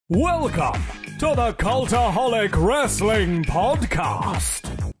Welcome to the Cultaholic Wrestling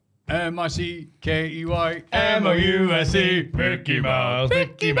Podcast. MICKEYMOUSE. Mickey Mouse,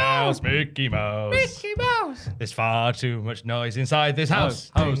 Mickey Mouse, Mickey Mouse. Mickey Mouse. There's far too much noise inside this house.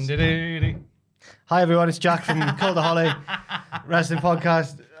 House. Hi everyone, it's Jack from Cultaholic Wrestling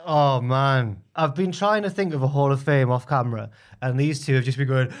Podcast. Oh man, I've been trying to think of a Hall of Fame off camera, and these two have just been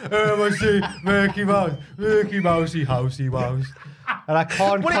going, Mickey Mouse, Mickey Mousey, Housey Mouse. And I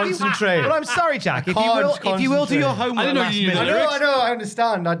can't concentrate. Well, I'm sorry, Jack. If you will do your homework. I didn't know last you knew the minute. lyrics. I know, I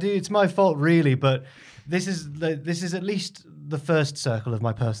understand. I do. It's my fault, really, but this is at least the first circle of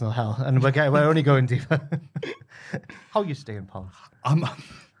my personal hell, and we're only going deeper. How you staying, Paul? I'm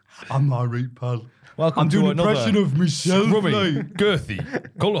alright, pal. Welcome I'm to doing an another impression of myself, scrummy, like. girthy,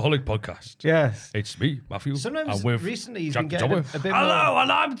 Cultaholic podcast. Yes. It's me, Maffew. Sometimes I'm with recently he's Jack been getting a bit more. Hello, and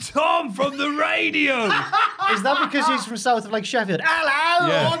I'm Tom from the radio. Is that because he's from south of like Sheffield? Hello,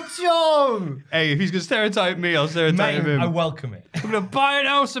 Yeah. I'm Tom. Hey, if he's going to stereotype me, I'll stereotype Mate, him. I welcome it. I'm going to buy an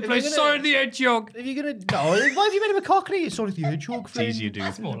house and play you're gonna- Sonic the Hedgehog. If you're gonna why have you made him a cockney? It's Sonic the Hedgehog. It's easier, dude.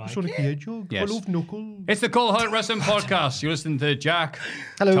 That's more like Sonic the Hedgehog. Yes. I love Knuckles. It's the Cultaholic Wrestling Podcast. You're listening to Jack,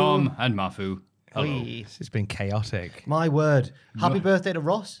 Hello. Tom, and Maffew. Hello. Hey. It's been chaotic. My word. Happy birthday to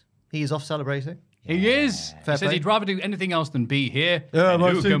Ross. He is off celebrating. He is. Fair He says play. he'd rather do anything else than be here. And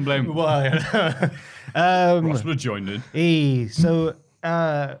who can blame him? Why? Ross would have joined in. So,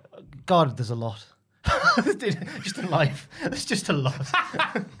 God, there's a lot. Just in life. There's just a lot.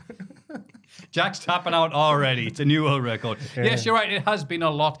 Jack's tapping out already. It's a new world record. Yes, you're right. It has been a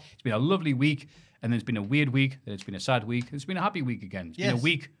lot. It's been a lovely week, and then it's been a weird week, then it's been a sad week, and it's been a happy week again. It's been a Yes.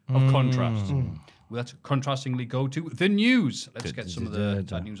 week of contrasts. Well, let's contrastingly go to the news. Let's get some of the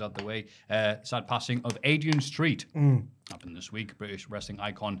sad news out of the way. Sad passing of Adrian Street. Happened this week. British wrestling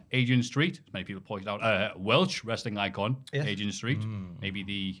icon Adrian Street. As many people pointed out, Welsh wrestling icon Adrian Street. Maybe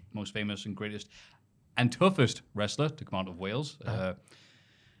the most famous and greatest and toughest wrestler to come out of Wales.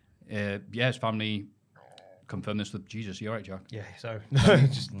 His family confirmed this with Jesus. You all right, Jack? Yeah, so.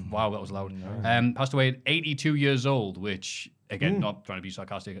 Wow, that was loud. Passed away at 82 years old, which, again, not trying to be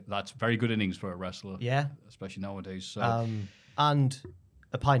sarcastic, that's very good innings for a wrestler. Yeah. Especially nowadays. So, And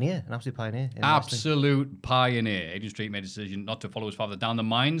a pioneer, an absolute pioneer. in wrestling. absolute pioneer. Adrian Street made a decision not to follow his father down the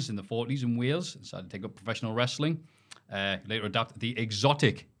mines in the 40s in Wales and decided to take up professional wrestling. He later adapted the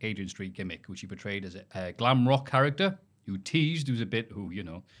exotic Adrian Street gimmick, which he portrayed as a glam rock character who teased, who's a bit,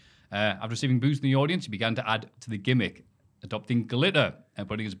 after receiving boos in the audience, he began to add to the gimmick, adopting glitter and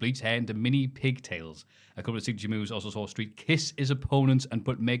putting his bleached hair into mini pigtails. A couple of signature moves also saw Street kiss his opponents and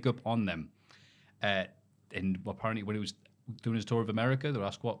put makeup on them. And apparently when he was doing his tour of America, they were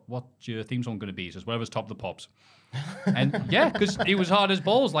asked, what's your theme song going to be? He says, whatever's top of the pops. And yeah, because he was hard as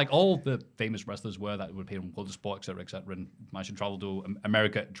balls, like all the famous wrestlers were that would appear on World of Sport, etc., and managed to travel to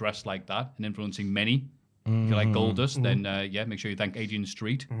America dressed like that and influencing many. If you like Goldust, then make sure you thank Adrian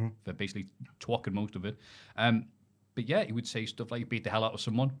Street for basically twocking most of it. But yeah, he would say stuff like beat the hell out of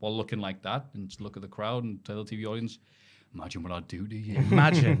someone while looking like that and just look at the crowd and tell the TV audience, imagine what I'd do to you.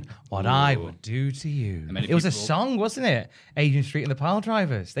 Imagine what I would do to you. many It was a people- song, wasn't it? Adrian Street and the Pile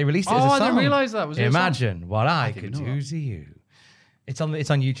Drivers. They released it as a Oh, song. I didn't realise that. Was it a song? Imagine what I didn't could know do that. to you. It's on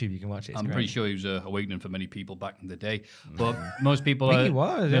YouTube. You can watch it. It's I'm great. pretty sure he was awakening for many people back in the day. But most people I think he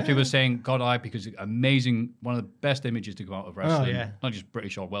was, most people yeah. are saying God because amazing, one of the best images to come out of wrestling, yeah. not just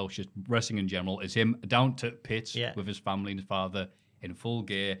British or Welsh, just wrestling in general, is him down to pits Yeah. with his family and his father in full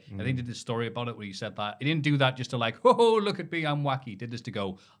gear. I think he did this story about it where he said that. He didn't do that just to like, oh, look at me, I'm wacky. He did this to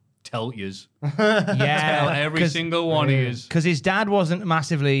go, tell yous. Yeah, Tell every single one of yous. because his dad wasn't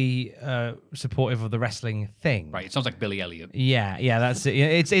massively supportive of the wrestling thing. Right, it sounds like Billy Elliot. Yeah, that's it.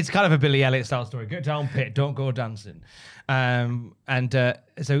 It's kind of a Billy Elliot style story. Get down pit, don't go dancing. So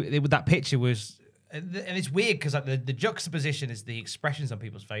that picture was, and it's weird because like the juxtaposition is the expressions on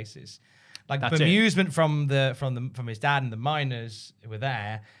people's faces, like That's bemusement from his dad and the miners who were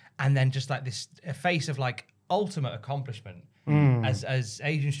there, and then just like this a face of like ultimate accomplishment as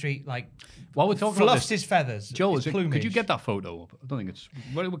Adrian Street like While we're talking about fluffs this, his feathers. Joel, his could you plumage. get that photo up? I don't think it's.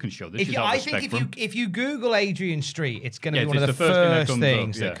 Well, we can show this. If Just you, out of I respect think for him. if you Google Adrian Street, it's going to Yeah, be one of it's the the first first thing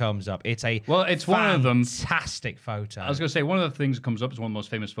things that comes that up, comes up. It's a Well, it's one of them. fantastic photo. I was going to say, one of the things that comes up is one of the most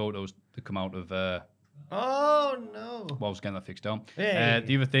famous photos to come out of. Oh, no. Well, I was getting that fixed down. Hey.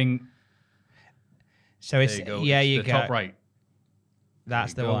 The other thing, so it's there you go. yeah, it's you the go. top right.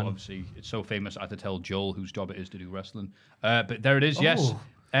 That's There the you go. one. Obviously, it's so famous. I had to tell Joel whose job it is to do wrestling. But there it is. Yes.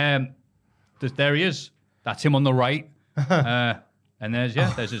 Oh. There he is. That's him on the right. And there's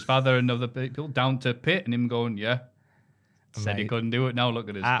his father and other people down to pit, and him going, said he Mate. couldn't do it. Now look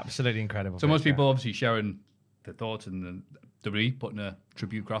at this. Absolutely incredible. So most picture. people obviously sharing the thoughts and WWE putting a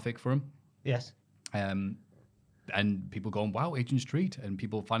tribute graphic for him. Yes. And people going, wow, Agent Street, and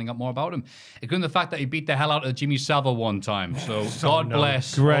people finding out more about him. Including the fact that he beat the hell out of Jimmy Savile one time. So God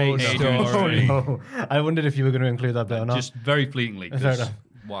bless Great Adrian story. Street. Oh, I wondered if you were going to include that bit or not. Just very fleetingly. Fair enough.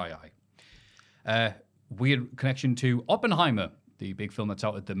 Why I? Weird connection to Oppenheimer, the big film that's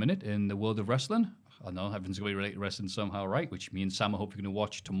out at the minute in the world of wrestling. I know everything's going to be related to wrestling somehow, right? Which me and Sam are hopefully going to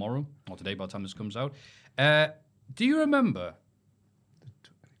watch tomorrow or today by the time this comes out. Do you remember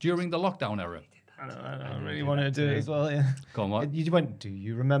during the lockdown era? I really wanted to do it as well, yeah. Go on, what? You went, do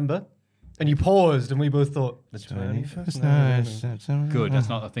you remember? And you paused, and we both thought, the 21st. Good. That's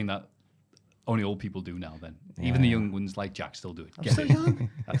not a thing that only old people do now, then. Even the young ones like Jack still do it. I'm so young.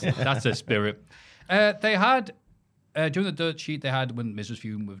 That's a spirit. They had, during the dirt sheet, they had when Miz was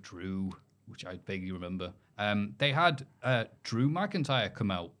feuding with Drew, which I vaguely remember. They had Drew McIntyre come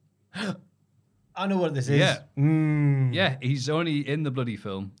out. I know what this is. Yeah. Mm. Yeah, he's only in the bloody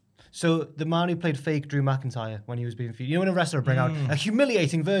film. So the man who played fake Drew McIntyre when he was being feuded, you know when a wrestler bring out a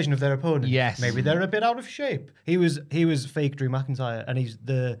humiliating version of their opponent? Yes. Maybe they're a bit out of shape. He was fake Drew McIntyre, and he's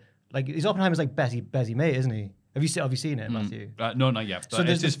Oppenheimer's like Bezzy Mate, isn't he? Have you seen it, Matthew? No, not yet. But So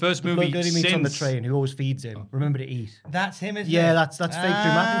it's his first movie the bloke that he meets on the since... train who always feeds him. Remember to eat. That's him, isn't it? Yeah, that's fake Drew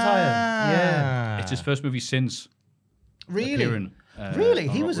McIntyre. Yeah. It's his first movie since Really? appearing. Really,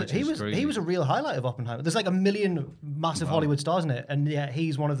 on he was Roberts. It's he was a real highlight of Oppenheimer. There's like a million massive Hollywood stars in it, and yeah,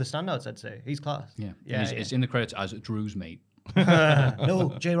 he's one of the standouts. I'd say he's class. Yeah, yeah. It's in the credits as Drew's mate.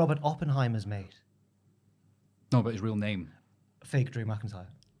 No, J. Robert Oppenheimer's mate, No, but his real name. fake Drew McIntyre.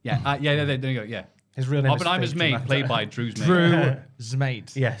 Yeah, there you go. Yeah, His real name Oppenheimer's is fake mate, Drew played McIntyre. by Drew's mate. Drew's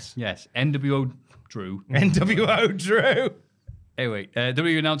mate. Yes. Yes, NWO Drew. NWO Drew. Anyway,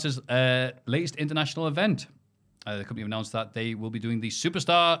 WWE announces latest international event. The company announced that they will be doing the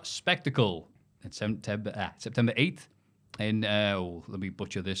Superstar Spectacle at September 8th in, let me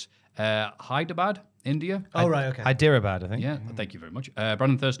butcher this, Hyderabad, India. Oh, right, okay. Hyderabad, I think. Yeah, thank you very much.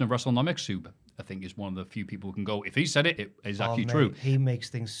 Brandon Thurston of WrestleNomics, who I think is one of the few people who can go, if he said it, it is actually mate, true. He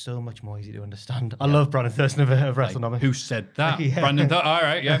makes things so much more easy to understand. I love Brandon Thurston of WrestleNomics. Who said that? Yeah. Brandon all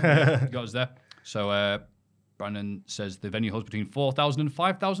right, yeah. Got us there. So Brandon says the venue holds between 4,000 and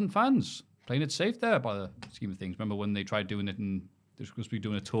 5,000 fans. Playing it safe there by the scheme of things. Remember when they tried doing it and they're supposed to be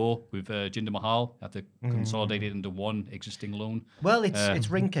doing a tour with Jinder Mahal? Have to consolidate it into one existing loan. Well, it's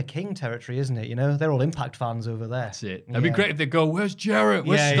Rinka King territory, isn't it? You know, they're all Impact fans over there. That's it. That'd be great if they go, where's Jarrett?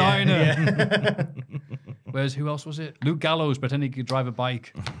 Where's Steiner? Yeah. Where's, who else was it? Luke Gallows pretending he could drive a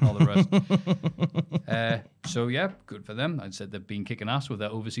bike. All the rest. So, yeah, good for them. I said they've been kicking ass with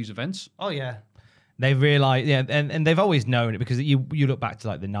their overseas events. Oh, yeah. They've realised, yeah, and they've always known it because you look back to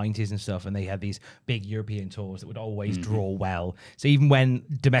like the 90s and stuff, and they had these big European tours that would always draw well. So even when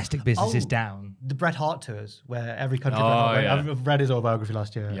domestic business is down, The Bret Hart tours, where every country. yeah. I've read his autobiography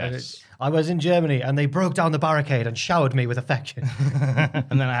last year. Yes. I was in Germany, and they broke down the barricade and showered me with affection.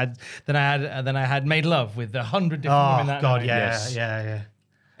 and then I had made love with 100 different women that God, night. yeah, Yes. yeah.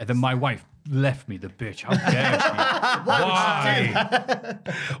 And then my wife left me, the bitch. How dare she? Why?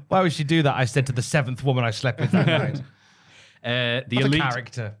 Why would she do that? I said to the 7th woman I slept with that night. The What a elite.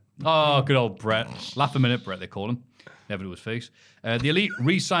 character. Oh, good old Brett. Laugh a minute, Brett, they call him. Never to his face. The elite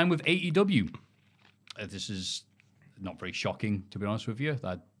re-signed with AEW. This is not very shocking, to be honest with you.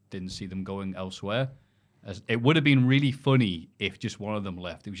 I didn't see them going elsewhere. It would have been really funny if just one of them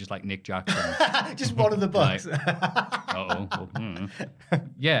left. It was just like Nick Jackson. Just one of the bucks.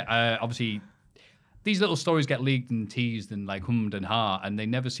 Yeah, obviously, these little stories get leaked and teased and like hummed and ha, and they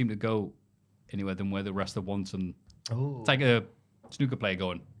never seem to go anywhere than where the rest of want them. It's like a snooker player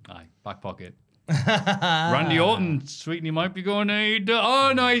going, aye, back pocket. Randy Orton, sweet, he might be going,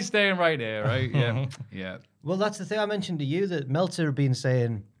 oh no, he's staying right there, right? Yeah, yeah. Well, that's the thing I mentioned to you, that Meltzer had been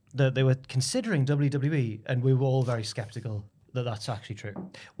saying that they were considering WWE, and we were all very skeptical that that's actually true.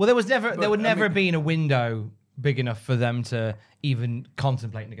 Well, there would never have been a window big enough for them to even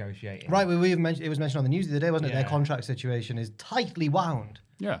contemplate negotiating. Right, it was mentioned on the news the other day, wasn't it? Yeah. Their contract situation is tightly wound.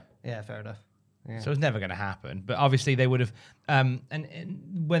 Yeah. Yeah, fair enough. Yeah. So it's never going to happen. But obviously they would have, and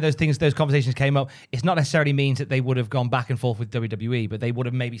when those conversations came up, it's not necessarily means that they would have gone back and forth with WWE, but they would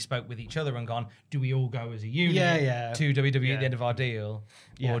have maybe spoke with each other and gone, do we all go as a unit to WWE at the end of our deal?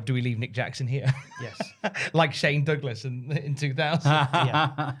 Yeah. Or do we leave Nick Jackson here? Yes. Like Shane Douglas in 2000.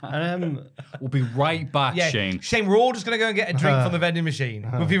 Yeah. And, We'll be right back, Shane. Shane, we're all just going to go and get a drink from the vending machine.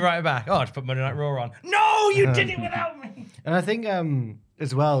 We'll be right back. Oh, I just put Monday Night Raw on. No, you did it without me. and I think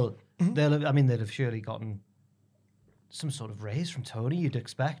as well, they'd have surely gotten some sort of raise from Tony you'd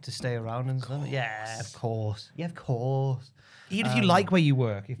expect to stay around and stuff. Yeah, of course. Yeah, of course. Even if you like where you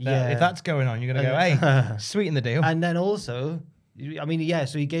work, if that's going on, you're going to go, hey, sweeten the deal. And then also, I mean, yeah,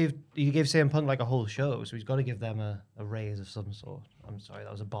 so he gave CM Punk like a whole show, so he's got to give them a raise of some sort. I'm sorry,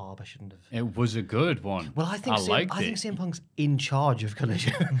 that was a barb. I shouldn't have. It was a good one. Well, I think CM Punk's in charge of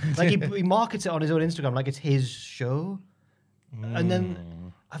Collision. Like he markets it on his own Instagram like it's his show, and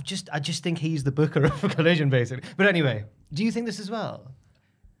then I just think he's the booker of Collision basically. But anyway, do you think this as well?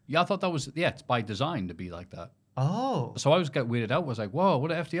 Yeah, I thought that was it's by design to be like that. Oh, So I was getting weirded out. I was like, whoa,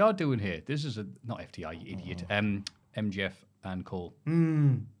 what are FTR doing here? This is not FTR, you idiot. MJF and Cole.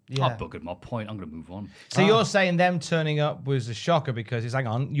 yeah. I've buggered my point. I'm going to move on. So you're saying them turning up was a shocker because it's, hang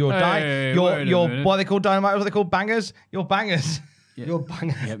on, you're Hey, you're wait a minute. what are they called, Dynamite? What are they called? Bangers? You're bangers. You're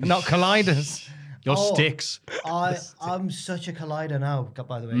banging. Not colliders. Your sticks. I'm such a collider now,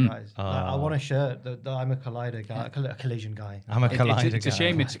 by the way, guys. Like, I want a shirt that I'm a collider guy, a collision guy. I'm a collider. It's a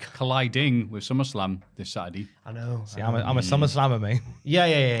shame it's colliding with SummerSlam this Saturday. I know. See, I'm a SummerSlammer, mate.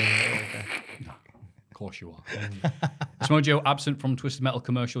 Yeah. Of course you are. Smojo absent from Twisted Metal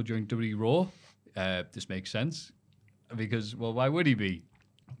commercial during WWE Raw. This makes sense. Because, well, why would he be?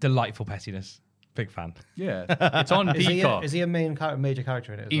 Delightful pettiness. Big fan. Yeah. It's on Peacock. Is he a major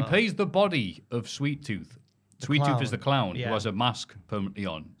character in it? He plays the body of Sweet Tooth. Sweet Tooth is the clown Yeah. who has a mask permanently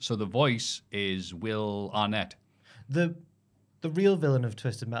on. So the voice is Will Arnett. The real villain of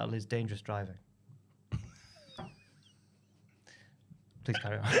Twisted Metal is dangerous driving. Please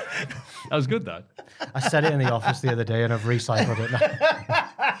carry on. That was good, that. I said it in the office the other day and I've recycled it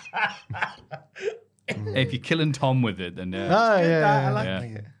now. If you're killing Tom with it, then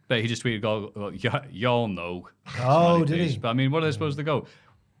yeah. But he just tweeted, well, y'all know. Oh, did he? But I mean, what are they supposed to go?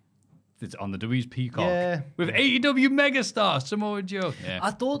 It's on the WWE's Peacock. Yeah. With AEW megastar Samoa Joe. Yeah.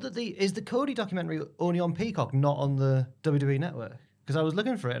 I thought that is the Cody documentary only on Peacock, not on the WWE network? Because I was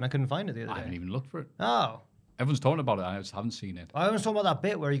looking for it and I couldn't find it the other I day. haven't even looked for it. Oh. Everyone's talking about it. I just haven't seen it. I was talking about that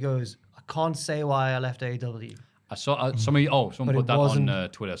bit where he goes, I can't say why I left AEW. I saw someone But put it that wasn't- on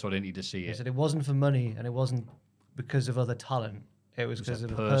Twitter, so I didn't need to see He it. said it wasn't for money and it wasn't because of other talent. It was because a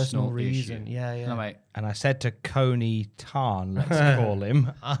of a personal personal reason. issue. Yeah. No, mate. And I said to Coney Tarn, let's call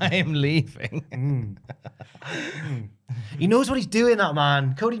him, I'm leaving. He knows what he's doing, that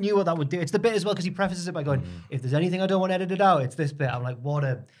man. Cody knew what that would do. It's the bit as well because he prefaces it by going, if there's anything I don't want edited out, it's this bit. I'm like,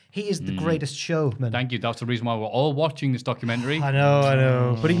 he is the greatest showman. Thank you. That's the reason why we're all watching this documentary. I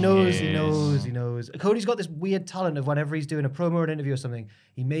know. But he knows. Yes. Cody's got this weird talent of whenever he's doing a promo or an interview or something,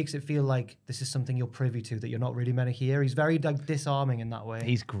 he makes it feel like this is something you're privy to that you're not really meant to hear. He's very disarming in that way.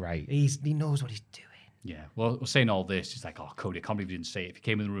 He's great. He knows what he's doing. Yeah. Well, we're saying all this. It's like, oh, Cody, I can't believe you didn't say it. If you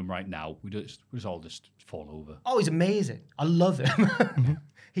came in the room right now, we'd all just fall over. Oh, he's amazing. I love him.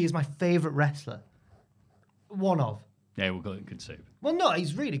 He is my favorite wrestler. One of. Yeah, we're good to say. Well, no,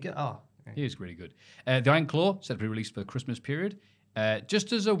 he's really good. Oh. He is really good. The Iron Claw set to be released for the Christmas period.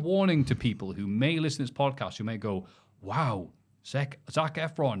 Just as a warning to people who may listen to this podcast, who may go, wow, Zac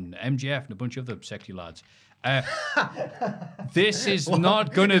Efron, MJF, and a bunch of other sexy lads. This is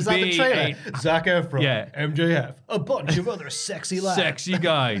not going to Is that the be trailer? Zac Efron, Yeah. MJF, a bunch of other sexy lads. sexy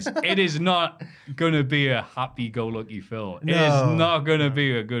guys. It is not going to be a happy-go-lucky film. It No. is not going to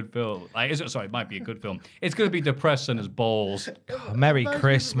be a good film. It might be a good film. It's going to be depressing as balls. Merry It's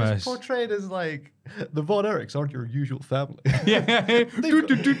Christmas. portrayed as like the Von Erichs aren't your usual family.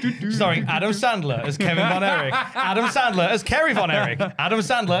 Starring Adam Sandler as Kevin Von Erich. Adam Sandler as Kerry Von Erich. Adam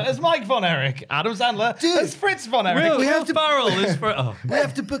Sandler as Mike Von Erich. Adam Sandler as Fritz Von Erich. Will Ferrell is for... Oh. We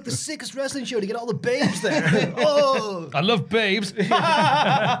have to book the sickest wrestling show to get all the babes there. Oh, I love babes.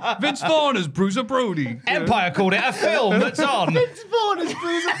 Vince Vaughn as Bruiser Brody. Empire called it a film that's on. Vince Vaughn is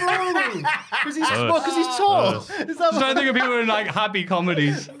Bruiser Brody because he's tall. Is that Just trying to think of people in like happy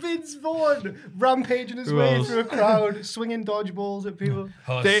comedies. Vince Vaughn rampaging his Who way else? through a crowd, swinging dodgeballs at people?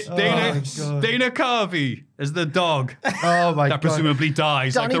 Dana Carvey as the dog Oh my that god! presumably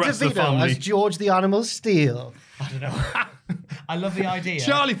dies Danny like the rest of the DeVito family. as George the Animal Steel. I love the idea.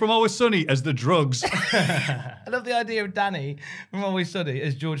 Charlie from Always Sunny as the drugs. I love the idea of Danny from Always Sunny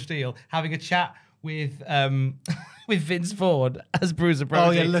as George Steele having a chat with with Vince Ford as Bruiser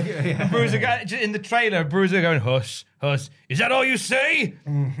Brody. Oh, yeah, look at- yeah. Bruiser in the trailer, Bruiser going, hush, hush. Is that all you say?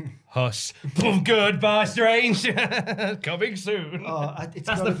 Hush. Boom, goodbye, strange. Coming soon. It's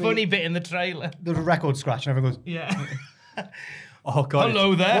That's gotta the be funny bit in the trailer. the record scratch, and everyone goes, Yeah. Oh god.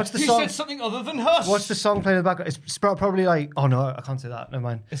 Hello there. What's the you song? said something other than hush. "What's the song playing in the background?" It's probably like, "Oh no, I can't say that. Never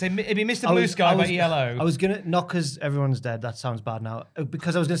mind." It'd be Mr. Blue Sky by ELO. I was gonna not because everyone's dead. That sounds bad now.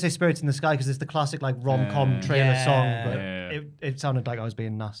 Because I was gonna say "Spirits in the Sky" because it's the classic like rom-com trailer Yeah. song, but Yeah. it sounded like I was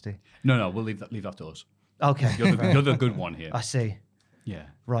being nasty. No, we'll leave that to us. Okay. You're the good one here. I see. Yeah.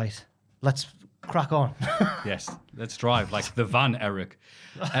 Right. Let's crack on. Yes. Let's drive like the van, Eric.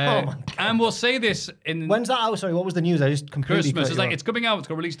 And we'll say this in When's that out? Sorry, what was the news? I just completely Christmas. cut It's you like off. it's coming out. It's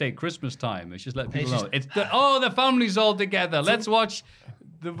got a release date, Christmas time. It's just letting people know. The family's all together. Let's watch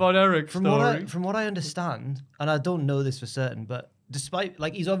the Von Erich story. From what I understand, and I don't know this for certain, but despite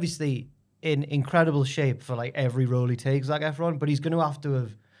he's obviously in incredible shape for every role he takes, Zac Efron, but he's going to have to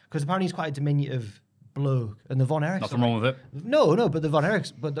have, because apparently he's quite a diminutive bloke, and the Von Erichs. Nothing wrong with it. No, but the Von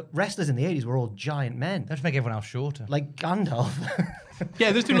Erichs, but the wrestlers in the 80s were all giant men, Let's make everyone else shorter. like Gandalf.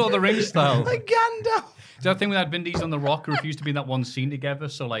 Yeah, this do Lord of the Rings style. Like Gandalf. Is that thing we had Vin Diesel and The Rock who refused to be in that one scene together?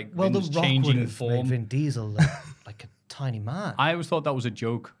 So Well, the Vin's Rock would changing have form. made Vin Diesel like a tiny man. I always thought that was a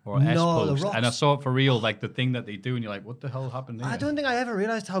joke or an No, The S-post, Rock's- and I saw it for real, like the thing that they do, and you're like, what the hell happened there? I don't think I ever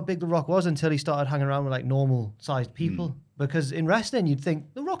realized how big The Rock was until he started hanging around with normal-sized people. Because in wrestling, you'd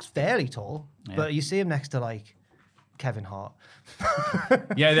think The Rock's fairly tall, but you see him next to Kevin Hart.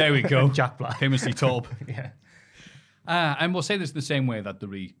 Yeah, there we go. Jack Black. Famously tall. Yeah. And we'll say this the same way that the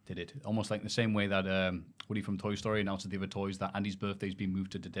Re did it. Almost like the same way that Woody from Toy Story announced to the other toys that Andy's birthday's been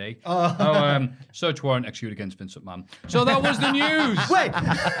moved to today. Search warrant executed against Vince McMahon. So that was the news. Wait!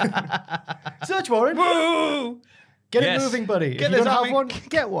 Search warrant. Woo! Get Yes. it moving, buddy. Get if you those don't have army- one,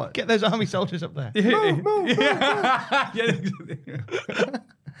 get one. Get those army soldiers up there.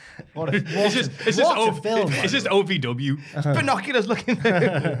 What a, It's just OVW. Binoculars looking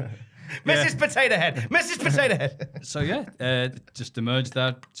through. Mrs. Potato Head. Mrs. Potato Head. So yeah, just emerged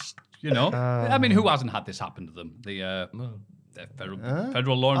that, I mean, who hasn't had this happen to them? The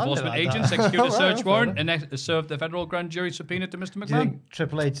federal law enforcement like that. agents executed a search Right, warrant and served the federal grand jury subpoena to Mr. Do you McMahon. think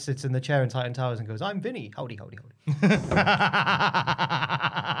Triple H sits in the chair in Titan Towers and goes, "I'm Vinny. Howdy, howdy, howdy."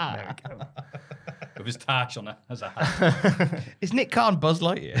 There we go. With his tash on it as a hat. Is Nick Khan Buzz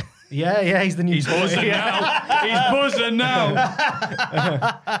Lightyear? Yeah, he's the new He's buzzing now. He's buzzing now.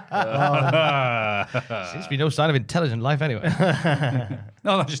 Seems to be no sign of intelligent life anyway.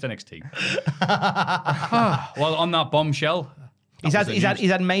 No, that's just NXT. Well, on that bombshell. He's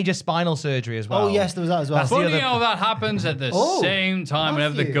had major spinal surgery as well. Oh, yes, there was that as well. That's the Funny other- how that happens at the same time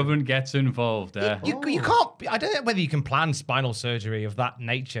whenever the Maffew. government gets involved. You can't. I don't know whether you can plan spinal surgery of that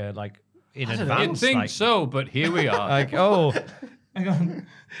nature in don't know. You'd advance. think so, but here we are. Hang on.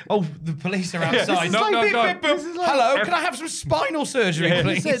 Oh, the police are outside. No, no, no. Hello, can I have some spinal surgery,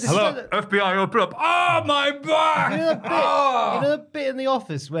 please? This is Hello, like FBI, open up. Oh, my back! You know the bit in The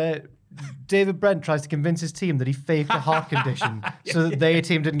Office where David Brent tries to convince his team that he faked a heart condition so that their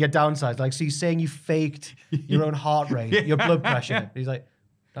team didn't get downsized. So you're saying you faked your own heart rate, your blood pressure. He's like,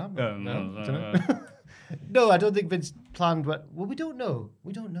 damn, no. No, I don't think Vince planned what. Well, we don't know.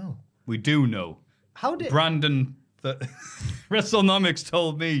 We don't know. We do know. How did... Brandon, the WrestleNomics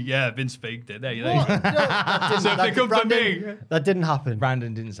told me, Vince faked it. There you What? go. No, that didn't, So if they come to me. That didn't happen.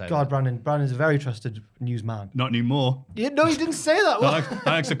 Brandon didn't say God, that. Brandon's a very trusted newsman. Not anymore. No, you didn't say that.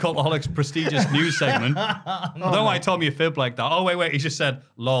 Thanks to Cultaholic's prestigious news segment. I don't know why he told me a fib like that. Oh, wait, he just said,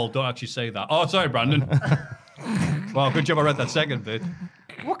 lol, don't actually say that. Oh, sorry, Brandon. Well, good job I read that second bit.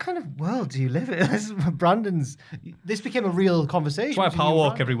 What kind of world do you live in? This became a real conversation. That's why I between you power and walk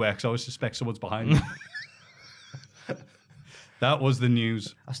Brandon. everywhere, because I always suspect someone's behind me. That was the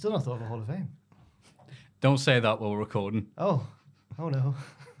news. I've still not thought of a Hall of Fame. Don't say that while we're recording. Oh no.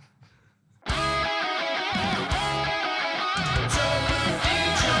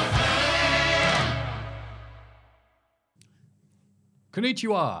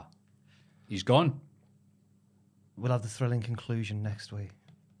 Konnichiwa. He's gone. We'll have the thrilling conclusion next week.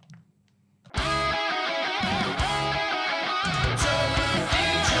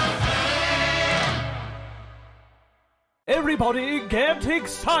 Everybody get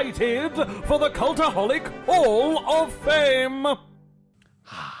excited for the Cultaholic Hall of Fame!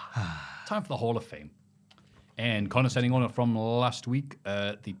 Time for the Hall of Fame. And condescending honor from last week,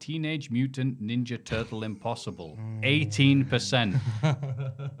 the Teenage Mutant Ninja Turtle Impossible. 18%.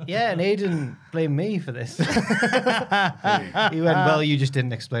 Yeah, and Aidan blamed me for this. He went, well, you just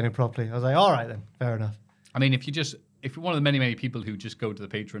didn't explain it properly. I was like, all right then, fair enough. I mean, if you're one of the many people who just go to the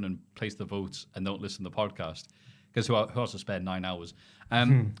Patreon and place the votes and don't listen to the podcast, because who also spend 9 hours.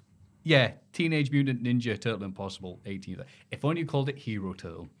 Yeah, Teenage Mutant Ninja Turtle Impossible, 18%. If only you called it Hero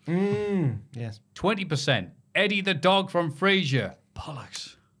Turtle. Yes. 20%. Eddie the dog from Frasier.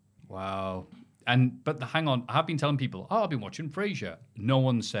 Bollocks. Wow. But hang on, I have been telling people, I've been watching Frasier. No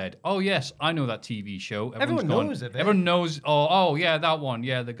one said, oh yes, I know that TV show. Everyone knows it, eh? Everyone knows, oh yeah, that one.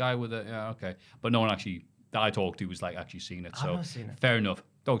 Yeah, the guy with okay. But no one actually, that I talked to was like actually seen it. So not seen it. fair enough.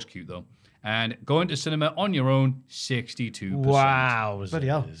 Dog's cute though. And going to cinema on your own, 62%. Wow. Bloody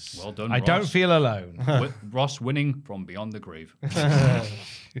hell. Well done, I Ross. don't feel alone. With Ross winning from beyond the grave.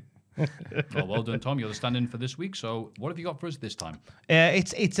 Well done, Tom. You're the stand-in for this week. So what have you got for us this time?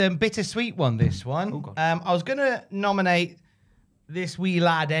 It's a bittersweet one, this one. I was going to nominate this wee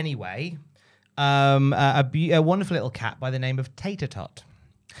lad anyway. A wonderful little cat by the name of Tater Tot.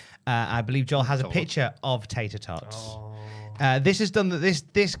 I believe Joel has a picture of Tater Tot.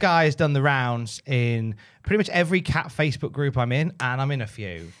 This guy has done the rounds in pretty much every cat Facebook group I'm in, and I'm in a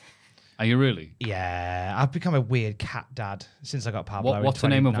few. Are you really? Yeah, I've become a weird cat dad since I got Pablo. What's the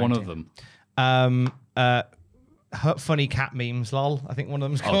name of one of them? Funny cat memes, lol. I think one of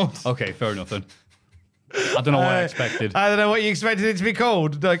them's called. Okay, fair enough then. I don't know what I expected. I don't know what you expected it to be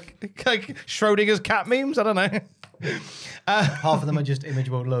called. Like Schrodinger's cat memes? I don't know. Half of them are just image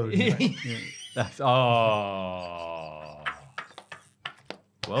won't load. Right?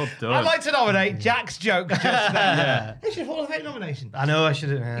 Well done. I'd like to nominate Jack's joke just there. Yeah. It's your Hall of Fame nomination. I know I should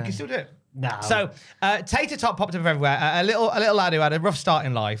have. You can still do it. No. So, Tater Tot popped up everywhere. A little lad who had a rough start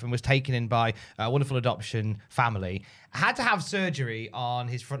in life and was taken in by a wonderful adoption family. Had to have surgery on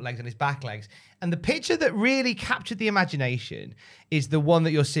his front legs and his back legs. And the picture that really captured the imagination is the one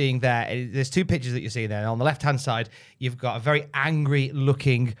that you're seeing there. There's two pictures that you're seeing there. On the left-hand side, you've got a very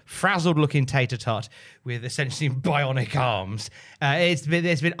angry-looking, frazzled-looking Tater Tot with essentially bionic arms.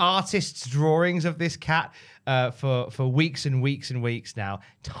 There's been artists' drawings of this cat for weeks and weeks and weeks now.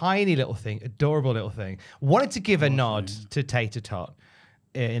 Tiny little thing, adorable little thing. Wanted to give a nod to Tater Tot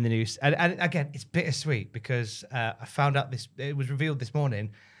in the news. And again, it's bittersweet because I found out it was revealed this morning,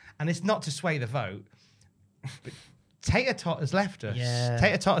 and it's not to sway the vote, but Tater Tot has left us. Yeah.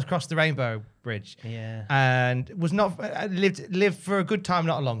 Tater Tot has crossed the rainbow bridge. Yeah. And was not lived for a good time,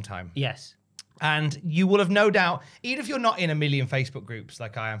 not a long time. Yes. And you will have no doubt, even if you're not in a million Facebook groups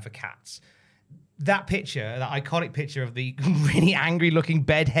like I am for cats, that picture, that iconic picture of the really angry-looking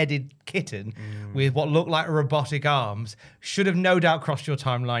bed-headed kitten with what looked like robotic arms should have no doubt crossed your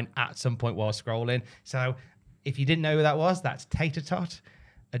timeline at some point while scrolling. So if you didn't know who that was, that's Tater Tot.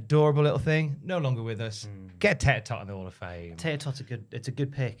 Adorable little thing, no longer with us. Get Tater Tot in the Hall of Fame. Tater Tot's a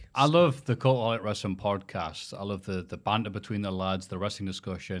good pick. I love the Cultaholic Wrestling Podcast. I love the banter between the lads, the wrestling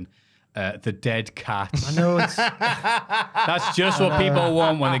discussion, the dead cat. I know it's. That's just what people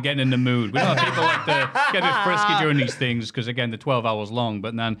want when they're getting in the mood. We know people like to get a bit frisky during these things because, again, they're 12 hours long.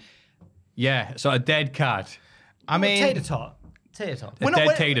 But then, yeah, so a dead cat. I mean, Tater Tot. Tater Tot. A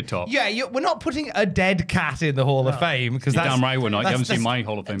dead Tater Tot. Yeah, we're not putting a dead cat in the Hall of Fame because You're that's damn right we're not. You haven't seen my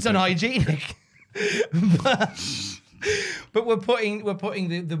Hall of Fame. It's unhygienic. But we're putting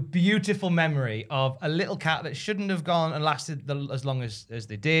the beautiful memory of a little cat that shouldn't have gone and lasted as long as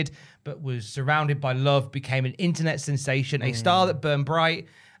they did, but was surrounded by love, became an internet sensation, a star that burned bright,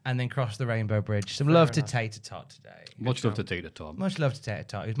 and then crossed the rainbow bridge. Some love to Tater Tot today. Much love to Tater Tot. Much love to Tater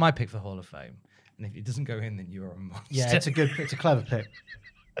Tot. It was my pick for the Hall of Fame. And if it doesn't go in, then you're a monster. Yeah, it's a clever pick.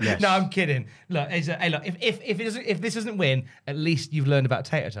 Yes. No, I'm kidding. Look, if this doesn't win, at least you've learned about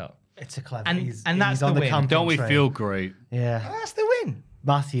Tater Tot. It's a clever. And he's that's on the the win. camping Don't we trail. feel great? Yeah. That's the win.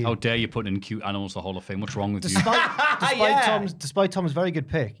 Matthew. How dare you put in cute animals the Hall of Fame? What's wrong with you? Despite Tom's very good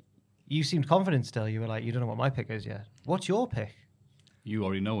pick, you seemed confident still. You were like, you don't know what my pick is yet. What's your pick? You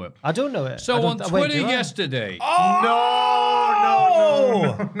already know it. I don't know it. So on Twitter yesterday, No.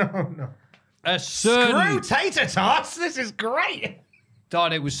 a certain Screw Tater Tots. This is great.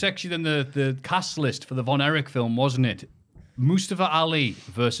 Dad, it was sexier than the cast list for the Von Erich film, wasn't it? Mustafa Ali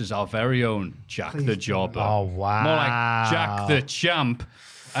versus our very own Jack the Jobber. Oh, wow. More like Jack the Champ.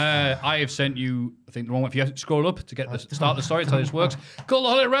 I have sent you, I think, the wrong way. If you scroll up to get the start of the story, tell you how this works.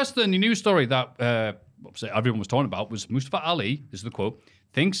 Cultaholic Wrestling, the news story that everyone was talking about was Mustafa Ali, this is the quote,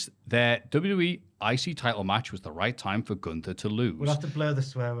 thinks their WWE IC title match was the right time for Gunther to lose. We'll have to blur the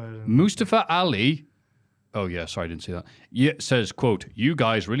swear word. Mustafa Ali, oh yeah, sorry, I didn't see that. Yeah, says, quote, you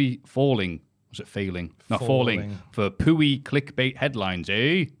guys really falling for pooey clickbait headlines,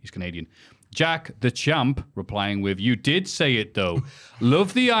 eh? He's Canadian. Jack the Champ replying with, you did say it though.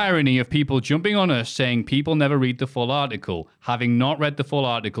 Love the irony of people jumping on us saying people never read the full article, having not read the full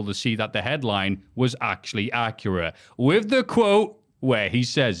article to see that the headline was actually accurate. With the quote where he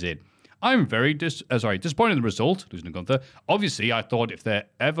says it. I'm very disappointed in the result, losing to Gunther. Obviously, I thought if there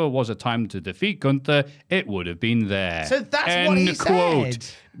ever was a time to defeat Gunther, it would have been there. So that's what he said.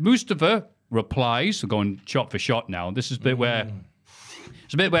 Mustafa replies, we're going shot for shot now. This is the bit where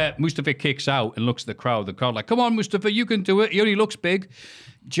it's a bit where Mustafa kicks out and looks at the crowd. The crowd like, come on, Mustafa, you can do it. He only looks big.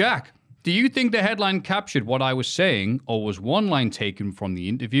 Jack Do you think the headline captured what I was saying, or was one line taken from the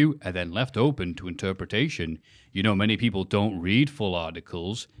interview and then left open to interpretation? You know, many people don't read full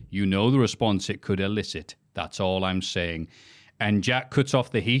articles. You know the response it could elicit. That's all I'm saying. And Jack cuts off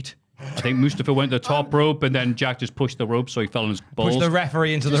the heat. I think Mustafa went to the top rope, and then Jack just pushed the rope, so he fell on his balls. Pushed the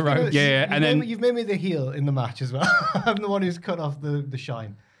referee into the rope. Yeah, and then you've made me the heel in the match as well. I'm the one who's cut off the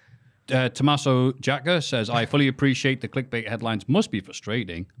shine. Tommaso Jacka says, I fully appreciate the clickbait headlines must be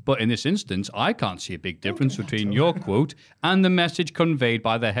frustrating, but in this instance, I can't see a big difference between your quote and the message conveyed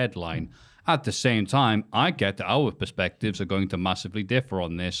by the headline. At the same time, I get that our perspectives are going to massively differ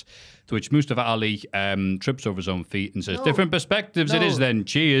on this, to which Mustafa Ali trips over his own feet and says, different perspectives it is then,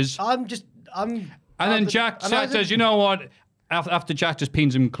 cheers. And then Jack says, you know what? After Jack just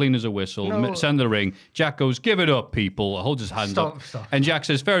pins him clean as a whistle, send the ring, Jack goes, give it up, people, holds his hand up. Stop. And Jack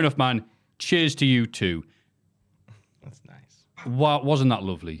says, fair enough, man, cheers to you too. That's nice. Wasn't that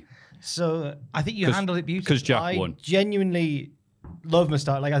lovely? So I think you handled it beautifully. Because Jack I won. genuinely love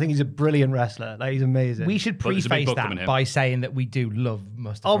Mustafa. Like, I think he's a brilliant wrestler. Like, he's amazing. We should But there's a big preface book that coming in. by saying that we do love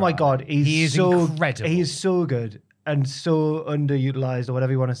Mustafa. Oh my Ali. God, he is so incredible. He is so good and so underutilized, or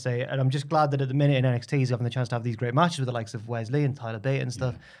whatever you want to say. And I'm just glad that at the minute in NXT he's having the chance to have these great matches with the likes of Wesley and Tyler Bate and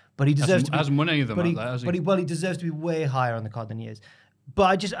stuff. But he deserves to be, hasn't won any of them but like that, has he? he deserves to be way higher on the card than he is. But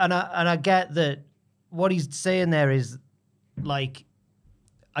I just and I get that what he's saying there is like,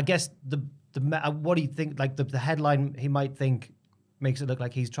 I guess what he think like the headline he might think makes it look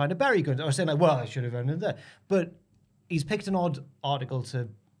like he's trying to bury Gunther or saying like, well, I should have ended there. But he's picked an odd article to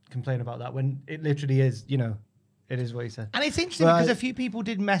complain about that when it literally is, you know, it is what he said. And it's interesting because a few people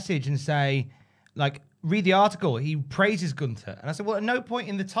did message and say, like, read the article. He praises Gunther. And I said, well, at no point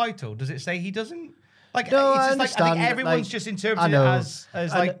in the title does it say he doesn't. Like, No, it's I just like, I think understand, everyone's like, just I interpreted it know. as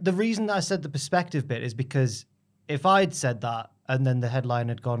And like, the reason I said the perspective bit is because if I'd said that and then the headline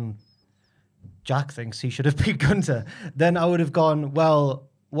had gone, Jack thinks he should have beat Gunther, then I would have gone, well,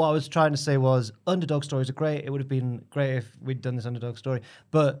 what I was trying to say was underdog stories are great. It would have been great if we'd done this underdog story.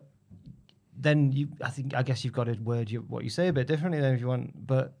 But then I guess you've got to word what you say a bit differently then if you want.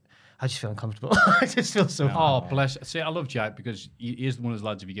 But I just feel uncomfortable. I just feel so. Oh, bless. See, I love Jack because he is one of those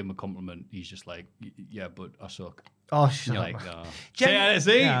lads. If you give him a compliment, he's just like, yeah, but I suck. Oh, shut You're up. like, no.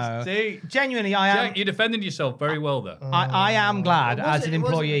 No. See. Genuinely, I am. Jack, you're defending yourself very well there. I am glad It wasn't- as an it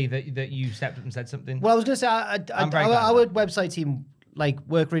wasn't- employee that you stepped up and said something. Well, I was going to say, I'm very glad our of website team like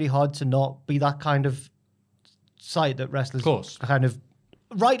work really hard to not be that kind of site that wrestlers course. kind of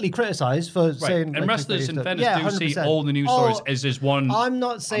rightly criticize for Right. saying. And like, wrestlers, in stuff. fairness, Yeah, do see 100%. all the news Oh, stories as this one. I'm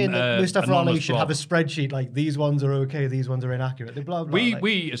not saying that Mustafa Ali anonymous should have a drop. spreadsheet like these ones are okay, these ones are inaccurate. They blah blah. like,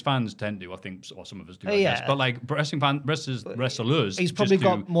 We as fans tend to, I think, or some of us do, I Yeah. guess. But like wrestlers, He's just probably do.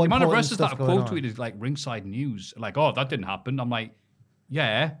 got more the amount of important wrestlers that stuff have going quote on. tweeted like ringside news, like, oh, that didn't happen. I'm like,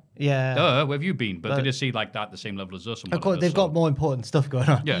 yeah, yeah. duh, where have you been? But they But- just see like that at the same level as us. And Of course, whatever, they've so- got more important stuff going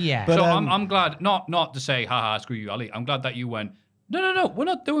on. Yeah. Yeah. But, so um, I'm glad, not to say, haha, screw you, Ali. I'm glad that you went, no, we're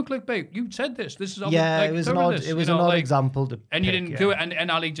not doing clickbait. You said this. This is Yeah, like, it was cover an odd. this, It was you an know, odd like- example to. And you pick, didn't yeah. do it,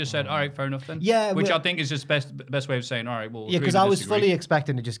 and Ali just said, all right, fair enough then. Yeah, which we- I think is his best way of saying, all right, well, Yeah, because I was fully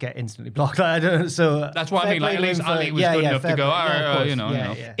expecting to just get instantly blocked. I don't, so That's what I fair mean, like, play at least to him Ali for- was good enough to fair go, play. all Yeah, right, of course. you know.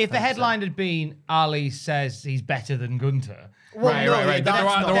 Yeah, if the 100%. headline had been Ali says he's better than Gunther. Well, Right, no, right, right. There that's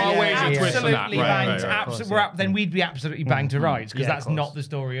are not- ways yeah, of yeah, twisting that. Absolutely Right, banged. right, right. Of course, Then we'd be absolutely banged to rights because Yeah, of that's course. not the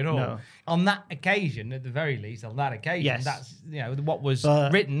story at all. No. On that occasion, at the very least, on that occasion, Yes. that's what was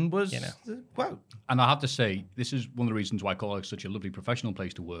But, written was you know. the quote. And I have to say, this is one of the reasons why Cultaholic is such a lovely professional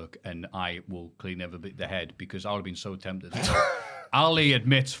place to work, and I will clearly never beat the head because I would have been so tempted. Ali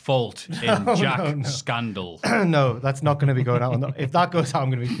admits fault in Jack scandal. No, that's not going to be going out. If that goes out, I'm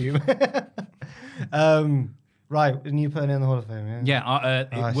going to be fuming. Right, and you putting in the Hall of Fame, yeah?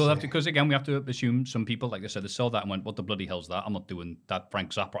 Yeah, we'll have to, see. because again, we have to assume some people, like I said, they saw that and went, what the bloody hell's that? I'm not doing that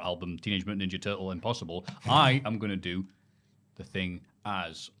Frank Zappa album, Teenage Mutant Ninja Turtle, impossible. I am going to do the thing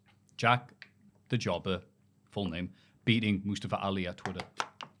as Jack the Jobber, full name, beating Mustafa Ali at Twitter.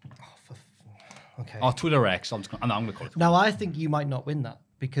 Okay. Or Twitter X, I'm going to call it Twitter. Now, I think you might not win that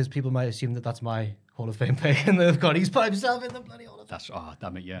because people might assume that that's my Hall of Fame pick and they've got he's put himself in the bloody Hall of Fame.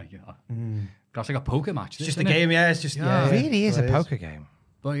 Damn it, yeah. That's like a poker match. It's just a game, yeah. It's just yeah, It really is a It poker game.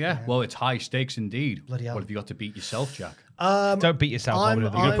 Well, yeah. Well, it's high stakes indeed. Bloody hell. What have you got to beat yourself, Jack? Don't beat yourself I'm- over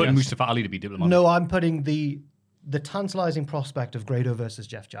the You're I'm- putting Mustafa Ali to be diplomatic. No, I'm putting the tantalising prospect of Grado versus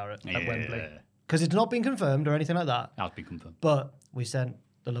Jeff Jarrett at Wembley because it's not been confirmed or anything like that. That's been confirmed. But we sent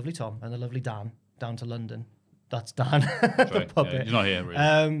the lovely Tom and the lovely Dan down to London. That's Dan, the Right. puppet. Yeah, he's not here,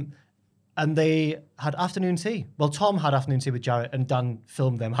 really. And they had afternoon tea. Well, Tom had afternoon tea with Jarrett, and Dan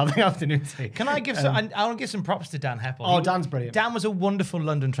filmed them having afternoon tea. Can I give some? I want to give some props to Dan Heppel. Oh, Dan's brilliant. Dan was a wonderful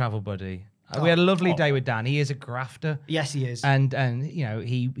London travel buddy. We had a lovely day with Dan. He is a grafter. Yes, he is. And you know,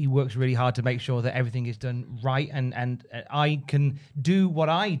 he works really hard to make sure that everything is done right. And I can do what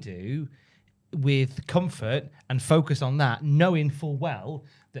I do with comfort and focus on that, knowing full well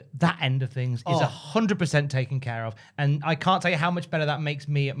that end of things is 100% taken care of. And I can't tell you how much better that makes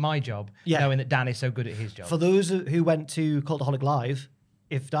me at my job, knowing that Dan is so good at his job. For those who went to Cultaholic Live,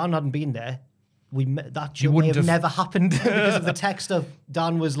 if Dan hadn't been there, that show would have never happened because of the tech stuff.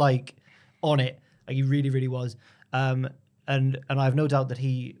 Dan was like on it. Like, he really, really was. And I have no doubt that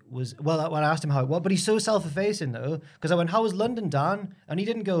he was, well, when I asked him how it was, but he's so self-effacing though, because I went, how was London, Dan? And he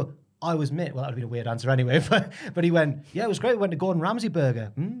didn't go, I was Mitt. Well, that would have been a weird answer anyway. But he went, yeah, it was great. We went to Gordon Ramsay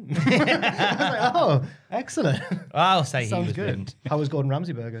Burger. I was like, oh, excellent. I'll say Sounds he was good. good. How was Gordon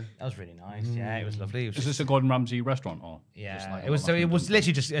Ramsay Burger? That was really nice. Yeah, it was lovely. It was Is this a Gordon Ramsay restaurant? Or yeah, it was. So it was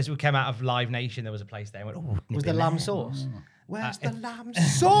literally just as we came out of Live Nation, there was a place there. I went, oh, Was there lamb sauce? Where's the lamb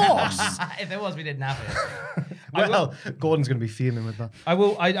sauce? If there was, we didn't have it. Well, Gordon's going to be fuming with that. I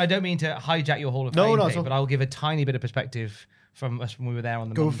will. I don't mean to hijack your Hall of Fame, No, thing, but I'll give a tiny bit of perspective from us when we were there on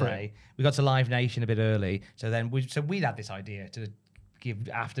the Monday. We got to Live Nation a bit early, so then we'd had this idea to give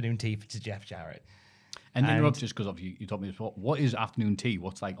afternoon tea to Jeff Jarrett. And interrupt just because obviously you told me before. What is afternoon tea?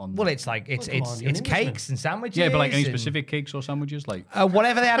 What's like on? Well, it's like it's cakes and sandwiches. Yeah, but like any specific cakes or sandwiches, like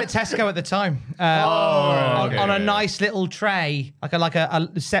whatever they had at Tesco at the time. On a nice little tray, like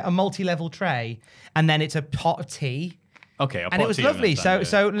a multi-level tray, and then it's a pot of tea. Okay, and it was lovely. So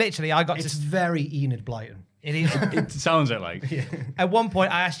literally, I got It's to. very Enid Blyton. It is. it sounds it like. Yeah. At one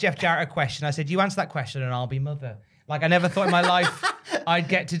point, I asked Jeff Jarrett a question. I said, "You answer that question, and I'll be mother." Like, I never thought in my life I'd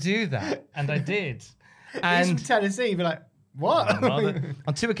get to do that, and I did. And He's from Tennessee. You'd be like, what?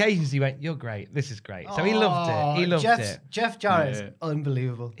 On 2 occasions, he went, "You're great. This is great." So he loved it. He loved it. Jeff Jarrett is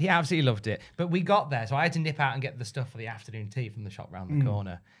unbelievable. He absolutely loved it. But we got there, so I had to nip out and get the stuff for the afternoon tea from the shop round the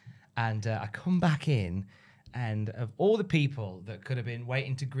corner. And I come back in, and of all the people that could have been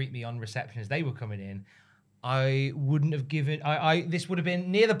waiting to greet me on reception as they were coming in, I wouldn't have given. This would have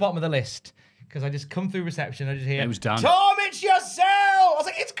been near the bottom of the list because I just come through reception. I just hear, it was done. Tom, it's yourself. I was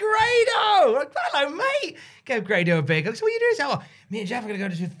like, it's Grado. Like, hello, mate. Gave Grado a big. I was like, what are you doing? So, me and Jeff are going to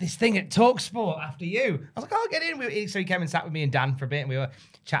go to this thing at TalkSport after you. I was like, I'll get in. So he came and sat with me and Dan for a bit, and we were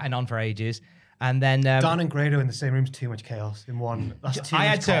chatting on for ages. And then Dan and Grado in the same room is too much chaos in one. That's too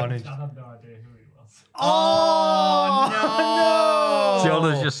much carnage. I had no idea who he was. Oh, no!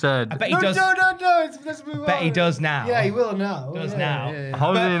 Jonas just said. I bet he does. No. Let's move on. Bet he does now. Yeah, he will now. now.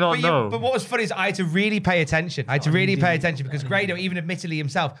 How did he not know? But what was funny is I had to really pay attention. Because Grado, even admittedly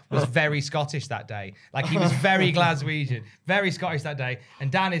himself, was very Scottish that day. Like, he was very Glaswegian, very Scottish that day.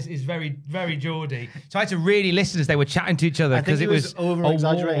 And Dan is very, very Geordie. So I had to really listen as they were chatting to each other. I think he was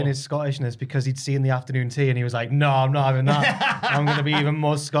over-exaggerating his Scottishness because he'd seen the afternoon tea and he was like, no, I'm not having that. I'm going to be even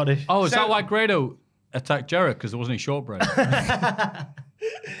more Scottish. Oh, is that why Grado attacked Jarrett? Because there wasn't any shortbread?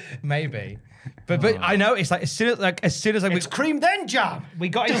 Maybe. But I know it's like as soon as it's cream then jam. We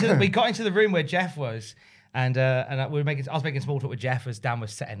got into the room where Jeff was, and I was making small talk with Jeff as Dan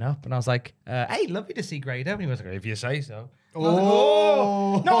was setting up, and I was like, "Hey, lovely to see Grado." And he was like, "If you say so."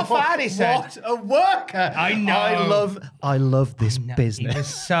 Oh, not a fan, he said. What a worker! I know. I love this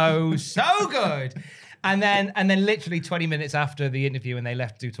business. He was so good. And then literally 20 minutes after the interview when they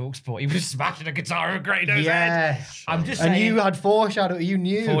left to do TalkSport, he was smashing a guitar at Grado's head. I'm just saying. And you had foreshadowed. You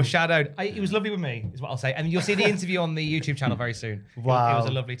knew. Foreshadowed. He was lovely with me, is what I'll say. And you'll see the interview on the YouTube channel very soon. Wow. It was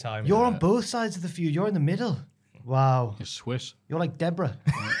a lovely time. You're on both sides of the feud. You're in the middle. Wow. You're Swiss. You're like Deborah.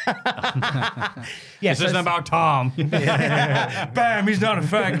 Yeah, this isn't about Tom. Bam, he's not a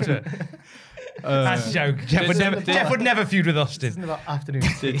factor. That's a joke. Jeff would never feud with Austin. This isn't about afternoon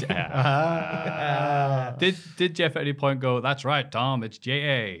tea. Did Jeff at any point go, that's right, Tom, it's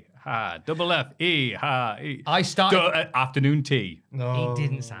J-A, ha, double F-E, ha, E. I started... afternoon tea. No. He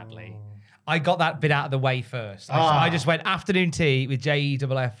didn't, sadly. I got that bit out of the way first. I just went afternoon tea with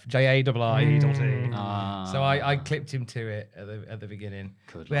J-E-F-J-A-I-I-T. So I clipped him to it at the beginning.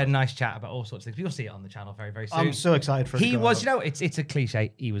 We had a nice chat about all sorts of things. You'll see it on the channel very, very soon. I'm so excited for it. He was, it's a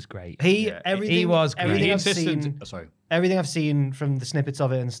cliche. He was great. He was great. Everything I've seen from the snippets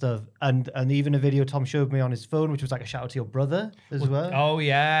of it and stuff, and even a video Tom showed me on his phone, which was like a shout out to your brother as well. Oh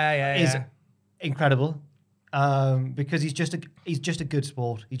yeah. Is incredible. Because he's just a good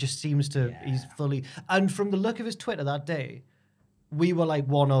sport. He just seems to he's fully, and from the look of his Twitter that day, we were like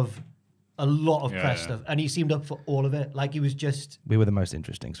one of a lot of press stuff, and he seemed up for all of it. Like he was just. We were the most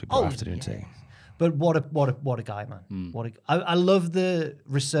interesting. So we got afternoon tea. But what a guy, man. I love the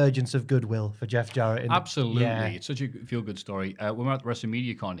resurgence of goodwill for Jeff Jarrett. Absolutely. Yeah. It's such a feel-good story. When we were at the Wrestling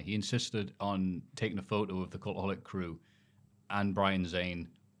Media Con, he insisted on taking a photo of the Cultaholic crew and Brian Zane.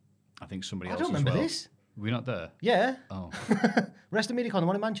 I think somebody else I don't as remember well. this. Were you not there? Yeah. Oh. Wrestling Media Con, the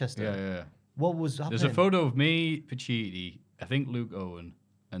one in Manchester. Yeah. What was happening? There's a photo of me, Pacitti, I think Luke Owen,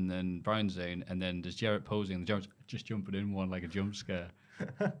 and then Brian Zane, and then there's Jarrett posing, and Jarrett's just jumping in one like a jump scare.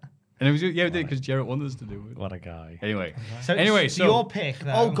 And it was because Jarrett wanted us to do it. What a guy. Anyway, So your pick,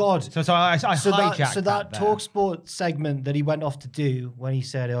 though. Oh, God. So I hijacked that there. TalkSport segment that he went off to do when he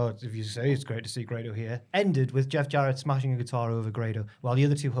said, "Oh, if you say it's great to see Grado here," ended with Jeff Jarrett smashing a guitar over Grado, while the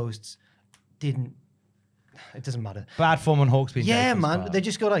other two hosts didn't. It doesn't matter. Bad form on Hawksby's. Yeah, man. They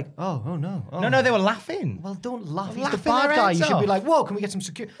just go like, "Oh no." Oh. No, they were laughing. Well, don't laugh. He's the Laughing bad their guy. heads You should be off. like, "Whoa, can we get some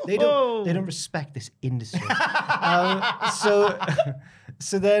security?" They don't respect this industry.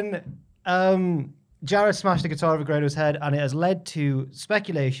 So then Jarrett smashed the guitar over Grado's head, and it has led to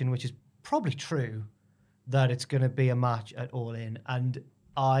speculation, which is probably true, that it's going to be a match at All In. And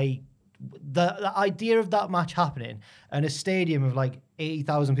the idea of that match happening in a stadium of like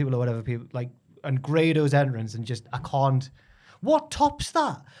 80,000 people or whatever people like, and Grado's entrance, and just I can't. What tops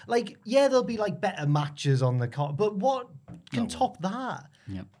that? Like, yeah, there'll be like better matches on the card, but what can top that?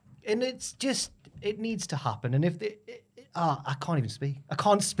 Yep. And it's just, it needs to happen. And if I can't even speak. I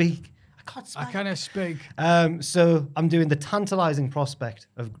can't speak. I cannot speak. So I'm doing the tantalizing prospect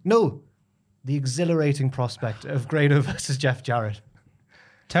the exhilarating prospect of Grado versus Jeff Jarrett.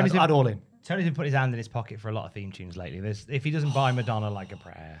 Tony's At All In. Tony's been putting his hand in his pocket for a lot of theme tunes lately. If he doesn't buy Madonna like a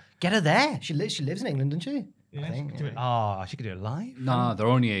prayer. Get her there. She lives in England, doesn't she? Yeah, I think. she could do it live. Nah, they're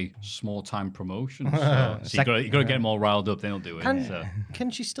only a small-time promotion. So you got to get them all riled up, then they'll do it.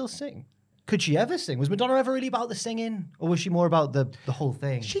 Can she still sing? Could she ever sing? Was Madonna ever really about the singing? Or was she more about the whole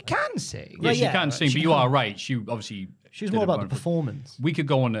thing? She can sing. Yeah, she yeah, can sing, she but you can. are right. She obviously... She was did more a about the run for- performance. We could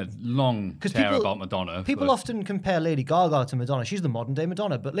go on a long tear people- about Madonna. People but often compare Lady Gaga to Madonna. She's the modern day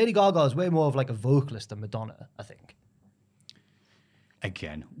Madonna, but Lady Gaga is way more of like a vocalist than Madonna, I think.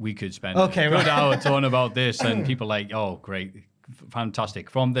 Again, we could spend Okay, a good right. hour talking about this, and people like, oh, great, fantastic.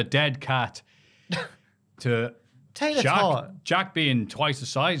 From the dead cat to Taylor Tart. Jack being twice the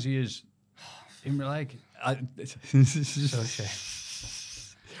size he is in real life.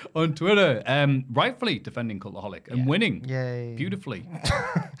 On Twitter, rightfully defending Cultaholic and winning Yay. beautifully.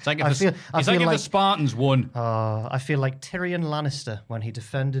 It's like if, I the, feel it's like if the like- Spartans won. I feel like Tyrion Lannister when he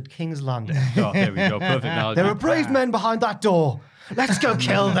defended King's Landing. Oh, there we go. Perfect analogy. There are brave men behind that door. Let's go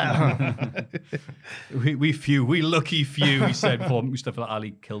kill them. we lucky few, he said before Mustafa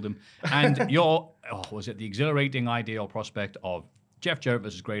Ali killed him. And was it the exhilarating idea or prospect of Jeff Jarrett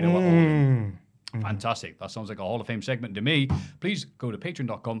versus Grado at All In? Fantastic. That sounds like a Hall of Fame segment to me. Please go to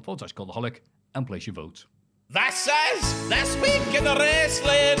patreon.com/Cultaholic and place your votes. This is This Week in the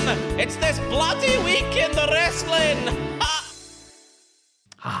Wrestling. It's this bloody week in the wrestling.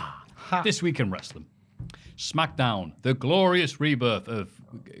 This week in wrestling. Smackdown, the glorious rebirth of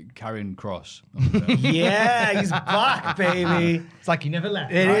Karrion Kross. Yeah, he's back, baby. It's like he never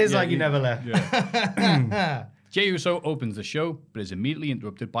left. It is yeah, like you never left. Jey Uso opens the show, but is immediately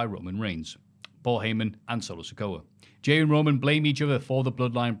interrupted by Roman Reigns, Paul Heyman, and Solo Sikoa. Jey and Roman blame each other for the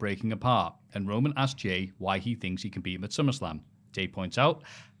bloodline breaking apart, and Roman asks Jey why he thinks he can beat him at SummerSlam. Jey points out,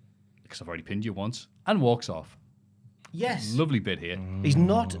 because I've already pinned you once, and walks off. Yes. Lovely bit here. He's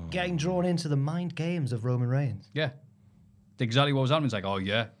not getting drawn into the mind games of Roman Reigns. Yeah. Exactly what was happening. It's like, oh,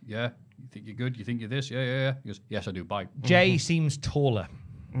 yeah. You think you're good? You think you're this? Yeah. He goes, yes, I do. Bye. Jay seems taller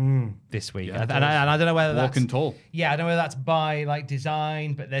this week. Yeah, and I don't know whether that's... Walking tall. Yeah, I don't know whether that's by like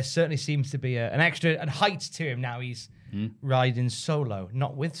design, but there certainly seems to be an extra height to him. Now he's riding solo,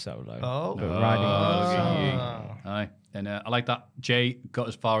 not with Solo. Oh. But riding look at solo. you. Aye. And I like that Jay got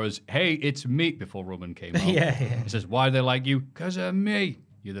as far as, hey, it's me, before Roman came out. Yeah. He says, why do they like you? Because of me.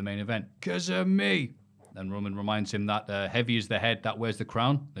 You're the main event. Because of me. And Roman reminds him that heavy is the head that wears the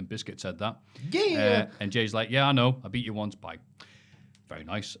crown. Then Biscuit said that. Yeah. And Jay's like, yeah, I know. I beat you once. Bye. Very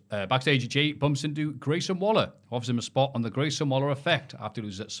nice. Backstage, Jay bumps into Grayson Waller, who offers him a spot on the Grayson Waller effect after he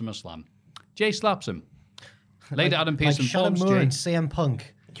loses at SummerSlam. Jay slaps him. Later, Adam Pearce Like Shannon informs Moore Jay. and CM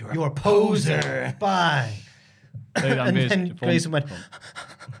Punk. You're a poser. Bye. Later, Adam And Pearce then informs- Grayson went,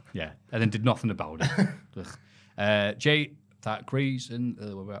 Yeah, and then did nothing about it. Jay, that Grayson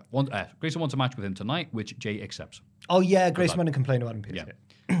wants a match with him tonight, which Jay accepts. oh yeah, Grayson went and complained about him. Pearce.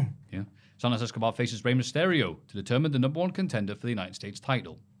 Yeah. Yeah. Santos Escobar faces Rey Mysterio to determine the number one contender for the United States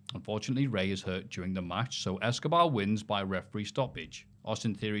title. Unfortunately, Rey is hurt during the match, so Escobar wins by referee stoppage.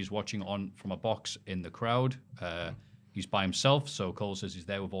 Austin Theory is watching on from a box in the crowd. He's by himself, so Cole says he's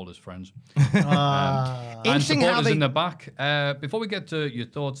there with all his friends. Interesting And how supporters they... in the back. Before we get to your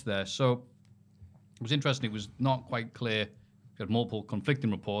thoughts there, so it was interesting. It was not quite clear. We had multiple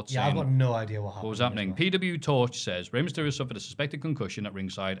conflicting reports. Yeah, I've saying got no idea what happened. what was happening. PW Torch says Rey Mysterio suffered a suspected concussion at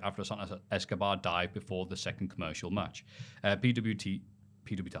ringside after Santos Escobar died before the second commercial match. PW,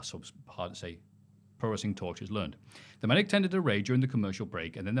 that's so hard to say. Pro Wrestling Torch has learned. The medic tended to Rey during the commercial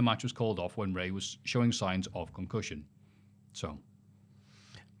break, and then the match was called off when Rey was showing signs of concussion. So,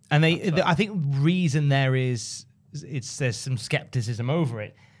 And I think reason there is there's some skepticism over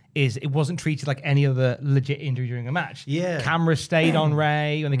it. Is it wasn't treated like any other legit injury during a match. Yeah. Cameras stayed on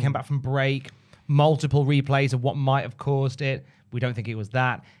Rey when they came back from break. Multiple replays of what might have caused it. We don't think it was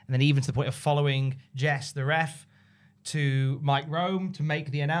that. And then even to the point of following Jess, the ref, to Mike Rome to make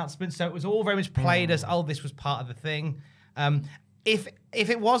the announcement. So it was all very much played as, this was part of the thing. If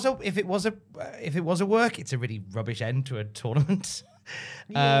it was a work, it's a really rubbish end to a tournament.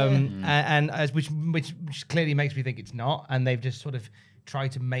 And as which clearly makes me think it's not. And they've just sort of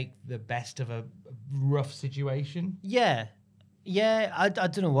tried to make the best of a rough situation. Yeah. I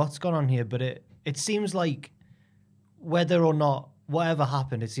don't know what's gone on here, but it seems like whether or not whatever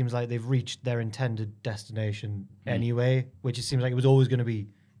happened, it seems like they've reached their intended destination anyway, which it seems like it was always going to be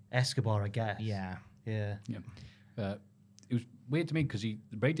Escobar, I guess. Yeah. Yeah. it was weird to me because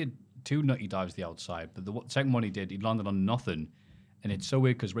Rey did 2 nutty dives to the outside, but the second one he landed on nothing. And it's so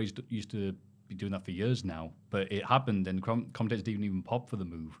weird because Rey's used to be doing that for years now, but it happened and commentators didn't even pop for the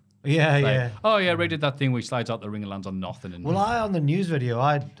move. Yeah, Like, yeah. oh, yeah, Rey did that thing where he slides out the ring and lands on nothing. And Well, on the news video,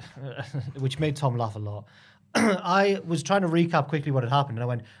 which made Tom laugh a lot, I was trying to recap quickly what had happened, and I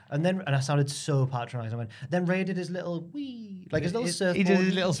went, and I sounded so patronising. I went, then Rey did his little wee, like his little surfboard. He did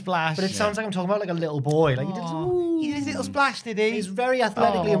his little splash. But it sounds like I'm talking about like a little boy. Like he did his little splash, did he? his very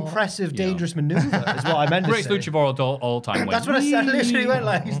athletically impressive, dangerous maneuver, is what I meant to Greatest say. luchador all time. That's what I said. I literally went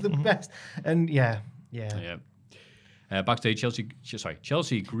like, he's the best. And yeah. Backstage, Chelsea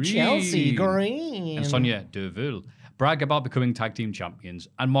Green. Chelsea Green. And Sonya Deville brag about becoming tag team champions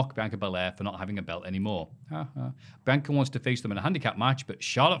and mock Bianca Belair for not having a belt anymore. Bianca wants to face them in a handicap match, but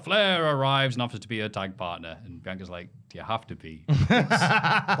Charlotte Flair arrives and offers to be her tag partner. And Bianca's like, do you have to be?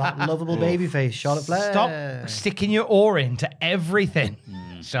 That lovable babyface, Charlotte Flair. Stop sticking your oar into everything,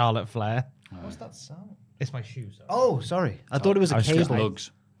 Charlotte Flair. What's that sound? It's my shoes. Oh, sorry. I thought it was a cable. Lugs.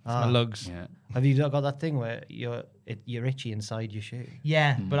 My lugs. Yeah. Have you not got that thing where you're itchy inside your shoe?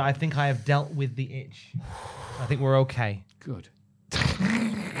 Yeah, but I think I have dealt with the itch. I think we're okay. Good.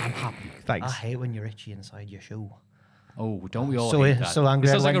 I'm happy. Thanks. I hate when you're itchy inside your shoe. Oh, don't we all So- hate that? so angry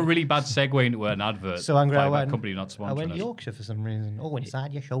This I sounds like a went- really bad segue into an advert. So angry by I a went. company not I went sponsoring us. Yorkshire for some reason. Oh,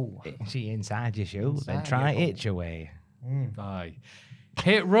 inside your shoe. Itchy inside your shoe, then Inside try your itch away. Aye.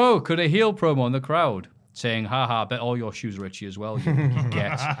 Hit Row cut a heel promo in the crowd, saying, haha, I bet all your shoes are itchy as well, you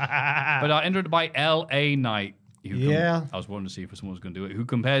get. But entered by L.A. Knight. I was wanting to see if someone was going to do it. Who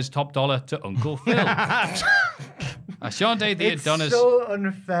compares Top Dollar to Uncle Phil? Ashante the It's Adonis. so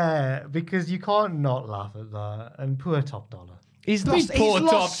unfair because you can't not laugh at that. And poor Top Dollar. He's lost- he's lost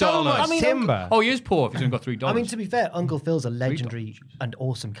lost so so much much timber. Oh, he is poor if he's only got $3. I mean, to be fair, Uncle Phil's a legendary and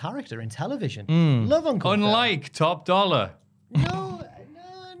awesome character in television. Love Uncle Unlike Top Dollar. Phil. No.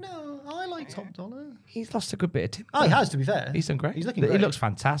 I like Top Dollar. He's lost a good bit of timber. Oh, he has, to be fair. He's done great. He's looking He great. looks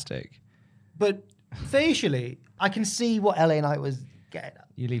fantastic. But facially, I can see what LA Knight was getting at.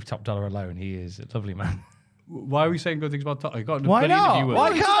 You leave Top Dollar alone. He is a lovely man. Why are we saying good things about Top Dollar? Why not? Why I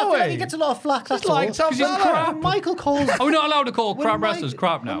can't feel like we? he gets a lot of flack. That's like all. Top 'Cause he's Dollar. crap. When Michael Cole's... Are we not allowed to call when crap Mike- wrestlers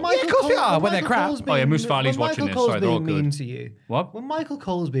crap now? when Michael Yeah, of course we Cole- are, when they're Michael crap. Cole's Oh, yeah, Moose being- Farley's when watching Michael this. Cole's Sorry, they're all being mean good. to you. What? When Michael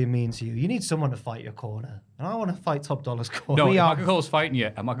Cole's being mean to you, you need someone to fight your corner. And I want to fight Top Dollar's corner. No, We are- Michael Cole's fighting you,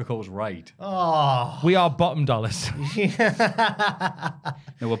 and Michael Cole's right. Oh, We are bottom dollars.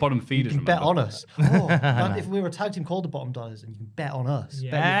 No, we're bottom feeders, you can bet remember? on us. Oh, man, if we were a tag team called the Bottom Dollars, and you can bet on us.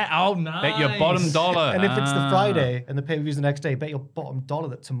 Yeah. Oh, nice. Bet your bottom dollar. And if it's the Ah. Friday and the pay-per-view's the next day, bet your bottom dollar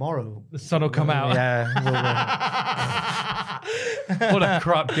that tomorrow. The sun will come out. Yeah. What a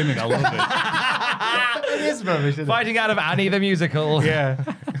crap gimmick. I love it. It is rubbish, isn't it? Fighting out of Annie the musical. Yeah.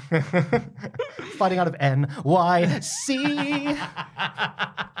 Fighting out of NYC.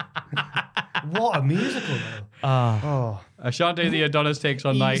 What a musical, though. Oh. Ashante the Adonis takes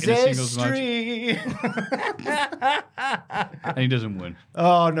on Knight in a singles match, and he doesn't win.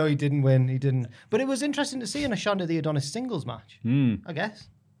 Oh, no, he didn't win. He didn't. But it was interesting to see an Ashante the Adonis singles match, I guess.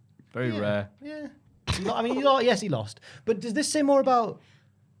 Very rare. Yeah. I mean, yes, he lost. But does this say more about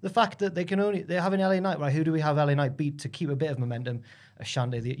the fact that they're having LA Knight, right? Who do we have LA Knight beat to keep a bit of momentum?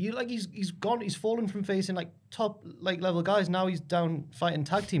 Ashante, he's fallen from facing like top level guys. Now he's down fighting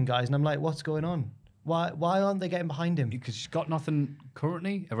tag team guys, and I'm like, what's going on? Why aren't they getting behind him? Because he's got nothing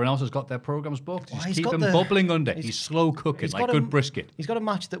currently. Everyone else has got their programs booked. Just he's keep got him the- bubbling under. He's slow cooking, he's like got good a- brisket. He's got a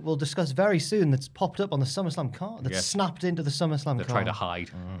match that we'll discuss very soon that's popped up on the SummerSlam card. That's Yes. snapped into the SummerSlam They're card. trying to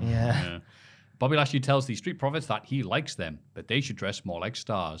hide. Yeah. Bobby Lashley tells the Street Profits that he likes them, but they should dress more like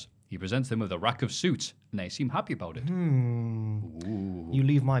stars. He presents them with a rack of suits, and they seem happy about it. You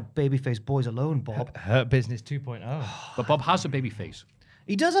leave my babyface boys alone, Bob. Hurt Business 2.0. But Bob has a baby face.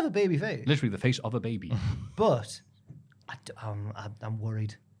 He does have a baby face, Literally the face of a baby. but I'm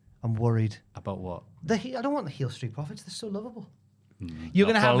worried. I'm worried. About what? I don't want the heel Street Profits. They're so lovable. You're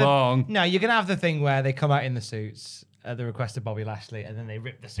Not gonna for have long. No, you're gonna have the thing where they come out in the suits at the request of Bobby Lashley, and then they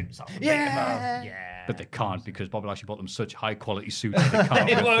rip the suits off. And make them off. Yeah. But they can't because Bobby Lashley bought them such high quality suits that they can't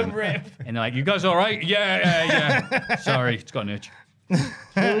It rip won't them. rip. And they're like, you guys all right? Yeah. Sorry, it's got an itch.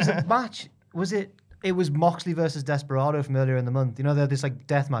 There was a match. Was it? It was Moxley versus Desperado from earlier in the month. You know, they had this like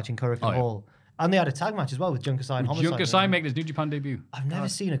death match in Korakuen Hall, and they had a tag match as well with Junker and Homicide. Junker Sai making his New Japan debut. I've never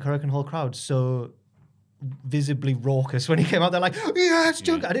seen a Korakuen Hall crowd so visibly raucous when he came out. They're like, "Yeah, it's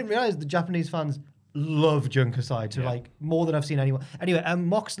Junker." I didn't realize the Japanese fans love Junker to like more than I've seen anyone. Anyway,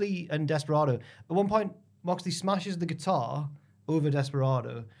 Moxley and Desperado. At one point, Moxley smashes the guitar over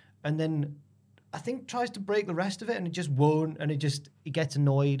Desperado, and then I think tries to break the rest of it, and it just won't, and he gets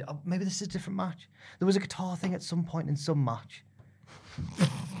annoyed. Oh, maybe this is a different match. There was a guitar thing at some point in some match.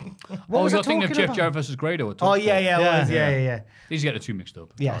 What was I you're thinking of talking Jeff about? Jarrett versus Grado. Oh yeah. These get the two mixed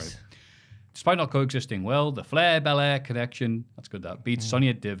up. Yes. Sorry. Despite not coexisting well, the Flair Belair connection, that's good, that beats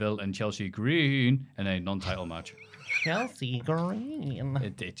Sonya Deville and Chelsea Green in a non-title match. Chelsea Green.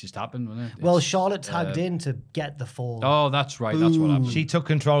 It just happened, wasn't it? Well, It's- Charlotte tagged in to get the fall. Oh, that's right. That's what happened. She took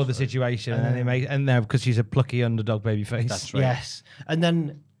control of the situation, and then they made, and then because she's a plucky underdog baby face. That's right. Yes. And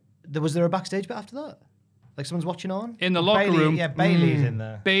then was there a backstage bit after that? Like someone's watching on? In the locker Bailey, room, yeah, Bailey's in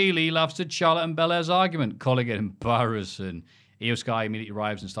there. Bailey laughs at Charlotte and Belair's argument, calling it embarrassing. Io Sky immediately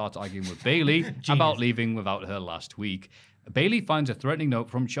arrives and starts arguing with Bailey about leaving without her last week. Bailey finds a threatening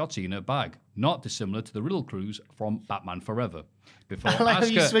note from Shotzi in her bag, not dissimilar to the Riddle Cruise from Batman Forever. Before I like how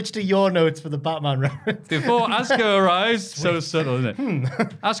you switched to your notes for the Batman reference. Before Asuka arrives, so subtle, isn't it?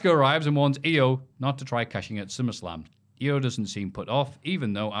 Asuka arrives and warns Io not to try cashing at SummerSlam. Io doesn't seem put off,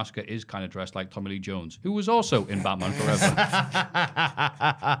 even though Asuka is kind of dressed like Tommy Lee Jones, who was also in Batman Forever.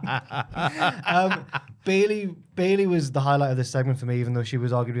 Bailey was the highlight of this segment for me, even though she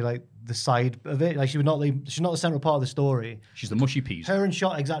was arguably like the side of it. Like she's not the central part of the story. She's the mushy peas. Her and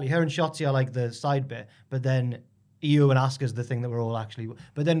Shotzi are like the side bit, but then Io and Asuka's the thing that we're all actually.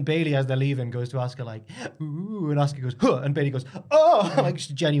 But then Bailey, as they're leaving, goes to Asuka like, ooh, and Asuka goes, huh, and Bailey goes, oh, like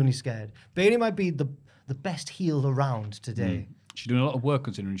she's genuinely scared. Bailey might be the best heel around today. She's doing a lot of work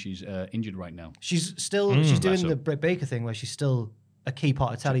considering she's injured right now. She's still she's doing Bless her. the Britt Baker thing where she's still a key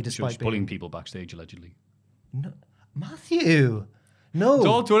part of Telly She was despite pulling being people backstage, allegedly. No, Maffew. No.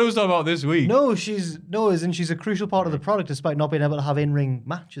 What was talking about this week. No, she's a crucial part of the product despite not being able to have in-ring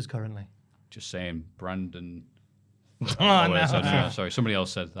matches currently. Just saying, Brandon. Oh, no. Sorry, somebody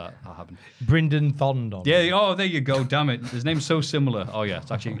else said that. That happened. Brendan Thorndon. Yeah, oh, there you go. Damn it. His name's so similar. Oh, yeah,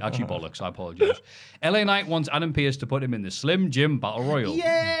 it's actually bollocks. I apologize. LA Knight wants Adam Pearce to put him in the Slim Jim Battle Royal.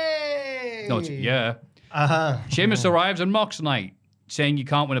 Yay! No, yeah. Uh-huh. Sheamus arrives and mocks Knight, saying you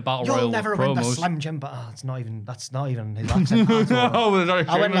can't win a Battle Royal You'll with never win the promos. Slim Jim, but that's not even his accent at all. Oh, sorry,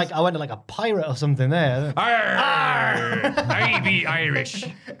 I went Sheamus. like a pirate or something there. Arr! I be Irish.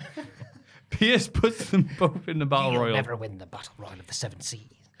 Pearce puts them both in the Battle You'll Royal. never win the Battle Royal of the Seven Seas.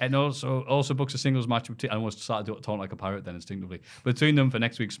 And also books a singles match with I almost started to taunt like a pirate then instinctively between them for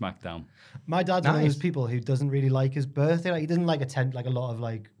next week's SmackDown. My dad's one of those Nice. people who doesn't really like his birthday. Like, he doesn't like attend like a lot of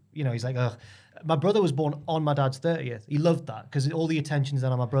like, you know, he's like, ugh. My brother was born on my dad's 30th. He loved that because all the attention's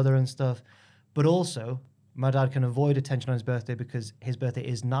then on my brother and stuff. But also, my dad can avoid attention on his birthday because his birthday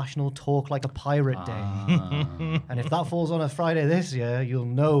is National Talk Like a Pirate Day. And if that falls on a Friday this year, you'll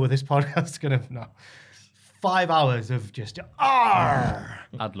know this podcast's going to... No. 5 hours of just... Arr!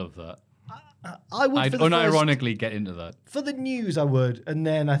 I'd love that. I would I'd for the unironically get into that. for the news, I would. And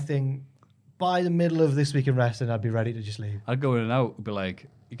then I think by the middle of This Week in Wrestling, I'd be ready to just leave. I'd go in and out, be like,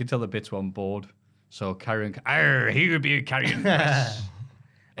 you can tell the bits were on board. So carrying, he would be carrying cross.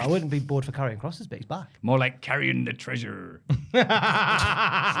 I wouldn't be bored for carrying crosses, but he's back. More like carrying the treasure.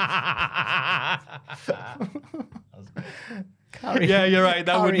 Yeah, you're right.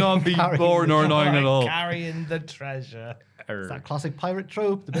 That would not be carrying boring the- or annoying at all. Carrying the treasure. It's that classic pirate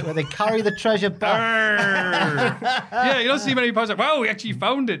trope, the bit where they carry the treasure back. Yeah, you don't see many parts like, wow, we actually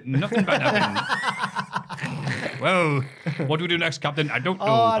found it. Nothing bad happened. Well, what do we do next, Captain? I don't know.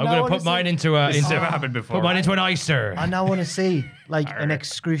 I'm going to put mine into a... It's never happened before. Put mine into an icer. I now want to see like an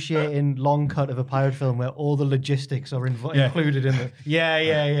excruciating long cut of a pirate film where all the logistics are included in the.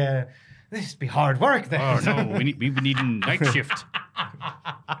 Yeah. This be hard work then. Oh no, we've been needing night shift.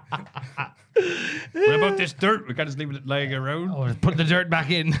 What about this dirt? We can't just leave it lying around. Oh, put the dirt back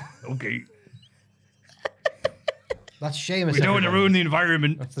in. Okay. That's Sheamus. We don't want to ruin the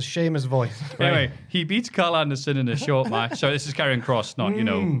environment. That's the Sheamus voice. Anyway, he beats Carl Anderson in a short match. So this is Karrion Kross, not,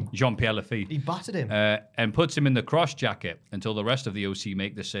 Jean-Pierre Lafitte. He battered him. And puts him in the cross jacket until the rest of the OC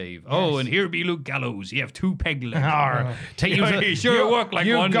make the save. Yes. Oh, and here be Luke Gallows. You have 2 peg legs. Take you to, sure it worked like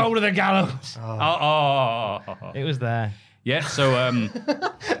you one. You go to the gallows. It was there. Yeah, so...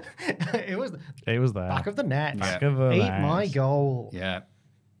 it was there. Back of the net. Back of the Ate net. my goal. Yeah,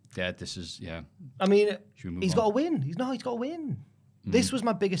 this is, I mean, he's got to win. He's got to win. This was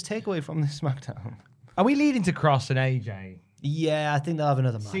my biggest takeaway from this SmackDown. Are we leading to Cross and AJ? Yeah, I think they'll have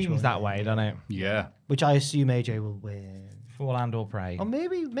another match. Seems that way, doesn't it? Yeah. Which I assume AJ will win. Fall and or pray. Or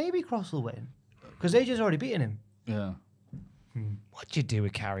maybe Cross will win. Because AJ's already beaten him. Yeah. What'd you do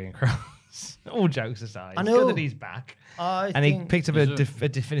with Karrion Kross? All jokes aside. I It's know. good that he's back. He picked up a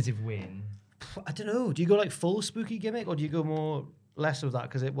definitive win. I don't know. Do you go like full spooky gimmick or do you go more less of that?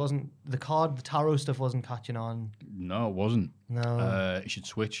 Because it wasn't the tarot stuff wasn't catching on. No, it wasn't. No. You should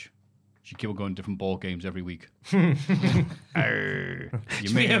switch. You should keep going different ball games every week. Be a pirate.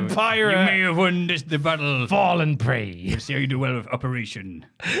 You may have won the battle. Fall and pray. Let's see how you do well with Operation.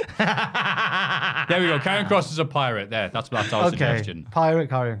 There we go. Karrion Kross is a pirate. That's our suggestion. Pirate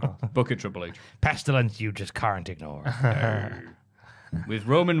Karrion Kross. Book it, Triple H. Pestilence you just can't ignore. With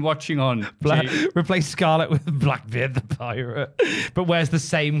Roman watching on. Replace Scarlet with Blackbeard the pirate, but wears the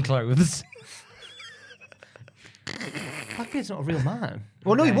same clothes. Blackbeard's not a real man.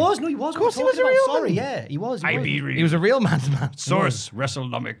 Well, no, he was. Of course he was a real man. Sorry, yeah, he was. He was a real man's man. Source,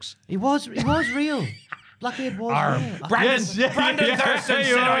 WrestleNomics. He was real. Blackbeard was real. Brandon Thurston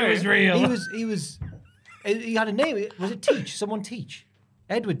said he was real. He was. He had a name. Was it Teach? Someone Teach.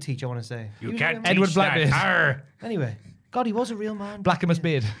 Edward Teach, I want to say. You can't Edward teach Blackbeard. that. Anyway, God, he was a real man. Blackamus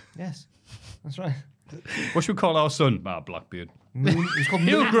beard. Yes, that's right. What should we call our son? Blackbeard. He's called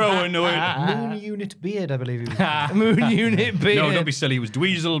He'll grow into it. Moon Unit Beard, I believe he was. Moon Unit beard. No, don't be silly. He was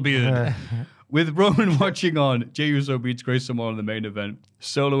Dweezil Beard. With Roman watching on, Jey Uso beats Grace Samoa in the main event.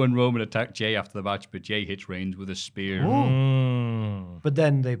 Solo and Roman attack Jey after the match, but Jey hits Reigns with a spear. But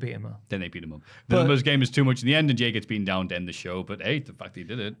then they beat him up. Then they beat him up. The numbers game is too much in the end, and Jey gets beaten down to end the show. But hey, the fact he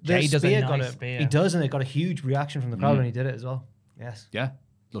did it. Jey does a nice spear. He does, and it got a huge reaction from the crowd when he did it as well. Yes. Yeah,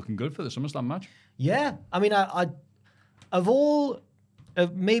 looking good for the SummerSlam match. Yeah, I mean, I of all,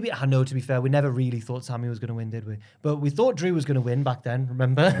 maybe I know. To be fair, we never really thought Sami was going to win, did we? But we thought Drew was going to win back then.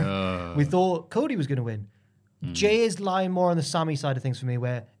 Remember? We thought Cody was going to win. Jey is lying more on the Sami side of things for me,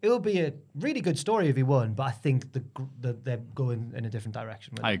 where it would be a really good story if he won, but I think they're going in a different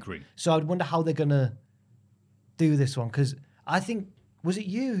direction. With I it. agree. So I'd wonder how they're going to do this one, because I think, was it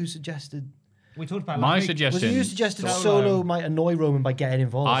you who suggested? We talked about My last week. suggestion. Was it you suggested Solo might annoy Roman by getting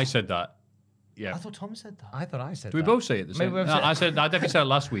involved? I said that. Yeah. I thought Tom said that. I thought I said Do we that. both say it the same? Maybe we've No, said- I definitely said it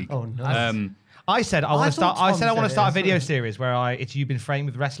last week. Oh, no. I said I want to thought start. I Tom said I want to said start a it, video that's series where it's you been framed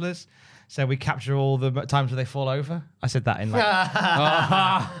with wrestlers. So we capture all the times where they fall over. I said that in like.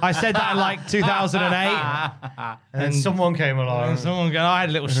 I said that in like 2008. And someone came along. And someone going, I had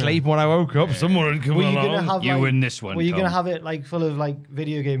a little sleep when I woke up. Someone had come Were you along. gonna have You like, win this one, Were you Tom. gonna have it like full of like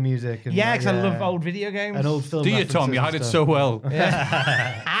video game music? And, Yeah, like, because I love old video games. and old film. Do you, Tom? references You and had it stuff. so well.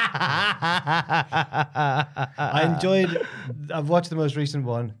 I enjoyed. I've watched the most recent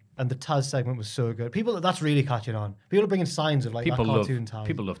one, and the Taz segment was so good. That's really catching on. People are bringing signs of like People that love cartoon Taz.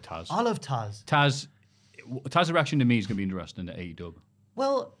 People love Taz. I love Taz. Taz's reaction to me is going to be interesting at AEW.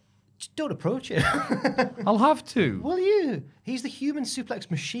 Well, just don't approach it. I'll have to. Will you? He's the human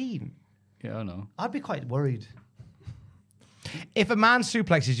suplex machine. Yeah, I know. I'd be quite worried. If a man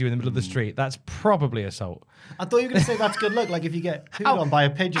suplexes you in the middle of the street, that's probably assault. I thought you were going to say that's good luck. Like if you get pooed on by a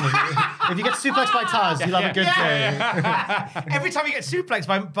pigeon, if you get suplexed by Taz, you'll have a good day. Every time you get suplexed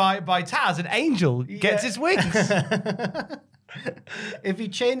by Taz, an angel gets his wings. If you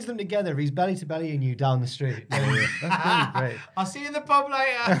change them together, he's belly to belly and you down the street. That's really great. I'll see you in the pub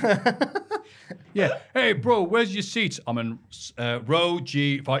later. Yeah. Hey, bro, where's your seats? I'm in row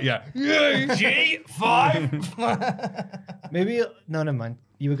G5. Yeah. G5. Maybe never mind.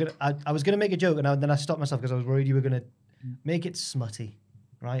 You were gonna. I was gonna make a joke, and then I stopped myself because I was worried you were gonna make it smutty.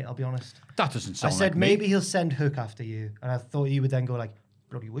 Right? I'll be honest. That doesn't I sound said like me. maybe he'll send Hook after you, and I thought you would then go like,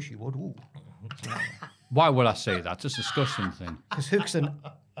 bloody wish you would. Ooh. Why would I say that? It's a disgusting thing. Because Hook's an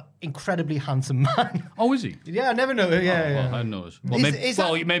incredibly handsome man. Oh, is he? Yeah, I never know. Yeah. Well, I know. Well,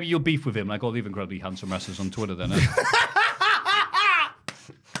 maybe you'll beef with him like all the incredibly handsome wrestlers on Twitter then.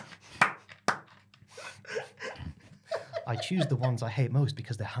 I choose the ones I hate most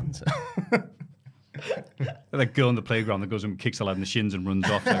because they're handsome. That girl on the playground that goes and kicks a lad in the shins and runs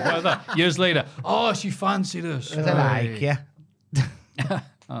off. Like, what is that? Years later, oh, she fancied us. yeah.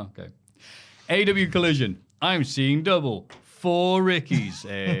 Oh, okay. AEW Collision. I'm seeing double. 4 Rickies.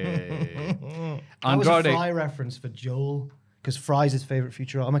 Hey. That was a Fry reference for Joel, because Fry's his favourite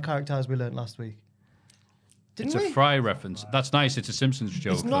Futurama character, as we learned last week. It's a Fry reference. That's nice. It's a Simpsons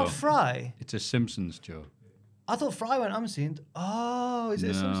joke. It's not though. Fry. It's a Simpsons joke. I thought Fry went, I'm seeing. Oh, is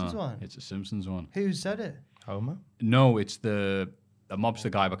it a Simpsons one? It's a Simpsons one. Who said it? Homer? No, it's the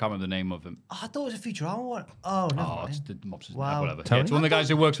mobster guy, but I can't remember the name of him. Oh, I thought it was a Futurama one. Oh, no. It's the mobster. Wow. Whatever. Tony? Yeah, it's one of the guys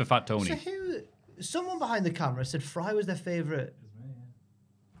who works for Fat Tony. So someone behind the camera said Fry was their favourite.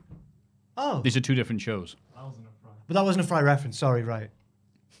 Oh. These are 2 different shows. But that wasn't a Fry reference. Sorry, right.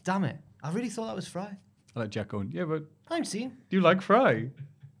 Damn it. I really thought that was Fry. I like Jack going, yeah, but I'm seeing. do you like Fry?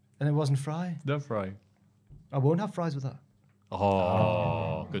 And it wasn't Fry. No Fry. I won't have fries with that.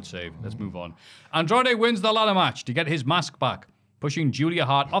 Oh, good save. Let's move on. Andrade wins the ladder match to get his mask back, pushing Julia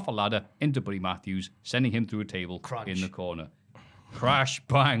Hart off a ladder into Buddy Matthews, sending him through a table Crunch. in the corner. Crash,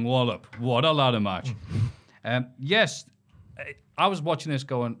 bang, wallop. What a ladder match. Yes, I was watching this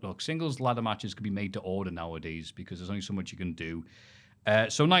going, look, singles ladder matches can be made to order nowadays because there's only so much you can do.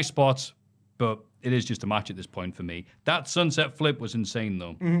 So nice spots, but it is just a match at this point for me. That sunset flip was insane,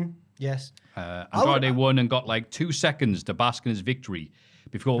 though. Mm-hmm. Yes. Andrade won and got like 2 seconds to bask in his victory.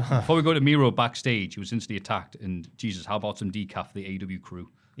 Before we go to Miro backstage, he was instantly attacked. And Jesus, how about some decaf for the AEW crew?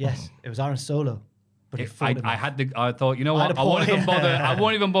 Yes, it was Aaron Solo. But I thought, you know what? I won't even bother. I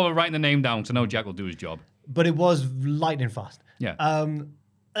won't even bother writing the name down because I know Jack will do his job. But it was lightning fast. Yeah.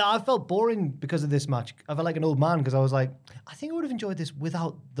 I felt boring because of this match. I felt like an old man because I was like, I think I would have enjoyed this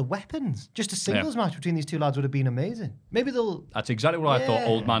without the weapons. Just a singles match between these 2 lads would have been amazing. Maybe they'll... That's exactly what I thought,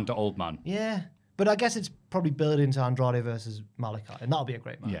 old man to old man. Yeah. But I guess it's probably built into Andrade versus Malachi, and that'll be a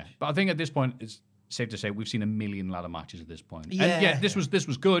great match. Yeah. But I think at this point, it's safe to say we've seen a million ladder matches at this point. Yeah. And yeah, this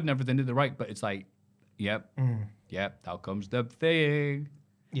was good and everything did the right, but it's like, yep, out comes the thing.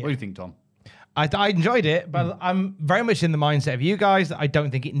 Yeah. What do you think, Tom? I enjoyed it, but I'm very much in the mindset of you guys that I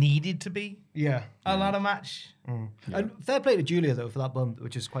don't think it needed to be a ladder match. Yeah. And fair play to Julia, though, for that bump,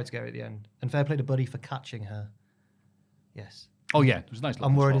 which is quite scary at the end. And fair play to Buddy for catching her. Yes. Oh, yeah. It was nice.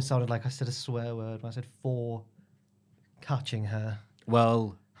 I'm worried it sounded like I said a swear word when I said for catching her.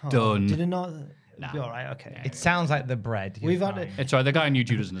 Well done. Did it not? Be all right, okay. It sounds like the bread. We've had it. It's all right. The guy in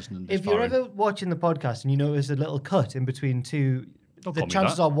YouTube doesn't listen. If you're ever watching the podcast and you notice a little cut in between 2... Don't the call me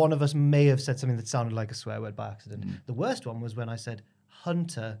chances that. are one of us may have said something that sounded like a swear word by accident. The worst one was when I said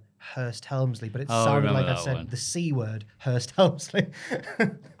Hunter Hurst Helmsley, but it sounded like I said one. the C word, Hurst Helmsley.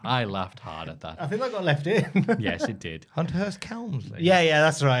 I laughed hard at that. I think that got left in. Yes, it did. Hunter Hurst Kelmsley. Yeah,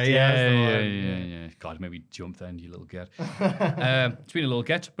 that's right. Yeah. God, maybe jump then, you little get. Speaking of little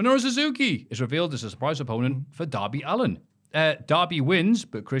get, Minoru Suzuki is revealed as a surprise opponent for Darby Allin. Darby wins,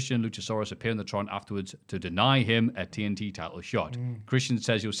 but Christian and Luchasaurus appear in the Tron afterwards to deny him a TNT title shot. Christian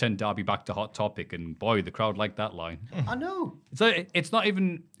says he'll send Darby back to Hot Topic, and boy, the crowd liked that line. I know. It's not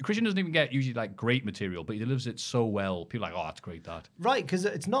even... Christian doesn't even get usually like great material, but he delivers it so well. People are like, oh, that's great, that. Right, because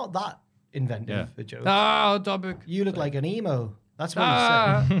it's not that inventive a joke. Topic. You look like an emo. That's what he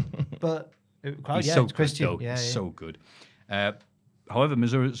said. But crowd, He's so it's Christian. good, though. Yeah, He's so good. However,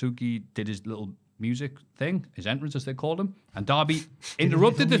 Minoru Suzuki did his little music thing, his entrance as they called him, and Darby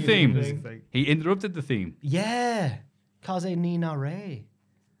interrupted the theme. He interrupted the theme. Yeah. Kaze Nina Ray.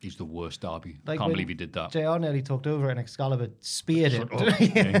 He's the worst, Darby. Like Can't when believe he did that. JR nearly talked over it and Excalibur speared it.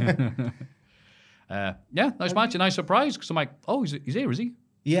 Nice match, a nice surprise, because I'm like, oh, he's here, is he?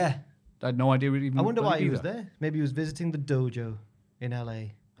 Yeah. I had no idea. Even I wonder why he was there. there. Maybe he was visiting the dojo in LA.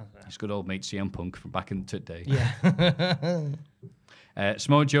 His good old mate CM Punk from back in the day. Yeah.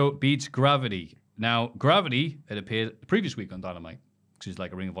 Samoa Joe beats Gravity. Now, Gravity had appeared the previous week on Dynamite, because he's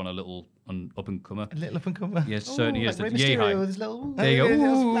like a Ring of Honor little up-and-comer. A little up-and-comer. Yes, certainly is. Like The Rey yay high. Mysterio with his little... There you go.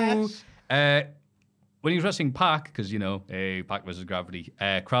 little splash. When he was wrestling Pac, because, hey, Pac versus Gravity,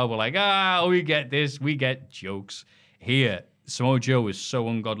 crowd were like, we get this, we get jokes. Here, Samoa Joe is so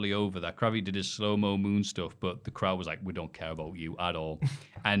ungodly over that Gravity did his slow-mo moon stuff, but the crowd was like, we don't care about you at all.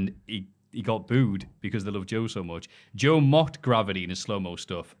 And he got booed because they love Joe so much. Joe mocked Gravity in his slow-mo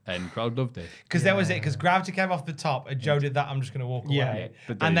stuff, and the crowd loved it. Because that was it, because Gravity came off the top, and Joe did that, I'm just going to walk away.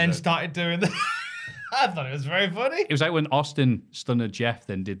 But And then you go. started doing the... I thought it was very funny. It was like when Austin Stunner Jeff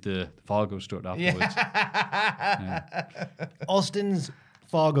then did the Fargo strut afterwards. Austin's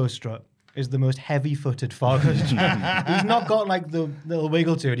Fargo strut is the most heavy-footed Fargo strut. He's not got like the little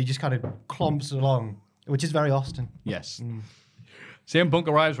wiggle to it. He just kind of clomps along, which is very Austin. Yes. CM Punk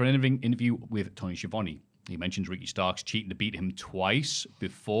arrives for an interview with Tony Schiavone. He mentions Ricky Starks cheating to beat him twice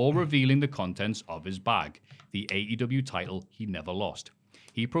before revealing the contents of his bag, the AEW title he never lost.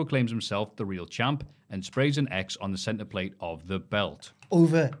 He proclaims himself the real champ and sprays an X on the center plate of the belt.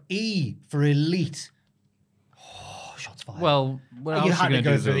 Over E for Elite. Oh, shots fired. Well, what else you are had to gonna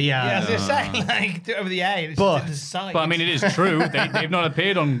go do, through though? the Yeah, I was going to say, like, do it over the A. And it's But- just to the side. But I mean, it is true. They've not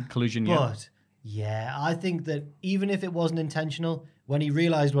appeared on Collision yet. But yeah, I think that even if it wasn't intentional, when he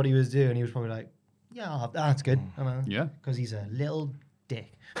realized what he was doing, he was probably like, "Yeah, that's good." Yeah. because he's a little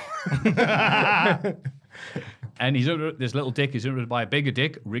dick. And this little dick is interrupted by a bigger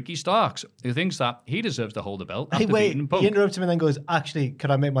dick, Ricky Starks, who thinks that he deserves to hold the belt Hey, after wait! beating He Punk. interrupts him and then goes, "Actually,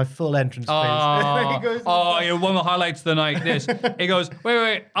 could I make my full entrance, please?" Oh, He goes, yeah, one of the highlights of the night. This he goes,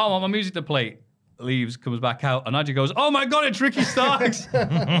 wait, I want my music to play. Leaves, comes back out, and Nigel goes, "Oh my god, it's Ricky Starks."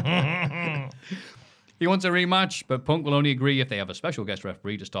 He wants a rematch, but Punk will only agree if they have a special guest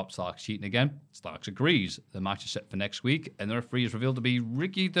referee to stop Starks cheating again. Starks agrees. The match is set for next week, and the referee is revealed to be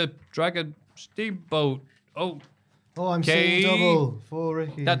Ricky the Dragon Steamboat. Oh, "Oh, I'm Okay. seeing double for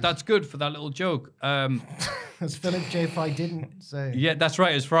Ricky." that's good for that little joke. As Philip J. Fry didn't say. Yeah, that's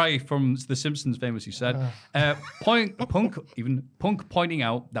right. As Fry from The Simpsons famously said. Punk pointing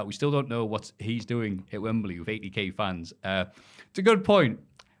out that we still don't know what he's doing at Wembley with 80k fans. It's a good point.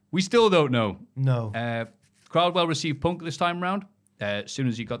 We still don't know. No. Crowd well received Punk this time round. As soon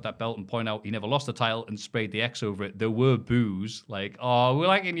as he got that belt and point out he never lost the title and sprayed the X over it, there were boos. Like, oh, we're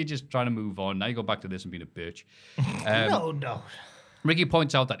liking you just trying to move on. Now you go back to this and being a bitch. No. Ricky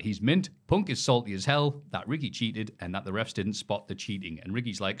points out that he's mint. Punk is salty as hell that Ricky cheated and that the refs didn't spot the cheating. And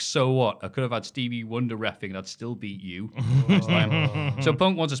Ricky's like, so what? I could have had Stevie Wonder reffing and I'd still beat you next time. So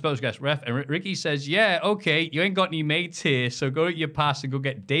Punk wants a special guest ref. And Ricky says, yeah, okay, you ain't got any mates here. So go to your pass and go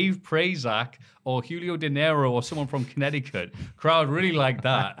get Dave Prazak or Julio De Niro or someone from Connecticut. Crowd really like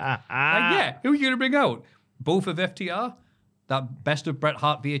that. Like, yeah, who are you going to bring out? Both of FTR? That best of Bret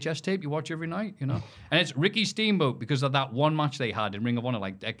Hart VHS tape you watch every night, you know? And it's Ricky Steamboat because of that one match they had in Ring of Honor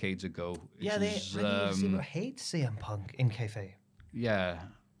like decades ago. Yeah, they hate CM Punk in kayfabe. Yeah.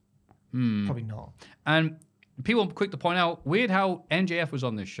 Probably not. And people quick to point out, weird how NJF was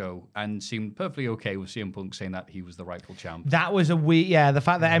on this show and seemed perfectly okay with CM Punk saying that he was the rightful champ. That was a weird... Yeah, the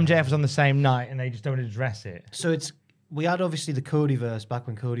fact that MJF was on the same night and they just don't address it. So we had obviously the Codyverse back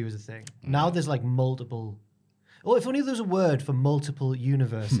when Cody was a thing. Now there's like multiple. Oh, if only there was a word for multiple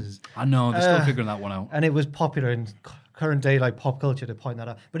universes. I know, they're still figuring that one out. And it was popular in current day like pop culture to point that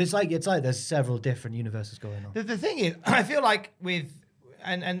out. But it's like there's several different universes going on. The thing is, I feel like with...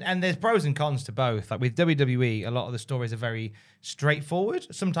 And there's pros and cons to both. Like with WWE, a lot of the stories are very straightforward,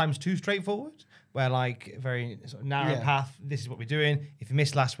 sometimes too straightforward, where like very sort of narrow path, this is what we're doing. If you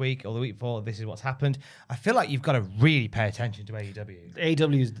missed last week or the week before, this is what's happened. I feel like you've got to really pay attention to AEW.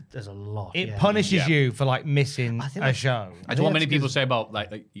 AEW, there's a lot. It punishes you for like missing think a show. That's what many that's people 'cause- say about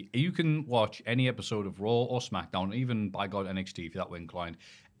like you can watch any episode of Raw or SmackDown, even by God NXT if you're that way inclined,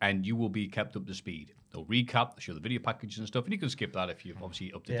 and you will be kept up to speed. They'll recap, they'll show the video packages and stuff, and you can skip that if you're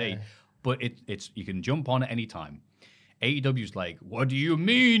obviously up to date. But it's you can jump on at any time. AEW's like, what do you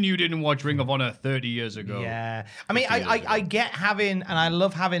mean you didn't watch Ring of Honor 30 years ago? Yeah. I mean, 50 years ago? I get having, and I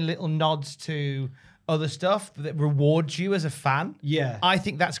love having little nods to other stuff that rewards you as a fan. Yeah. I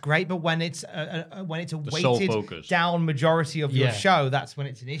think that's great, but when it's a sole weighted focus. down majority of your Yeah. show, that's when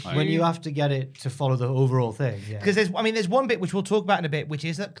it's an issue. When you have to get it to follow the overall thing. Yeah. Because there's one bit which we'll talk about in a bit, which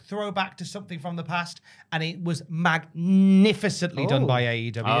is a throwback to something from the past, and it was magnificently done by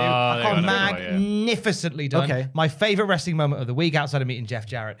AEW. Oh, they got it right, yeah. Magnificently done. Okay. My favorite wrestling moment of the week outside of meeting Jeff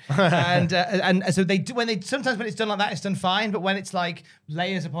Jarrett. and so they do sometimes when it's done like that, it's done fine. But when it's like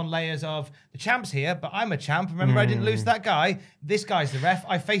layers upon layers of the champ's here, but I'm a champ. Remember, I didn't lose to that guy. This guy's the ref.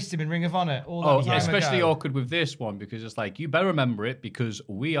 I faced him in Ring of Honor all that time especially ago. awkward with this one because it's like you better remember it because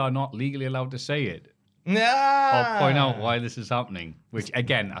we are not legally allowed to say it or point out why this is happening. Which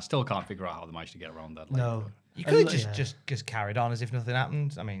again, I still can't figure out how they managed to get around that. Like, No. You could just carried on as if nothing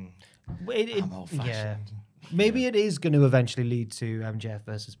happened. I mean, I'm old-fashioned. Yeah. Maybe it is going to eventually lead to MJF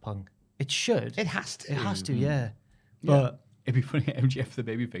versus Punk. It should. It has to. It has to, yeah. But It'd be funny, MJF the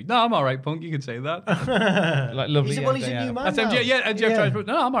babyface. No, I'm all right, Punk. You can say that. Like lovely. He's a new man That's now. MJF. Yeah, MJF tries to.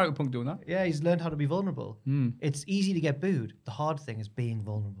 No, I'm all right with Punk doing that. Yeah, he's learned how to be vulnerable. It's easy to get booed. The hard thing is being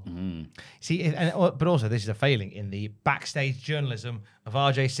vulnerable. See, but also this is a failing in the backstage journalism of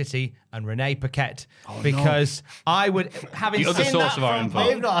RJ City and Renee Paquette, because I would, having The other seen source that of our from info. Punk,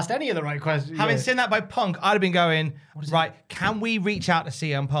 They've not asked any of the right questions. having Yeah. seen that by Punk, I'd have been going, right, can we reach out to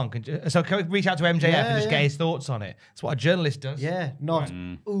CM Punk? So can we reach out to MJF and just get his thoughts on it? That's what a journalist does. Yeah, not,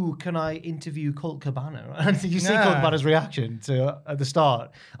 ooh, can I interview Colt Cabana? Did you see Colt Cabana's reaction to at the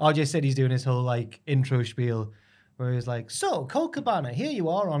start? RJ said he's doing his whole like intro spiel where he's like, so Colt Cabana, here you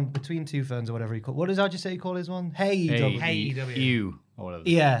are on Between Two Ferns or whatever he called. What does RJ say he called his one? Hey, You or whatever.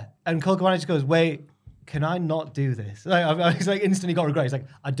 Yeah, and Colt Cabana just goes, wait, can I not do this? Like, I was like instantly got regret. He's like,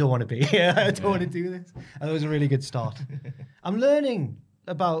 I don't want to be here. I don't want to do this. And it was a really good start. I'm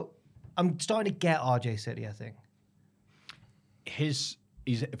starting to get RJ City, I think. He's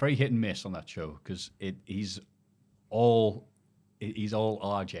very hit and miss on that show because he's all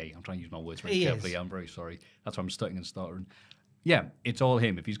RJ. I'm trying to use my words very carefully. I'm very sorry. That's why I'm stuttering and stuttering. Yeah, it's all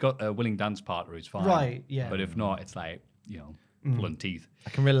him. If he's got a willing dance partner, it's fine. Right, yeah. But if not, it's like, pulling teeth.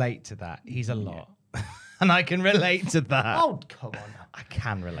 I can relate to that. He's a lot. And I can relate to that. Oh, come on. I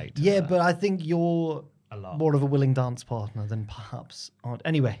can relate to Yeah, that. but I think you're A lot. more of a willing dance partner than perhaps aren't.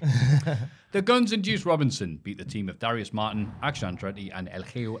 Anyway, The Guns and Juice Robinson beat the team of Darius Martin, Action Andretti, and El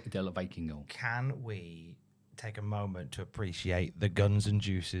Geo del Vikingo. Can we take a moment to appreciate the Guns and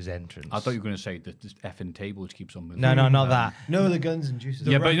Juices entrance? I thought you were going to say the effing table which keeps on moving. No, not that. no, the Guns and Juices.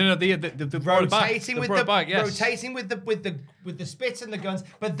 Yeah, but no, the brought it back. Rotating They with brought the it back, yes. rotating with the spits and the guns,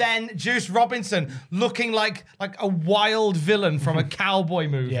 but then Juice Robinson looking like a wild villain from a cowboy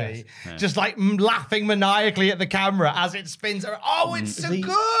movie, Yes. just like laughing maniacally at the camera as it spins. Oh, it's so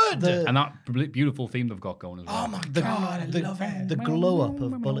good! And that beautiful theme they've got going as well. Oh my god, I love it. The glow up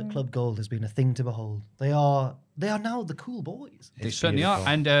of Bullet Club Gold has been a thing to behold. They are now the cool boys. They certainly are.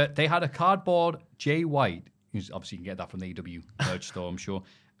 And they had a cardboard Jay White, who's obviously you can get that from the AEW merch store, I'm sure.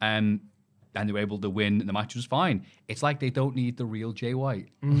 And they were able to win, and the match was fine. It's like they don't need the real Jay White.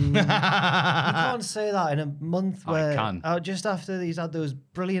 You can't say that in a month where can. Just after he's had those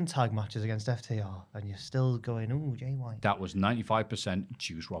brilliant tag matches against FTR, and you're still going, "Ooh, Jay White." That was 95%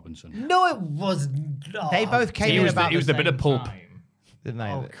 Juice Robinson. No, it was. They both came He in was about he was the bit same of pulp. time, didn't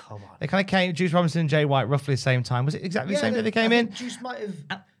they? Oh, come on. They kind of came. Juice Robinson and Jay White roughly the same time. Was it exactly the same day they came in? Juice might have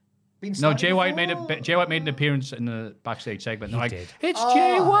been. No, slightly Jay White before. Jay White made an appearance in the backstage segment. They're like, did. it's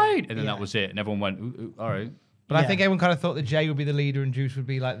Jay White, and then yeah. that was it. And everyone went, ooh, all right. But I Yeah. think everyone kind of thought that Jay would be the leader and Juice would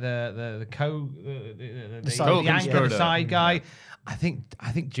be like the side anchor, conspirator. the side guy. I think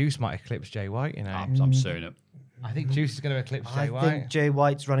Juice might eclipse Jay White. You know, I'm saying it. I think Juice is going to eclipse I Jay White. think Jay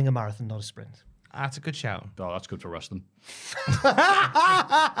White's running a marathon, not a sprint. That's a good shout. Oh, that's good for wrestling.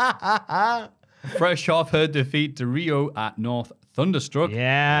 Fresh off her defeat to Rio at North Thunderstruck.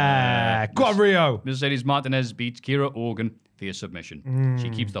 Yeah, go on, Rio. Mercedes Martinez beats Kira Organ via submission. She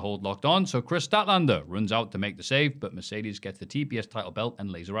keeps the hold locked on, so Chris Statlander runs out to make the save, but Mercedes gets the TBS title belt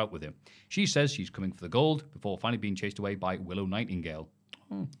and lays her out with him. She says she's coming for the gold before finally being chased away by Willow Nightingale.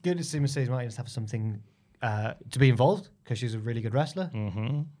 Good to see Mercedes Martinez have something to be involved because she's a really good wrestler.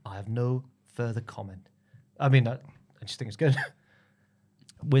 I have no further comment. I mean, I just think it's good.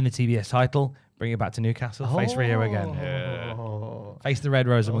 Win the TBS title, bring it back to Newcastle, face Rio again. Face the Red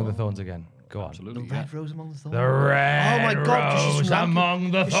Rose among the Thorns again. Go on. Absolutely. The Red Rose among the Thorns. The Red Oh my God, 'cause she's Rose from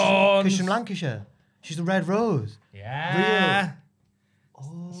among the Because Thorns. she's from Lancashire. She's the Red Rose. Yeah.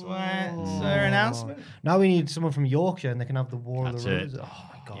 That's her announcement. Now we need someone from Yorkshire and they can have the War That's of the it. Roses. Oh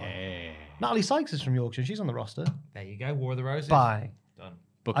my God. Yeah. Natalie Sykes is from Yorkshire. She's on the roster. There you go. War of the Roses. Bye. Done.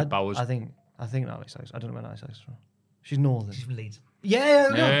 Bucket Bowers. I think Natalie Sykes. I don't know where Natalie Sykes is from. She's northern. She's from Leeds. Yeah,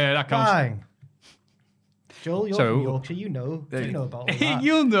 that counts. Bang. Joel, you're So- from Yorkshire. You know about all that.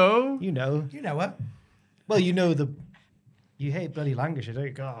 You'll know. You know. You know her. Well, you know you hate bloody Lancashire, don't you?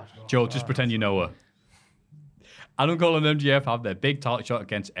 God. Joe, just pretend you know her. Adam Cole and MJF have their big title shot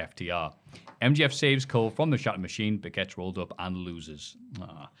against FTR. MJF saves Cole from the Shatter Machine, but gets rolled up and loses.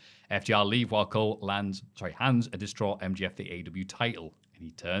 FTR leave while Cole hands a distraught MJF the AEW title. And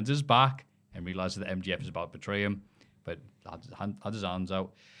he turns his back and realizes that MJF is about to betray him, but had his hands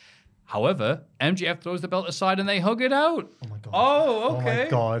out. However, MJF throws the belt aside and they hug it out. Oh my God. Oh, okay. Oh my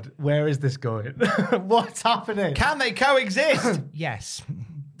God. Where is this going? What's happening? Can they coexist? Yes.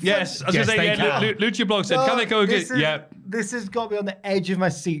 Yes, I was Yes, going to they say, can. Lucha Blog said, can they go again? Yeah. This has got me on the edge of my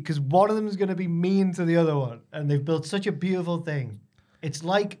seat because one of them is going to be mean to the other one. And they've built such a beautiful thing. It's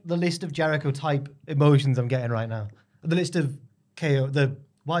like the list of Jericho type emotions I'm getting right now. The list of KO,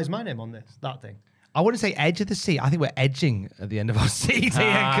 why is my name on this? That thing. I wouldn't say edge of the seat. I think we're edging at the end of our seat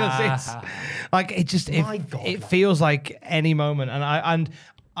here because it's like it feels like any moment, and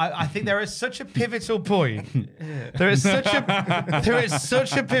I think there is such a pivotal point. There is such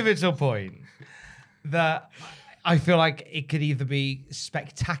a pivotal point that I feel like it could either be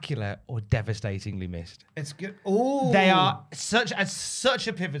spectacular or devastatingly missed. It's good. Oh, They are such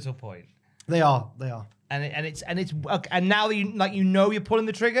a pivotal point. They are. And now you know you're pulling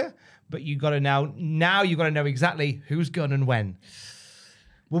the trigger, but you got to now you got to know exactly who's going and when.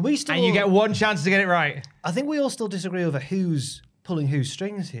 Well, we still And you get one chance to get it right. I think we all still disagree over who's pulling whose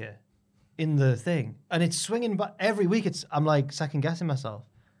strings here in the thing, and it's swinging. But every week, I'm like second guessing myself.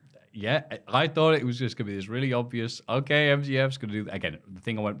 Yeah, I thought it was just going to be this really obvious. Okay, MJF's going to do again. The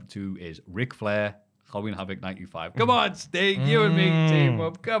thing I went to is Ric Flair, Halloween Havoc 95. Come on, Sting, you and me team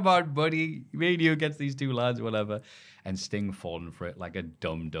up. Come on, buddy. Me and you against these two lads, whatever. And Sting falling for it like a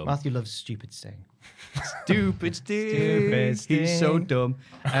dumb. Matthew loves stupid Sting. Stupid Sting. He's so dumb.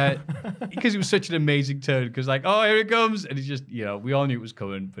 Because it was such an amazing turn. Because like, oh, here it comes. And he's just, we all knew it was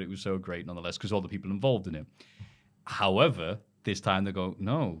coming, but it was so great nonetheless because all the people involved in it. However, this time they go,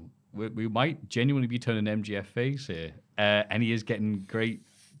 no, we might genuinely be turning MJF face here. And he is getting great,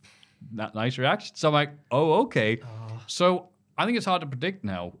 nice reactions. So I'm like, oh, okay. So I think it's hard to predict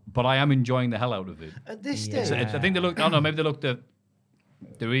now, but I am enjoying the hell out of it. At this stage, I think they looked, I don't know, maybe they looked at,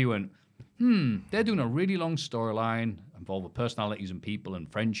 they really went, they're doing a really long storyline involved with personalities and people and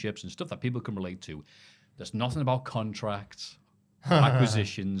friendships and stuff that people can relate to. There's nothing about contracts,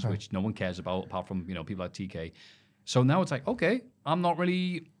 acquisitions, which no one cares about apart from, people like TK. So now it's like, okay, I'm not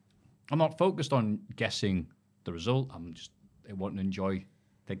focused on guessing the result. I'm just wanting to enjoy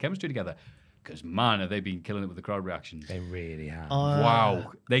their chemistry together. Because, man, have they been killing it with the crowd reactions. They really have.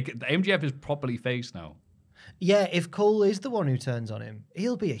 Wow. The MJF is properly faced now. Yeah, if Cole is the one who turns on him,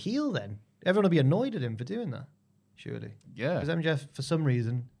 he'll be a heel then. Everyone will be annoyed at him for doing that, surely. Yeah. Because MJF, for some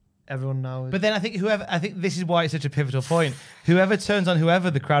reason, everyone now is... But then I think this is why it's such a pivotal point. Whoever turns on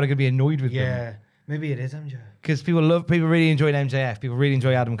whoever, the crowd are going to be annoyed with them. Yeah, maybe it is MJF. Because people really enjoyed MJF. People really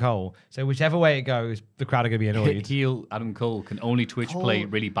enjoy Adam Cole. So whichever way it goes, the crowd are going to be annoyed. Heel Adam Cole can only play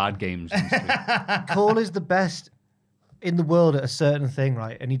really bad games. Cole is the best in the world at a certain thing,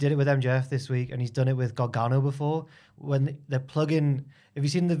 right? And he did it with MJF this week, and he's done it with Gargano before. When they're plugging... Have you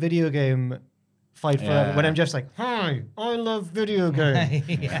seen the video game Fight Forever? When MJF's like, hi, I love video games.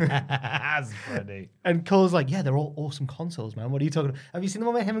 That's funny. And Cole's like, yeah, they're all awesome consoles, man. What are you talking about? Have you seen the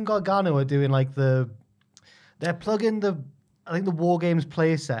one where him and Gargano are doing like they're plugging the War Games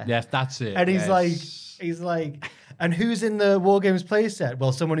playset. Yes, that's it. And he's like, and who's in the War Games playset?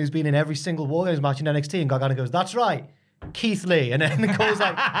 Well, someone who's been in every single War Games match in NXT. And Gargano goes, that's right, Keith Lee. And then Cole's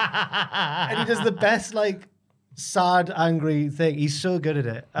like, and he does the best like sad, angry thing. He's so good at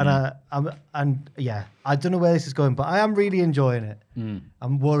it. And I don't know where this is going, but I am really enjoying it.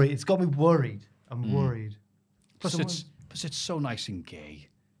 I'm worried. It's got me worried. I'm worried. Plus, it's so nice and gay.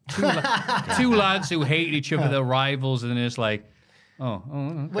 Two lads who hate each other, they're rivals, and then it's like, okay.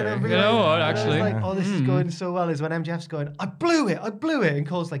 When I You know what, actually? I was like, oh, this is going so well, is when MJF's going, I blew it. And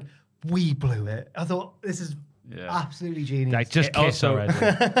Cole's like, we blew it. I thought, this is absolutely genius. Like, just kiss already.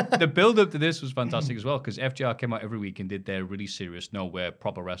 The build-up to this was fantastic as well, because FTR came out every week and did their really serious, nowhere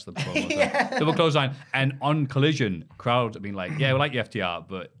proper wrestler promos. Double clothesline. And on Collision, crowds have been like, yeah, we like your FTR,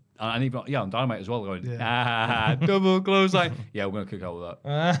 but... And even on Dynamite as well, going, double close, yeah, we're going to kick out with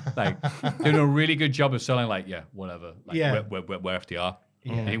that. Like, doing a really good job of selling, like, yeah, whatever. Like, we're FTR. I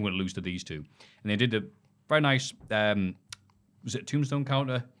think we're going to lose to these two. And they did a very nice, was it tombstone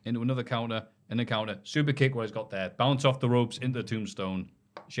counter, into another counter, in a counter, super kick where he's got there, bounce off the ropes into the tombstone,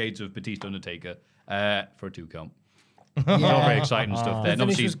 shades of Batista Undertaker, for a 2 count. All very exciting stuff there. The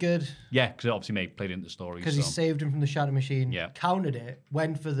finish was good. Yeah, because it obviously played into the story. Because he saved him from the Shatter Machine, Yeah. countered it,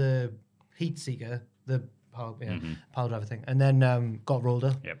 went for the Heat Seeker, the power driver thing, and then got rolled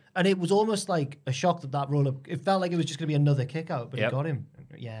up. Yep. And it was almost like a shock that roll up, it felt like it was just going to be another kick out, but Yep. he got him.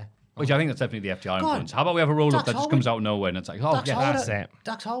 Yeah. Which I think that's definitely the FTR God. influence. How about we have a roll-up Dax that just Howard- comes out of nowhere and it's like, oh, Dax yeah, Howard, that's it.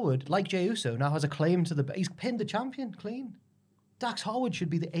 Dax Howard, like Jey Uso, now has a claim to he's pinned the champion clean. Dax Howard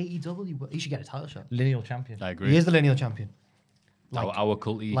should be the AEW, he should get a title shot. Lineal champion. I agree. He is the lineal champion. Our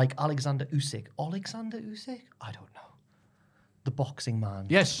culty. Like Alexander Usyk. Alexander Usyk? I don't know. The boxing man.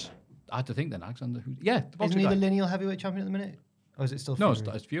 Yes. I had to think then, Alexander. The Isn't boxing he guy. the lineal heavyweight champion at the minute? Or is it still No,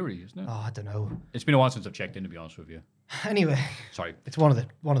 Fury? it's Fury, isn't it? Oh, I don't know. It's been a while since I've checked in, to be honest with you. Anyway, Sorry. it's one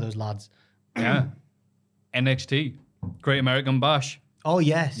of those lads. Yeah. NXT. Great American Bash. Oh,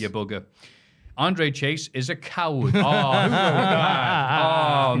 yes. You bugger. Andre Chase is a coward. Oh, who wrote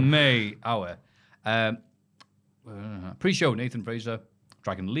that? Oh, mate. Pre-show, Nathan Fraser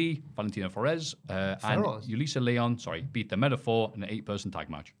Dragon Lee, Valentina Perez, and Feroz. Yulisa Leon, beat the Metaphor in an 8-person tag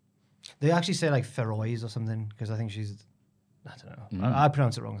match. They actually say like Feroz or something because I think she's, I don't know. I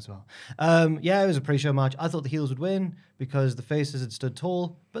pronounce it wrong as well. Yeah, it was a pre-show match. I thought the heels would win because the faces had stood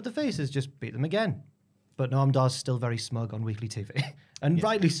tall, but the faces just beat them again. But Noam Dar's still very smug on weekly TV, and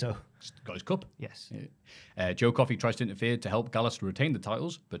rightly so. Got his cup. Yes. Joe Coffey tries to interfere to help Gallus retain the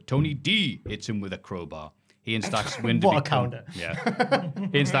titles, but Tony D hits him with a crowbar. He and Stacks win to What a become, counter. Yeah.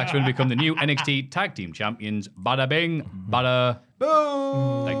 He and Stacks win to become the new NXT Tag Team Champions. Bada bing, bada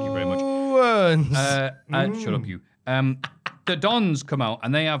boom. Thank you very much. Shut up, you. The Dons come out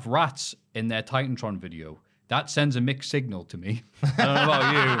and they have rats in their Titantron video. That sends a mixed signal to me. I don't know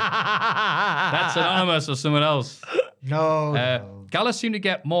about you. That's anonymous or someone else. No. Gallus seemed to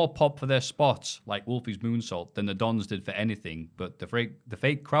get more pop for their spots, like Wolfie's moonsault, than the Dons did for anything, but the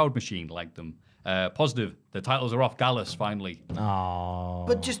fake crowd machine liked them. Positive, the titles are off Gallus, finally. Oh.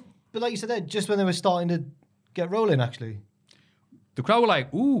 But like you said there, just when they were starting to get rolling, actually. The crowd were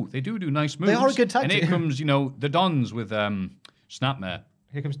like, ooh, they do nice moves. They are a good tag And here team. comes, the Dons with Snapmare.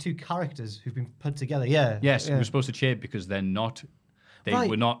 Here comes two characters who've been put together. Yeah. Yes, yeah. we were supposed to cheer because they're not, they Right.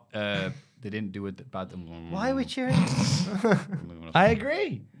 were not, they didn't do it bad. Why are we cheering? I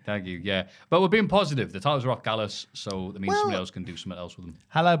agree. Thank you, yeah. But we're being positive. The titles are off Gallus, so that means somebody else can do something else with them.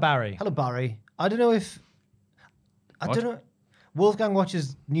 Hello, Barry. Hello, Barry. I don't know if... I What? don't know. Wolfgang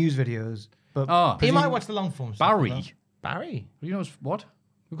watches news videos, but... Oh, He might watch the long form. stuff Barry. as well. Barry. You know what?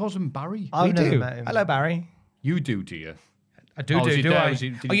 Who calls him Barry? I've We never do. met him. Hello, Barry. You do you? I do, Oh, is he do there? I? Is he-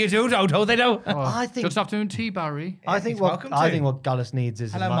 did Oh, he- you do? Oh, they don't. I think... Just afternoon tea, Barry. I think he's what welcome I to. think what Gallus needs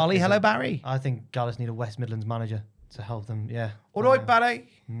is... Hello, Molly. Hello, Barry. I think Gallus need a West Midlands manager to help them, yeah. All right, Barry.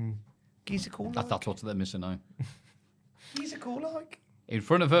 He's a cool like. That's what they're missing now. He's a cool like. In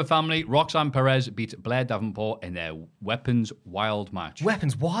front of her family, Roxanne Perez beat Blair Davenport in their Weapons Wild match.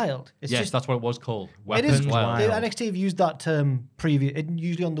 Weapons Wild. It's Yes, just... that's what it was called. It Weapons is. Wild. The NXT have used that term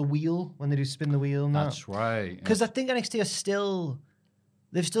usually on the wheel, when they do spin the wheel now. That's right. Because I think NXT are still...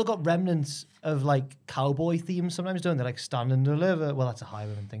 They've still got remnants of like cowboy themes sometimes, don't they? Like Stand and Deliver. Well, that's a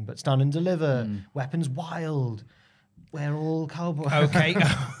Highwayman thing, but Stand and Deliver, Weapons Wild. We're all cowboys. Okay.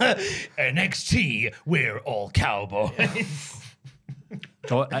 NXT, we're all cowboys.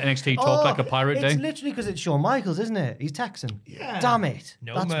 NXT talk like a pirate It's day. literally because it's Shawn Michaels, isn't it? He's Texan. Yeah. Damn it.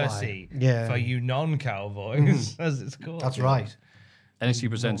 No That's mercy why. Yeah. for you non-cowboys, as it's called. That's right. NXT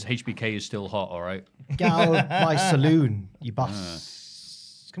presents HBK is still hot, all right? Get out of my saloon, you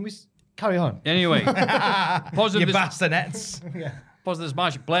bass. Can we carry on? Anyway, You positive, bastards. positive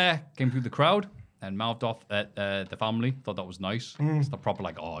match. Blair came through the crowd and mouthed off at the family. Thought that was nice. It's not proper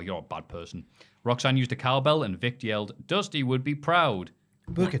like, oh, you're a bad person. Roxanne used a cowbell and Vic yelled, Dusty would be proud.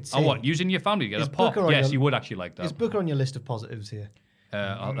 Booker T. Oh, what? Using your family to get Is a pop? Booker on Yes, your- you would actually like that. Is Booker on your list of positives here?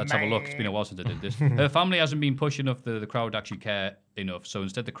 Let's have a look. It's been a while since I did this. Her family hasn't been pushing enough the crowd to actually care enough. So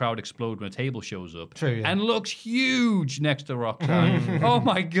instead, the crowd explode when a table shows up. True, yeah. And looks huge next to Roxanne. Oh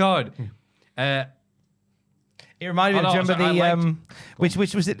my god. It reminded me Oh, of, no, remember so I the liked-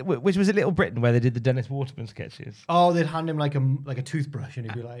 which was it Little Britain where they did the Dennis Waterman sketches. Oh, they'd hand him like a toothbrush and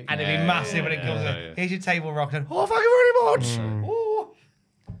he'd be like... And it'd be massive when it comes yeah, in. yeah. Here's your table, Roxanne. Oh, thank you very much. Oh.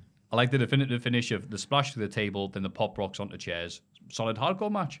 I like the definitive finish of the splash through the table, then the pop rocks onto chairs. Solid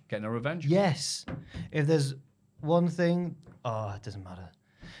hardcore match. Getting a revenge. Yes. If there's one thing... Oh, it doesn't matter.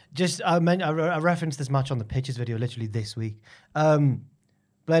 Just, I referenced this match on the Pitches video literally this week. Blair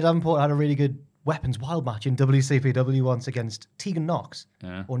Davenport had a really good Weapons Wild match in WCPW once against Tegan Knox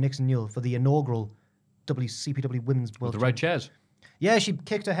or Nixon Newell for the inaugural WCPW Women's World The red chairs. Yeah, she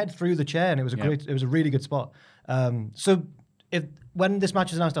kicked her head through the chair, and it was it was a really good spot. So when this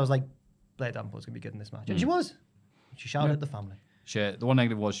match was announced, I was like, Blair Davenport's gonna be good in this match, and she was. She shouted at the family. The one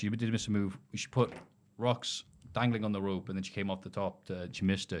negative was she did miss a move. She put Rox dangling on the rope, and then she came off the top. She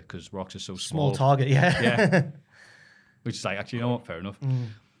missed it because Rox is so Small target, yeah. Yeah. Which is like, actually, you know what? Fair enough.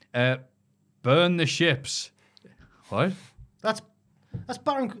 Burn the ships. What? That's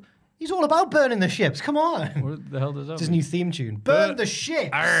Baron. He's all about burning the ships. Come on. What the hell does that It's his mean? new theme tune. Burn the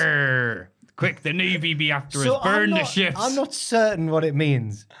ships. Arrgh. Quick, the Navy be after us. Burn the ships. I'm not certain what it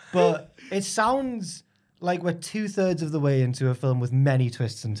means, but it sounds like we're 2/3 of the way into a film with many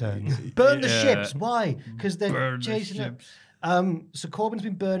twists and turns. Burn the Yeah. ships. Why? Because they're Burn the chasing it. ships. So Corbin's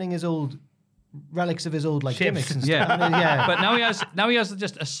been burning his old relics of his old like Chips. gimmicks and stuff. Yeah. I mean, yeah. But now he has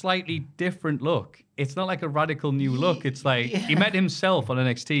just a slightly different look. It's not like a radical new look. It's like he met himself on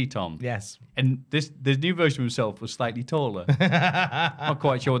NXT, Tom. Yes. And the new version of himself was slightly taller. Not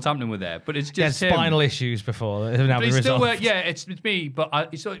quite sure what's happening with that, but it's He had just him. spinal issues before. Now But they're he's still resolved. it's me.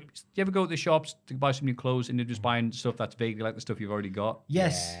 But do you ever go to the shops to buy some new clothes and you're just buying stuff that's vaguely like the stuff you've already got?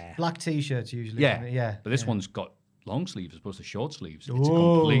 Yes, Yeah. black t-shirts usually. Yeah, Yeah. But this one's got long sleeves as opposed to short sleeves. It's a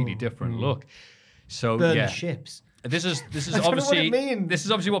completely different look. So Burn yeah, the ships. this is I don't know what obviously it means. this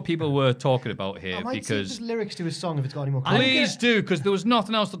is obviously what people were talking about here I might see if because there's lyrics to his song if it's got any more. please do, because there was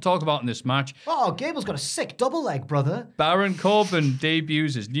nothing else to talk about in this match. Oh, Gable's got a sick double leg, brother. Baron Corbin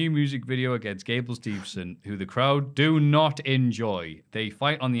debuts his new music video against Gable Steveson, who the crowd do not enjoy. They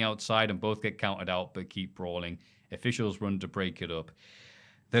fight on the outside and both get counted out but keep brawling. Officials run to break it up.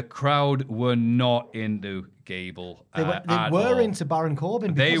 The crowd were not into Gable. They were into Baron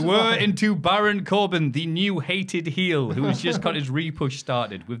Corbin. They because of were that. into Baron Corbin, the new hated heel, who's just got his repush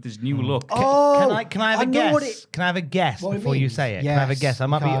started with this new look. Oh, Can I have a know what guess? Can I have a guess what it before you means. say it? Can I have a Yes, guess? I you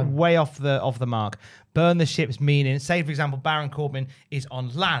might can. be way off the mark. Burn the ships meaning, say for example, Baron Corbin is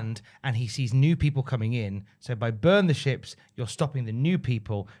on land and he sees new people coming in. So by burn the ships, you're stopping the new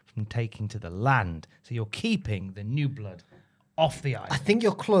people from taking to the land. So you're keeping the new blood off the I island. think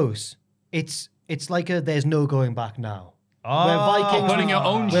you're close. It's like a there's no going back now. Oh, We're Vikings. Burning your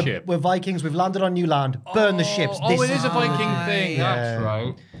own ship. We're Vikings. We've landed on new land. Burn the ships. Oh, This it is a Viking thing. Yeah. That's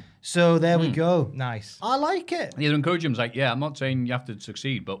right. So there we go. Nice. I like it. Yeah, the encouragement's like, yeah, I'm not saying you have to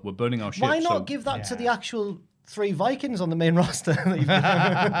succeed, but we're burning our ship. Why not so give that to the actual 3 Vikings on the main roster? that you've done?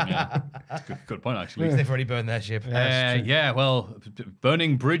 Yeah, that's a good point, actually. They've already burned their ship. Yeah, well,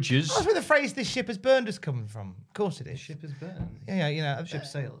 burning bridges. That's where the phrase "this ship has burned" is coming from. Of course it is. Ship is burned. Yeah, you know, Ship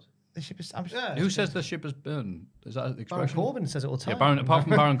sailed. the ship is. Who says the ship is burned? Is that an Baron expression? Corbin says it all the Yeah, time. apart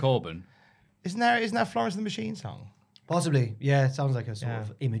from Baron Corbin. Isn't there Florence and the Machine song? Possibly. Yeah, it sounds like a sort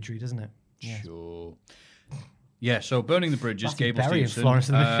of imagery, doesn't it? Sure. Yeah, so burning the bridges, Matthew Gable Perry and Steveson. Florence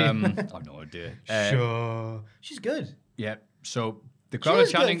and the Machine. I've no idea. Sure. She's good. Yeah, so the crowd is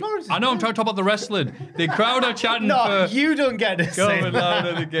are good, chanting. Florence is I know, I'm good. trying to talk about the wrestling. The crowd are chanting No, for you don't get to say going that.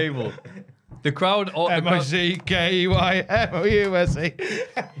 louder than Gable. The crowd. The crowd MICKEYMOUSE.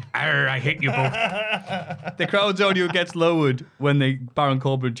 I hate you both. The crowd's audio gets lowered when the Baron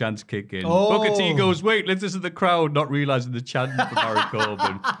Corbin chants kick in. Oh. Booker T goes, wait, let's listen to the crowd, not realizing the chant for Baron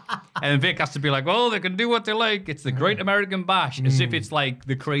Corbin. And Vic has to be like, well, they can do what they like. It's the Great American Bash, as if it's like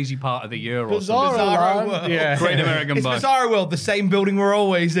the crazy part of the year or something. Bizarro World. Yeah. Great American It's Bash. Bizarro World, the same building we're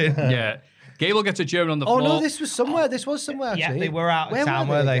always in. Yeah. Gable gets a German on the Oh floor. no, this was somewhere. This was somewhere Yeah, actually. they were out of Where town,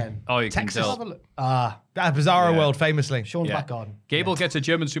 were were they? again? Oh, you Texas. can Have a tell. look. Bizarro Yeah. World, famously. Sean's Yeah. back on. Gable gets a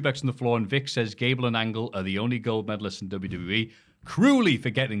German suplex on the floor, and Vic says Gable and Angle are the only gold medalists in WWE. Cruelly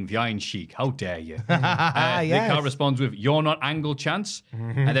forgetting the Iron Sheik. How dare you? Yes. Vic Hart responds with, "You're not Angle chants."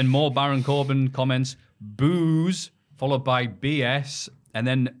 And then more Baron Corbin comments, "Booze," followed by BS. And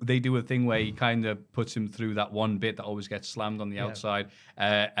then they do a thing where he kind of puts him through that one bit that always gets slammed on the outside.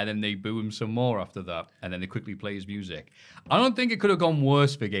 And then they boo him some more after that. And then they quickly play his music. I don't think it could have gone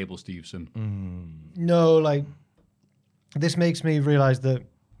worse for Gable Steveson. No, like this makes me realize that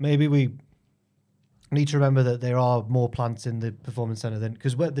maybe we need to remember that there are more plants in the performance center than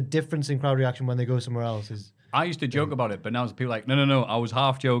because the difference in crowd reaction when they go somewhere else is. I used to joke about it, but now people are like, no, I was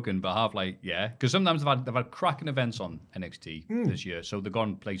half joking, but half like, yeah. Because sometimes they've had cracking events on NXT this year, so they've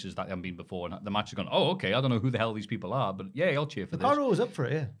gone places that they haven't been before, and the match has gone, oh, okay, I don't know who the hell these people are, but yeah, I'll cheer for The this. crowd are always up for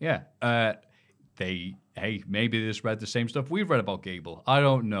it, yeah. Yeah. Maybe they just read the same stuff we've read about Gable. I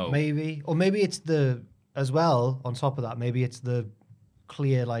don't know. Maybe, or maybe it's as well, on top of that, maybe it's the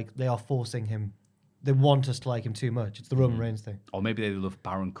clear, like, they are forcing him. They want us to like him too much. It's the Roman Reigns thing. Or maybe they love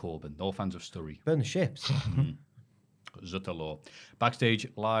Baron Corbin. They're all fans of Sturry. Burn the ships. Zutalo. Backstage,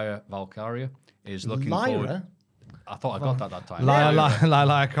 Lyra Valkyria is looking forward. Lyra? I thought I got that time.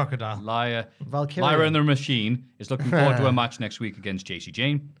 Liar crocodile. Valkyria. Lyra and the Machine is looking forward to a match next week against JC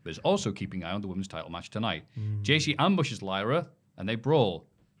Jane, but is also keeping an eye on the women's title match tonight. JC ambushes Lyra, and they brawl.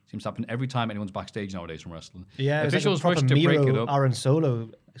 Seems to happen every time anyone's backstage nowadays from wrestling. Yeah, Officials it's like a wish proper to break Miro, it up, Aaron Solo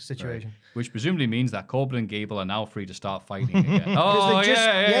situation. which presumably means that Corbin and Gable are now free to start fighting again. they Oh, just-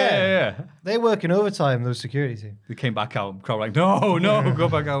 yeah. They work in overtime, those security team. They came back out. Crowd like, no, go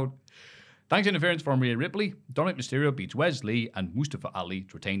back out. Thanks to interference from Rhea Ripley, Dominic Mysterio beats Wes Lee and Mustafa Ali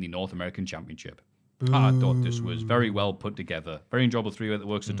to retain the North American Championship. I thought this was very well put together. Very enjoyable three-way that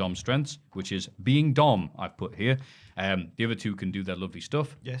works to Dom's strengths, which is being Dom, I've put here. The other two can do their lovely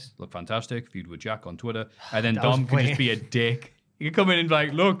stuff. Yes. Look fantastic. Feud with Jack on Twitter. And then That Dom was can just weird. be a dick. You can come in and be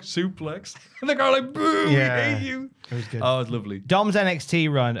like, look, suplex. And the girl like, boo, we hate you. It was good. Oh, it's lovely. Dom's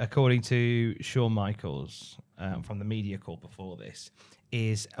NXT run, according to Shawn Michaels from the media call before this,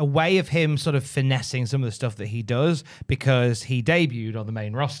 is a way of him sort of finessing some of the stuff that he does because he debuted on the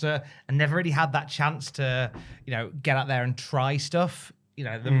main roster and never really had that chance to, get out there and try stuff.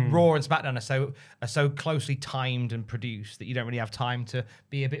 The Raw and SmackDown are so closely timed and produced that you don't really have time to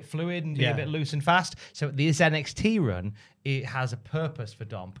be a bit fluid and be a bit loose and fast. So this NXT run, it has a purpose for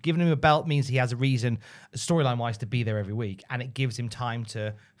Dom. Giving him a belt means he has a reason, storyline-wise, to be there every week, and it gives him time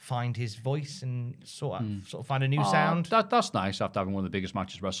to find his voice and sort of find a new sound. That's nice after having one of the biggest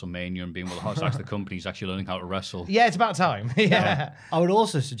matches at WrestleMania and being one of the hottest acts of the company. He's actually learning how to wrestle. Yeah, it's about time. Yeah. I would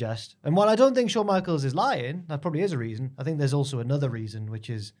also suggest, and while I don't think Shawn Michaels is lying, that probably is a reason, I think there's also another reason, which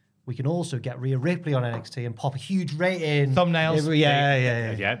is we can also get Rhea Ripley on NXT and pop a huge rating. Thumbnails.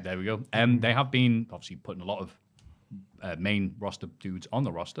 Yeah. There we go. They have been obviously putting a lot of main roster dudes on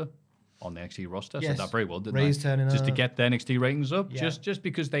the roster, on the NXT roster. Yes. So that very well, didn't Ray's they? turning Just to up. get the NXT ratings up, Yeah. just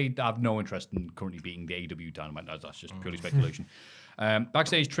because they have no interest in currently beating the AEW Dynamite. That's just purely speculation.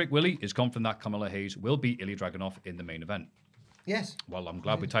 Backstage, Trick Willie is confident that Carmella Hayes will beat Ilya Dragunov in the main event. Yes. Well, I'm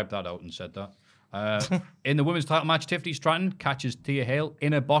glad we typed that out and said that. In the women's title match, Tiffany Stratton catches Tia Hale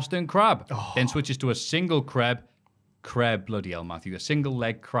in a Boston Crab, then switches to a single crab, bloody hell, Maffew, a single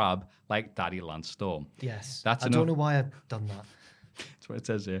leg crab like Daddy Lance Storm. Yes. That's I enough. don't know why I've done that. That's what it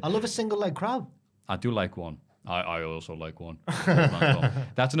says here. I love a single leg crab. I do like one. I also like one.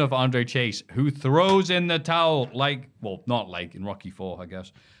 That's enough for Andre Chase, who throws in the towel not like in Rocky IV, I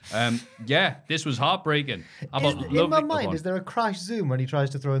guess. This was heartbreaking. In my mind, is there a crash zoom when he tries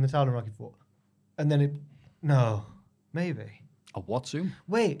to throw in the towel in Rocky IV? And then no, maybe. A what zoom?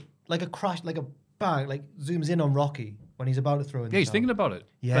 Wait, like a crash, like a bang, like zooms in on Rocky when he's about to throw in the Yeah, he's towel. thinking about it.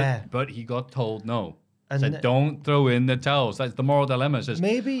 Yeah. But he got told no. And Said, don't throw in the towels. That's the moral dilemma. It says,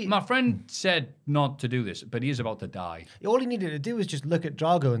 Maybe- my friend said not to do this, but he is about to die. All he needed to do was just look at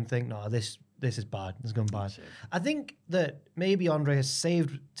Drago and think, no, this is bad. This is going bad. I think that maybe Andre has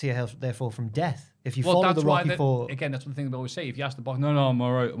saved Tia Hale, therefore, from death. If you follow the Rocky IV... Again, that's one thing they always say. If you ask the boss, no, I'm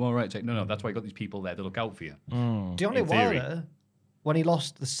all right. It's like, no, that's why you got these people there to look out for you. Deontay in theory. Wilder, when he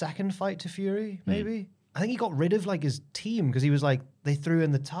lost the second fight to Fury, maybe, I think he got rid of like his team because he was like, they threw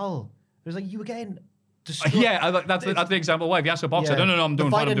in the towel. It was like, you were getting destroyed. That's the example why. If you ask a boxer, no, I'm doing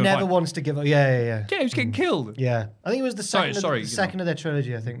the fine. fighter I'm doing never fine. wants to give up. Yeah. Yeah, he was getting killed. Yeah. I think it was the second, Sorry, of their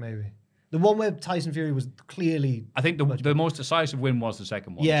trilogy, I think, maybe. The one where Tyson Fury was clearly... I think the most decisive win was the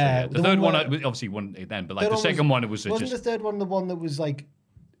second one. Yeah, So, the the third one one where- obviously won then, but Third the one second one it was Wasn't just. the third one the one that was like,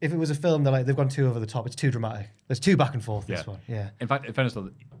 if it was a film, they're like, they've gone too over the top. It's too dramatic. There's two back and forth, this one. Yeah. In fact, in fairness, though,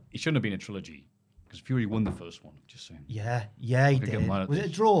 it shouldn't have been a trilogy because Fury won the first one. Just saying. Yeah, he get did. mad at Was it a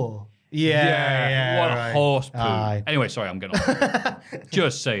this. draw? What right. a horse poo. Aye. Anyway, sorry, I'm getting off.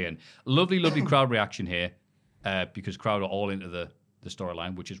 Just saying. Lovely crowd reaction here because crowd are all into the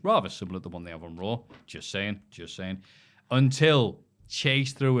storyline, which is rather similar to the one they have on Raw. Just saying. Until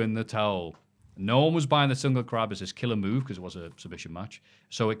Chase threw in the towel. No one was buying the single crab as his killer move because it was a submission match.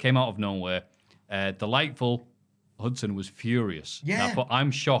 So it came out of nowhere. Delightful Hudson was furious. Yeah. But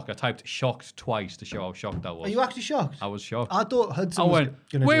I'm shocked. I typed shocked twice to show how shocked I was. Are you actually shocked? I was shocked. I thought Hudson I was went,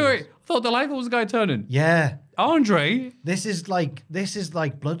 going to wait. I thought Delightful was the guy turning. Yeah. Andre. This is like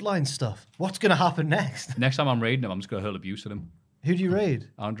bloodline stuff. What's going to happen next? Next time I'm raiding him, I'm just going to hurl abuse at him. Who do you raid?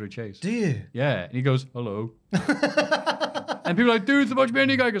 Andre Chase. Do you? Yeah. And he goes, hello. And people are like, dude, it's the Much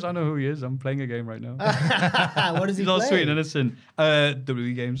Mandy guy. Because I know who he is. I'm playing a game right now. What does he He's all play? sweet and innocent.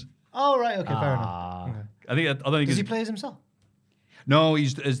 WWE games. Oh, right. Okay, fair enough. Okay. I don't think Does he's... he play as himself? No,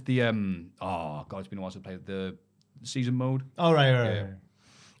 he's as the... Oh, God, it's been a while since I played the season mode. Oh, right. Yeah.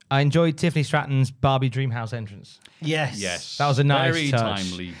 I enjoyed Tiffany Stratton's Barbie Dreamhouse entrance. Yes. Yes. That was a nice Very touch.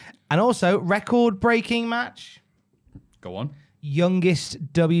 timely. And also, record-breaking match. Go on.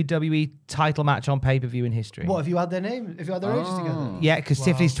 Youngest WWE title match on pay-per-view in history. What, if you had their name? If you had their ages together? Yeah, because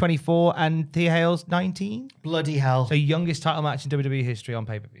Tiffany's 24 and Thea Hale's 19. Bloody hell. So youngest title match in WWE history on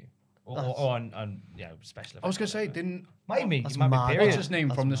pay-per-view. Or on special event. I was going to say, didn't... Might be. That's It might mad. be What's period. his name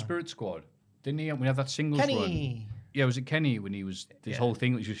That's from the mad. Spirit Squad? Didn't he? We have that singles run. Kenny. Yeah, was it Kenny when he was this whole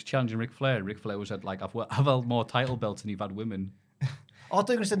thing? He was challenging Ric Flair. Ric Flair was at like, I've held more title belts than you've had women. I thought you were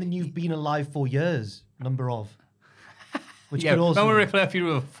going to say that you've been alive for years. Number of. Which Yeah, could also... remember Ric Flair if you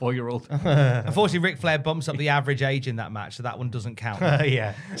were a 4-year-old? Unfortunately, Ric Flair bumps up the average age in that match, so that one doesn't count.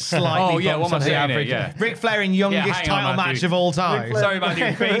 yeah. Slightly Oh, yeah, bumps what am I up the saying here? average. Yeah. Ric Flair in youngest hang on, title Matthew. match of all time. Sorry,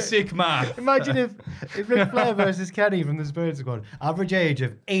 Matthew. Basic math. Imagine if Ric Flair versus Kenny from the Spirit Squad, average age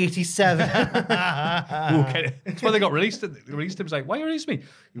of 87. That's why they got released. Released him. It's like, why you released me?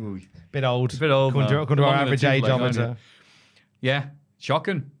 Ooh, Bit old. a bit old. According to our Longer than average two, age like, ometer. Yeah,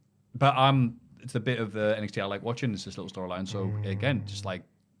 shocking. But it's a bit of NXT I like watching. It's this little storyline. So again, just like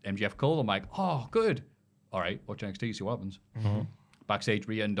MJF Cole, I'm like, oh, good. All right, watch NXT, see what happens. Backstage,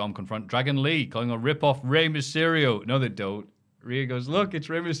 Rhea and Dom confront Dragon Lee, calling a rip-off Rey Mysterio. No, they don't. Rhea goes, look, it's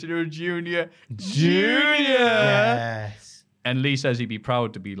Rey Mysterio Jr. Yes. And Lee says he'd be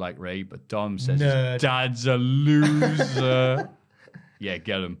proud to be like Rey, but Dom says Nerd. his dad's a loser. Yeah,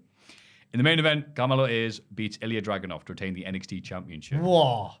 get him. In the main event, Carmelo Hayes beats Ilya Dragunov to retain the NXT Championship.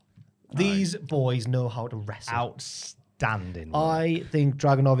 Whoa. These boys know how to wrestle. Outstanding. I think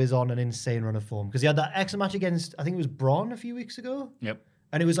Dragunov is on an insane run of form because he had that excellent match against, I think it was Braun a few weeks ago. Yep.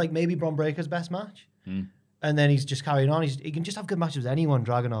 And it was like maybe Braun Breaker's best match. And then he's just carrying on. He can just have good matches with anyone,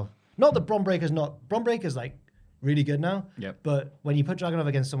 Dragunov. Not that Braun Breaker's like really good now. Yep. But when you put Dragunov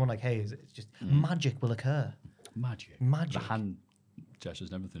against someone like Hayes, it's just magic will occur. Magic. Magic. The hand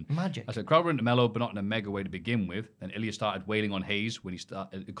gestures and everything. Magic. I said, crowd were into Mello, but not in a mega way to begin with. Then Ilya started wailing on Hayes when he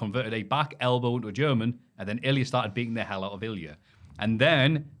converted a back elbow into a German, and then Ilya started beating the hell out of Ilya. And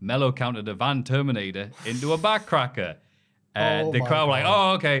then Mello countered a Van Terminator into a backcracker. The crowd were like,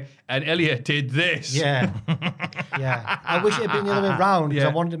 oh, okay. And Ilya did this. Yeah. Yeah. I wish it had been the other way around because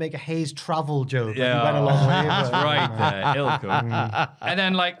I wanted to make a Hayes travel joke. Yeah, he went a long way. that's but- right there, Ilko. And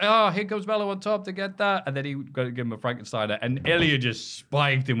then here comes Mello on top to get that. And then he got to give him a Frankensteiner. And Ilya just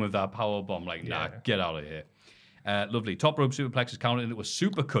spiked him with that power bomb. Like, nah, get out of here. Lovely. Top rope superplexes counted into a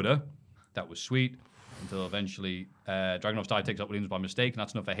super cutter. That was sweet. Until eventually Dragunov's tie takes up Williams by mistake. And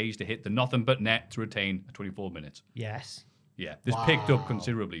that's enough for Hayes to hit the nothing but net to retain 24 minutes. Yes. Yeah, this picked up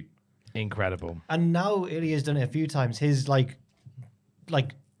considerably. Incredible. And now Ilya's done it a few times. His like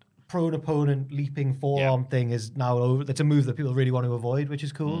prone opponent leaping forearm thing is now over. That's a move that people really want to avoid, which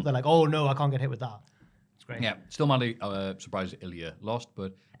is cool. They're like, oh no, I can't get hit with that. It's great. Yeah, still mildly surprised that Ilya lost,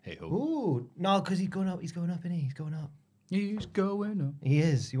 but hey ho. Ooh, no, because he's going up, isn't he? He's going up. He's going up. He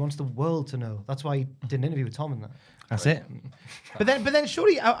is. He wants the world to know. That's why he did an interview with Tom and that. That's it. But then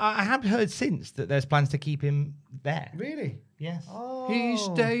surely I have heard since that there's plans to keep him there. Really? Yes. Oh. He's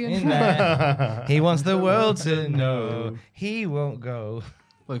staying In there. He wants the world to know he won't go.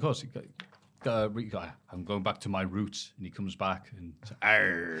 Well, of course, I'm going back to my roots, and he comes back and says,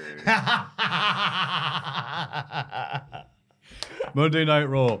 Monday Night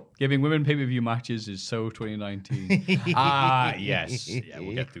Raw, giving women pay-per-view matches is so 2019. Yes. Yeah,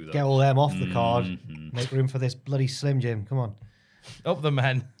 we'll get through that. Get all them off the card. Make room for this bloody Slim Jim. Come on. Up the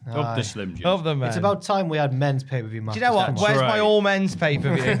men. Up the Slim Jim. Up the men. It's about time we had men's pay-per-view matches. Do you know what? Come on. Where's right. my all men's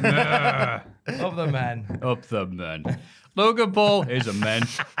pay-per-view? Up the men. Up the men. Logan Paul is a man,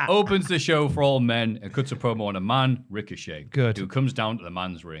 opens the show for all men and cuts a promo on a man, Ricochet. Good. Who comes down to the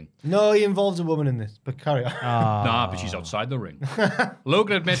man's ring. No, he involves a woman in this, but carry on. Nah, but she's outside the ring.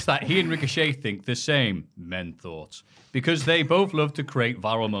 Logan admits that he and Ricochet think the same men thoughts because they both love to create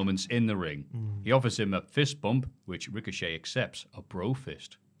viral moments in the ring. He offers him a fist bump, which Ricochet accepts, a bro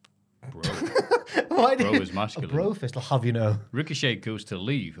fist. Bro. Why Bro did is masculine. A bro fist, I'll have you know. Ricochet goes to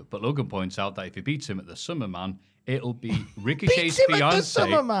leave, but Logan points out that if he beats him at the Summer Man, it'll be Ricochet's Beats him at the fiance.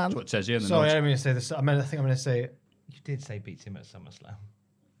 Summer Man? That's what it says here in the Sorry, I notes. didn't mean to say this. I think I'm going to say it. You did say beats him at SummerSlam.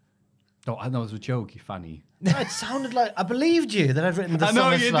 Oh, I know it was a joke, you fanny. It sounded like I believed you that I'd written the I know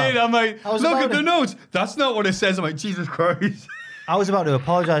you SummerSlam. did. I'm like, I was look about at the to- notes. That's not what it says. I'm like, Jesus Christ. I was about to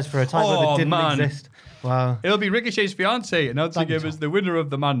apologise for a typo Oh, that didn't man. exist. Wow. It'll be Ricochet's fiance announcing Thank you, him as the winner of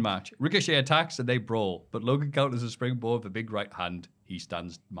the man match. Ricochet attacks and they brawl, but Logan counters a springboard with a big right hand. He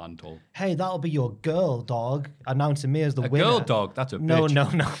stands man tall. Hey, that'll be your girl, dog. Announcing me as the A winner. girl dog? That's a No,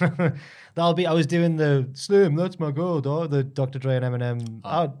 bitch. no. That'll be. I was doing the Slim. That's my girl, dog. The Dr. Dre and Eminem.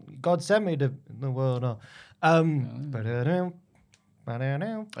 Oh, God sent me to the world. No. That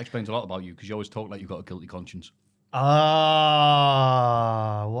explains a lot about you because you always talk like you've got a guilty conscience.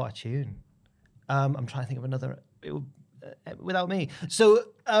 Ah, what a tune. I'm trying to think of another without me. So,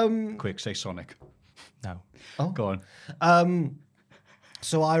 Quick, say Sonic. No. Go on.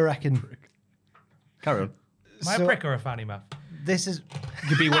 so I reckon Carry on. Am I a So- prick or a fanny, Matt? this is You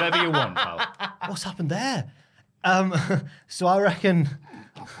can be whatever you want, pal. what's happened there. So I reckon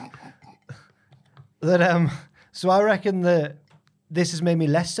that this has made me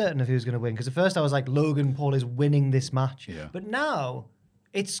less certain of who's going to win because at first I was like Logan Paul is winning this match, Yeah. but now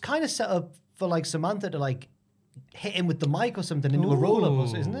it's kind of set up for like Samantha to like hit him with the mic or something into a roll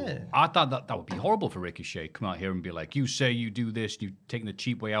up, isn't it? I thought that would be horrible for Ricochet. Come out here and be like, you say you do this, you've taken the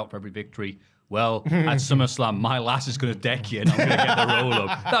cheap way out for every victory. Well, at SummerSlam, my lass is going to deck you and I'm going to get the roll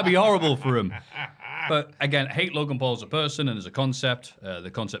up. That'd be horrible for him. But again, I hate Logan Paul as a person and as a concept.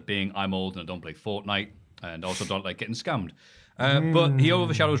 The concept being I'm old and I don't play Fortnite and also don't like getting scammed. But he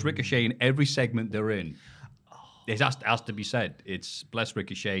overshadows Ricochet in every segment they're in. it has to be said. It's bless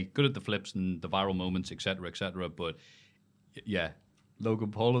Ricochet, good at the flips and the viral moments, etc. But yeah,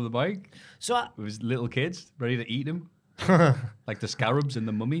 Logan Paul on the bike with his little kids ready to eat him. Like the scarabs in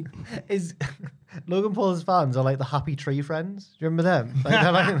the Mummy. Is Logan Paul's fans are like the Happy Tree friends? Do you remember them? Like,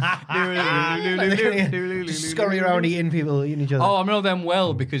 they're just scurry around eating each other. Oh, I know them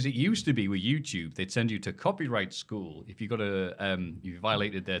well because it used to be with YouTube. They'd send you to copyright school if you got you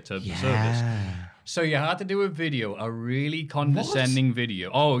violated their terms of service. So you had to do a really condescending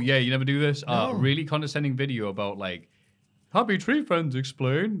video. Oh yeah, you never do this? No. Really condescending video about like Happy Tree Friends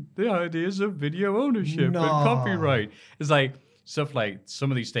explain the ideas of video ownership and copyright. It's like stuff like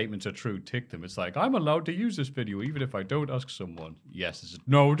some of these statements are true. Tick them. It's like I'm allowed to use this video even if I don't ask someone. Yes,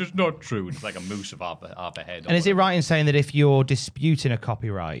 no, it's not true. It's like a moose of half a head. And is it right in saying that if you're disputing a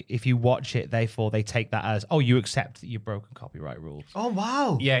copyright, if you watch it, therefore they take that as you accept that you've broken copyright rules? Oh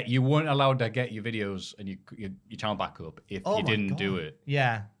wow! Yeah, you weren't allowed to get your videos and your channel back up if you didn't do it.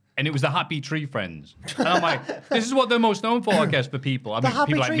 Yeah. And it was the Happy Tree Friends. And I'm like, this is what they're most known for, I guess, for people. I mean,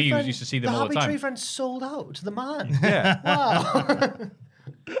 people like me who used to see them all the time. The Happy Tree Friends sold out to the man. Yeah. Wow.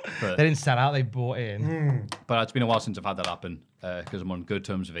 They didn't sell out, they bought in. But it's been a while since I've had that happen because I'm on good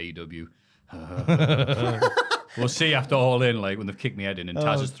terms with AEW. We'll see after All In, like when they've kicked me head in and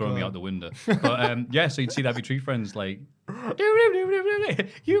Taz has thrown me out the window. But yeah, so you'd see the Happy Tree Friends like,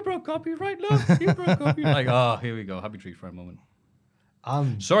 you broke copyright, love. You broke copyright. Like, here we go, Happy Tree Friend moment.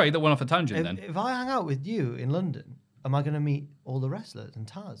 Sorry, that went off a tangent then. If I hang out with you in London, am I going to meet all the wrestlers and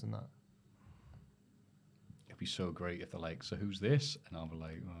Taz and that? It'd be so great if they're like, so who's this? And I'll be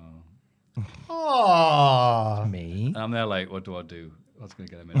like, oh. Me? And I'm there like, what do I do? What's going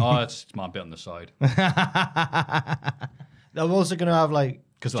to get him in? It's my bit on the side. I'm also going to have like...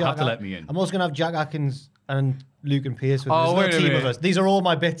 Because they'll have to let me in. I'm also going to have Jack Atkins and Luke and Pierce with us. Wait There's no team of us. These are all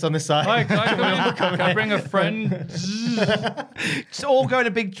my bits on the side. Hi, can I bring a friend? Just all go in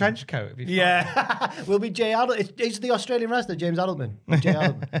a big trench coat. Yeah. We'll be Jay Adelman. It's the Australian wrestler, James Adelman. Jay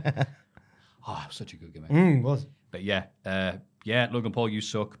Adelman. Such a good gimmick. Was. But yeah, Logan Paul, you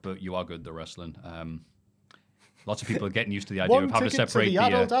suck, but you are good at the wrestling. Lots of people are getting used to the idea of having to separate to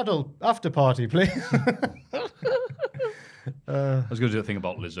the adult after party, please. I was going to do a thing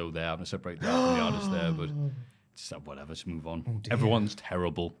about Lizzo there, having to separate the art from the artist there, but just whatever, let's move on. Everyone's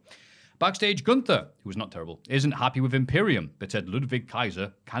terrible. Backstage, Gunther, who was not terrible, isn't happy with Imperium, but said Ludwig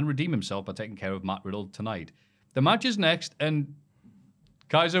Kaiser can redeem himself by taking care of Matt Riddle tonight. The match is next, and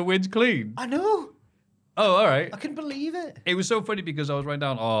Kaiser wins clean. I know. Oh, all right. I couldn't believe it. It was so funny because I was writing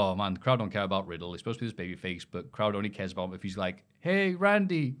down, oh man, the crowd don't care about Riddle. He's supposed to be this baby face, but crowd only cares about him if he's like, hey,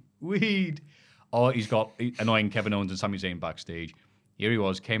 Randy, weed. Or he's got annoying Kevin Owens and Sami Zayn backstage. Here he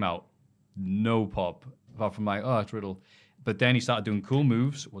was, came out, no pop, apart from like, it's Riddle. But then he started doing cool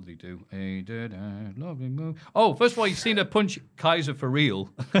moves. What did he do? He did a lovely move. Oh, first of all, you've seen her punch Kaiser for real.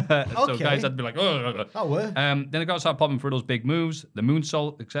 So guys had to be like, then the guys started popping for Riddle's big moves, the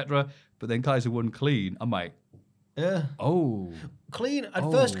moonsault, etc. But then Kaiser won clean. I'm like, yeah. Oh. Clean at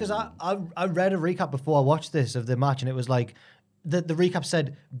first, because I read a recap before I watched this of the match, and it was like, the recap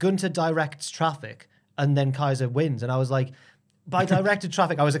said Gunther directs traffic, and then Kaiser wins. And I was like, by directed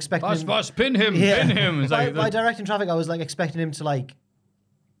traffic, I was expecting him... Pin him, pin him. By directing traffic, I was like expecting him to like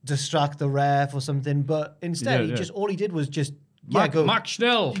distract the ref or something, but instead, all he did was just go. Max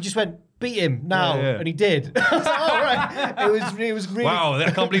Schnell. He just went, beat him now, and he did. I was like, all right. It was really... Wow,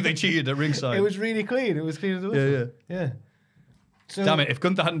 I can't believe they cheated at ringside. It was really clean. It was clean as a whistle. Yeah. So, damn it, if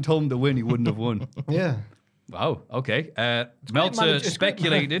Gunther hadn't told him to win, he wouldn't have won. Yeah. Wow, okay. Meltzer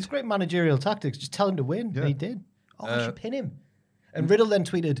speculated... It's great managerial tactics. Just tell him to win, and he did. I should pin him. And Riddle then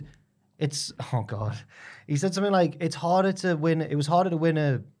tweeted, he said something like, it's harder to win a match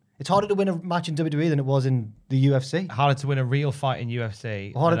in WWE than it was in the UFC. Harder to win a real fight in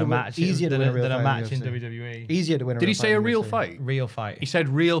UFC. Easier to win a real than fight a match in WWE. WWE. Easier to win a Did real he say fight a real fight? Real fight. He said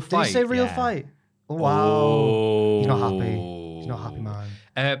real fight. Did he say real fight? Oh, wow. He's not happy. He's not happy, man.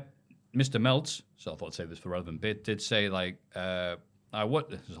 Mr. Meltz, so I thought I'd say this for relevant bit, did say like, I'll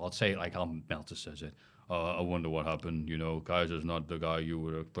say it like how Meltzer says it. I wonder what happened. You know, Kaiser's not the guy you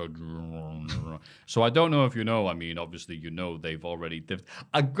would have. So I don't know if you know. I mean, obviously, you know, they've already.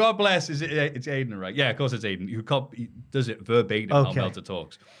 God bless. It's Aiden, right? Yeah, of course it's Aiden. He does it verbatim how Meltzer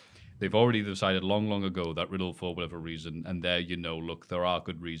talks. They've already decided long ago that Riddle, for whatever reason, and there, you know, look, there are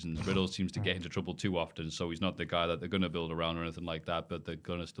good reasons. Riddle seems to get into trouble too often, so he's not the guy that they're going to build around or anything like that, but they're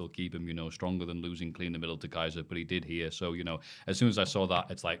going to still keep him, you know, stronger than losing clean the middle to Kaiser, but he did here. So, you know, as soon as I saw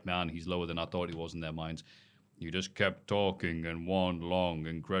that, it's like, man, he's lower than I thought he was in their minds. You just kept talking and one long,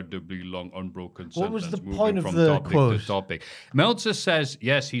 incredibly long, unbroken What sentence. was the moving point of from the topic quote? to topic. Meltzer says,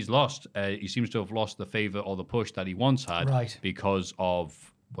 yes, he's lost. He seems to have lost the favor or the push that he once had Right. because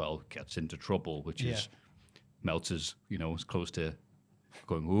of, well, gets into trouble, which is Meltzer's, is close to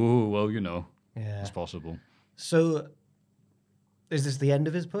going, oh, well, Yeah. it's possible. So, is this the end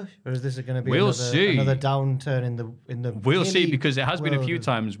of his push, or is this going to be We'll another, see. another downturn in the? We'll see, really because it has been a few world?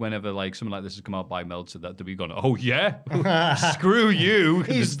 times whenever something like this has come out by Meltzer that they'll be going, oh yeah, screw you.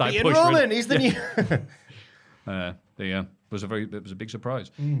 He's Just like being push Roman. rid- He's the new. It was a big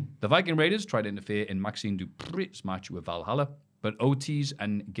surprise. The Viking Raiders tried to interfere in Maxine Dupree's match with Valhalla, but Otis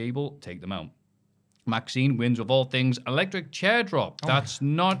and Gable take them out. Maxine wins with all things electric chair drop. That's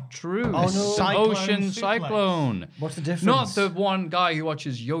not true. Oh, It's no. an Cyclone Ocean suplex. Cyclone. What's the difference? Not the one guy who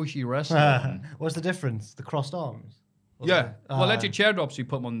watches Yoshi wrestle. What's the difference? The crossed arms. Or Yeah. the- Well, electric chair drops, you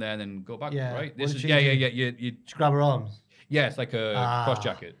put them on there and then go back, Yeah. right? What This did is she you Just grab her arms. yeah, it's like a cross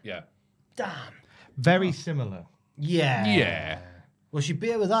jacket. Yeah. Damn. Very similar. Yeah. Yeah. Well, she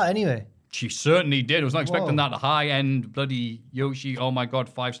beat her with that anyway. She certainly did. I was not expecting Whoa. that high-end bloody Yoshi, oh my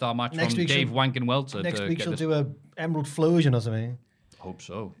God, 5-star match Next from week Dave she'll- Wankin Welter. Next to week get she'll this. do a Emerald Flosion or something. Hope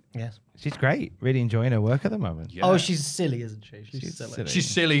so. Yes. She's great. Really enjoying her work at the moment. Yeah. Oh, she's silly, isn't she? She's silly. silly. She's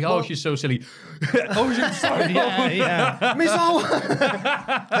silly. Oh, she's so silly. Ocean Cyclone. Yeah. Miss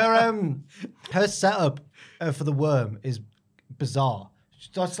her setup for the worm is bizarre.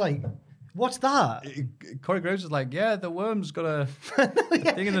 That's like, what's that? Corey Graves is like, yeah, the worm's got a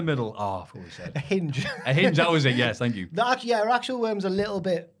thing in the middle. Oh, I forgot what he A said. hinge. A hinge, that was it. Yes, thank you. Her actual worm's a little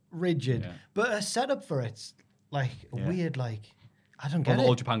bit rigid, Yeah. but her setup for it's like a weird, like, I don't All get the it.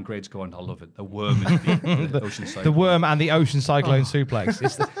 All Japan grades go on. I love it. The worm is the Ocean Cyclone. The worm and the ocean cyclone suplex.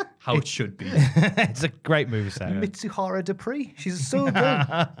 It's, How it should be. it's a great movie set. Mitsuhara Dupree. She's so good.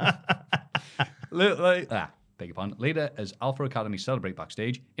 Beg your pardon. Later, as Alpha Academy celebrate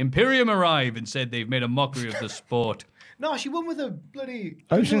backstage, Imperium arrive and said they've made a mockery of the sport. No, she won with a bloody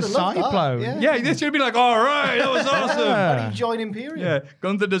Ocean I would've loved that, Cyclone. Yeah, this should be like, all right, that was awesome. Bloody join Imperium. Yeah,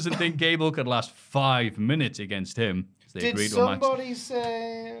 Gunther doesn't think Gable could last 5 minutes against him. So they Did agreed to a match. somebody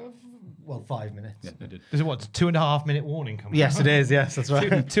say? Well, 5 minutes. Yeah, they did. There's a 2.5 minute warning coming. Yes, it is. Yes, that's right.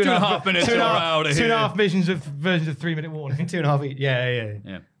 2.5 minutes, Two and a we're half- out of two and a here. half versions of 3-minute warning. 2.5 each. Yeah.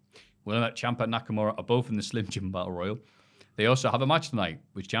 Yeah. Well, that Ciampa and Nakamura are both in the Slim Jim Battle Royal. They also have a match tonight,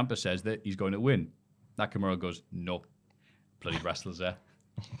 which Ciampa says that he's going to win. Nakamura goes, no. Bloody wrestlers there.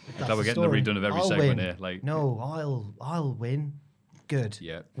 That's how we're getting the redone of every I'll segment win. here. Like, No, I'll win. Good.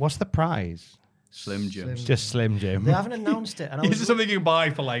 yeah, What's the prize? Slim Jim. Just Slim Jim. They haven't announced it, and I This was is something you can buy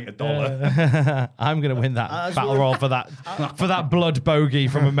for like $1. I'm gonna win that As battle we- royal for that blood bogey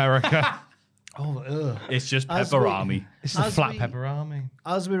from America. ugh. It's just As we- pepperami. It's the As flat we- pepper army.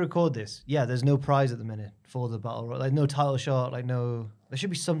 As we record this, there's no prize at the minute for the battle royal. Like no title shot. Like no. There should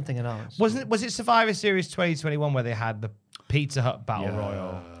be something announced. Was it Survivor Series 2021 where they had the Pizza Hut battle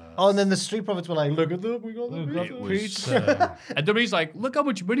royal? Oh, and then the Street Profits were like, "Look at them, we got the It pizza." was, and WWE's like, look how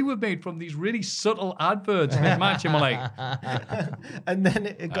much money we've made from these really subtle adverts in this match. And we're like, And then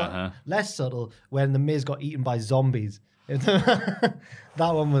it got less subtle when the Miz got eaten by zombies. That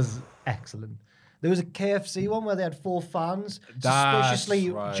one was excellent. There was a KFC one where they had 4 fans, suspiciously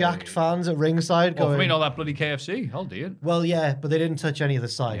right. jacked fans at ringside well, going. for me, all that bloody KFC. I'll do it. Well, yeah, but they didn't touch any of the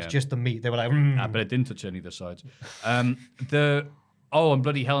sides, Yeah. just the meat. They were like, But it didn't touch any of the sides. And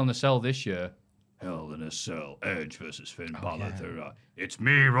bloody Hell in a Cell this year. Hell in a Cell, Edge versus Finn Balor. It's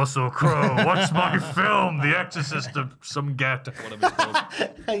me, Russell Crowe. What's my film? The Exorcist of some get. Whatever it's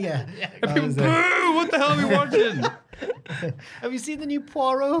called. yeah. Boo! What the hell are we watching? Have you seen the new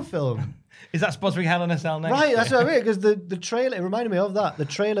Poirot film? Is that sponsoring Hell in a Cell next? Right, that's what I mean, because the trailer, it reminded me of that. The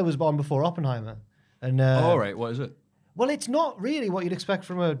trailer was born before Oppenheimer. And All right, what is it? Well, it's not really what you'd expect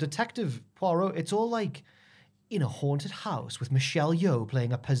from a detective Poirot. It's all like in a haunted house with Michelle Yeoh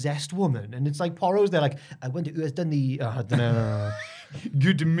playing a possessed woman. And it's like Poirot's there like, I wonder who has done the... I don't know.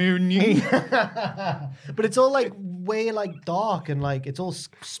 Good morning. But it's all like way like dark and like it's all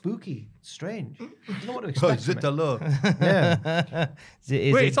spooky. Strange. I don't know what to expect from it. Yeah.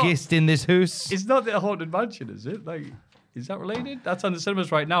 Is Wait, it it's not- guest in this house? It's not the Haunted Mansion, is it? Like, is that related? That's on the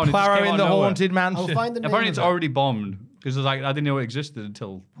cinemas right now. And it just Poirot came in out the of nowhere. Haunted Mansion. I'll find the name Apparently, of it's it. already bombed because like I didn't know it existed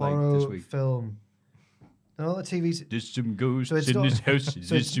until like this Poirot week. film. No, the TV's... There's some ghosts So it's in not- this house. so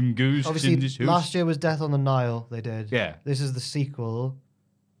There's it's- some ghosts Obviously, in this house. last year was Death on the Nile, they did. Yeah. This is the sequel.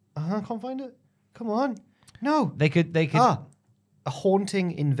 I can't find it. Come on. No. They could. A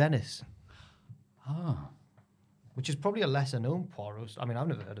Haunting in Venice. Ah, Which is probably a lesser known Poirot. I mean, I've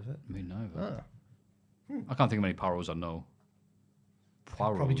never heard of it. me neither. I can't think of any Poirots I know.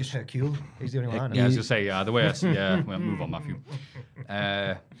 Poirot. Probably just Hercule. He's the only one I know. Yeah, I was going to say, the way I see, well, move on, Maffew.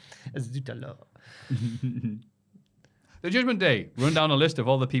 The Judgment Day run down a list of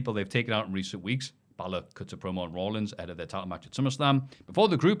all the people they've taken out in recent weeks. Balor cuts a promo on Rollins ahead of their title match at SummerSlam. Before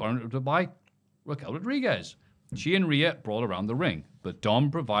the group are interrupted by Raquel Rodriguez. She and Rhea brawl around the ring, but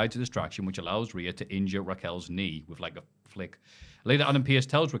Dom provides a distraction which allows Rhea to injure Raquel's knee with like a flick. Later, Adam Pearce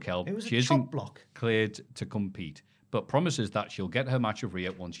tells Raquel she isn't cleared to compete, but promises that she'll get her match with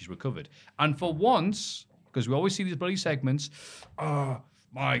Rhea once she's recovered. And for once, because we always see these bloody segments,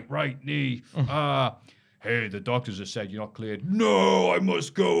 my right knee, hey, the doctors have said you're not cleared. No, I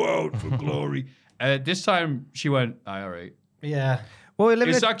must go out for glory. This time she went, all right. Yeah. Well,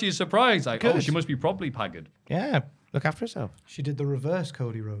 it's actually a surprise. Like, she must be properly pagged. Yeah, look after herself. She did the reverse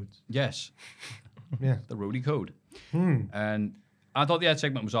Cody Rhodes. Yes. Yeah. The Rhodey Code. And I thought the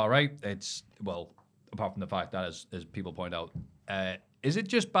segment was all right. It's, well, apart from the fact that, as people point out, is it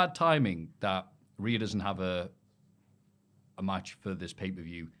just bad timing that Rhea doesn't have a match for this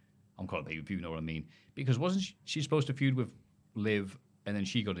pay-per-view? I'm calling it pay-per-view, you know what I mean? Because wasn't she supposed to feud with Liv and then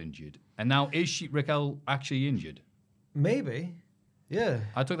she got injured? And now is Raquel actually injured? Maybe. Yeah.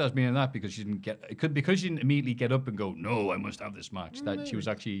 I took that as meaning that because she didn't because she didn't immediately get up and go, no, I must have this match. That she was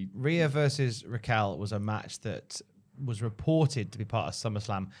actually Rhea versus Raquel was a match that was reported to be part of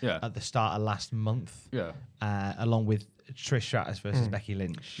SummerSlam at the start of last month. Yeah. Along with Trish Stratus versus Becky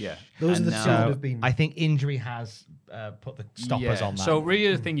Lynch. Yeah. Those are the two that have been. I think injury has put the stoppers on that. So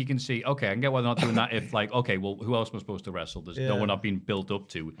Rhea's thing you can see, okay, I can get why they're not doing that if like, okay, well, who else am I supposed to wrestle? There's no one I've been built up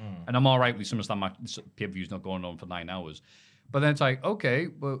to. And I'm all right with SummerSlam match, pay-per-view's not going on for 9 hours. But then it's like, okay,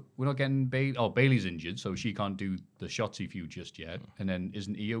 but we're not getting Bailey. Oh, Bailey's injured, so she can't do the Shotzi feud just yet. And then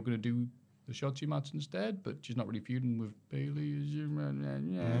isn't Io going to do the Shotzi match instead? But she's not really feuding with Bailey.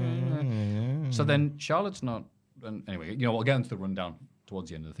 So then Charlotte's not. And anyway, we'll get into the rundown towards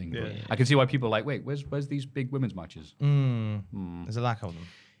the end of the thing. But I can see why people are like, wait, where's these big women's matches? There's a lack of them.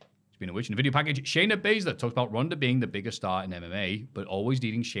 Speaking of which, in the video package, Shayna Baszler talks about Ronda being the biggest star in MMA, but always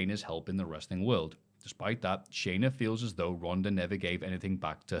needing Shayna's help in the wrestling world. Despite that, Shayna feels as though Ronda never gave anything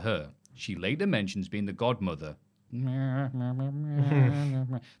back to her. She later mentions being the godmother to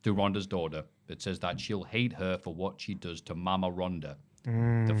Ronda's daughter, but says that she'll hate her for what she does to Mama Ronda.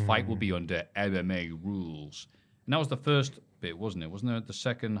 The fight will be under MMA rules. And that was the first bit, wasn't it? Wasn't it the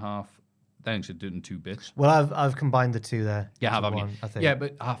second half? Thanks, it did in 2 bits. Well, I've combined the two there. Yeah, haven't you? I think. Yeah,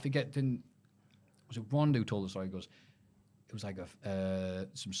 but I forget, was it Ronda who told the story? He goes, it was like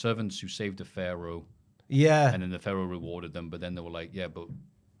some servants who saved the Pharaoh. Yeah. And then the Pharaoh rewarded them, but then they were like, yeah, but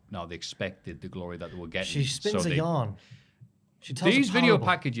now they expected the glory that they were getting. She spins a yarn. She tells these a video parable.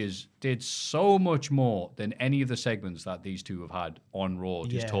 packages did so much more than any of the segments that these two have had on Raw,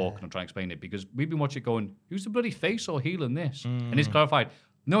 just talking and trying to explain it, because we've been watching it going, who's the bloody face or heel in this? And it's clarified,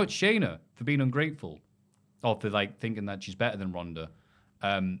 no, it's Shayna for being ungrateful, or for like thinking that she's better than Ronda. So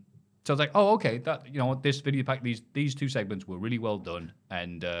I was like, oh, okay, that this video pack, these 2 segments were really well done,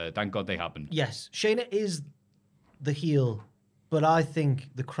 and thank God they happened. Yes, Shayna is the heel, but I think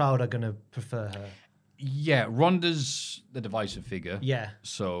the crowd are going to prefer her. Yeah, Ronda's the divisive figure. Yeah.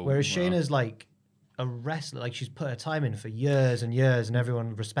 So whereas Shayna's like a wrestler, like she's put her time in for years and years, and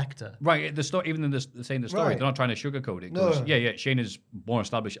everyone respect her. Right. The story, even in saying the story, Right. they're not trying to sugarcoat it. No. Yeah. Shayna's more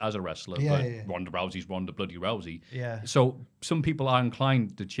established as a wrestler, but yeah. Ronda Rousey's Ronda bloody Rousey. Yeah. So some people are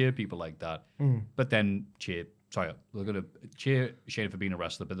inclined to cheer people like that, but then they're going to cheer Shayna for being a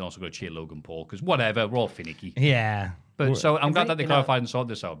wrestler, but they're also going to cheer Logan Paul because whatever, we're all finicky. Yeah. But so I'm glad that they in clarified and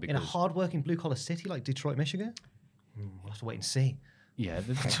sorted this out because in a hard-working blue-collar city like Detroit, Michigan, we'll have to wait and see. yeah,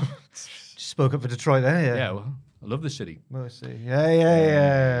 Spoke up for Detroit there, yeah. yeah. Well, I love the city. We'll see.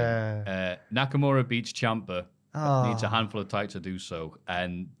 Yeah. Nakamura beats Ciampa. Needs a handful of tights to do so.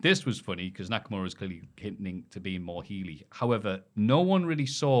 And this was funny because Nakamura is clearly hinting to being more heely. However, no one really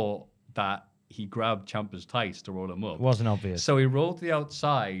saw that he grabbed Ciampa's tights to roll him up. It wasn't obvious. So he rolled to the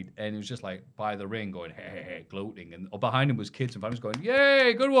outside and he was just like by the ring going, hey, gloating. And behind him was kids and families going,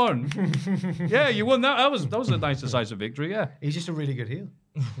 yay, good one. Yeah, you won that. That was a nice decisive victory, yeah. He's just a really good heel.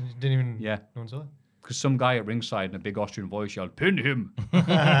 Didn't even... Yeah. No one saw it. Because some guy at ringside in a big Austrian voice yelled, pin him.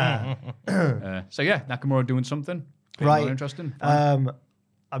 So yeah, Nakamura doing something. Right. More interesting.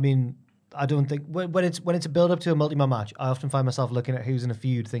 I mean, I don't think when it's a build up to a multi-man match, I often find myself looking at who's in a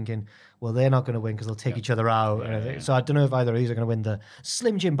feud, thinking, well, they're not going to win because they'll take each other out. So I don't know if either of these are going to win the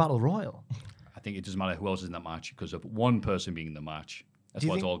Slim Jim Battle Royal. I think it doesn't matter who else is in that match because of one person being in the match. That's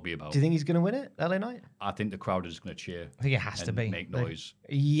what it's all be about. Do you think he's going to win it, LA Knight? I think the crowd is going to cheer. I think it has to be. Make noise.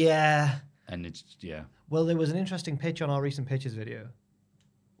 Yeah. And it's, yeah. Well, there was an interesting pitch on our recent pitches video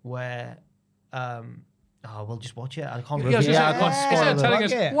where Oh, well, just watch it. I can't Yeah, reveal. I can't spoil spoil it. telling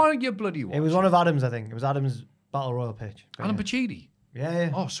us, it. why don't you bloody watch It was one of Adam's, I think. It was Adam's Battle Royal pitch. But Alan Pacini. yeah.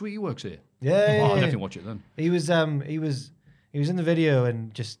 Oh, sweet, he works here. Yeah. I'll definitely watch it then. He was in the video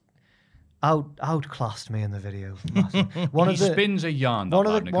and just outclassed me in the video. He spins a yarn. Well,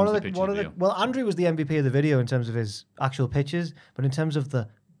 Andrew was the MVP of the video in terms of his actual pitches, but in terms of the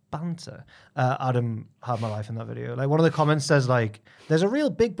banter, Adam had my life in that video. Like, one of the comments says, like, there's a real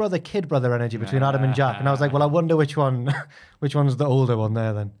big brother kid brother energy between Adam and Jack, and I was like, well, I wonder which one's the older one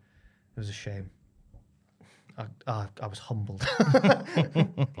there. Then it was a shame. I was humbled.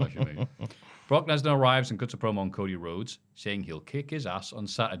 Pleasure, mate. Brock Lesnar arrives and cuts a promo on Cody Rhodes, saying he'll kick his ass on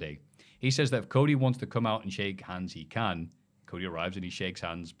Saturday. He says that if Cody wants to come out and shake hands, he can. Cody arrives and he shakes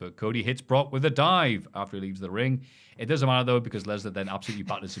hands, but Cody hits Brock with a dive after he leaves the ring. It doesn't matter, though, because Lesnar then absolutely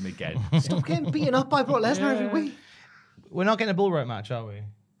batters him again. Stop getting beaten up by Brock Lesnar every week. We're not getting a bull rope match, are we?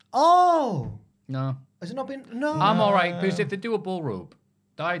 Oh, No. has it not been? No. I'm all right, because if they do a bull rope,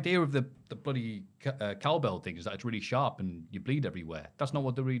 the idea of the bloody cowbell thing is that it's really sharp and you bleed everywhere. That's not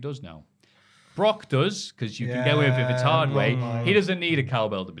what WWE does now. Brock does, because you can get away with it if it's hard way. He doesn't need a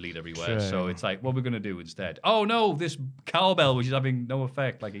cowbell to bleed everywhere. True. So it's like, what we're going to do instead? Oh, no, this cowbell, which is having no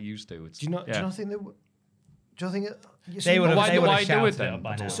effect like it used to. It's, Do you not think that? Do you not think They would why have do it shouted then? up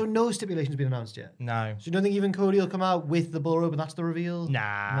by now. So no stipulation's been announced yet. No. So you don't think even Cody will come out with the bull rope and that's the reveal?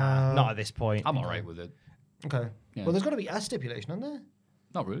 Nah, No. not at this point. I'm all right with it. Okay. Yeah. Well, there's got to be a stipulation, isn't there?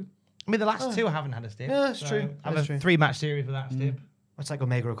 Not really. I mean, the last two haven't had a stip. Yeah, that's true. I have That's a true. 3-match series without a stip. It's like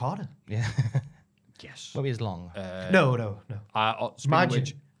Omega Okada. Yeah. Yes. Won't be as long. No. Speaking of which,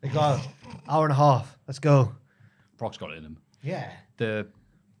 Imagine. They got an hour and a half. Let's go. Brock's got it in him. Yeah. The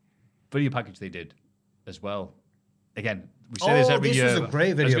video package they did as well. Again, we say this every year. This was a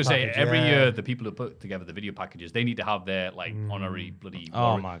great video I was gonna package, say, every yeah. year, the people who put together the video packages, they need to have their like honorary bloody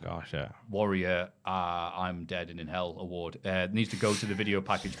Oh my gosh, yeah. warrior, I'm dead and in hell award. Needs to go to the video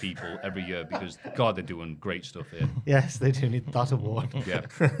package people every year because, God, they're doing great stuff here. Yes, they do need that award.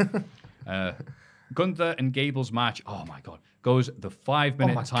 Yeah. Gunther and Gable's match, oh my God, goes the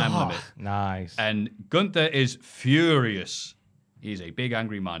 5-minute my time God. limit. Nice. And Gunther is furious. He's a big,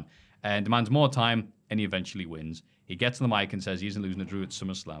 angry man and demands more time, and he eventually wins. He gets on the mic and says he isn't losing to Drew at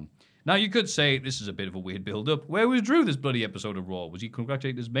SummerSlam. Now, you could say this is a bit of a weird build-up. Where was Drew this bloody episode of Raw? Was he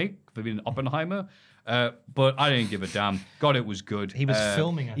congratulating his mate for being an Oppenheimer? But I didn't give a damn. God, it was good. He was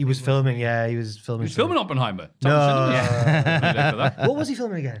filming. He was filming, yeah, he was filming. He was filming Oppenheimer. No. Yeah. What was he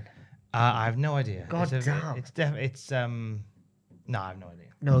filming again? I have no idea. God damn. No, I have no idea.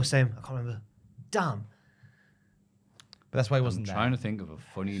 No, same. I can't remember. Damn. But that's why he I'm wasn't trying to think of a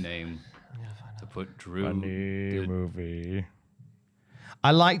funny name to put Drew. movie.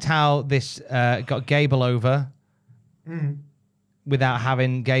 I liked how this got Gable over without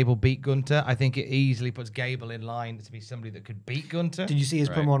having Gable beat Gunther. I think it easily puts Gable in line to be somebody that could beat Gunther. Did you see his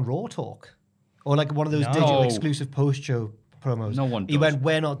Right. promo on Raw Talk? Or like one of those No. digital exclusive post-show promos? No one He does. went,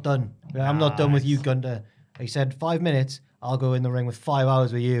 we're not done. I'm not done with you, Gunther. He said, 5 minutes, I'll go in the ring with 5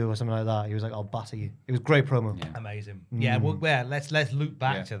 hours with you or something like that. He was like, I'll batter you. It was a great promo. Yeah. Amazing. Yeah, well, let's loop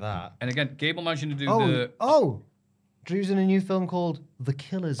back to that. And again, Gable mentioned to do Drew's in a new film called The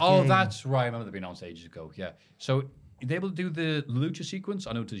Killer's Oh, Game. that's right. I remember that being announced ages ago. Yeah. So they're able to do the lucha sequence.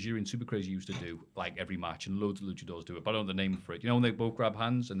 I know Tajiri and Super Crazy used to do like every match, and loads of luchadors do it. But I don't know the name for it. You know when they both grab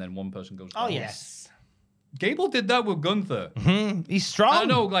hands and then one person goes down? Oh, yes. Gable did that with Gunther. He's strong. I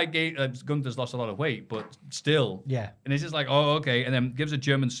know, like Gunther's lost a lot of weight, but still. Yeah. And it's just like, oh, okay, and then gives a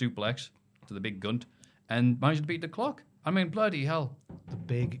German suplex to the big Gunt, and manages to beat the clock. I mean, bloody hell. The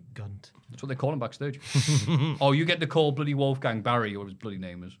Big Gunt. That's what they call him backstage. Oh, you get to call bloody Wolfgang Barry, or what his bloody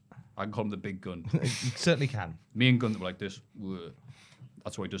name is. I can call him the Big Gun. You certainly can. Me and Gunther were like this. Whoa.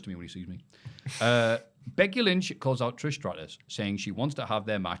 That's what he does to me when he sees me. Becky Lynch calls out Trish Stratus, saying she wants to have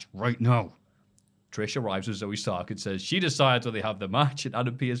their match right now. Trish arrives with Zoe Stark and says she decides when they have the match, and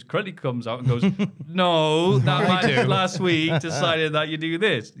Adam Pearce credit comes out and goes, no, that match last week decided that you do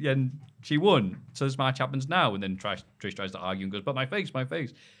this. And she won. So this match happens now. And then Trish tries to argue and goes, but my face.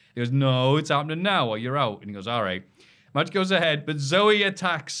 He goes, no, it's happening now or you're out. And he goes, all right. Match goes ahead, but Zoe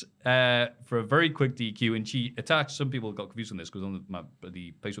attacks for a very quick DQ, and she attacks. Some people got confused on this because on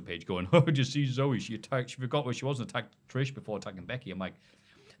the Facebook page going, oh, just see Zoe. She forgot where she was and attacked Trish before attacking Becky. I'm like,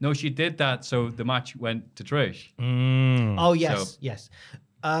 no, she did that, so the match went to Trish. Oh, yes, So- yes.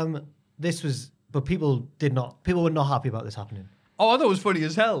 This was, but people were not happy about this happening. Oh, I thought it was funny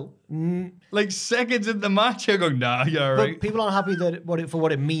as hell. Like seconds in the match, I'm going, nah, you're all But right. people aren't happy that for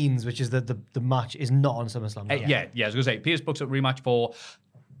what it means, which is that the match is not on SummerSlam. now. Yeah, I was going to say, Pierce books a rematch for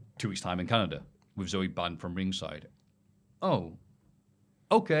 2 weeks' time in Canada with Zoe banned from ringside. Oh,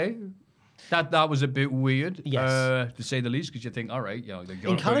 okay. That was a bit weird, Yes. to say the least, because you think, all right, they're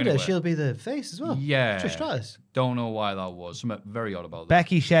In Canada, she'll be the face as well. Yeah. Trish Stratus. Don't know why that was. Something very odd about that.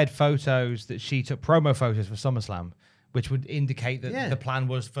 Becky shared photos that she took promo photos for SummerSlam, which would indicate that the plan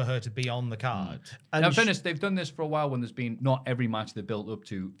was for her to be on the card. And Now, in fairness, they've done this for a while when there's been not every match they built up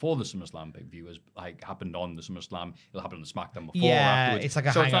to for the SummerSlam pay-per-view has happened on the SummerSlam. It'll happen on the SmackDown before or afterwards. It's like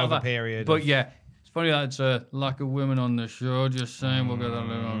a So it's not hangover that- period. But yeah, it's funny that it's a lack of women on the show. Just saying, we'll get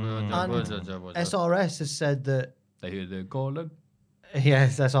and SRS has said that. They hear the calling.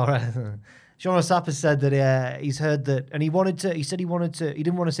 Yes, SRS. Sean Rossap has said that he's heard that, and he didn't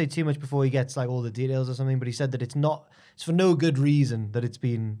want to say too much before he gets like all the details or something, but he said that it's for no good reason that it's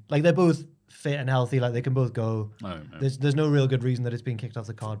been, like, they're both fit and healthy, like they can both go. Oh, no. There's no real good reason that it's been kicked off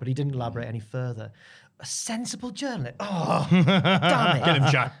the card, but he didn't elaborate any further. A sensible journalist. Oh, damn it. Get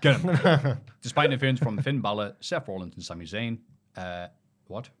him, Jack. Get him. Despite interference from Finn Balor, Seth Rollins, and Sami Zayn.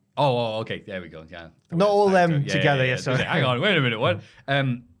 What? Oh, okay. There we go. Yeah. Not all them Yeah, together. yeah, Yeah, sorry. Hang on. Wait a minute. What?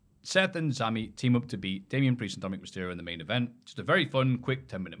 Seth and Sami team up to beat Damian Priest and Dominic Mysterio in the main event. Just a very fun, quick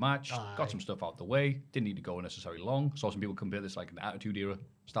 10-minute match. Got some stuff out the way. Didn't need to go necessarily long. Saw some people compare this like an Attitude Era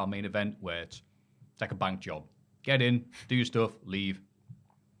style main event where it's like a bank job. Get in, do your stuff, leave.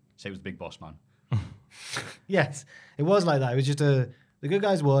 Say it was the big boss man. Yes, it was like that. It was just the good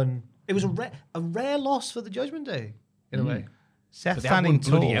guys won. It was a rare loss for the Judgment Day, in a way. Seth But they have standing won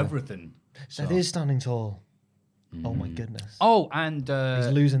bloody tall. everything. Seth is standing tall. Oh my goodness. Oh, and He's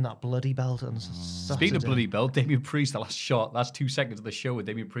losing that bloody belt on Saturday. speaking of bloody belt, Damian Priest, the last shot, last 2 seconds of the show with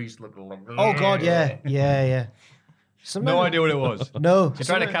Damian Priest looking like... Oh god, yeah. Sometimes, No idea what it was. No. You're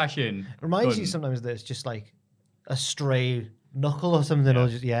trying to cash in. Reminds you Couldn't. sometimes that it's just like a stray knuckle or something, or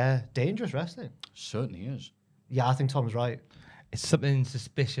just dangerous wrestling. Certainly is. Yeah, I think Tom's right. It's something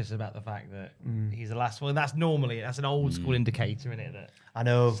suspicious about the fact that he's the last one. That's an old school indicator, isn't it? That I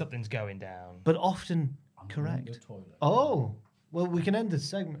know, something's going down. but often correct. Oh, well, we can end this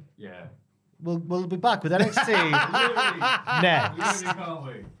segment. Yeah. We'll be back with NXT next.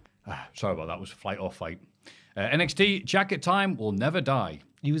 Sorry about that. It was flight or fight. NXT Jacket Time will never die.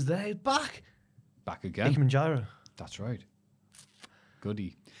 He was there, back. Back again. Kilimanjaro. That's right.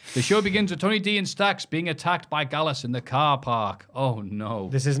 Goody. The show begins with Tony D and Stax being attacked by Gallus in the car park. Oh no.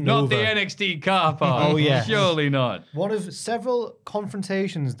 This isn't not over. the NXT car park. Oh, yeah. Surely not. One of several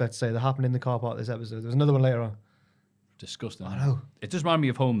confrontations, let's say, that happened in the car park this episode. There's another one later on. Disgusting. I know. It does remind me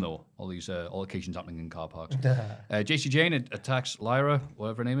of home though. All these occasions happening in car parks. JC Jane attacks Lyra,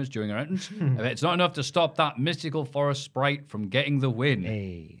 whatever her name is, during her entrance. It's not enough to stop that mystical forest sprite from getting the win.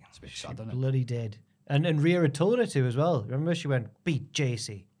 Hey. It's a bit sad, isn't it? Bloody did. And Rhea had told her to as well. Remember, she went, beat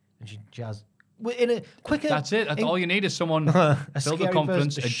JC. And she has... In a quicker... That's it. That's all you need is someone a build the scary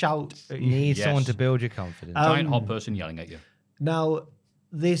confidence. person to shout at You need Yes. someone to build your confidence. Giant hot person yelling at you. Now,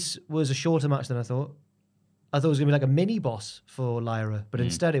 this was a shorter match than I thought. I thought it was going to be like a mini boss for Lyra, but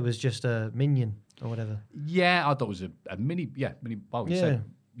instead it was just a minion or whatever. Yeah, I thought it was a mini. Wow, you Yeah. said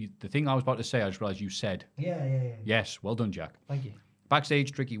the thing I was about to say. I just realized you said. Yeah. Yes, well done, Jack. Thank you.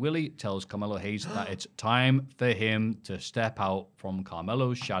 Backstage, Tricky Willie tells Carmelo Hayes that it's time for him to step out from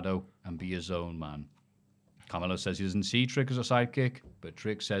Carmelo's shadow and be his own man. Carmelo says he doesn't see Trick as a sidekick, but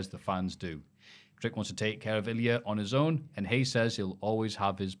Trick says the fans do. Trick wants to take care of Ilya on his own, and Hayes says he'll always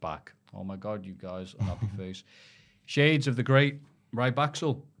have his back. Oh my God, you guys, a happy face. Shades of the great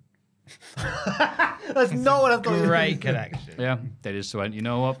Rybaxel. That's not what I thought. Great connection. Yeah, that is so. You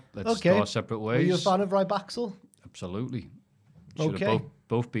know what? Let's Okay. go our separate Were ways. you a fan of Rybaxel? Absolutely. Should Okay. have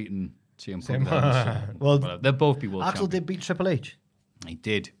both beaten CM Punk. Well, Well, they'll both be world Axel champions. did beat Triple H. He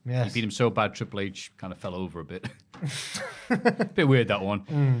did. Yes. He beat him so bad, Triple H kind of fell over a bit. Bit weird, that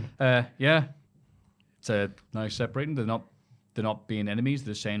one. Yeah. It's a nice separating. They're not being enemies.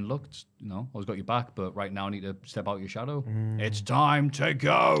 They're saying, look, always got your back, but right now I need to step out your shadow. It's time to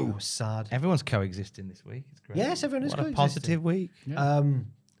go. Sad. Everyone's coexisting this week. It's great. Yes, everyone is What a coexisting. positive week.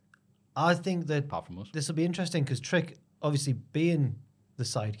 I think that Apart from us. this will be interesting because Trick, obviously being the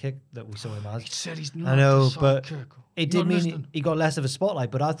sidekick that we saw him as. Said he's I know, but it did Not mean listening. he got less of a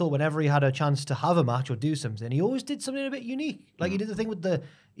spotlight. But I thought whenever he had a chance to have a match or do something, he always did something a bit unique. Like he did the thing with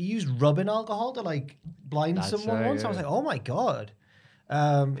he used rubbing alcohol to like blind That's someone right, once. I was yeah. like, oh my God.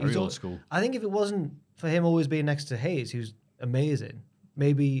 Very he's old school. I think if it wasn't for him always being next to Hayes, who's amazing,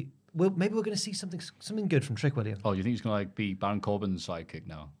 maybe we're going to see something good from Trick William. Oh, you think he's going to be Baron Corbin's sidekick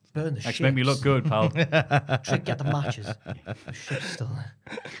now? Burn the Next, ships. make me look good, pal. Trick, get the matches. The ship's still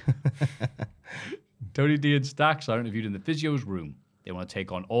there. Tony D and Stax are interviewed in the physio's room. They want to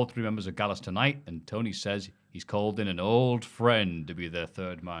take on all three members of Gallus tonight, and Tony says he's called in an old friend to be their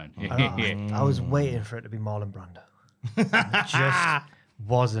third man. I was waiting for it to be Marlon Brando. It just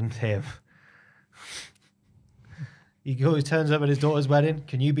wasn't him. He turns up at his daughter's wedding.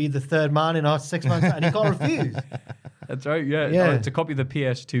 Can you be the third man in our 6 months? And he can't refuse. That's right, yeah. Yeah. Oh, it's a copy of the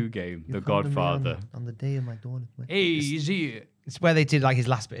PS2 game, The Godfather. On the day of my daughter's wedding. Easy. It's where they did like his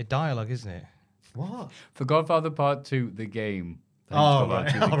last bit of dialogue, isn't it? What? For Godfather Part 2, the game. Oh,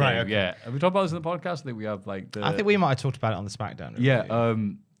 right. The Oh, right, game. okay. Yeah. Have we talked about this in the podcast? I think we have like the... I think we might have talked about it on the Smackdown. Yeah,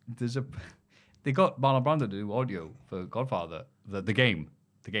 they got Marlon Brando to do audio for Godfather, the game,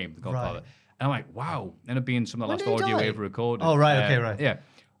 The Godfather. Right. And I'm like, wow, ended up being some of the When last did he audio we die? ever recorded. Oh, right, okay, right. Yeah.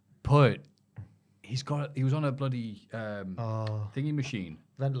 But he was on a bloody thingy machine.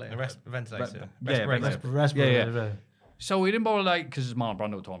 Ventilator. Ventilator. Yeah, Respirator. Yeah. So we didn't bother, like, because it's Marlon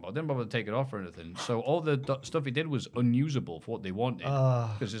Brando talking about, didn't bother to take it off or anything. So all the stuff he did was unusable for what they wanted.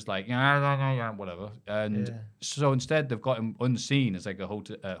 Because it's like, whatever. And so instead, they've got him unseen as like a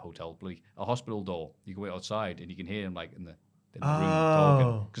a hospital door. You can wait outside and you can hear him like in the room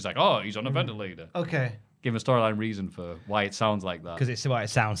talking. Because like, he's on a ventilator. Okay. Give him a storyline reason for why it sounds like that. Because it's why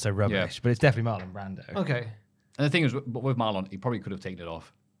it sounds so rubbish, but it's definitely Marlon Brando. Okay. And the thing is, with Marlon, he probably could have taken it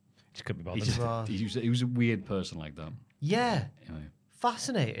off. Just couldn't be He bothered. he was a weird person like that. Yeah. Anyway.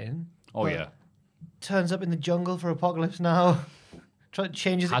 Fascinating. Oh, But yeah. Turns up in the jungle for Apocalypse Now.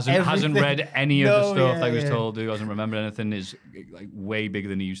 Changes everything. Hasn't read any of the No, stuff yeah, that he was yeah. told to. Hasn't remembered anything. Is like way bigger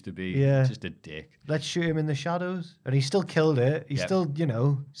than he used to be. Yeah. Just a dick. Let's shoot him in the shadows. And he still killed it. He's Yep. still,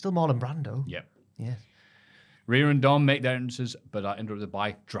 still Marlon Brando. Yep. Yes. Rhea and Dom make their entrances, but are interrupted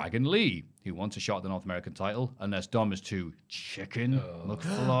by Dragon Lee, who wants a shot at the North American title, unless Dom is too chicken,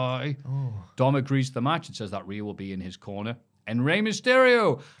 McFly. Dom agrees to the match and says that Rhea will be in his corner. And Rey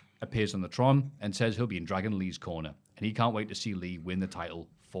Mysterio appears on the Tron and says he'll be in Dragon Lee's corner. And he can't wait to see Lee win the title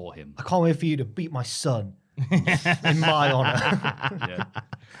for him. I can't wait for you to beat my son. In my honor.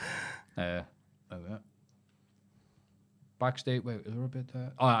 Yeah. Backstage, wait, is there a bit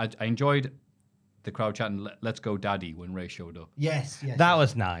there? Oh, I enjoyed the crowd chanting, "Let's go, Daddy," when Ray showed up. Yes. That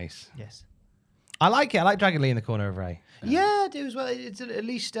was nice. Yes. I like it. I like Dragon Lee in the corner of Ray. Yeah, it was. Well, it's at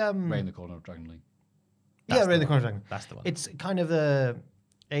least. Ray in the corner of Dragon Lee. Yeah, Ray the Corner Dragon. That's the one. It's kind of the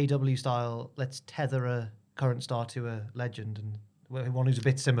AEW style. Let's tether a current star to a legend and one who's a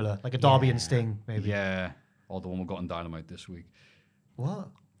bit similar, like a Darby and Sting, maybe. Yeah. Or the one we got on Dynamite this week. What?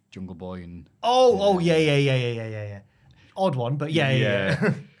 Jungle Boy and... Yeah. Odd one, but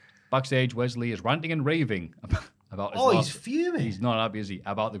yeah. Backstage, Wesley is ranting and raving about his Oh, loss. he's fuming. He's not happy, is he?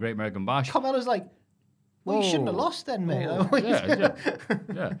 About the Great American Bash. Carmelo's like, well, you shouldn't have lost then, mate.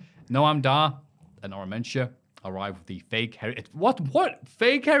 Yeah. Noam Dar and Oramentia arrive with the fake heritage... What?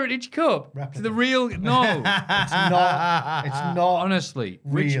 Fake Heritage Cup? Replica. The real... No. It's not. Honestly.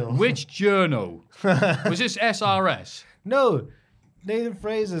 Real. Which journo? Was this SRS? No. Nathan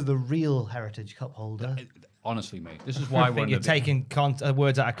Fraser's the real Heritage Cup holder. Honestly, mate. This is why I we're think you're taking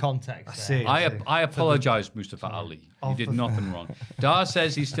words out of context. I see. I apologize, Mustafa Ali. You did nothing wrong. Dar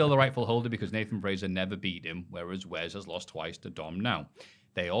says he's still the rightful holder because Nathan Fraser never beat him, whereas Wes has lost twice to Dom now.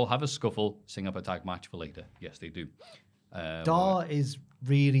 They all have a scuffle, sing up a tag match for later. Yes, they do. Dar is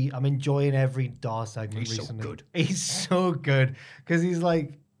really... I'm enjoying every Dar segment He's so recently. good. He's so good. Because he's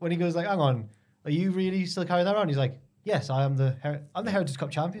like... When he goes like, hang on, are you really still carrying that around? He's like, yes, I'm the Heritage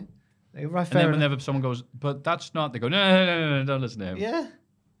Cup champion. Like, right, And fair then enough. whenever someone goes, but that's not, they go, no, don't listen to him. Yeah,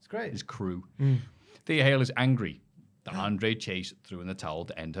 it's great. His crew. Thea Hale is angry that Andre Chase threw in the towel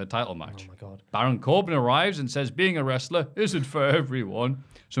to end her title match. Oh my God. Baron Corbin arrives and says being a wrestler isn't for everyone.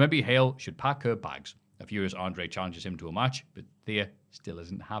 So maybe Hale should pack her bags. A few years Andre challenges him to a match, but Thea still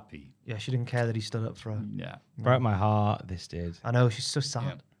isn't happy. Yeah, she didn't care that he stood up for her. Yeah. Broke my heart, this did. I know, she's so sad.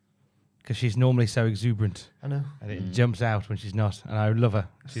 Yeah. Because she's normally so exuberant. I know. And it jumps out when she's not. And I love her.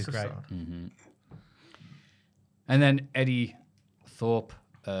 She's So great. sad. And then Eddie Thorpe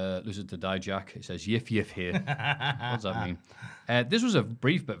loses to Dijak. He says, yiff here. What does that mean? This was a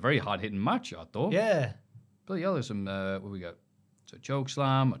brief but very hard-hitting match, I thought. Yeah. Bloody hell, there's some, what we got? It's a choke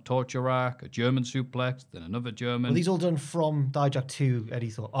slam, a torture rack, a German suplex, then another German. Well, these all done from Dijak to Eddie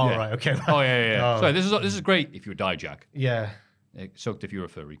Thorpe. Oh, Yeah. right, okay. Oh, yeah. Oh. Sorry, this is great if you're Dijak. Yeah. It sucked if you're a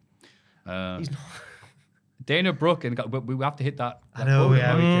furry. He's not... Dana Brooke, and we have to hit that. I know, quota, yeah,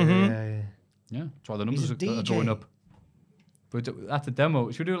 right? we did, yeah. Yeah, that's why the He's numbers a are DJ. going up. But that's a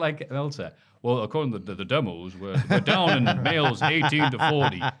demo. Should we do it like Elsa? Well, according to the demos, we're down in males 18 to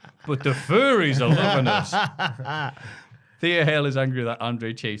 40, but the furries are loving us. Thea Hale is angry that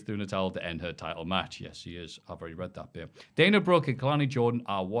Andre Chase threw in a towel to end her title match. Yes, she is. I've already read that bit. Dana Brooke and Kalani Jordan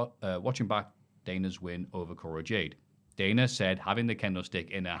are watching back Dana's win over Cora Jade. Dana said having the kendo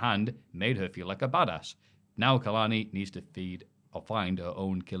stick in her hand made her feel like a badass. Now Kalani needs to find her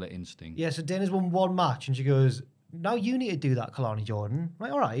own killer instinct. Yeah, so Dana's won one match and she goes, now you need to do that, Kalani Jordan.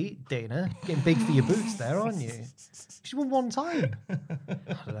 Like, all right, Dana, getting big for your boots there, aren't you? She won one time. I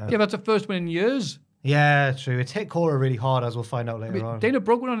don't know. Yeah, that's the first win in years. Yeah, true. It's hit Cora really hard, as we'll find out later on. Dana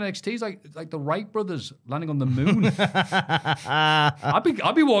broke one on NXT. He's like the Wright brothers landing on the moon. I'd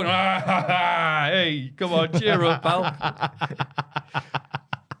be walking. Hey, come on, cheer up, pal.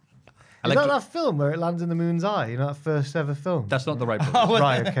 Is that film where it lands in the moon's eye? You know, that first ever film? That's not the Wright brothers.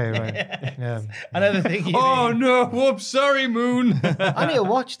 Right, okay, right. Yeah. Another thing. Oh no! Whoops! Sorry, Moon. I need to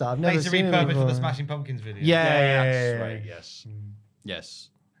watch that. I've never It's a seen it repurpose before. for the Smashing Pumpkins video. Yeah. Right. Yes. Yes.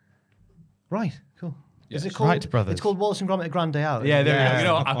 Right, cool. Yes. Is it called, Wright Brothers. It's called Wallace and Gromit: A Grand Day Out. Yeah. There we go. You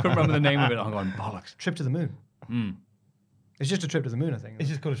know, I couldn't remember the name of it. I'm going bollocks. Trip to the Moon. It's just a trip to the moon, I think. It's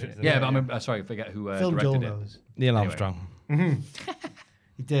just called a trip. Yeah, but I'm sorry, I forget who Film Joel directed it. knows. Neil Anyway. Armstrong.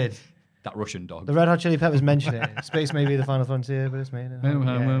 He did. That Russian dog. The Red Hot Chili Peppers mention it. Space may be the final frontier, but it's made in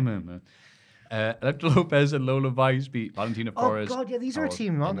Electra Lopez and Lola Vice beat Valentina Oh, Flores. God, yeah, these are a Howard,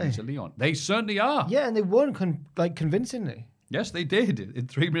 team, aren't and they? Lisa Leon. They certainly are. Yeah, and they won convincingly. Yes, they did in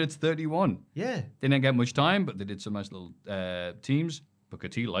 3 minutes 31. Yeah. They didn't get much time, but they did some nice little teams. Booker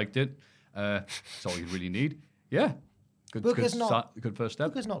T liked it. That's all you really need. Yeah. Good first step.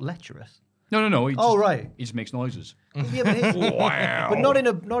 Booker's not lecherous. No. He Oh, just, right. He just makes noises. Yeah, but, Wow. but not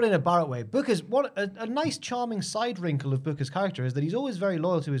in a Barrett way. Booker's a nice, charming side wrinkle of Booker's character is that he's always very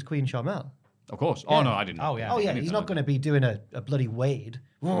loyal to his Queen Charmel. Of course. Oh, no, I didn't. Oh, yeah. Oh yeah, he's not going to be doing a bloody Wade.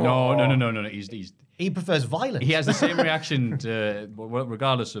 No. He prefers violence. He has the same reaction to,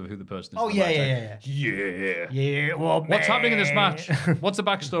 regardless of who the person is. Oh in the yeah. match. Yeah. Yeah. Well, What's happening in this match? What's the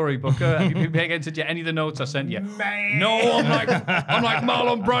backstory, Booker? Have you been paying attention to any of the notes I sent you? No, I'm like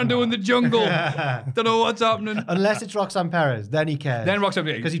Marlon Brando in the jungle. Don't know what's happening. Unless it's Roxanne Perez, then he cares. Then Roxanne,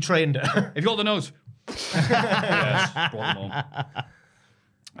 because he trained her. if you got the notes, yes, brought them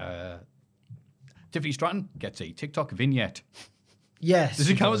home. Tiffany Stratton gets a TikTok vignette. Yes. Does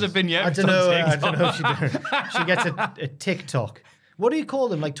it count as a vignette? I don't know. I don't know if she does. She gets a TikTok. What do you call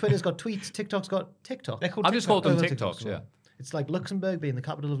them? Like Twitter's got tweets, TikTok's got TikTok. They're called I've just called them TikToks, TikToks, yeah. It's like Luxembourg being the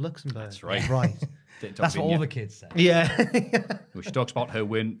capital of Luxembourg. That's right. Right. TikTok That's what all vignette. the kids say. Yeah. Well, she talks about her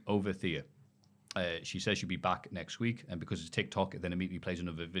win over Thea. She says she'll be back next week, and because it's TikTok, it then immediately plays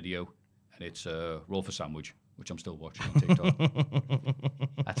another video, and it's Roll for Sandwich, which I'm still watching on TikTok.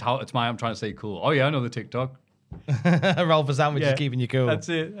 I'm trying to say cool. Oh yeah, I know the TikTok. Roll for sandwich is keeping you cool. That's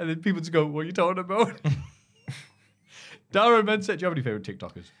it. And then people just go, what are you talking about? Darren Menset, do you have any favourite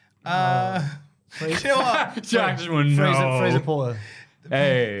TikTokers? You know what? Jack just went, no. Fraser Porter.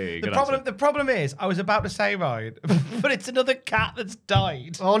 Hey, The problem is, I was about to say right, but it's another cat that's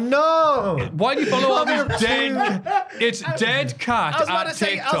died. Oh no! Why do you follow all these dead? It's dead cat I was about at to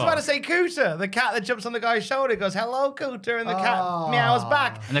say, TikTok. Cooter, the cat that jumps on the guy's shoulder, goes, "Hello, Cooter," and the cat meows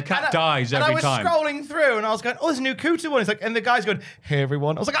back. And the cat dies every and time. I was scrolling through, and I was going, "Oh, there's a new Cooter one." It's like, and the guy's going, "Hey,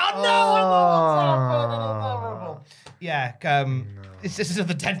 everyone." I was like, "Oh no!" Yeah, it's just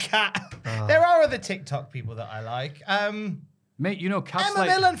another dead cat. There are other TikTok people that I like. Mate, you know, cats Emma like...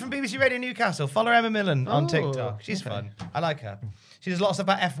 Millen from BBC Radio Newcastle. Follow Emma Millen on TikTok. She's fun. I like her. She does lots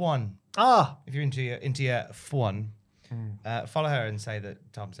about F1. Ah. If you're into your F1, follow her and say that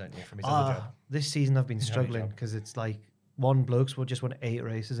Tom sent you from his other job. This season I've been struggling because it's like one bloke's just won 8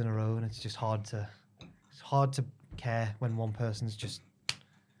 races in a row, and it's just hard to care when one person's just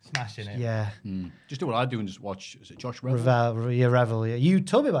Smashing it. Just do what I do and just watch. Is it Josh Revel? Revel. Yeah, you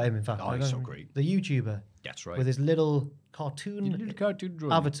told me about him in fact. Oh, he's so great. The YouTuber. That's right. With his little cartoon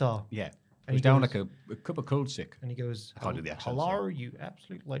droid. avatar. Yeah. And He's he down goes- like a cup of cold sick. And he goes, can't do the accent, hello, you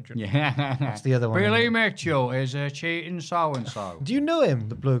absolute legend. Yeah. That's the other one. Billy Mitchell is a cheating so-and-so. Do you know him,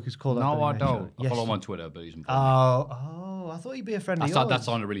 the bloke who's called No, I Billy don't. Mitchell? I follow him on Twitter, but he's important. I thought he'd be a friend of yours. That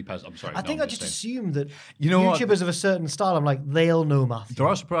sounded really I'm sorry. I think I just assumed that You know what? YouTubers of a certain style, I'm like, they'll know Maffew. There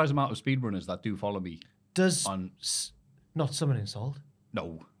are a surprising amount of speedrunners that do follow me. Does on- not summon insult?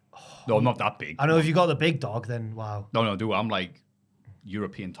 No. No, I'm not that big. I know if you got the big dog, then wow. No, I'm like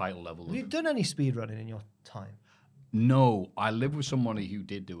European title level. Have you done any speedrunning in your time? No, I live with somebody who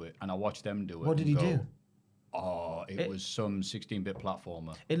did do it, and I watched them do it. What did and he go, do? Oh, it was some 16-bit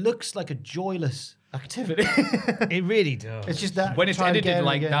platformer. It looks like a joyless activity. It really does. It's just that When it's try edited again and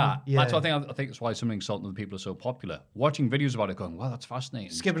like again. that, Yeah. that's what I think that's why some insulting people are so popular. Watching videos about it, going, "Wow, that's fascinating."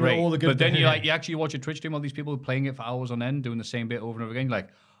 It's Skipping great." all the good But then bit. you actually watch a Twitch stream of these people playing it for hours on end, doing the same bit over and over again. You're like,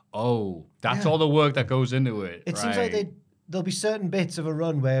 oh, that's all the work that goes into it. It seems like there'll be certain bits of a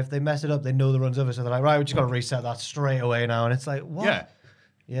run where if they mess it up, they know the run's over, so they're like, right, we just got to reset that straight away now. And it's like, what? Yeah.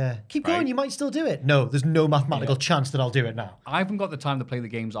 Yeah. Keep going, Right. you might still do it. No, there's no mathematical chance that I'll do it now. I haven't got the time to play the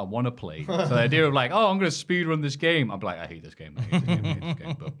games I want to play. So the idea of like, oh, I'm going to speedrun this game. I'm like, I hate this game. I hate this game. I hate this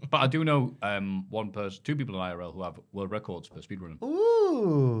game. But I do know two people in IRL who have world records for speedrunning.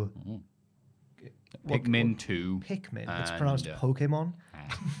 Ooh. Pikmin 2. Pikmin. It's and, pronounced Pokemon.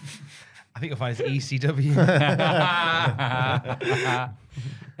 I think you'll find it's ECW.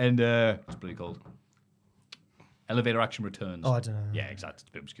 And what's it bloody called? Elevator Action Returns. Oh, I don't know. Yeah, exactly. It's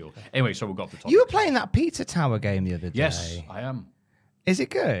a bit obscure. Anyway, so we'll go off the top. You were playing that Pizza Tower game the other day. Yes, I am. Is it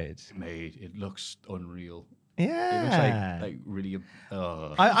good? Mate, it looks unreal. Yeah. It looks like really. It's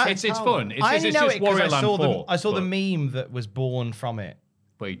fun. I only It's know just it because Wario Land 4. I saw but- the meme that was born from it.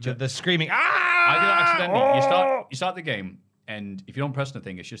 Wait, The screaming. I did it accidentally. You start the game, and if you don't press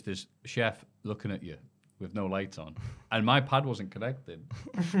anything, it's just this chef looking at you with no lights on, and my pad wasn't connected.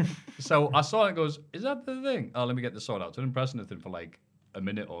 So I saw it and goes, "Is that the thing?" Oh, let me get this sorted out. So I didn't press anything for like a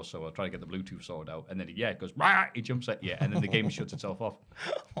minute or so. I try to get the Bluetooth sorted out, and then it goes, "Rah!" He jumps at you, and then the game shuts itself off.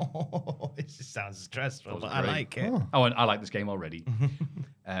 Oh, it just sounds stressful, That was but I great. like it. Oh, and I like this game already.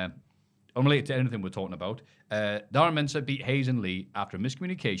 Unrelated to anything we're talking about, Darren Mensah beat Hayes and Lee after a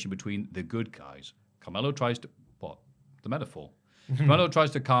miscommunication between the good guys. Carmelo tries to... What? The metaphor. Carmelo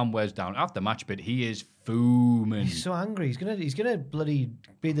tries to calm Wes down after the match, but he is fuming. He's so angry. He's gonna bloody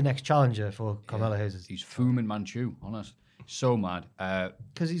be the next challenger for Carmelo Hayes. He's fuming Manchu, honest. So mad.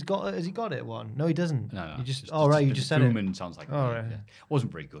 Because has he got it one? No, he doesn't. No. You just you just said it. Fuming sounds like... Oh, right. Yeah.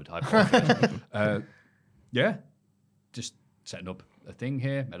 Wasn't very good. I apologize. Yeah. Just setting up a thing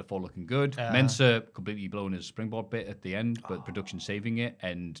here. Metaphor looking good. Mensah completely blowing his springboard bit at the end, but production saving it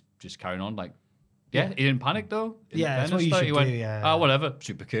and just carrying on like... Yeah, he didn't panic though. Yeah, that's what you should do, yeah. Oh, whatever.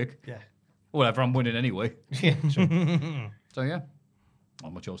 Super kick. Yeah. Whatever, I'm winning anyway. Yeah, sure. So yeah.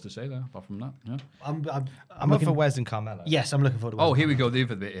 Not much else to say there, apart from that. Yeah. I'm up for Wes and Carmelo. Yes, I'm looking forward to Oh, Wes. here we go. The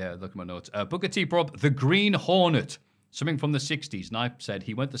other bit. Yeah, look at my notes. Booker T brought up the Green Hornet, something from the 60s. And I said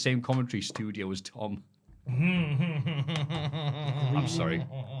he went to the same commentary studio as Tom. I'm sorry.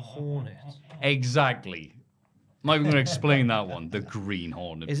 Hornet. Exactly. I'm not even going to explain that one. The Green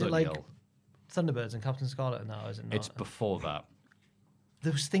Hornet. Is it bloody like hell. Thunderbirds and Captain Scarlet now, is it not? It's before that.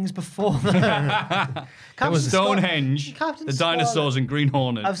 There was things before that. It was Stonehenge, Captain the dinosaurs, and Green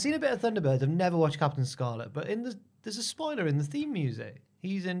Hornet. I've seen a bit of Thunderbirds. I've never watched Captain Scarlet, but there's a spoiler in the theme music.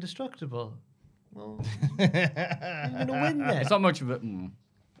 He's indestructible. Well, he's going to win there. It's not much of a...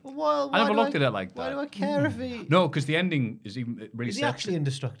 Well, I never looked at it like Why that. do I care if he... No, because the ending is even really Is he sexy. actually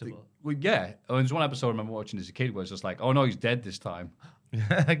indestructible? Well, yeah. Oh, there's one episode I remember watching as a kid where it's just like, oh no, he's dead this time.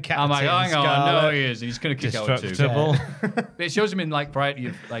 Captain I'm like, hang on, no, he is. And he's going to kick out too. Destructible. But it shows him in like variety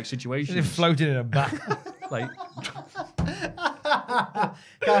of like situations. Floating in a bath. Like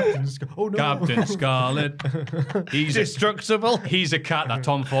Captain Scarlet. He's Destructible. He's a cat that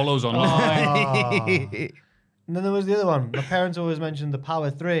Tom follows online. And then there was the other one. My parents always mentioned the Power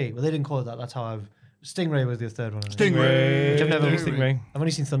 3. Well, they didn't call it that. That's how Stingray was the third one. I think. Stingray. Which I've never Stingray. I've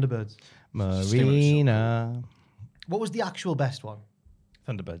only seen Thunderbirds. Marina. What was the actual best one?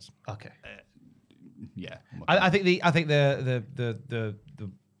 Thunderbirds. Okay. Yeah. I think the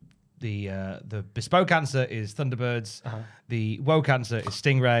bespoke answer is Thunderbirds. The woke answer is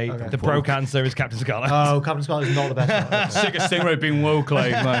Stingray. Okay. The broke answer is Captain Scarlet. Oh, Captain Scarlet is not the best one. Sick of Stingray being woke,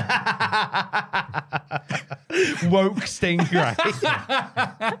 like, man. Woke Stingray. This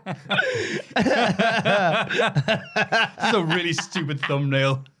is a really stupid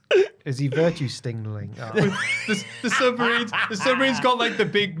thumbnail. Is he virtue stingling? Oh. The submarine's got like the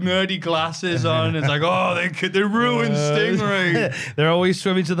big nerdy glasses on. It's like, oh, they ruined Stingray. They're always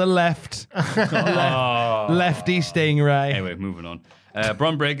swimming to the left. Oh. Lefty Stingray. Anyway, moving on.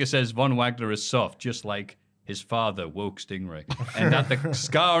 Bron Breaker says Von Wagner is soft, just like his father, woke Stingray. And that the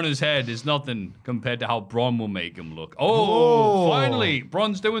scar on his head is nothing compared to how Bron will make him look. Oh, finally,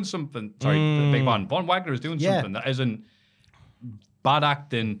 Bron's doing something. Sorry, big man. Von Wagner is doing something that isn't bad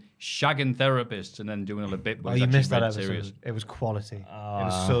acting, shagging therapists, and then doing a little bit. Oh, you missed that episode. Serious. It was quality. It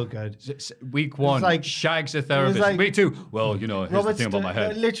was so good. Week one, like, shags a therapist. like, Week two, well, you know, here's the thing about my head.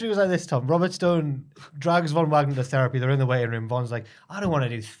 It literally was like this, Tom. Robert Stone drags Von Wagner to therapy. They're in the waiting room. Von's like, I don't want to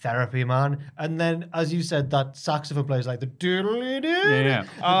do therapy, man. And then, as you said, that saxophone plays like the doodly doo. Yeah.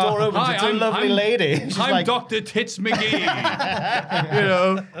 The door opens. Hi, it's a lovely lady. She's I'm like, Dr. Tits McGee. You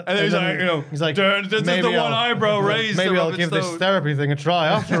know, and then he's like, you know, he's like, this is the one eyebrow raised. Maybe I'll Robert give this Stone. therapy thing a try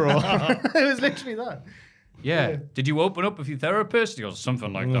after all. It was literally that. Yeah. Did you open up with your therapist? He goes,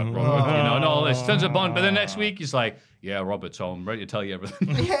 something like that, Robert. You know, and all this. Turns a bond. But then next week, he's like, yeah, Robert, so I'm ready to tell you everything.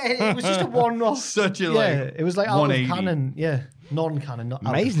 Yeah, it was just a one-off. Such a, it was like out of 180. canon. Yeah, non-canon. Not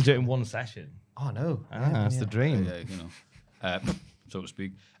Amazing to do it in one session. Oh, no. That's the dream. Yeah, you know. so to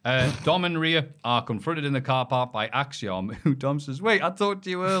speak. Dom and Rhea are confronted in the car park by Axiom, who Dom says, "Wait, I talked to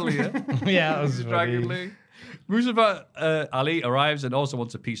you earlier." Yeah, that was Dragon funny. Lee. Mustafa Ali arrives and also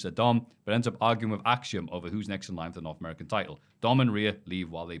wants a piece of Dom, but ends up arguing with Axiom over who's next in line for the North American title. Dom and Rhea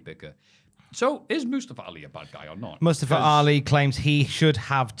leave while they bicker. So, is Mustafa Ali a bad guy or not? Mustafa Ali claims he should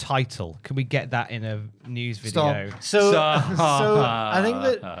have title. Can we get that in a news video? Stop. So I think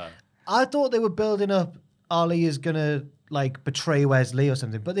that I thought they were building up Ali is gonna like betray Wesley or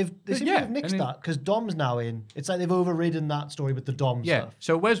something, but they seem to have nixed that because Dom's now in. It's like they've overridden that story with the Dom stuff.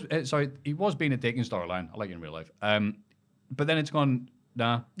 So he was being a taking storyline. I like it in real life. But then it's gone.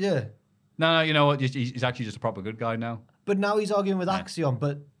 Nah. Yeah. No, you know what? He's actually just a proper good guy now. But now he's arguing with Axiom.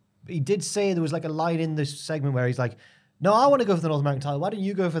 But he did say there was like a line in this segment where he's like, "No, I want to go for the North American title. Why don't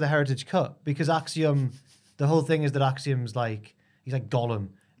you go for the Heritage Cup?" Because Axiom, the whole thing is that Axiom's like he's like Gollum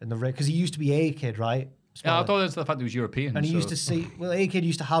in the ring because he used to be A-Kid, right? Yeah, I thought that's the fact that he was European. And he used to see, well, A-Kid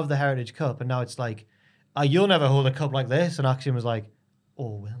used to have the Heritage Cup, and now it's like, you'll never hold a cup like this. And Axiom was like,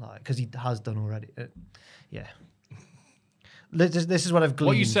 oh, will I? Because he has done already. Yeah. This is what I've gleaned.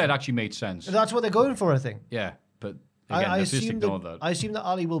 What you said actually made sense. That's what they're going for, I think. Yeah, but again, I just assume ignore that, that. I assume that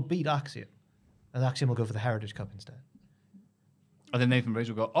Ali will beat Axiom, and Axiom will go for the Heritage Cup instead. And then Nathan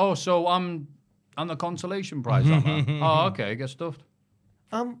Fraser will go, "Oh, so I'm the consolation prize, am I? Oh, okay, get stuffed."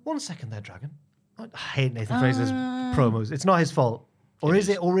 1 second there, Dragon. I hate Nathan Fraser's promos. It's not his fault. Or is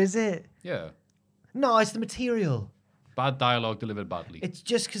it? Or is it? Yeah. No, it's the material. Bad dialogue delivered badly. It's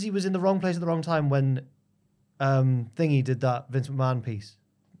just because he was in the wrong place at the wrong time when Thingy did that Vince McMahon piece.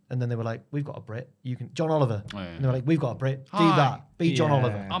 And then they were like, we've got a Brit. You can John Oliver. Oh, yeah. And they were like, we've got a Brit. Do Hi. that. Be John Yeah.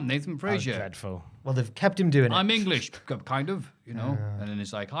 Oliver. I'm Nathan That was Fraser. dreadful. Well, they've kept him doing it. I'm English, kind of, you know. And then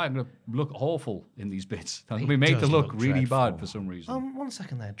it's like, "Hi, I'm going to look awful in these bits. I'm going to be made to does look look really dreadful. bad for some reason." 1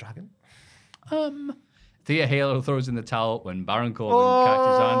 second there, Dragon. Thea Halo throws in the towel when Baron Corbin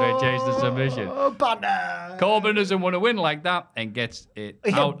catches Andre and changes the submission. Oh, banner. Corbin doesn't want to win like that and gets it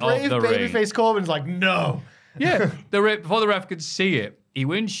Yeah, out of brave the ring. babyface Corbin's like, no. Yeah, before the ref could see it, he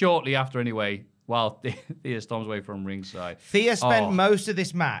wins shortly after anyway, while Thea storms away from ringside. Thea spent Oh. most of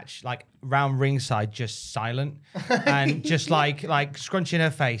this match like round ringside, just silent and just like scrunching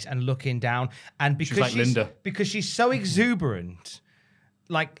her face and looking down. And because like Linda. because she's so exuberant,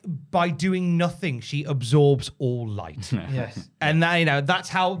 like by doing nothing, she absorbs all light. Yes. And that, that's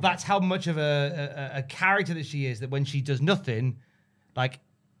how much of a character that she is. That when she does nothing, like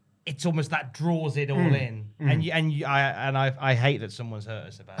it's almost that draws it all in. I hate that someone's hurt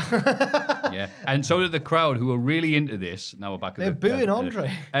us about it. Yeah, and so did the crowd who are really into this. Now we're back. They're booing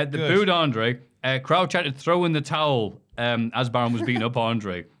Andre. They booed Andre. Crowd tried to throw in the towel as Baron was beating up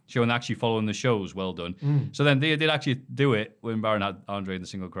Andre, showing actually following the shows. Well done. So then they did actually do it when Baron had Andre in the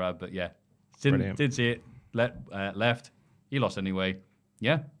single crowd, but yeah, did see it. Left. He lost anyway.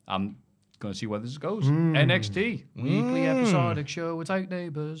 Yeah, I'm going to see where this goes. NXT weekly episodic show without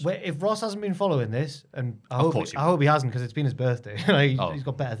neighbors. Wait, if Ross hasn't been following this, and I course he hope he hasn't because it's been his birthday. He's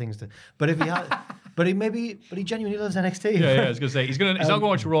got better things to. But if he has, but he genuinely loves NXT. Yeah, I was going to say he's not going to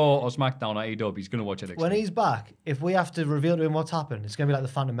watch Raw or SmackDown or AEW. He's going to watch NXT. When he's back, if we have to reveal to him what's happened, it's going to be like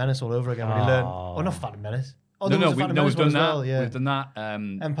the Phantom Menace all over again. When he learned, not Phantom Menace. Oh, there was a Phantom Menace we've one done as that. well, yeah. We've done that.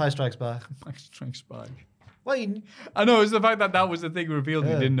 Empire Strikes Back. Strikes Back. Wait, I know it's the fact that was the thing revealed.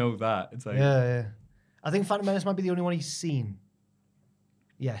 He didn't know that. It's like, yeah. I think Phantom Menace might be the only one he's seen.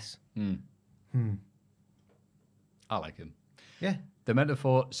 Yes. I like him. Yeah. The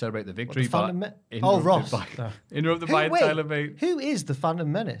metaphor celebrate the victory, Phantom but Ross. interrupted by Tyler Bate. Who is the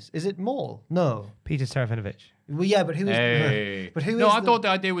Phantom Menace? Is it Maul? No. Peter Serafinovich. Well, yeah, but who is? Hey. But who is? No, I thought the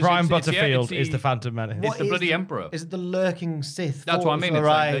idea was Brian it's Butterfield is the Phantom Menace. It's the bloody Emperor. Is it the lurking Sith? That's what I mean. It's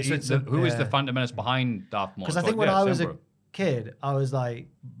Right. like Who is the Phantom Menace behind Darth Maul? Because I think when I was a kid, I was like,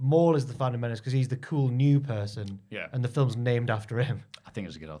 Maul is the Phantom Menace because he's the cool new person. Yeah. And the film's named after him. I think it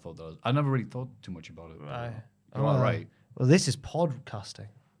was a kid. I thought that was. I never really thought too much about it. Right. You're all right. Well, this is podcasting.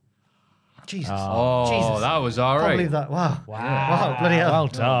 Jesus. Oh, Jesus. that was all I can't right. believe that. Wow. Wow. Bloody hell. Well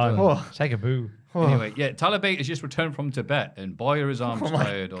done. Oh. Take a boo. Anyway, yeah, Tyler Bate has just returned from Tibet, and boy, are his arms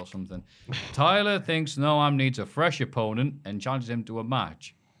tired or something. Tyler thinks Noam needs a fresh opponent and challenges him to a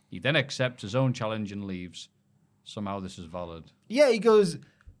match. He then accepts his own challenge and leaves. Somehow this is valid. Yeah, he goes,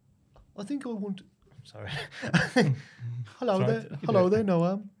 I think I want... Sorry. Hello there,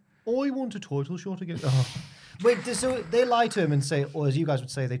 Noam. I want a title shot again. Oh. Wait, so they lie to him and say, or as you guys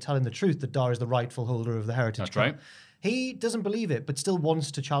would say, they tell him the truth that Dar is the rightful holder of the Heritage That's Cup. right. He doesn't believe it, but still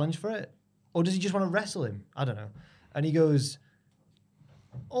wants to challenge for it. Or does he just want to wrestle him? I don't know. And he goes,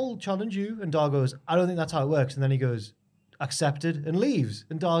 I'll challenge you. And Dar goes, I don't think that's how it works. And then he goes, accepted, and leaves.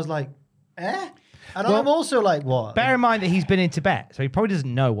 And Dar's like, eh? And I'm also like, what? Bear in mind that he's been in Tibet, so he probably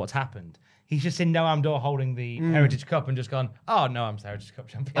doesn't know what's happened. He's just seen Noam Dar holding the Heritage Cup and just gone, oh, no, I'm the Heritage Cup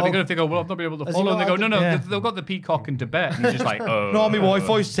champion. And they're going to think, oh, well, I've not been able to follow. And they go, no, they've got the peacock in Tibet. And he's just like, oh. No, my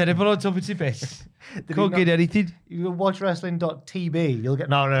Wi-Fi's terrible on top of Tibet. Can't get anything. You can watch wrestling.tv. You'll get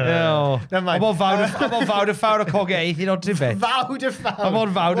no. Never mind. I'm on Vodafone. I can't get anything on Tibet. Vodafone. I'm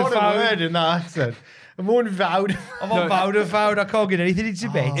on Vodafone. What a word in that accent. I'm on Vodafone. I'm on Vodafone. I can't get anything in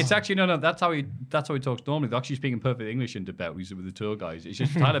Tibet. It's actually no. That's how he talks normally. They're actually speaking perfect English in Tibet. We with the tour guys. It's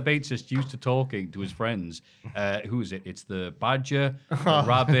just Tyler Bates just used to talking to his friends. Who is it? It's the badger, the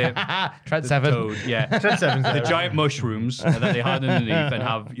rabbit, Trent the Seven. toad. Yeah, Trent Seven's the there. giant mushrooms that they had underneath and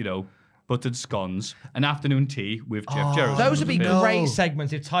have buttered scones, an afternoon tea with Jeff Jarrett. Those would be No. great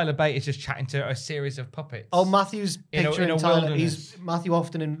segments if Tyler Bate is just chatting to a series of puppets. Oh, Matthew's In a picturing Tyler. wilderness. Matthew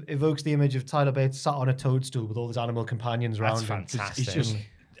often evokes the image of Tyler Bates sat on a toadstool with all his animal companions around That's him. fantastic. He's just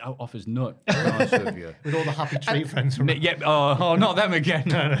out off his nut. to be honest with you. With all the happy treat friends from Yeah. Oh, not them again.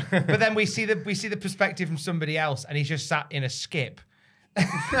 But then we see the perspective from somebody else, and he's just sat in a skip.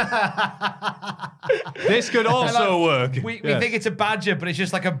 This could also work. We think it's a badger, but it's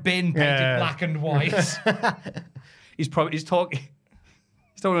just like a bin painted black and white. He's talking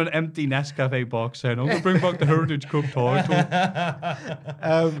on an empty Nescafe box saying, I'm going to bring back the Heritage Cup title.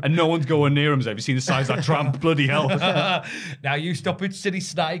 And no one's going near him. Have you seen the size of that tramp? Bloody hell. Now you stop it, silly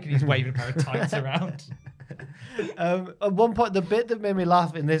snake, and he's waving a pair of tights around. At one point, the bit that made me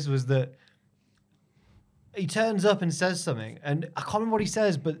laugh in this was that he turns up and says something, and I can't remember what he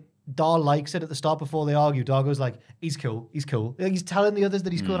says, but Dar likes it at the start before they argue. Dar goes like, he's cool. Like, he's telling the others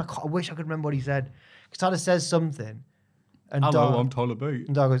that he's cool. And I wish I could remember what he said. Because Tyler says something. And Hello, I'm Tyler Bate.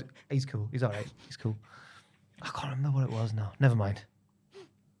 And Dar goes, he's cool. He's all right. He's cool. I can't remember what it was now. Never mind.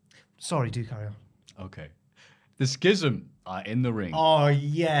 Sorry, do carry on. Okay. The Schism are in the ring Oh,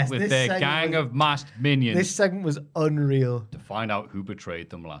 yes. with their gang of masked minions This segment was unreal. to find out who betrayed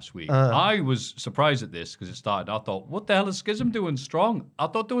them last week. I was surprised at this because it started. I thought, what the hell is Schism doing strong? I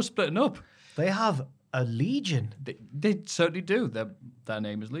thought they were splitting up. They have a legion. They certainly do. Their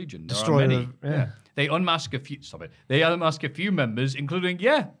name is Legion. There Destroyer are many. of- yeah. They unmask a few. Stop it. They unmask a few members, including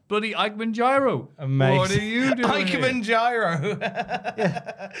bloody Ikeman Gyro. Amazing. What are you doing? Ikeman Gyro.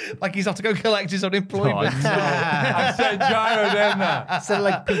 Like he's off to go collect his unemployment. I said Gyro, didn't I? Instead of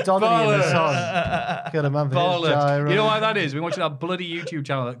like Pete Doherty in the song. Got a man for his Bollocks. gyro. You know why that is? We're watching that bloody YouTube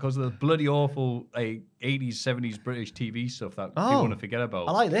channel that because of the bloody awful 80s, 70s British TV stuff that people want to forget about.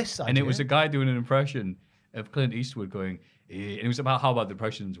 I like this. And it was a guy doing an impression of Clint Eastwood going, and it was about how bad the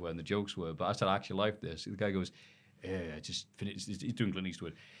impressions were and the jokes were. But I said, I actually like this. The guy goes, I just finished. He's doing Clint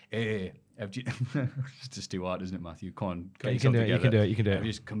Eastwood. It's just too hard, isn't it, Matthew? Come on. You can do it. You can do it. You can do I've it.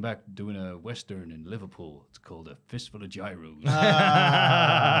 just come back doing a Western in Liverpool. It's called A Fistful of Gyros. Which is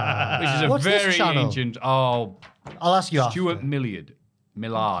a What's this very channel? ancient. I'll ask you Stuart after. Millard.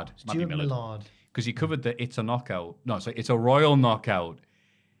 Stuart Millard. Because he covered the It's a Knockout. No, sorry, It's a Royal Knockout.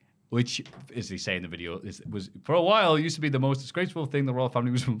 Which, as they say in the video, was for a while used to be the most disgraceful thing the royal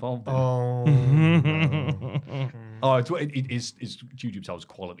family was involved in. Oh. It's YouTube sounds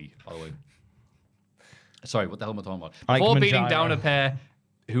quality, by the way. Sorry, what the hell am I talking about? Ike Before Manjaro. beating down a pair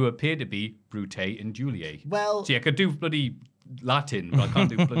who appeared to be Brute and Juliet. Well- see, I could do bloody Latin, but I can't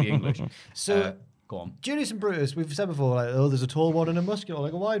do bloody English. So- go on. Julius and Brutus, we've said before, like, oh, there's a tall one and a muscular,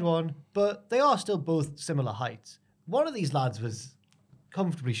 like a wide one, but they are still both similar heights. One of these lads was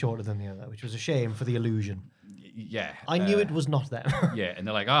comfortably shorter than the other, which was a shame for the illusion. Yeah. I knew it was not them. Yeah, and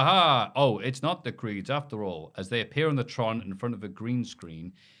they're like, aha, oh, it's not the Creeds after all. As they appear on the Tron in front of a green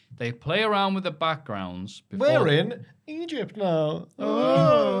screen, they play around with the backgrounds. We're in Egypt now.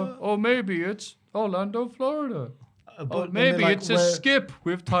 Or maybe it's Orlando, Florida. Or But maybe then they're like, it's a we're- skip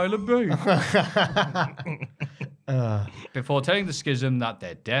with Tyler Bate. Before telling the Schism that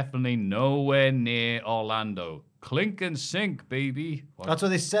they're definitely nowhere near Orlando. Clink and sink, baby. What? That's what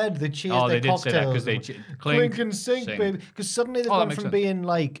they said. They cheered Oh, their they did say that cocktails. because they Clink and sink, baby. Because suddenly they've Oh, that gone makes from sense. being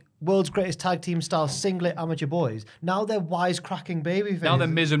like world's greatest tag team style singlet amateur boys. Now they're wisecracking baby faces. Now they're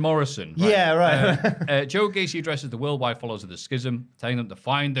Miz and Morrison. Right? Yeah, right. Joe Gacy addresses the worldwide followers of the Schism, telling them to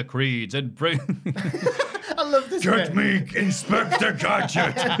find the creeds and bring. I love this bit. me, Inspector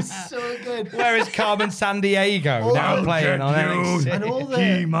Gadget. It's so good. Where is Carmen San Diego now I'll playing get on you. NXT? And all the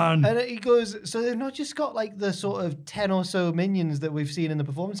He-Man. and he goes, so they've not just got like the sort of 10 or so minions that we've seen in the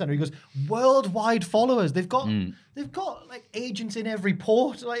performance center. He goes, worldwide followers. They've got like agents in every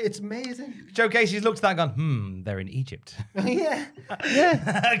port. Like, it's amazing. Joe Casey's looked at that and gone, they're in Egypt. Yeah.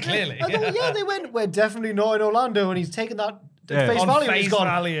 Clearly. And then, they went, we're definitely not in Orlando, and he's taken that at face On value. and he's face gone,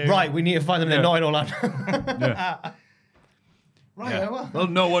 value. right, we need to find them. They're not in Orlando. Right, Yeah. well. Well,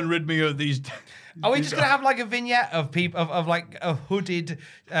 no one rid me of these. Are we just gonna have like a vignette of people of like a hooded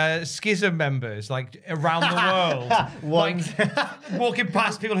schism members like around the world, like walking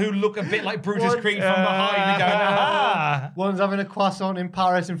past people who look a bit like Brutus Creed from behind and going, ah. One's having a croissant in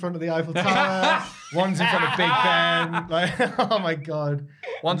Paris in front of the Eiffel Tower. One's in front of Big Ben. Like, oh my god.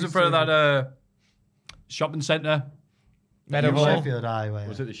 One's in front of that shopping centre. Meadow Hall. Sheffield Highway.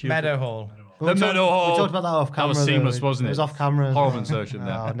 Was it the Meadow Hall. The Meadow Hall. We talked about that off camera. That was seamless, though. wasn't it? It was off camera. Horrible insertion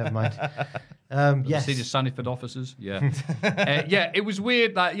there. Oh, never mind. Yes. See the Sanford officers? Yeah. Yeah, it was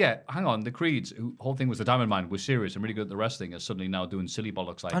weird that, hang on, the Creeds, who whole thing was the Diamond Mine, was serious and really good at the wrestling, are suddenly now doing silly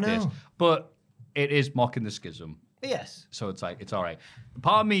bollocks like this. But it is mocking the schism. Yes. So it's like, it's all right.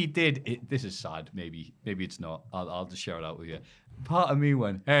 Part of me this is sad, maybe it's not. I'll just share it out with you. Part of me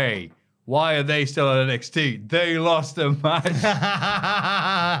went, hey, why are they still at NXT? They lost a match.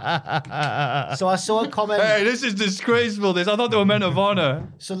 So I saw a comment. Hey, this is disgraceful. I thought they were men of honor.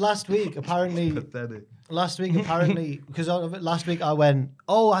 So last week, apparently, Pathetic. because last week I went,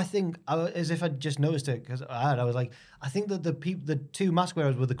 oh, I think, as if I'd just noticed it, because I was like, I think that the two mask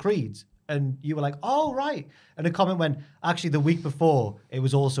wearers were the Creeds. And you were like, oh, right. And a comment went, actually, the week before, it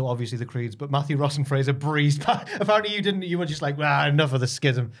was also obviously the Creeds, but Maffew, Ross and Fraser breezed past. Apparently you didn't, you were just like, enough of the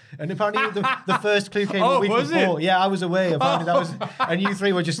schism. And apparently the first clue came the week before. It? Yeah, I was away. Apparently that was, and you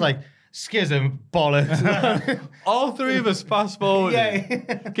three were just like, schism, bollocks. All three of us fast forward. Yeah.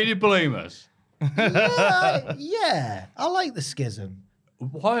 Can you blame us? Yeah, I like the schism.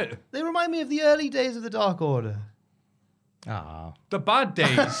 What? They remind me of the early days of the Dark Order. Ah. The bad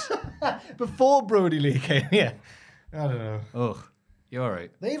days. Before Brody Lee came, yeah. I don't know. Ugh. You're all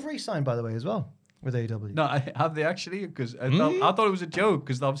right. They've re-signed, by the way, as well, with AEW. No, have they actually? Because I thought it was a joke,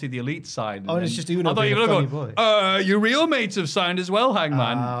 because obviously the Elite signed. Oh, and it's just Uno I thought being you a were funny going, boy. your real mates have signed as well,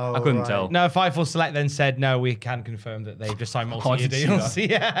 Hangman. Oh, I couldn't right. tell. No, Fightful Select then said, no, we can confirm that they've just signed multi-year did see deals. that.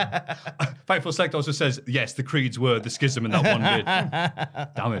 Yeah. Fightful Select also says, yes, the Creeds were the schism in that one bit.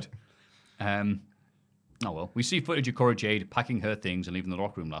 Damn it. Oh, well. We see footage of Cora Jade packing her things and leaving the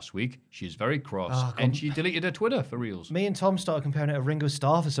locker room last week. She's very cross, and she deleted her Twitter for reals. Me and Tom started comparing it to Ringo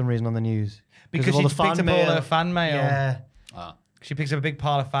Starr for some reason on the news. Because of all she the picked up all her fan mail. Yeah. She picks up a big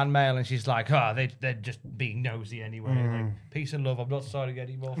pile of fan mail and she's like, they're just being nosy anyway. Like, peace and love. I'm not starting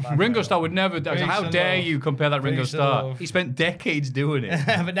any more fan Ringo mail. Starr would never do. Peace How and dare love. you compare that Ringo Peace and Starr? love. He spent decades doing it.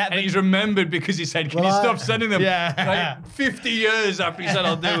 But and he's remembered because he said, can you stop sending them? Yeah. Like 50 years after he said,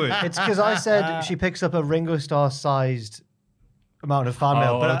 I'll do it. It's because I said she picks up a Ringo Starr-sized amount of fan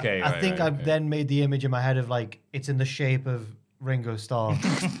mail. But okay, I right, think right, I've then made the image in my head of like, it's in the shape of Ringo Starr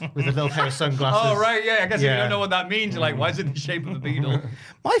with a little pair of sunglasses. Oh, right, yeah. I guess if you Yeah. don't know what that means, you're like, why is it the shape of a beetle?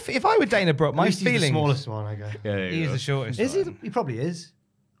 If I were Dana Brooke, At my least he's the feelings... smallest one, I guess. Yeah, He's the shortest. Is he? He probably is.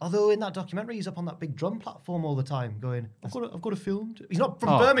 Although in that documentary, he's up on that big drum platform all the time, going, "I've got a film." He's not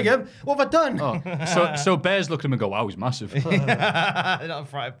from Birmingham. What have I done? Oh, so Bears look at him and go, wow, he's massive.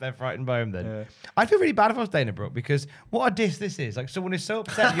 They're frightened by him then. Yeah. I'd feel really bad if I was Dana Brooke because what a diss this is. Like someone is so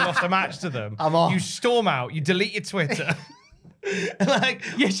upset you lost a match to them. I'm off. You storm out, you delete your Twitter. Like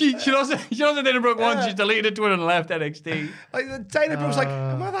Yeah, she also Dana Brooke once. She deleted her Twitter and left NXT. Like Dana Brooke's like,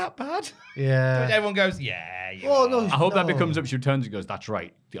 am I that bad? Yeah. Everyone goes, yeah, you Well, are. no, I hope that becomes up. She returns and goes, "That's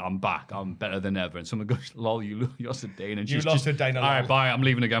right. I'm back. I'm better than ever." And someone goes, "Lol, you lost to Dana." And she's lost just, to Dana, All right, lol." bye. I'm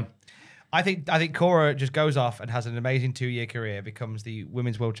leaving again. I think Cora just goes off and has an amazing 2-year career, becomes the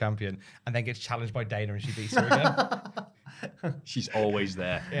women's world champion, and then gets challenged by Dana and she beats her again. She's always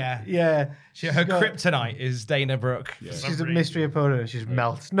there. Yeah. Yeah. Her kryptonite is Dana Brooke. She's a mystery opponent and she's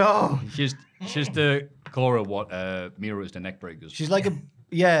melts. No. She's the Cora what Mira is the neck breakers. She's like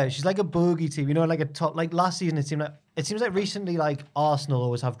a bogey team. You know, like a top. Like last season, it seems like recently, like Arsenal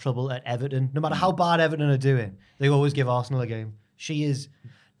always have trouble at Everton. No matter how bad Everton are doing, they always give Arsenal a game.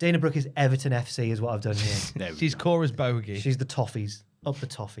 Dana Brooke is Everton FC, is what I've done here. She's Cora's bogey. She's the Toffees. Up the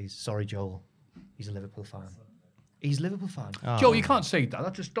Toffees. Sorry, Joel. He's a Liverpool fan. He's a Liverpool fan. Oh. Joe, you can't say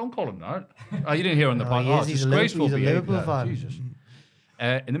that. Just don't call him that. Oh, you didn't hear on the podcast. He is. It's He's a disgraceful Liverpool behaviour. fan. Jesus.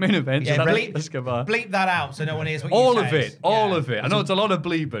 In the main event, Yeah, so bleep, go back. bleep that out so no one hears what you all say. of it. All of it. I know it's a lot of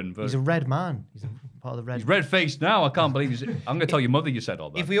bleeping, but He's a red man. He's a part of the red. he's red-faced now. I can't believe he's... I'm going to tell your mother you said all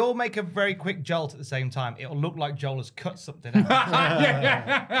that. If we all make a very quick jolt at the same time, it'll look like Joel has cut something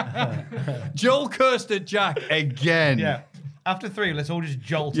out. Joel cursed at Jack again. Yeah. After 3, let's all just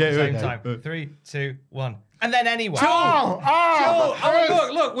jolt Yeah, at the same yeah. time. 3, 2, 1. And then anyone. Joel!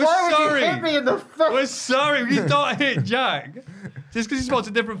 Look, we're sorry. You hit me in the face. We're sorry. We don't hit Jack. Just because he supports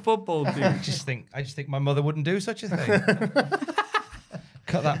a different football team. I just think my mother wouldn't do such a thing.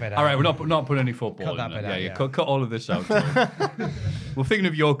 Cut that bit out. All right, we're not putting any football Cut that in bit it. out, Yeah, yeah. cut all of this out. We're thinking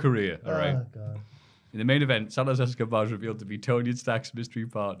of your career. All right. Oh, God. In the main event, Santos Escobar is revealed to be Tony and Stack's mystery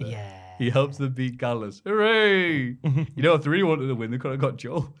partner. Yeah. He helps them beat Gallus. Hooray! You know, if they really wanted to win, they could have got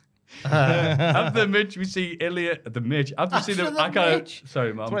Joel. After the match, we see Ilya. After we see them,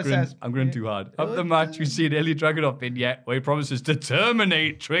 sorry, man, I'm going too hard. After the match, we see an Ilya Dragunov vignette where he promises to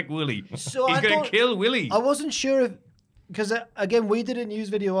terminate Trick Willie. So He's going to kill Willie. I wasn't sure if, because again, we did a news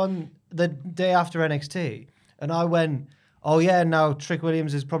video on the day after NXT, and I went, oh yeah, now Trick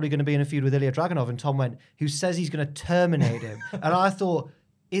Williams is probably going to be in a feud with Ilya Dragunov, and Tom went, who says he's going to terminate him? And I thought,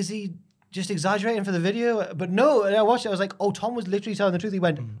 is he just exaggerating for the video? But no, and I watched it, I was like, oh, Tom was literally telling the truth. He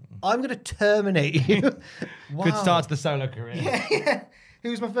went, I'm going to terminate you. Wow. Good start to the solo career. Yeah. He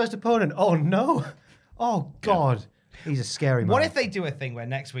was my first opponent. Oh no. Oh God. He's a scary man. What if they do a thing where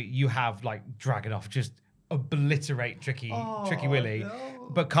next week you have like Dragunov just obliterate Tricky Willie, no.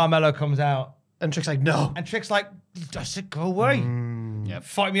 but Carmelo comes out And Trick's like, no. and Trick's like, does it go away? Yep.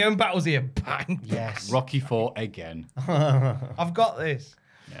 Fight my own battles here. Bang. Yes. Rocky Fought again. I've got this.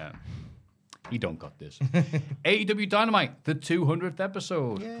 Yeah. He don't got this. AEW Dynamite, the 200th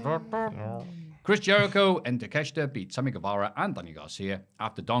episode. Chris Jericho and Takeshita beat Sammy Guevara and Daniel Garcia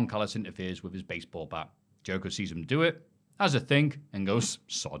after Don Callis interferes with his baseball bat. Jericho sees him do it, has a think, and goes,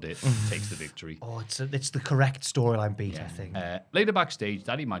 sod it, takes the victory. Oh, it's the correct storyline beat, I think. Later backstage,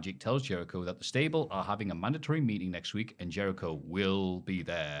 Daddy Magic tells Jericho that the stable are having a mandatory meeting next week and Jericho will be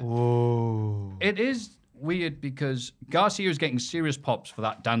there. Whoa. It is weird because Garcia is getting serious pops for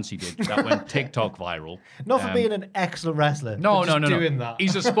that dance he did that went TikTok viral. Not for being an excellent wrestler. No. doing that.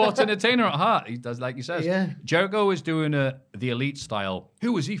 He's a sports entertainer at heart. He does like he says. Yeah. Jericho is doing the elite style.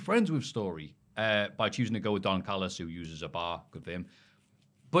 Who is he friends with story by choosing to go with Don Callis, who uses a bar. Good for him.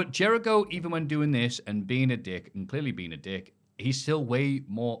 But Jericho, even when doing this and being a dick, and clearly being a dick, he's still way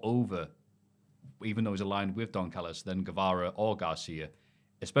more over, even though he's aligned with Don Callis, than Guevara or Garcia.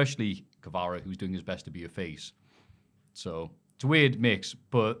 Especially Guevara, who's doing his best to be a face. So it's a weird mix,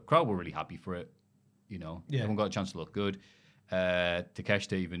 but crowd were really happy for it. You know, everyone got a chance to look good.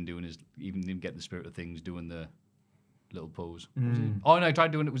 Takeshita even didn't get the spirit of things, doing the little pose. Oh no, I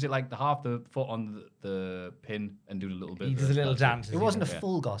tried doing it. Was it like the half the foot on the pin and doing a little bit? He does a little dance. It wasn't a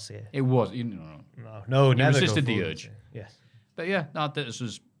full Garcia. It was. No, He never resisted go the full urge. Garcia. Yes. But yeah, no, this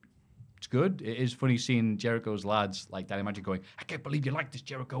was. It's good. It is funny seeing Jericho's lads like Daddy Magic going, I can't believe you like this,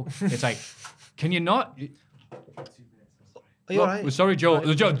 Jericho. It's like, can you not? Are you all right? Sorry, Joe.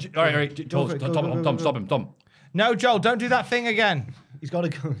 All right. Tom, stop him. Tom. No, Joel, don't do that thing again. He's got to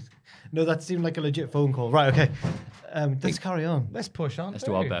go. No, that seemed like a legit phone call. Right, okay. Let's carry on. Let's push on. Let's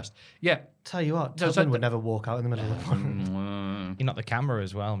do our best. Yeah. Tell you what, So- Tubman would never walk out in the middle of the phone. You're not the camera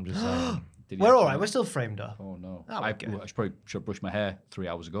as well, I'm just saying. We're all right. We're still framed up. Oh no! Oh, I okay. should have brushed my hair 3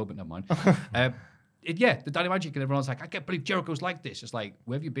 hours ago, but never mind. The Daddy Magic and everyone's like, I can't believe Jericho's like this. It's like,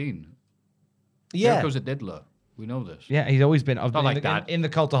 where have you been? Yeah. Jericho's a diddler. We know this. Yeah, he's always been like that. in the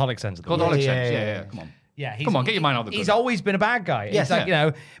cultaholic sense of the word. Cultaholic Yeah, sense. yeah, Yeah, yeah. Come on. Yeah, Come on, get your mind out of the He's gutter. always been a bad guy. Yes, It's like, you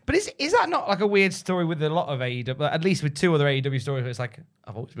know, but is that not like a weird story with a lot of AEW? At least with 2 other AEW stories, where it's like,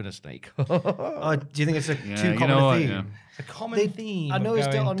 I've always been a snake. Oh, do you think it's a too you common know a what, theme? yeah. It's a common theme. I know of it's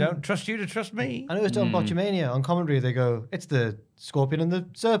going, on- don't trust you to trust me. I know it's done on Botchamania. On commentary, they go, it's the scorpion and the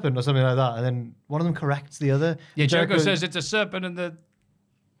serpent or something like that. And then one of them corrects the other. Yeah, Jericho says it's a serpent and the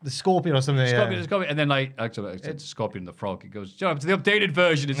the scorpion or something. scorpion, and then like actually it's a scorpion and the frog. He goes, shut up, it's the updated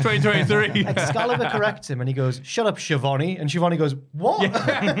version. It's 2023. Excalibur corrects him and he goes, shut up, Shivani. And Shivani goes, what?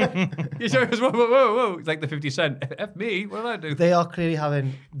 Yeah, Jericho goes, whoa. It's like the 50 Cent. F me, what did I do? They are clearly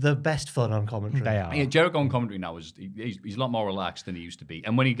having the best fun on commentary. They are. Yeah, Jericho on commentary now he's a lot more relaxed than he used to be,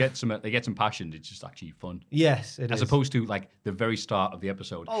 and when he gets some passion, it's just actually fun. Yes, it is. As opposed to like the very start of the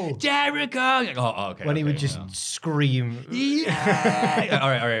episode. Oh. Jericho! Like, okay. when he would just yeah. scream. Yeah. all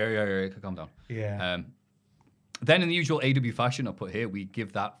right. Calm down. Yeah. Then in the usual AW fashion, I'll put here, we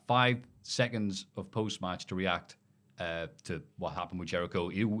give that 5 seconds of post-match to react to what happened with Jericho.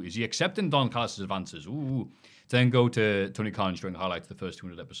 Is he accepting Don Callis' advances? Ooh. To then go to Tony Khan showing highlights of the first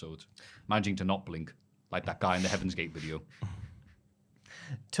 200 episodes, managing to not blink like that guy in the Heaven's Gate video.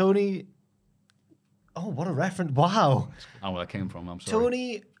 Tony. Oh, what a reference. Wow. I don't know where that came from, I'm sorry.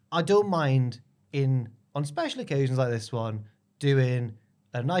 Tony, I don't mind on special occasions like this one, doing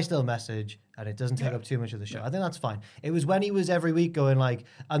a nice little message and it doesn't take up too much of the show. I think that's fine. It was when he was every week going like,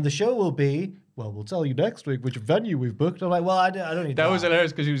 and the show will be, well, we'll tell you next week which venue we've booked. I'm like, well, I don't need that. That was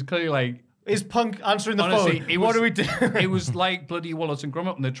hilarious because he was clearly like, Is Punk answering the Honestly, phone? it What was- do we do? It was like bloody Wallace and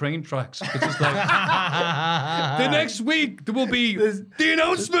Gromit on the train tracks. It's just like, the next week there will be the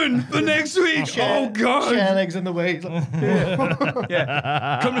announcement for next week. Oh, God. Chair legs in the way. He's like,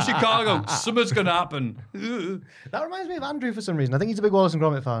 Yeah. Come to Chicago. Something's going to happen. that reminds me of Andrew for some reason. I think he's a big Wallace and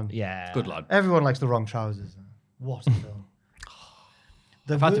Gromit fan. Yeah. Good lad. Everyone likes the wrong trousers. What a film.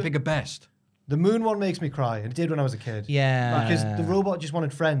 I've had to pick a best. The moon one makes me cry, and it did when I was a kid. Yeah. Because the robot just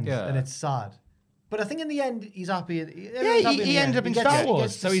wanted friends, Yeah. and it's sad. But I think in the end, he's happy. Yeah, he ended up in Star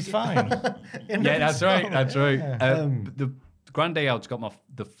Wars, so he's fine. Yeah, that's right. That's right. The Grand Day Out's got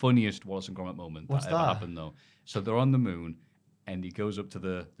the funniest Wallace and Gromit moment What's that ever that? happened, though. So they're on the moon, and he goes up to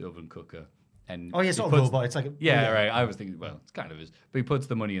the oven cooker. And Oh, yeah, it's he not a puts- robot. It's like Yeah, right. I was thinking, well, it's kind of is. But he puts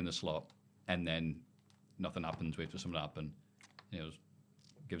the money in the slot, and then nothing happens. Waits for something to happen.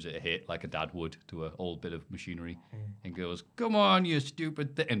 Gives it a hit like a dad would to an old bit of machinery, and goes, "Come on, you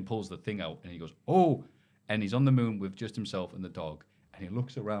stupid thing," and pulls the thing out. And he goes, "Oh!" And he's on the moon with just himself and the dog. And he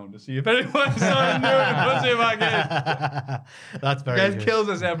looks around to see if anyone's on the moon and puts him back in. That's very Guys good. kills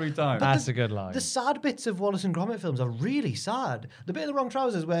us every time. That's a good line. The sad bits of Wallace and Gromit films are really sad. The bit of the wrong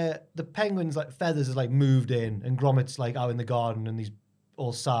trousers where the penguin's like feathers is like moved in and Gromit's like out in the garden and he's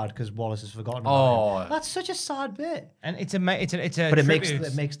all sad because Wallace has forgotten about him. That's such a sad bit. And it's a But it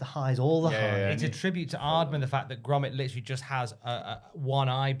tribute. makes the highs all the highs. yeah. It's a tribute to Aardman, the fact that Gromit literally just has one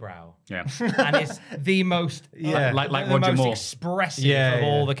eyebrow. Yeah. And it's the most, Yeah. Like the Roger most Moore. expressive Yeah, of yeah.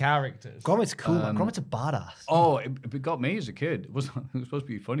 all the characters. Gromit's cool, man. Gromit's a badass. Oh, it got me as a kid. It was supposed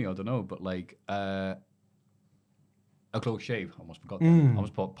to be funny. I don't know, but like a close shave. I almost forgot that. I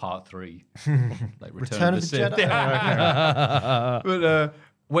almost put part 3, like Return of the Sith. Jedi. But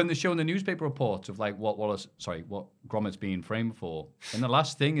when they're showing the newspaper reports of like what Gromit's being framed for, and the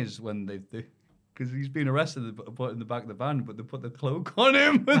last thing is when they because he's been arrested, put in the back of the van, but they put the cloak on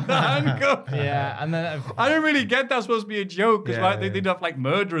him with the handcuff. Yeah, and then I don't really get that's supposed to be a joke because Yeah, they'd have like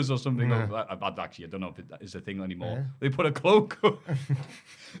murderers or something. Actually, I don't know if it is a thing anymore. They put a cloak on.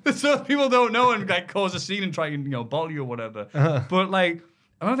 So people don't know and like cause a scene and try and bottle you or whatever. But like,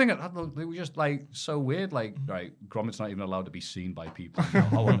 I don't think they were just like so weird. Like, right, Gromit's not even allowed to be seen by people.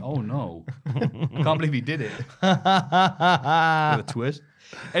 Oh no, I can't believe he did it. With a twist.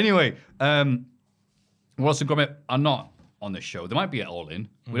 Anyway, Wallace and Gromit are not on the show. They might be at All In.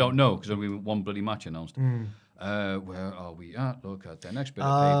 We don't know because only one bloody match announced. Where are we at? Look at the next bit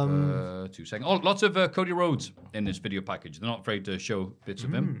of paper. 2 seconds. Oh, lots of Cody Rhodes in this video package. They're not afraid to show bits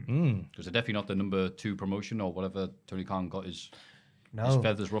of him because they're definitely not the number 2 promotion or whatever. Tony Khan got his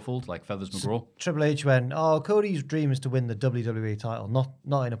feathers ruffled like Feathers McGraw. Triple H went, Cody's dream is to win the WWE title,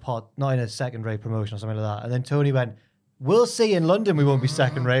 not in a second-rate promotion or something like that. And then Tony went, we'll see in London we won't be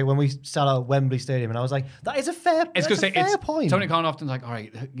second-rate when we sell out Wembley Stadium. And I was like, that is a fair point. Tony Khan often's like, all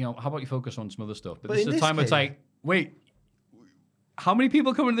right, how about you focus on some other stuff? But this in is the this time it's case- like, wait, how many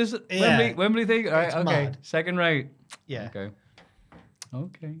people come into this Wembley thing? All right, It's okay, mad. second rate. Yeah.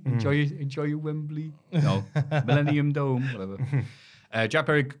 Okay. Enjoy your Wembley. No, Millennium Dome, whatever. Jack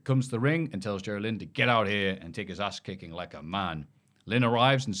Perry comes to the ring and tells Jerry Lynn to get out here and take his ass kicking like a man. Lynn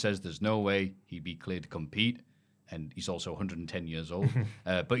arrives and says there's no way he'd be cleared to compete. And he's also 110 years old.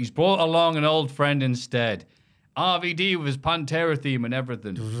 But he's brought along an old friend instead. RVD with his Pantera theme and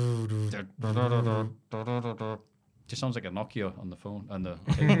everything. Just sounds like a Nokia on the phone. On the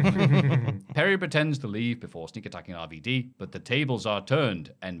table. Perry pretends to leave before sneak attacking RVD, but the tables are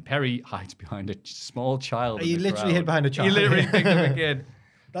turned, and Perry hides behind a small child. He in the literally crowd. hid behind a child. He literally picked up a kid.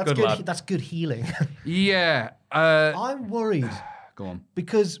 That's Good good. lad. That's good healing. Yeah. I'm worried Go on.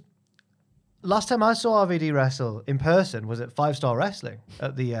 because last time I saw RVD wrestle in person was at 5-Star Wrestling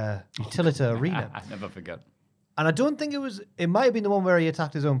at the Utilita Arena. I never forget. And I don't think it might have been the one where he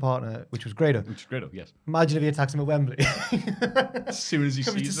attacked his own partner, which was Grado. Which is great, yes. Imagine if he attacks him at Wembley. As soon as he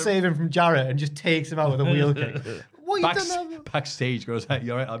Comes to sees him. save him from Jarrett and just takes him out with a wheel kick. What you done that? Backstage goes, hey,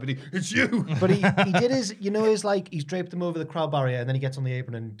 you all right, RVD? It's you. But he did his, like, he's draped him over the crowd barrier and then he gets on the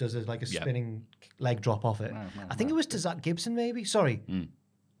apron and does a spinning leg drop off it. I think it was to Zach Gibson, maybe? Sorry.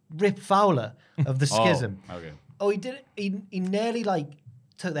 Rip Fowler of the Schism. Okay. Oh, he did it. He nearly, like,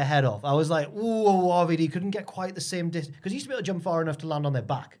 took their head off. I was like, ooh, RVD couldn't get quite the same distance. Because he used to be able to jump far enough to land on their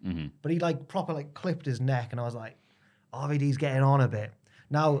back. But he, like, proper, like, clipped his neck. And I was like, RVD's getting on a bit.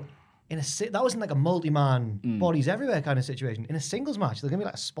 Now, that wasn't like a multi-man bodies everywhere kind of situation. In a singles match, there's going to be,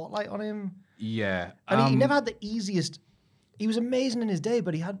 like, a spotlight on him. Yeah. And he never had the easiest... He was amazing in his day,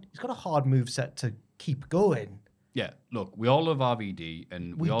 but he's got a hard move set to keep going. Yeah, look, we all love RVD,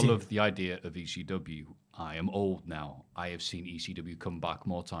 and we all do. love the idea of ECW. I am old now. I have seen ECW come back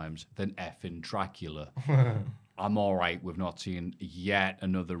more times than effing Dracula. I'm all right with not seeing yet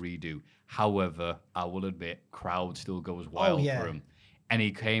another redo. However, I will admit, crowd still goes wild for him. And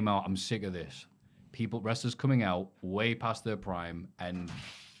he came out, I'm sick of this. Wrestlers coming out way past their prime, and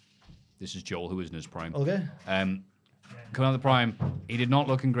this is Joel, who is in his prime. Okay. Coming out of the prime, he did not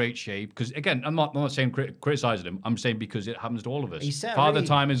look in great shape. Because, again, I'm not saying criticizing him. I'm saying because it happens to all of us. Father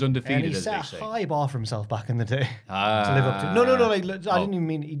Time is undefeated, as they say. He set a high bar for himself back in the day to live up to. No. Like, I didn't even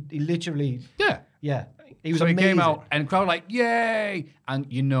mean... He literally... Yeah. He was amazing. He came out, and the crowd like, yay! And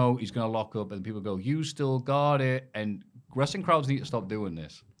you know he's going to lock up, and people go, you still got it. And wrestling crowds need to stop doing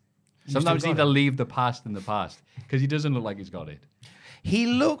this. Sometimes either leave the past in the past, because he doesn't look like he's got it. He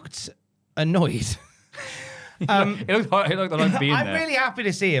looked annoyed. He looked like being there. I'm really happy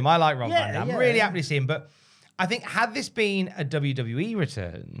to see him. I like Rob Van Dam. I'm really happy to see him. But I think had this been a WWE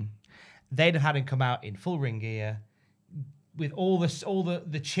return, they'd have had him come out in full ring gear with all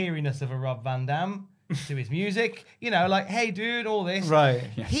the cheeriness of a Rob Van Dam to his music. You know, like, hey, dude, all this. Right.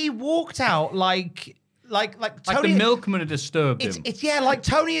 Yeah. He walked out like Tony, the milkman had disturbed him. Like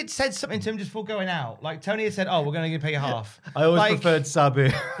Tony had said something to him just before going out. Like Tony had said, "Oh, we're going to pay you half." I always preferred Sabu.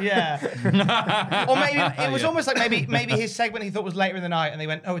 Yeah. Or maybe it was almost like maybe his segment he thought was later in the night, and they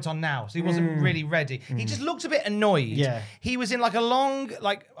went, "Oh, it's on now," so he wasn't really ready. He just looked a bit annoyed. Yeah. He was in like a long,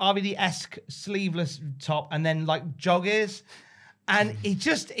 like RVD-esque sleeveless top, and then like joggers, and it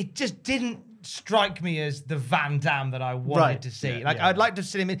just didn't strike me as the Van Dam that I wanted to see. I'd like to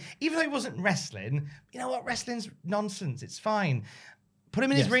see him in, even though he wasn't wrestling. You know what? Wrestling's nonsense. It's fine. Put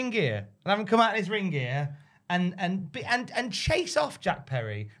him in his ring gear and have him come out in his ring gear and chase off Jack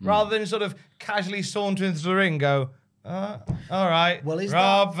Perry rather than sort of casually saunter into the ring. And go, all right. Well,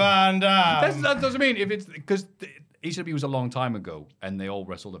 Rob Van Dam. That doesn't mean if it's because. ECW was a long time ago, and they all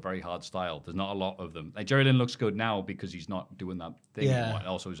wrestled a very hard style. There's not a lot of them. Like Jerry Lynn looks good now because he's not doing that thing anymore.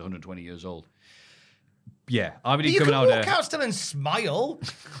 Also, he's 120 years old. Yeah, RVD coming out there. You can walk out still and smile.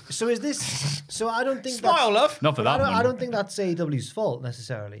 So is this? So I don't think smile, love. Not for that one. I don't think that's AEW's fault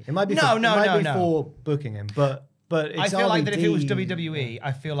necessarily. It might be. No. For booking him, but it's I feel RVD. like that if it was WWE,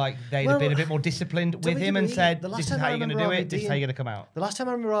 I feel like they'd have been a bit more disciplined with him and said, "This is how you're going to do it. This is how you're going to come out." The last time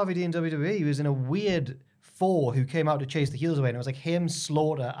I remember RVD in WWE, he was in a weird four who came out to chase the heels away, and it was like him,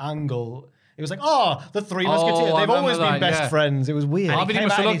 Slaughter, Angle. It was like, the three Musketeers. They've always been best friends. It was weird. RVD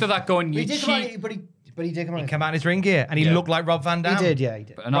must have looked at that going, you cheat. But he did come out. He came out in his ring gear, and he looked like Rob Van Dam. He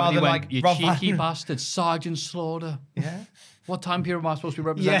did. And RVD went, you cheeky bastard, Sergeant Slaughter. Yeah. What time period am I supposed to be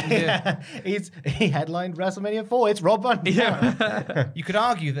representing here? He headlined WrestleMania 4. It's Rob Van Dam. Yeah. You could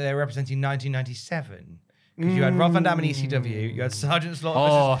argue that they were representing 1997. Because you had Rob Van Dam in ECW, you had Sergeant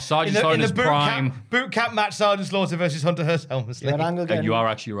Slaughter. Sergeant Slaughter's prime. Boot camp match, Sergeant Slaughter versus Hunter Hearst Helmsley. And you are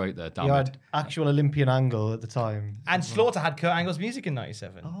actually right there, damn You it. had actual Olympian Angle at the time. And Slaughter had Kurt Angle's music in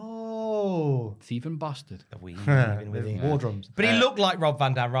 97. Oh. Thieving bastard. War drums. But he looked like Rob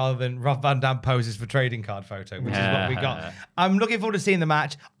Van Dam rather than Rob Van Dam poses for trading card photo, which is what we got. I'm looking forward to seeing the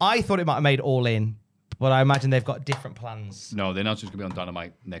match. I thought it might have made All In, but I imagine they've got different plans. No, they announced it's going to be on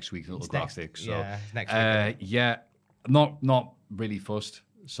Dynamite next week, a little graphic. So, next week. Not really fussed.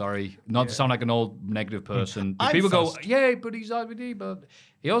 Sorry. Not to sound like an old negative person. But people fussed. go, yay, but he's RVD. But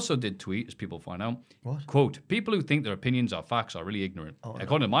he also did tweet, as people find out, quote, people who think their opinions are facts are really ignorant.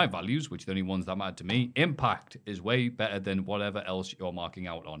 According to my values, which are the only ones that matter to me, impact is way better than whatever else you're marking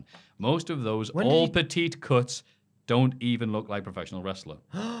out on. Most of those petite cuts don't even look like professional wrestler.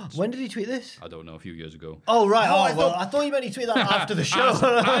 When did he tweet this? I don't know, a few years ago. Oh, right. I thought you meant he tweeted that after the show.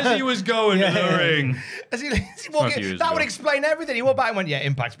 As he was going to the ring. As he walking, that would explain everything. He walked back and went,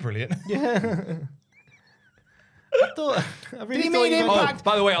 Impact's brilliant. Yeah. I really Did he mean Impact?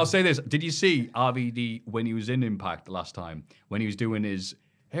 By the way, I'll say this. Did you see RVD when he was in Impact last time? When he was doing his,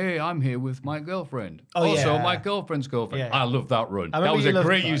 hey, I'm here with my girlfriend. My girlfriend's girlfriend. Yeah. I love that run. That was a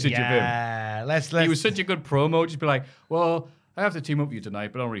great usage of him. Yeah, He was such a good promo. Just be like, well, I have to team up with you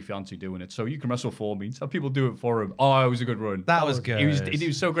tonight, but I don't really fancy doing it. So you can wrestle for me. So people do it for him. Oh, it was a good run. That was good. He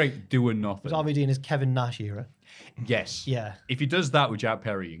was so great doing nothing. Was RVD in his Kevin Nash era? Yes. Yeah. If he does that with Jack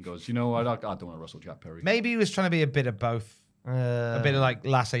Perry and goes, you know what, I don't want to wrestle Jack Perry. Maybe he was trying to be a bit of both. A bit of like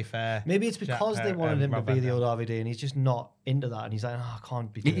laissez-faire. Maybe it's because they wanted him to be the old RVD and he's just not into that. And he's like, I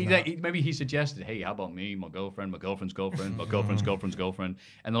can't be doing that. Maybe he suggested, hey, how about me, my girlfriend, my girlfriend's girlfriend, my girlfriend's girlfriend's girlfriend.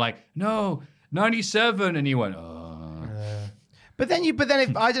 And they're like, no, 97. And he went, But then if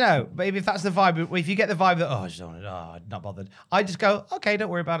I don't know, maybe if that's the vibe, if you get the vibe that I just don't, not bothered, I just go, okay, don't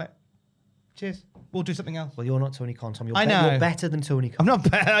worry about it. Cheers. We'll do something else. Well, you're not Tony Khan, Tom. You're better than Tony Khan. I'm not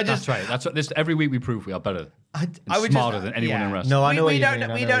better. That's right. That's what this. Every week we prove we are better. I would smarter than anyone in wrestling. No, I know we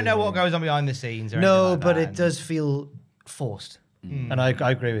don't know what goes on behind the scenes. No, but it does feel forced, and I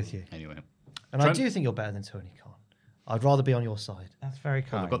agree with you. Anyway, and I do think you're better than Tony Khan. I'd rather be on your side. That's very Well,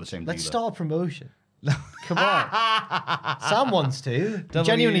 kind. they've got the same Let's dealer. start a promotion. Come on. Sam wants to. He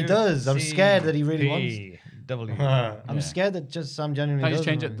genuinely does. I'm scared that he really wants. I'm scared that just Sam genuinely Can I does. just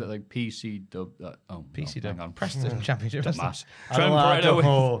change it to like PC dub? PC hang on. Preston Championship. Mass.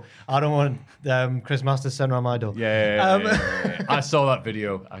 I don't want Chris Masters sent around my door. Yeah. I saw that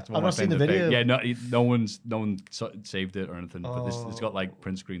video. I've not seen the video. Yeah, no one saved it or anything. But it's got like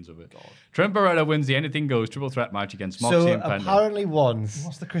print screens of it. Trent Beretta wins the Anything Goes triple threat match against Moxley So and Penta. apparently once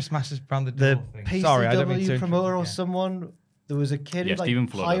What's the Chris Masters branded the door thing? Sorry, I don't mean to PCW promoter or interrupt. someone, there was a kid Yeah, who Stephen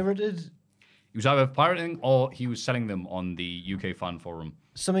like Fludder. pirated He was either pirating or he was selling them on the UK fan forum.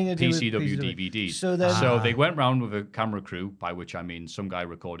 something to do with PCW DVDs. So then So they went round with a camera crew, by which I mean some guy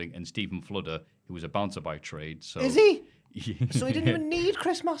recording, and Stephen Fludder, who was a bouncer by trade. So is he? So he didn't even need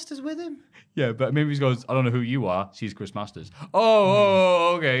Chris Masters with him. Yeah, but maybe he goes, I don't know who you are. Sees Chris Masters.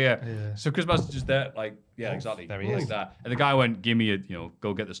 Oh, okay, yeah. So Chris Masters just there, like, yeah, exactly. there he like is. that. And the guy went, give me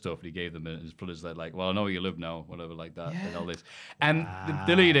go get the stuff. And he gave them it. And his brother's like, well, I know where you live now, whatever, like that, and all this. And they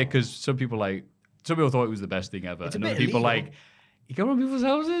deleted it because some people thought it was the best thing ever. It's a and bit other people illegal. like, you go around people's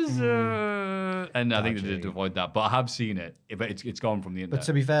houses? And I think they did to avoid that. But I have seen it. But it's gone from the internet. But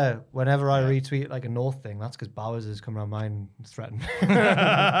to be fair, whenever I retweet like a North thing, that's because Bowers has come around mine and threatened.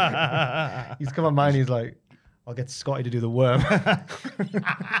 He's come on mine. He's like, I'll get Scotty to do the worm. You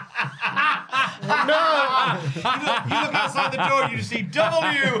look outside the door, you just see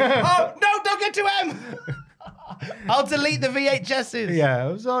W. Oh, no, don't get to M. I'll delete the VHSs. Yeah,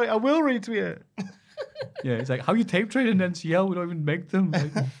 I'm sorry. I will retweet it. Yeah, it's like, how you tape trade in NCL? We don't even make them.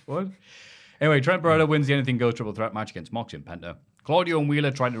 Like, what? Anyway, Trent Beretta wins the Anything Goes triple threat match against Moxley and Penta. Claudio and Wheeler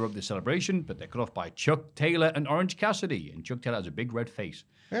tried to interrupt the celebration, but they're cut off by Chuck Taylor and Orange Cassidy. And Chuck Taylor has a big red face.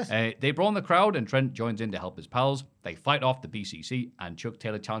 Yes. They brawl in the crowd, and Trent joins in to help his pals. They fight off the BCC, and Chuck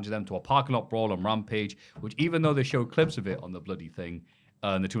Taylor challenges them to a parking lot brawl on Rampage, which even though they show clips of it on the bloody thing,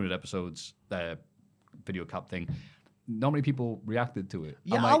 in the 200 episodes video cap thing, not many people reacted to it.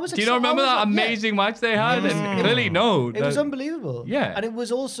 Yeah, I'm I was do you not exci- I remember was that like, yeah. amazing match they had? And clearly, no. It was unbelievable. Yeah. And it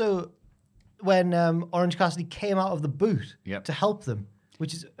was also when Orange Cassidy came out of the boot Yep. to help them,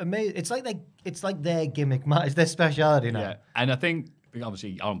 which is amazing. It's like their gimmick match. It's their speciality now. Yeah, and I think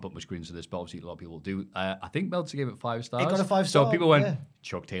obviously I don't put much screens to this, but obviously a lot of people do. I think Meltzer gave it 5 stars. It got a 5 So star, people went, yeah.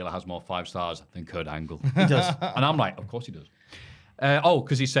 Chuck Taylor has more 5 stars than Kurt Angle. He does. And I'm like, of course he does.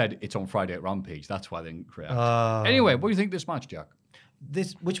 Because he said it's on Friday at Rampage. That's why they didn't react. Anyway, what do you think of this match, Jack?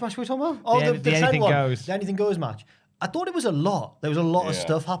 Which match were we talking about? Oh, The Trent Anything one. Goes. The Anything Goes match. I thought it was a lot. There was a lot of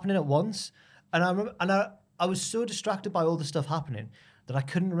stuff happening at once. And I remember, I was so distracted by all the stuff happening that I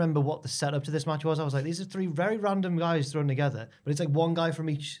couldn't remember what the setup to this match was. I was like, these are 3 very random guys thrown together, but it's like one guy from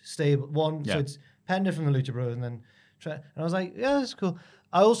each stable. So it's Pender from the Lucha Bros and then Trent. And I was like, yeah, that's cool.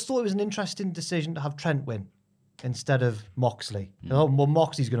 I also thought it was an interesting decision to have Trent win instead of Moxley. Oh, well,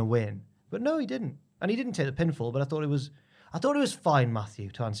 Moxley's going to win. But no, he didn't. And he didn't take the pinfall, but I thought it was fine,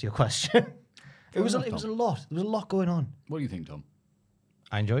 Maffew, to answer your question. It was a lot. There was a lot going on. What do you think, Tom?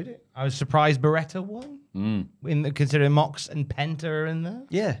 I enjoyed it. I was surprised Beretta won. Considering Mox and Penta are in there.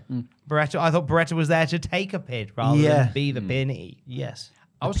 Yeah. Beretta, I thought Beretta was there to take a pin rather than be the pinny. Yes.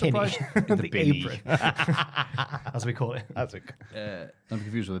 I was Pinny. surprised. The Binny. apron. As we call it. That's a I'm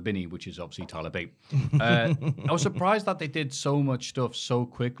confused with the Binny, which is obviously Tyler Bate. I was surprised that they did so much stuff so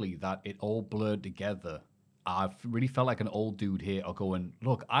quickly that it all blurred together. I really felt like an old dude here going,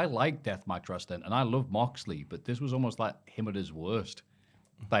 look, I like deathmatch wrestling and I love Moxley, but this was almost like him at his worst.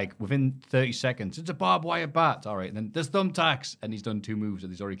 Like within 30 seconds, it's a barbed wire bat. All right. And then there's thumbtacks. And he's done 2 moves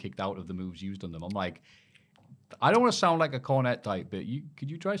and he's already kicked out of the moves used on them. I'm like, I don't want to sound like a Cornette type, but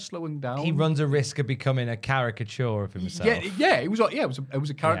could you try slowing down? He runs a risk of becoming a caricature of himself. It was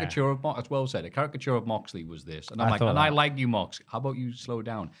a caricature of Mox. That's well said. A caricature of Moxley was this, and I'm like, and I like you, Mox. How about you slow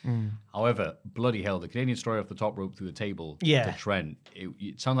down? However, bloody hell, the Canadian story off the top rope through the table to Trent.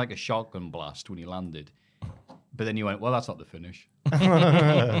 It sounded like a shotgun blast when he landed, but then you went, well, that's not the finish.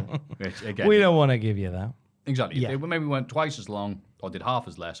 Which, again, We don't want to give you that. exactly. Yeah. If they maybe went twice as long or did half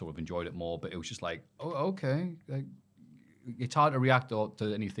as less, I would have enjoyed it more. But it was just like, oh, okay. Like, it's hard to react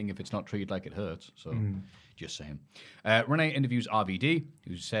to anything if it's not treated like it hurts. So, just saying. Renee interviews RVD,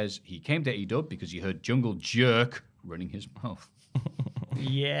 who says he came to AEW because he heard Jungle Jerk running his mouth.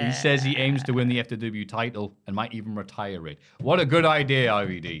 Yeah. He says he aims to win the FW title and might even retire it. What a good idea,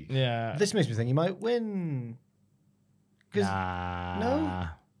 RVD. Yeah. This makes me think he might win. 'Cause- Nah. No?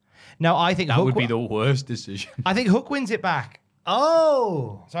 No, I think That Hook would be the worst decision. I think Hook wins it back.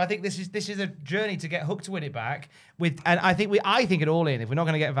 Oh. So I think this is a journey to get Hook to win it back and I think it all in. If we're not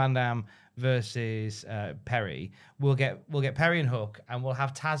going to get Van Dam versus Perry, we'll get Perry and Hook, and we'll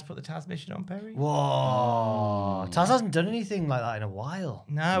have Taz put the Taz mission on Perry. Whoa. Taz hasn't done anything like that in a while.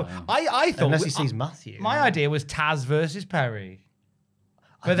 No, I thought unless he sees Maffew. My idea was Taz versus Perry.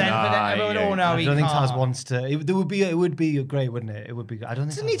 But then everyone, yeah. no, I don't think Taz wants to. It would be great, wouldn't it? It would be. I don't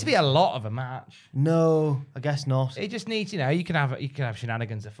think. It doesn't need to be a lot of a match. No, I guess not. It just needs, you can have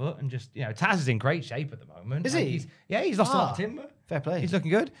shenanigans afoot and just, Taz is in great shape at the moment. Is he? He's lost a lot of timber. Fair play. He's looking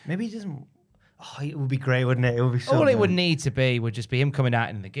good. Maybe he doesn't. Oh, it would be great, wouldn't it? It would be so. All good. it would need to be would just be him coming out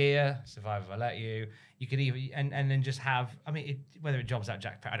in the gear, Survivor Will Let You. You could even, and then just have, whether it jobs out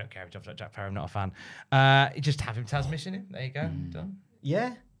Jack Perry, I don't care if it jobs out Jack Perry, I'm not a fan. Just have him Taz mission him. There you go. Done.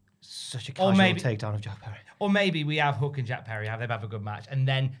 Yeah. Such a casual takedown of Jack Perry. Or maybe we have Hook and Jack Perry, them have a good match, and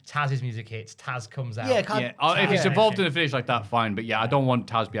then Taz's music hits, Taz comes out. If he's involved in a finish like that, fine. But I don't want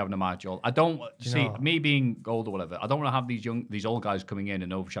Taz to be having a match. I don't see me being old or whatever. I don't want to have these old guys coming in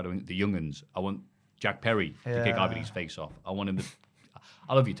and overshadowing the younguns. I want Jack Perry to kick Ivory's face off. I want him to.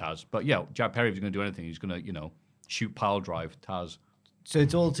 I love you, Taz, but Jack Perry, if he's going to do anything, he's going to shoot pile drive Taz. So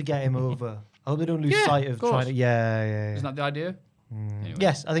it's all to get him over. I hope they don't lose sight of trying to. Yeah. Isn't that the idea? Anyway.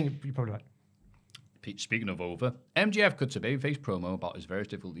 Yes, I think you're probably right. Speaking of over, MJF cuts a babyface promo about his various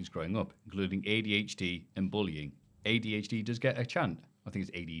difficulties growing up, including ADHD and bullying. ADHD does get a chant. I think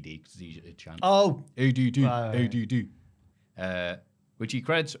it's ADD because it's easier to chant. Oh. ADD, ADD. Which he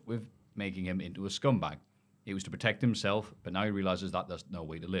credits with making him into a scumbag. It was to protect himself, but now he realizes that there's no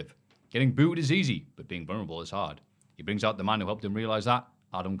way to live. Getting booed is easy, but being vulnerable is hard. He brings out the man who helped him realize that,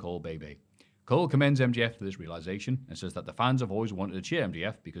 Adam Cole Baby. Cole commends MJF for this realization and says that the fans have always wanted to cheer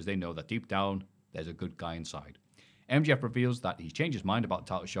MJF because they know that deep down, there's a good guy inside. MJF reveals that he's changed his mind about the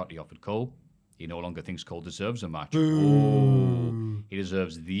title shot he offered Cole. He no longer thinks Cole deserves a match. Ooh. He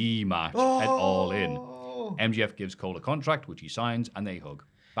deserves the match at All In. MJF gives Cole a contract, which he signs, and they hug.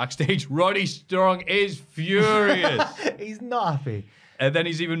 Backstage, Roddy Strong is furious. He's not happy. And then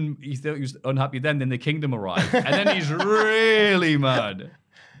he was unhappy then the Kingdom arrived. And then he's really mad.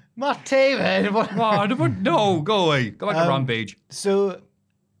 Matt Taven. No, go away. Go back to Rampage. So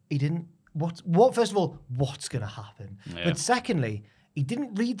he didn't. What? First of all, what's going to happen? Yeah. But secondly, he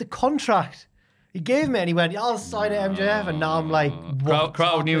didn't read the contract. He gave me and he went, I'll sign it, MJF. And now I'm like, what?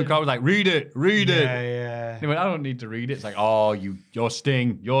 Crowd was like, read it. Yeah. He went, I don't need to read it. It's like, your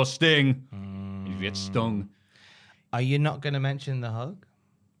sting. You get stung. Are you not going to mention the hug?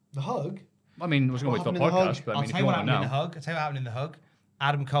 The hug? I mean, I was going to wait for a podcast, but I'll tell you what happened in the hug. I'll tell you what happened in the hug.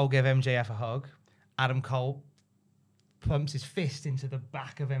 Adam Cole gave MJF a hug. Adam Cole pumps his fist into the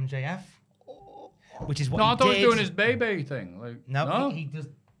back of MJF, which is what he did. I thought he was doing his baby thing. No? He does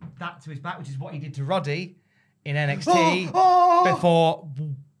that to his back, which is what he did to Roddy in NXT before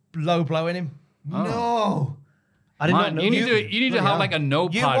low blowing him. No. I did not know. You need to have like a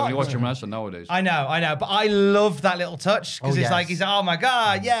notepad when you're watching wrestling nowadays. I know. But I love that little touch because he's like, oh my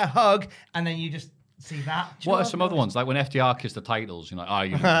God, yeah, hug. And then you just see that. What are some other ones? Like when FDR kissed the titles, you're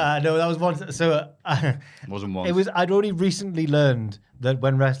like, no, that was one. So wasn't one. It was. I'd only recently learned that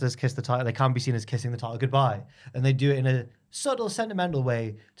when wrestlers kiss the title, they can be seen as kissing the title goodbye, and they do it in a subtle, sentimental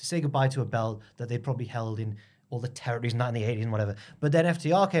way to say goodbye to a belt that they probably held in all the territories, not in the 80s and whatever. But then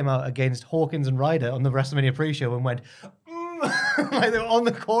FTR came out against Hawkins and Ryder on the WrestleMania pre-show and went, like they were on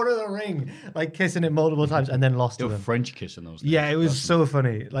the corner of the ring, like kissing it multiple times, and then lost to them. French kissing those things. Yeah, it was so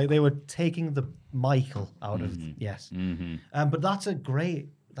funny. Like they were taking the Michael out of yes. Mm-hmm. But that's a great.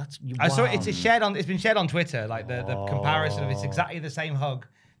 That's wow. So it's been shared on Twitter. Like the comparison of it's exactly the same hug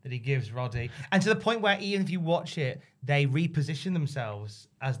that he gives Roddy, and to the point where even if you watch it, they reposition themselves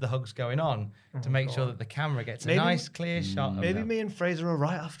as the hug's going on to make sure that the camera gets a nice clear shot. Maybe me and Fraser are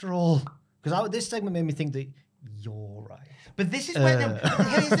right after all, because this segment made me think that you're right. But this is where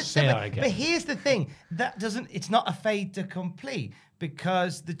here's the thing that doesn't. It's not a fade to complete,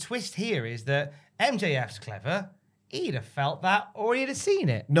 because the twist here is that MJF's clever. He'd have felt that, or he'd have seen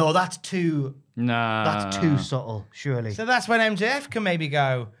it. No, that's too. Nah, that's too subtle. Surely. So that's when MJF can maybe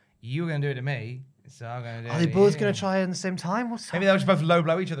go, "You were going to do it to me, so I'm going to do it." Are they both going to try it at the same time? Maybe they'll just both low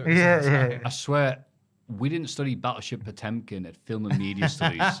blow each other. Yeah. I swear, we didn't study Battleship Potemkin at Film and Media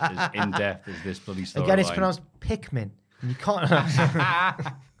Studies as in depth as this bloody story. Again, it's pronounced Pikmin. You can't.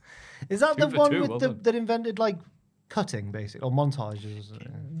 Is that the one that invented like cutting, basically, or montages?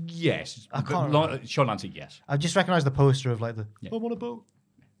 Yes. I can't. Short answer, yes. I just recognised the poster of like the I want a boat.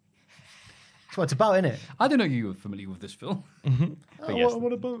 That's what it's about, isn't it? I didn't know you were familiar with this film. Mm-hmm. I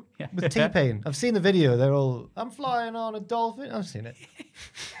want a boat. Yeah. With T-Pain. I've seen the video. They're all, I'm flying on a dolphin. I've seen it.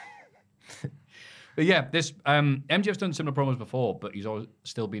 But yeah, this MJF's done similar promos before, but he's always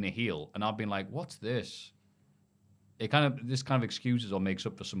still been a heel, and I've been like, what's this? This kind of excuses or makes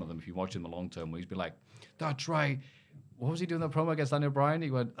up for some of them if you watch in the long term, where he's been like, that's right. What was he doing that promo against Daniel Bryan?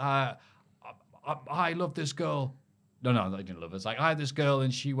 He went, I love this girl. No, I didn't love her. It's like, I had this girl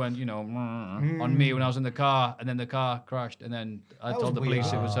and she went, on me when I was in the car, and then the car crashed, and then I told the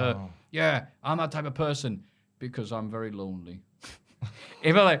police it was her. Yeah, I'm that type of person because I'm very lonely.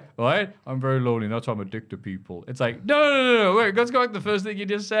 If I'm like, what? I'm very lonely, that's why I'm addicted to people. It's like, no, wait, let's go back to the first thing you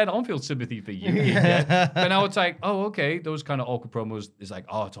just said. I don't feel sympathy for you. But now it's like, oh, okay, those kind of awkward promos is like,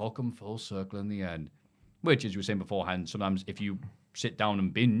 oh, it's all come full circle in the end. Which, as you were saying beforehand, sometimes if you sit down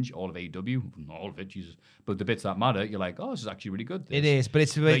and binge all of AEW, not all of it, Jesus, but the bits that matter, you're like, oh, this is actually really good. It is, but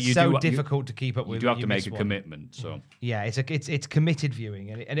it's so difficult to keep up with. You do have to make a commitment. So yeah, it's committed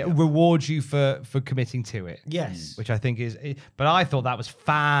viewing, and it rewards you for committing to it. Yes, which I think is. But I thought that was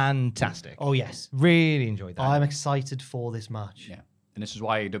fantastic. Oh yes, really enjoyed that. I'm excited for this match. Yeah. And this is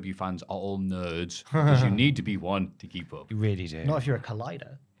why AEW fans are all nerds, because you need to be one to keep up. You really do. Not if you're a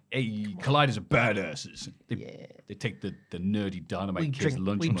Collider. Hey, Colliders are badasses. They take the nerdy Dynamite kids'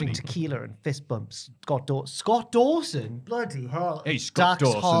 lunch money. We drink tequila and fist bumps. Scott Dawson? Bloody hell. Hey, Scott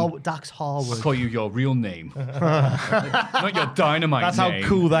Dawson. Dax Harwood. I'll call you your real name. Not your Dynamite That's name. How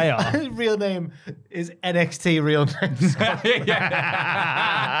cool they are. His real name is NXT real name. I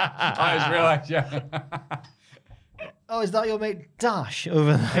just realised, yeah. Oh, is that your mate Dash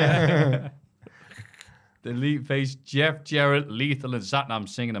over there? The Elite face Jeff Jarrett, Lethal, and Satnam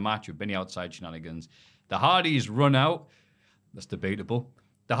singing a match with Benny outside shenanigans. The Hardys run out. That's debatable.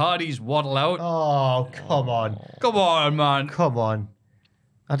 The Hardys waddle out. Oh, come on. Come on, man. Come on.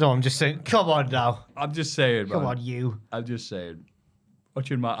 I'm just saying, come on now. I'm just saying, man. Come on, you. I'm just saying.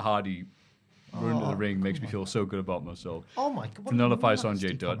 Watching Matt Hardy run into the ring makes me feel so good about myself. Oh, my God. To nullify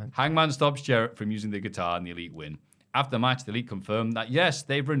Sanjay Dutt. Hangman stops Jarrett from using the guitar and the Elite win. After the match, the Elite confirmed that, yes,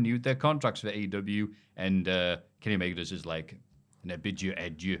 they've renewed their contracts for AEW, and Kenny Omega does his, like, and I bid you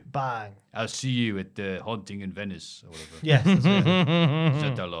adieu. Bang. I'll see you at the haunting in Venice, or whatever. Yes, that's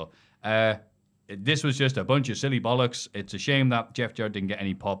right. This was just a bunch of silly bollocks. It's a shame that Jeff Jarrett didn't get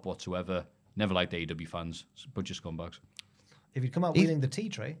any pop whatsoever. Never liked AEW fans. It's a bunch of scumbags. If he'd come out wheeling the tea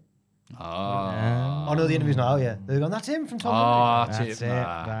tray. Ah. Oh, no, the interview's not out yet. They're going, that's him from Tom. That's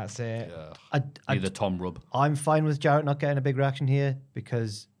it. Yeah. The Tom Rub. I'm fine with Jarrett not getting a big reaction here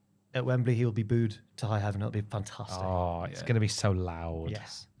because at Wembley he'll be booed to high heaven. It'll be fantastic. Oh, it's going to be so loud.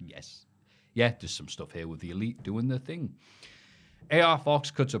 Yes. Yeah, there's some stuff here with the Elite doing their thing. AR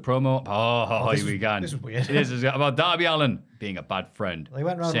Fox cuts a promo. Here we go. This is weird. It is about Darby Allin being a bad friend. They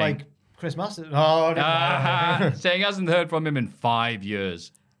went around like Chris Masters. Oh, no. Saying he hasn't heard from him in 5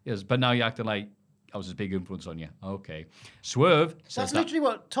 years. Yes, but now you're acting like I was a big influence on you. Okay. Swerve says That's literally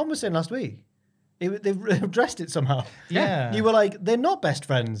what Tom was saying last week. They've addressed it somehow. Yeah. You were like, they're not best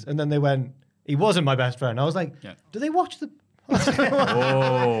friends. And then they went, he wasn't my best friend. I was like, do they watch the...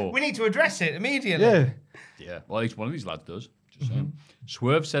 Oh. We need to address it immediately. Yeah. Well, at least one of these lads does. Just saying.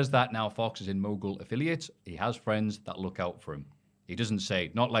 Swerve says that now Fox is in Mogul affiliates. He has friends that look out for him. He doesn't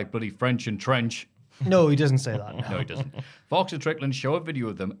say, not like bloody French and Trench. No, he doesn't say that. No, he doesn't. Fox and Strickland show a video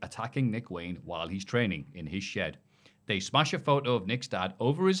of them attacking Nick Wayne while he's training in his shed. They smash a photo of Nick's dad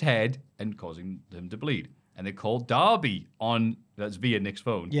over his head and causing him to bleed. And they call Darby on, that's via Nick's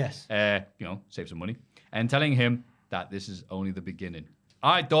phone. Yes. Save some money. And telling him that this is only the beginning.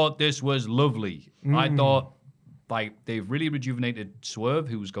 I thought this was lovely. I thought, they've really rejuvenated Swerve,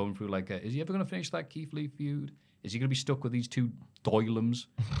 who was going through, is he ever going to finish that Keith Lee feud? Is he going to be stuck with these two doylums,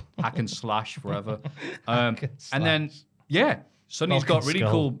 hack and slash forever? And then, Sonny's got really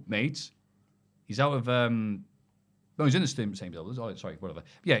cool mates. He's out of, he's in the same building. Oh, sorry, whatever.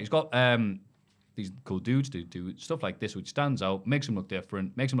 Yeah, he's got these cool dudes do stuff like this, which stands out, makes him look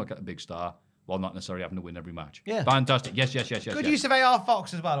different, makes him look like a big star, while not necessarily having to win every match. Yeah. Fantastic. Yes. Good use of AR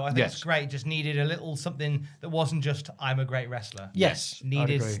Fox as well. I think it's great. Just needed a little something that wasn't just, I'm a great wrestler. Yes.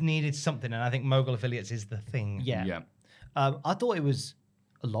 Needed something, and I think Mogul Affiliates is the thing. Yeah. I thought it was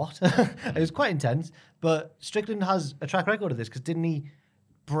a lot. It was quite intense, but Strickland has a track record of this because didn't he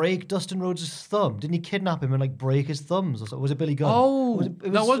break Dustin Rhodes' thumb? Didn't he kidnap him and break his thumbs or something? Was it Billy Gunn? Oh,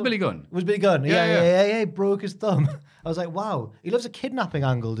 that was Billy Gunn. It was Billy Gunn. Yeah, he broke his thumb. I was like, wow. He loves a kidnapping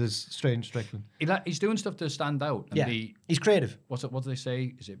angle, does Strange Strickland. He's doing stuff to stand out. And he's creative. What do they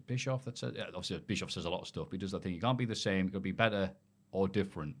say? Is it Bischoff that says? Yeah, obviously, Bischoff says a lot of stuff. He does that thing. You can't be the same. You got to be better or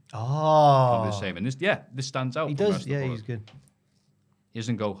different. Oh. Can't be the same. And this stands out. He does. Yeah, he's good. He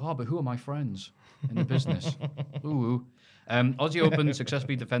doesn't go, but who are my friends in the business? Ooh. Aussie Open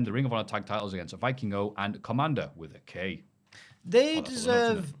successfully defend the Ring of Honor tag titles against Vikingo and Commander with a K. They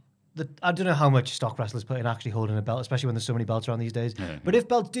deserve I don't know how much stock wrestlers put in actually holding a belt, especially when there's so many belts around these days. Yeah. But if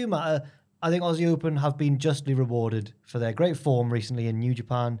belts do matter, I think Aussie Open have been justly rewarded for their great form recently in New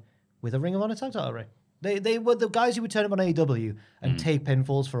Japan with a Ring of Honor tag title reign. They were the guys who would turn up on AEW and take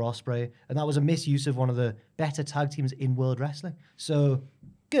pinfalls for Ospreay, and that was a misuse of one of the better tag teams in world wrestling. So,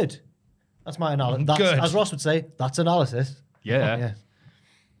 good. That's my analysis. Good. As Ross would say, that's analysis. Yeah.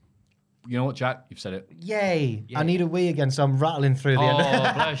 You know what, Jack? You've said it. Yay. I need a wee again, so I'm rattling through the Oh,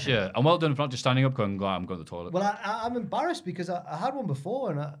 end. bless you. And well done for not just standing up going, I'm going to the toilet. Well, I'm embarrassed because I had one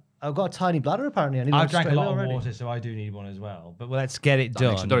before and I've got a tiny bladder apparently. I need I've one drank a straight lot away of already. water, so I do need one as well. But let's get it That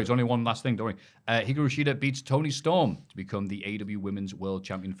makes done. it dirty. It's only one last thing, don't worry. Hikaru Shida beats Tony Storm to become the AEW Women's World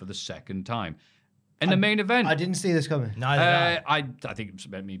Champion for the second time. In the main event. I didn't see this coming. Neither I think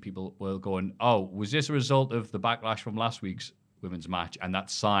many people were going, oh, was this a result of the backlash from last week's women's match and that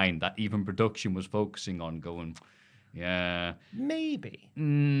sign that even production was focusing on going, yeah. Maybe.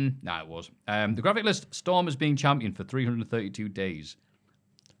 Nah, it was. The graphic list, Storm is being champion for 332 days.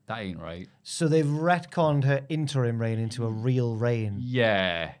 That ain't right. So they've retconned her interim reign into a real reign.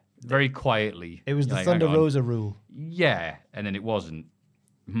 Yeah. Very quietly. It was the Like, Thunder hang on. Rosa rule. Yeah. And then it wasn't.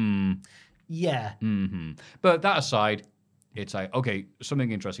 Yeah. But that aside, it's like, okay,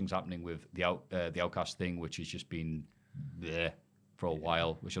 something interesting's happening with the Outcast thing, which has just been there for a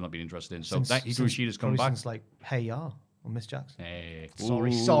while, which I've not been interested in. So that Hikaru Shida's come probably back. Since like Hey Ya or Miss Jackson. Hey.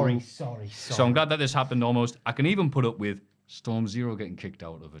 Sorry. So I'm glad that this happened almost. I can even put up with Storm Zero getting kicked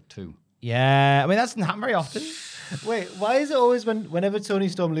out of it too. Yeah, I mean, that doesn't happen very often. Wait, why is it always whenever Tony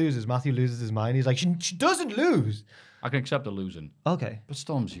Storm loses, Maffew loses his mind? He's like, she doesn't lose. I can accept the losing. Okay. But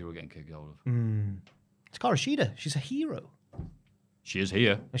Storm Zero getting kicked out of. It's Hikaru Shida. She's a hero. She is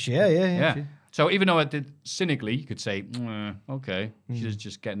here. Yeah. So even though I did cynically, you could say, okay, she's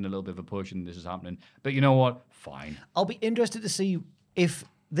just getting a little bit of a push and this is happening. But you know what? Fine. I'll be interested to see if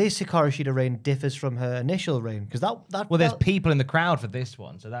this Hikaru Shida reign differs from her initial reign. Because that Well, there's felt- people in the crowd for this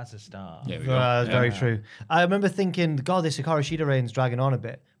one, so that's a start. There we go. That's very true. I remember thinking, God, this Hikaru Shida reign's dragging on a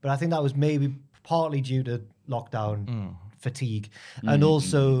bit. But I think that was maybe partly due to lockdown fatigue. And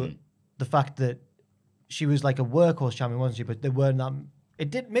also the fact that she was like a workhorse champion, wasn't she? But they weren't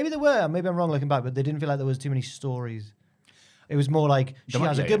that... Maybe they were. Maybe I'm wrong looking back, but they didn't feel like there was too many stories. It was more like she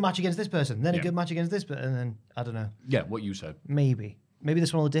has a good match against this person, then a good match against this person, and then, I don't know. Yeah, what you said. Maybe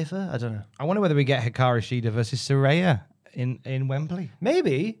this one will differ. I don't know. I wonder whether we get Hikaru Shida versus Saraya in Wembley.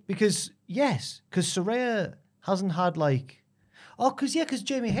 Maybe because Saraya hasn't had like, because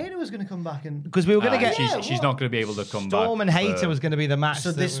Jamie Hayter was going to come back and Because we were going to get She's not going to be able to come back. Storm and Hayter was going to be the match.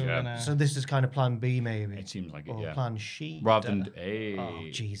 so that this we were gonna- so this is kind of Plan B maybe. It seems like it, or yeah. Plan She. Rather than oh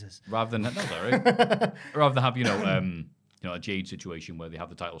Jesus. rather than rather than have a Jade situation where they have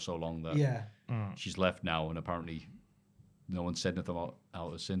the title so long that Yeah. she's left now and apparently no one said nothing about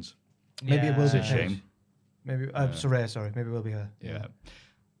her since. Maybe it will It's be a her. shame. Maybe Saraya. Sorry. Maybe it will be her. Yeah.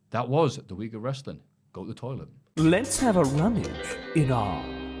 That was the week of wrestling. Go to the toilet. Let's have a rummage in our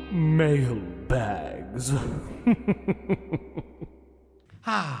mail bags.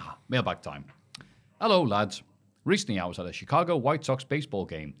 Mailbag time. Hello, lads. Recently, I was at a Chicago White Sox baseball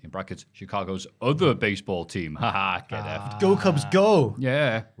game, in brackets, Chicago's other baseball team. Haha, get effed. Go Cubs, go!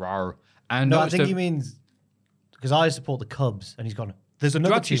 Yeah, rar. And No, I noticed think that- he means because I support the Cubs, and he's gone. There's Do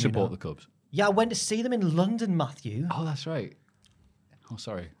another you actually team. support the Cubs? Yeah, I went to see them in London, Matthew. Oh, that's right. Oh,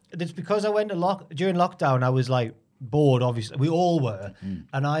 sorry. It's because I went to during lockdown. I was like bored. Obviously, we all were,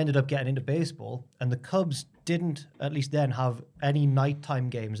 and I ended up getting into baseball. And the Cubs didn't, at least then, have any nighttime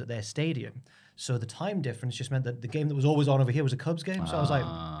games at their stadium. So the time difference just meant that the game that was always on over here was a Cubs game. So I was like,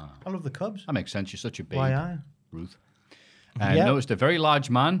 I love the Cubs. That makes sense. You're such a babe, Why I? Ruth. And Yeah. noticed a very large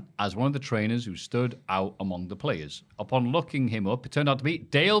man as one of the trainers who stood out among the players. Upon looking him up, it turned out to be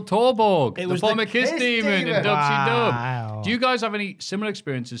Dale Torborg, It the was the former Kiss Kiss Demon in Demon. WCW. Wow. Do you guys have any similar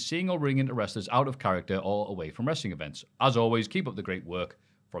experiences seeing or ringing into wrestlers out of character or away from wrestling events? As always, keep up the great work.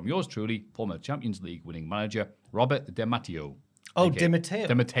 From yours truly, former Champions League winning manager, Robert DeMatteo. Oh, aka DeMatteo.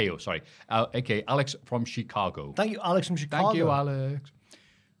 DeMatteo, sorry. A.K.A. Alex from Chicago. Thank you, Alex from Chicago. Thank you, Alex.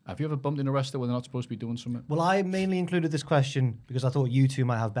 Have you ever bumped into a wrestler when they're not supposed to be doing something? Well, I mainly included this question because I thought you two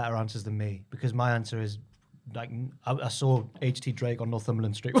might have better answers than me. Because my answer is like I saw HT Drake on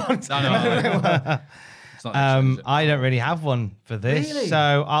Northumberland Street once. I know. It's not excellent, is it? I don't really have one for this, Really?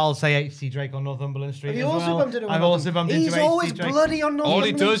 so I'll say HC Drake on Northumberland Street. Have you as also well. bumped into him? I've also bumped into He's HC always Drake. bloody on All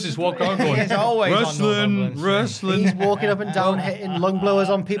Northumberland. he does is walk around going, He's always on Northumberland Street. wrestling. He's walking up and down, hitting lung blowers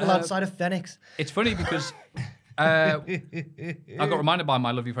on people outside of Phoenix. It's funny because I got reminded by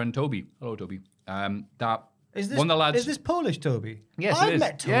my lovely friend Toby. Hello, Toby. That Is this one of the lads. is this Polish Toby? Yes, I've it is.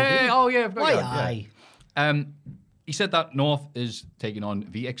 met Toby. Yeah, oh yeah. I've got Why you. I? Yeah. he said that North is taking on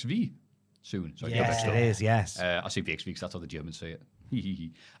VXV soon. So Yes, it is. Yes. I say VXV because that's how the Germans say it.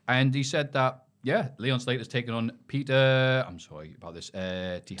 And he said that, Leon Slater's taking on Peter. I'm sorry about this.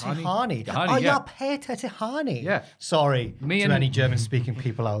 Tihani. Yeah, Peter Tihani. Yeah. Sorry Me to and- any German-speaking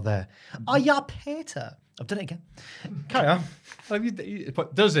people out there. Oh, yeah, Peter. I've done it again. Carry on.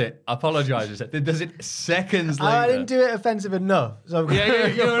 Does it? I apologise. Does it seconds later? I didn't do it offensive enough. So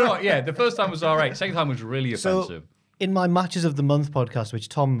The first time was all right. Second time was really offensive. In my Matches of the Month podcast, which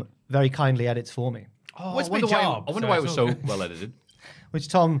Tom very kindly edits for me, What's I my wonder job? why it was so well edited. which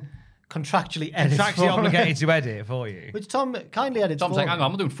Tom contractually edits It's actually for me, obligated to edit it for you. which Tom kindly edits Tom's for like, me. hang on,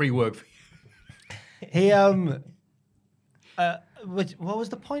 I'm not doing free work for you. He what was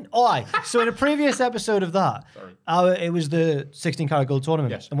the point? Oh, aye. So in a previous episode of that, it was the 16 karat gold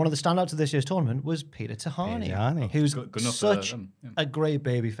tournament, Yes. and one of the standouts of this year's tournament was Peter Tihani, Peter Tihani. who's Good enough for such them, yeah. a great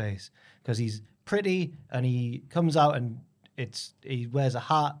babyface because he's pretty and he comes out and he wears a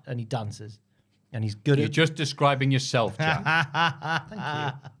hat and he dances and he's good You're at. just describing yourself, Jack.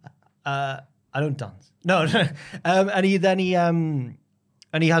 I don't dance. No,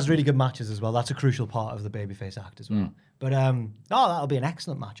 and he has really good matches as well. That's a crucial part of the babyface act as well. But that'll be an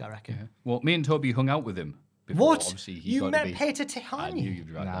excellent match, I reckon. Well, me and Toby hung out with him. Before. What? Obviously, he You got met to be, Peter I knew Tihani? you'd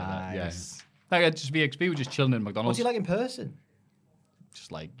right like that. Yeah. Nice. Like, just VXP, we were just chilling at McDonald's. What's he like in person?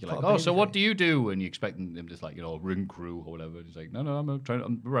 Just like, you're like, What a oh, so what babyface. do you do? And you're expecting him just like, ring crew or whatever. He's like, no, I'm a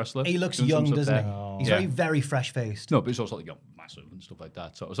wrestler. He looks doing some young, stuff doesn't there. he? He's Yeah. very, very fresh faced. No, but it's also like massive and stuff like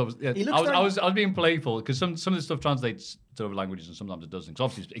that. So yeah, He looks I very- was being playful because some of the stuff translates to other languages and sometimes it doesn't. Because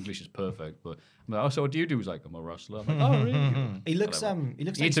obviously English is perfect, but I'm like, oh, so what do you do? He's like, I'm a wrestler. I'm like, oh, really? He looks Whatever. he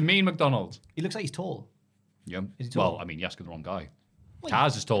looks He like eats a mean McDonald's. he looks like he's tall. Yeah. Is he tall? Well, I mean, you're asking the wrong guy.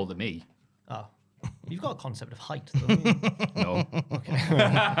 Taz is taller than me. Oh, you've got a concept of height, though. No.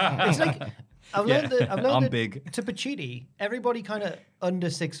 It's like I've learned that I'm big. To Pacitti, everybody kind of under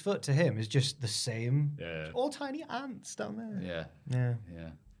 6 foot to him is just the same. Yeah. All tiny ants down there. Yeah. Yeah.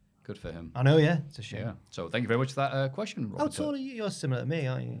 Good for him. I know, yeah. It's a shame. Yeah. So thank you very much for that question, Robert. How tall are you? You're similar to me,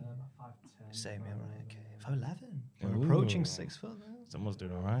 aren't you? 5'10". Same, yeah, right. Okay. 5'11". We're approaching 6 foot now. Someone's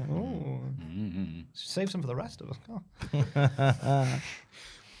doing all right. Oh. Save some for the rest of us.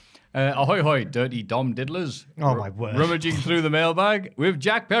 Ahoy hoy, dirty Dom Diddlers. Oh, my word. Rummaging through the mailbag. With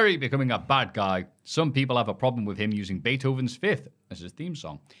Jack Perry becoming a bad guy, some people have a problem with him using Beethoven's Fifth as his theme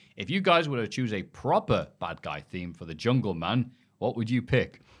song. If you guys were to choose a proper bad guy theme for the Jungle Man, what would you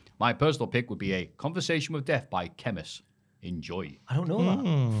pick? My personal pick would be a Conversation with Death by Chemis. Enjoy. I don't know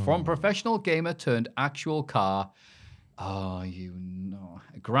that. From professional gamer turned actual car. Oh, you know.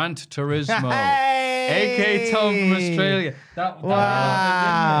 Grant Turismo. Hey! AK Tom from Australia.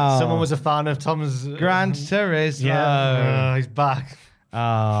 Wow. Someone was a fan of Tom's. Gran Turismo. Yeah. He's back.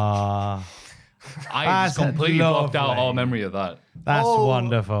 Ah, I That's just completely blocked out lovely. all memory of that. that's Oh.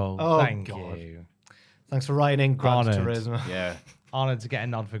 wonderful. Oh, Thank God. you. Thanks for writing in, Gran Honoured. Turismo. Yeah. Honoured to get a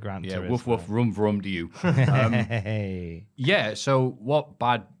nod for Gran Yeah. Turismo. Woof woof rum vrum to you. Hey. Yeah. So what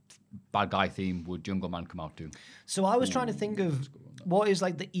bad guy theme would Jungle Man come out to? So I was trying to think of what is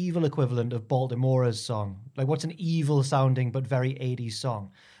like the evil equivalent of Baltimore's song. Like what's an evil sounding but very 80s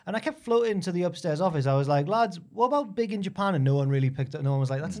song? And I kept floating to the upstairs office. I was like, lads, what about Big in Japan? And no one really picked up. No one was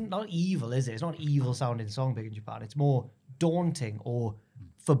like, that's not evil, is it? It's not an evil sounding song, Big in Japan. It's more daunting or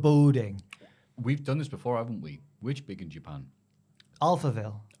foreboding. We've done this before, haven't we? Which Big in Japan?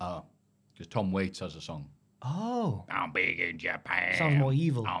 Alphaville. Because Tom Waits has a song. Oh. I'm big in Japan. Sounds more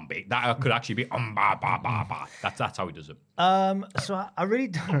evil. I'm big. That could actually be ba ba ba ba. That's how he does it. So I really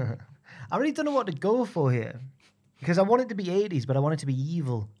don't, I really don't know what to go for here. Because I want it to be 80s, but I want it to be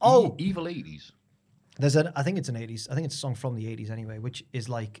evil. Oh, Evil 80s. I think it's an 80s. I think it's a song from the 80s anyway, which is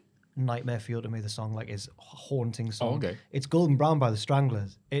like Nightmare Fuel to me. The song like is a haunting song. Oh, okay. It's Golden Brown by the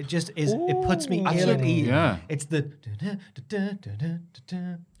Stranglers. It just is. It puts me That's ill a- at ease. yeah. It's the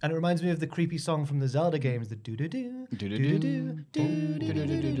and it reminds me of the creepy song from the Zelda games. The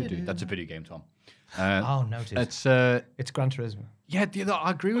That's a video game, Tom. Oh, noted. It's Gran Turismo. Yeah,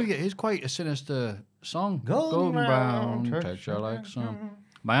 I agree with you. It is quite a sinister song. Golden brown, texture like sun.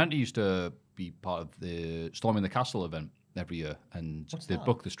 My auntie used to be part of the Storming the Castle event every year, and they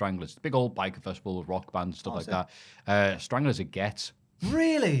book the Stranglers. Big old biker festival, rock bands, stuff like that. Stranglers it gets.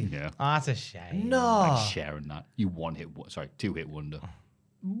 Really? Yeah. Oh, that's a shame. No. Like sharing that. You two-hit wonder.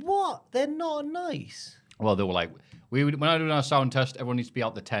 What? They're not nice. Well, they were like, when I do our sound test, everyone needs to be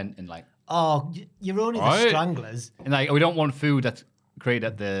out the tent and like, Oh, you're only the Right. Stranglers. and like we don't want food that's created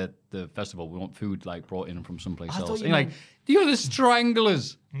at the festival. We want food like brought in from someplace I thought else. you And like, meant- you're the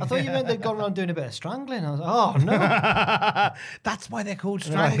Stranglers. I thought you meant they'd gone around doing a bit of strangling. I was like, oh no. That's why they're called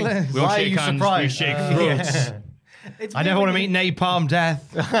stranglers. We don't Why are shake you hands, surprised? we shake throats. I never want to meet Napalm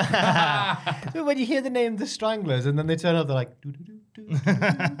Death. When you hear the name The Stranglers and then they turn up, they're like, do, do, do, do, do.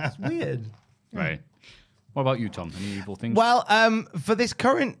 It's weird. Right. What about you, Tom? Any evil things? Well, for this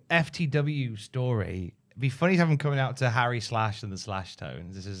current FTW story, it'd be funny to have him coming out to Harry Slash and the Slash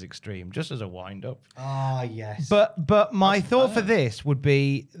Tones. This is extreme, just as a wind-up. Ah, yes. But my thought for this would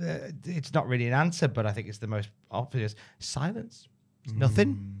be, it's not really an answer, but I think it's the most obvious. Silence. It's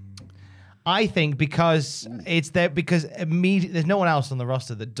nothing. I think because it's there, because immediately there's no one else on the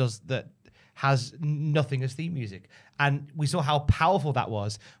roster that has nothing as theme music. And we saw how powerful that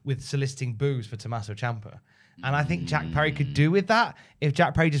was with soliciting boos for Tommaso Ciampa. And I think Jack Perry could do with that if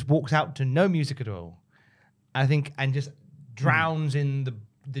Jack Perry just walks out to no music at all. I think, and just drowns in the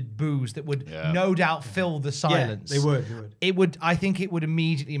boos that would no doubt fill the silence. Yeah, they would. I think it would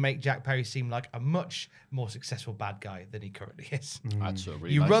immediately make Jack Perry seem like a much more successful bad guy than he currently is. That's a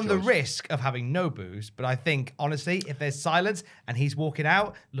really You nice run the choice. risk of having no boos, but I think, honestly, if there's silence and he's walking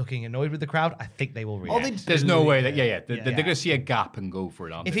out looking annoyed with the crowd, I think they will react. There's no way that, they're going to see a gap and go for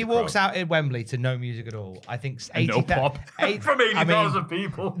it, aren't If they, he the walks crowd? out in Wembley to no music at all, I think And no pop from 80,000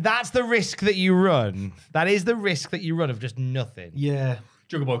 people. That's the risk that you run. That is the risk that you run of just nothing. Yeah.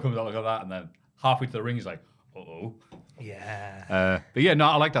 Jungle Boy comes out like that, and then halfway to the ring, he's like, uh-oh. Yeah. But yeah, no,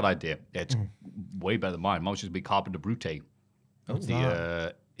 I like that idea. Yeah, it's way better than mine. Mine was just a big Carpenter Brute. What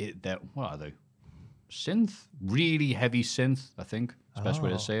are they? Synth? Really heavy synth, I think. That's the best way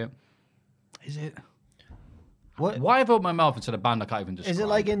to say it. Is it? What? Why have I opened my mouth instead of band I can't even describe? Is it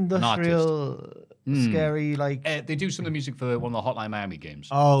like An industrial, scary, like... they do some of the music for one of the Hotline Miami games.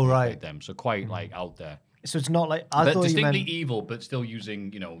 Oh, Like right. them, so quite like out there. So it's not like... I But thought you distinctly meant... evil, but still using,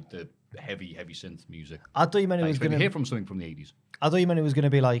 the heavy synth music. I thought you meant it I was expect going to to... hear from something from the 80s. I thought you meant it was going to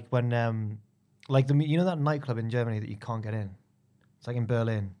be like when, like you know that nightclub in Germany that you can't get in. It's like in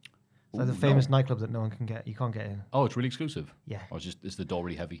Berlin. It's like the famous nightclub that no one can get. You can't get in. Oh, it's really exclusive? Yeah. Or is the door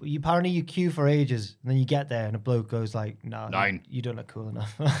really heavy? Apparently you queue for ages, and then you get there, and a bloke goes like, "No, 9. You don't look cool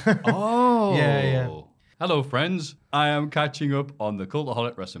enough." Oh. Yeah. Hello, friends. I am catching up on the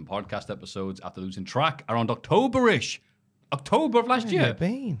Cultaholic Wrestling Podcast episodes after losing track around October-ish. October of last year. you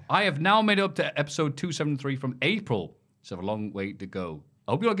been? I have now made it up to episode 273 from April. So I have a long way to go.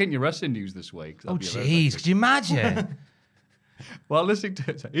 I hope you're not getting your wrestling news this way. Oh, jeez. Could you imagine? While listening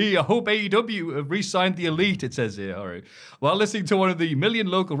to... I hope AEW have re-signed the Elite, it says here. All right. While listening to one of the million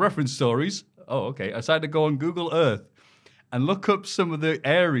local reference stories... Oh, okay. I decided to go on Google Earth and look up some of the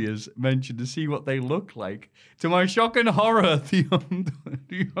areas mentioned to see what they look like. To my shock and horror, the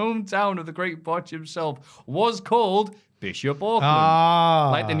hometown of the great botch himself was called Bishop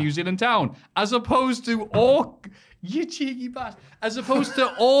Auckland, like the New Zealand town, as opposed to you cheeky bastard. As opposed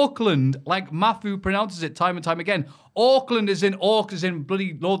to Auckland, like Maffew pronounces it time and time again. Auckland is in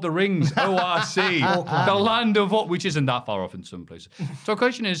bloody Lord of the Rings, ORC, the land of what, which isn't that far off in some places. So the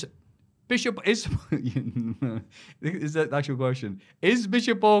question is, Bishop is that the actual question? Is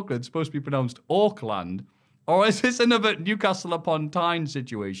Bishop Auckland supposed to be pronounced Auckland, or is this another Newcastle upon Tyne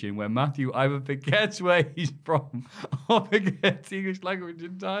situation where Maffew either forgets where he's from or forgets the English language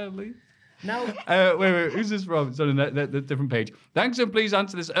entirely? Now, wait, who's this from? It's on the different page. Thanks, and please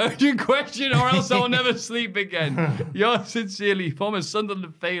answer this urgent question, or else I'll never sleep again. Yours sincerely, former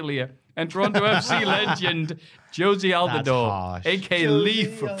Sunderland failure and Toronto FC legend Josie Altidore, harsh. aka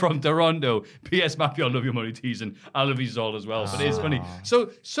Leaf from Toronto. P.S. Maffew, I love your money teas, and I love you all as well. But it's funny. So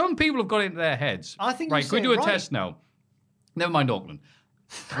some people have got it into their heads. I think you right. say Can we do it a right. test now? Never mind Auckland.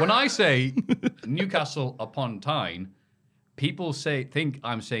 When I say Newcastle upon Tyne, people think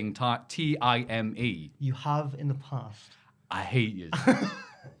I'm saying T-I-M-E. you have in the past. I hate you.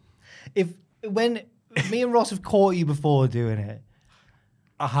 When me and Ross have caught you before doing it.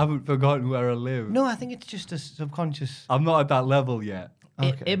 I haven't forgotten where I live. No, I think it's just a subconscious. I'm not at that level yet.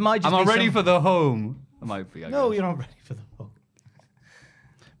 It might just I'm be ready for the home. I might be. I No, guess. you're not ready for the book.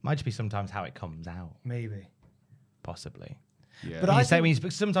 Might just be sometimes how it comes out, Maybe. possibly. Yeah. But When I you say think- when you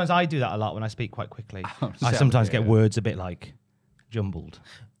speak, sometimes I do that a lot when I speak quite quickly. I Yeah, sometimes yeah. get words a bit like jumbled.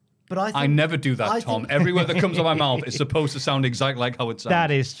 But I think, I never do that, I Tom. think- Every word that comes out of my mouth is supposed to sound exactly like how it sounds. That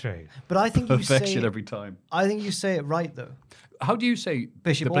is true. But I think you say. perfection every time. I think you say it right though. How do you say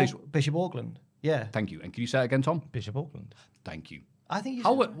Bishop the place? Bishop Auckland. Yeah. Thank you. And can you say it again, Tom? Bishop Auckland. Thank you. I think you.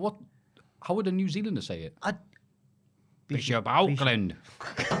 How said- would How would a New Zealander say it? Bishop Auckland.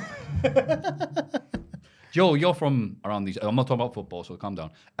 Joel, you're from around these. I'm not talking about football, so calm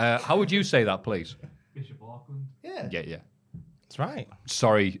down. How would you say that place? Bishop Auckland. Yeah. Yeah. That's right.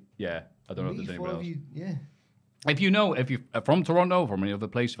 Sorry. Yeah. I don't know if there's Leaf, anyone what else. have you- yeah. If you know, if you're from Toronto or from any other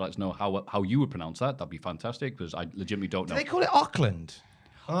place, let us know how you would pronounce that. That'd be fantastic because I legitimately don't Do know. they call it Auckland?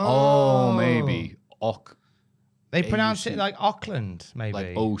 Oh, maybe. They pronounce it like Auckland, maybe.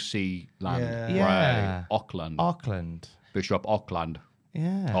 Like OC land. Yeah. Right. Auckland. Auckland. Bishop Auckland.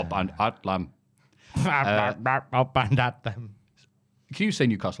 Yeah. Up and Atlam. Up and at them. Can you say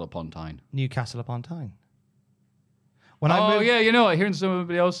Newcastle upon Tyne? Newcastle upon Tyne. Yeah, you know what? Hearing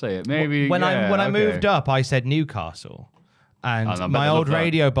somebody else say it, maybe. When I okay. moved up, I said Newcastle. And I bet my they old love that.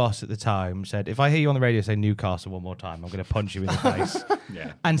 radio boss at the time said, if I hear you on the radio say Newcastle one more time, I'm going to punch you in the face.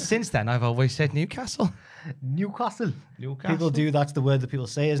 Yeah. And since then, I've always said Newcastle. Newcastle. Newcastle. People do. That's the word that people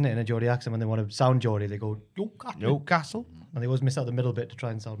say, isn't it? In a Geordie accent, when they want to sound Geordie, they go Newcastle. Newcastle. And they always miss out the middle bit to try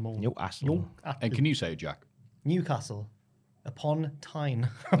and sound more. Newcastle. And can you say it, Jack? Newcastle upon Tyne.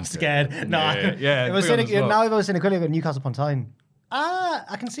 I'm scared. No, Yeah, If I was put it on saying the spot. now, if I was saying I've got Newcastle upon Tyne.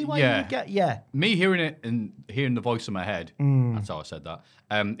 I can see why you would get. Yeah. Me hearing it and hearing the voice in my head, that's how I said that.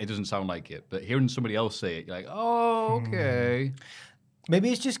 It doesn't sound like it, but hearing somebody else say it, you're like, oh, okay. Maybe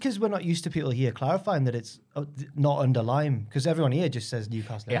it's just because we're not used to people here clarifying that it's not under Lime, because everyone here just says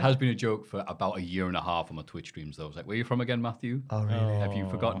Newcastle. It has been a joke for about a year and a half on my Twitch streams, though. I was like, where are you from again, Maffew? Oh, really? Have you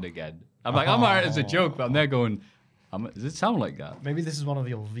forgotten again? I'm like, I'm alright as a joke, but I'm there going, does it sound like that? Maybe this is one of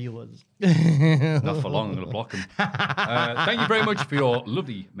your viewers. Not for long, I'm going to block them. Thank you very much for your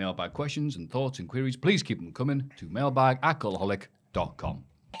lovely mailbag questions and thoughts and queries. Please keep them coming to mailbag@cultaholic.com.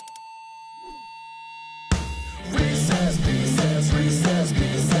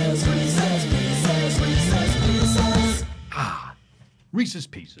 Reese's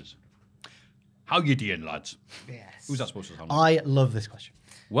Pieces. How you doing, lads? Yes. Who's that supposed to sound like? I love this question.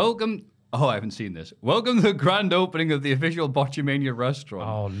 Welcome. Oh, I haven't seen this. Welcome to the grand opening of the official Botchamania restaurant.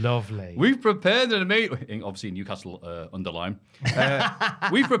 Oh, lovely. We've prepared an amazing, obviously Newcastle underline.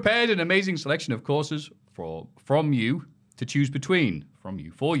 We've prepared an amazing selection of courses for you to choose between.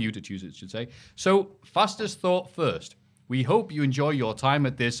 For you to choose, it should say. So, fastest thought first. We hope you enjoy your time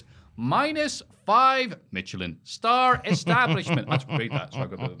at this -5 Michelin star establishment. That's great. That. So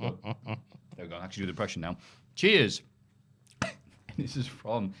there we go. I actually do the impression now. Cheers. This is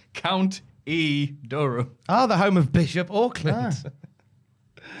from Count E. Durham. Oh, the home of Bishop Auckland.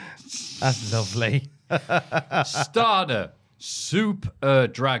 That's lovely. Starter, soup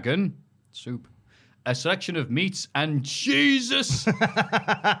dragon. Soup. A selection of meats and cheeses.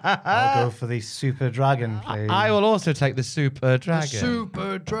 I'll go for the Super Dragon, please. I will also take the Super Dragon.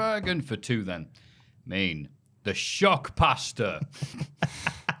 Super dragon for 2 then. Main. The shock pasta.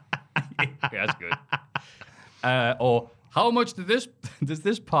 Yeah, that's good. Or how much does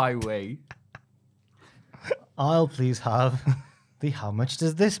this pie weigh? I'll please have the how much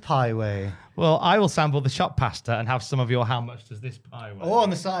does this pie weigh? Well, I will sample the shop pasta and have some of your how much does this pie weigh? Oh, on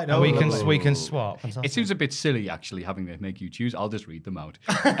the side. And Oh, we lovely. can swap. It seems a bit silly, actually, having to make you choose. I'll just read them out.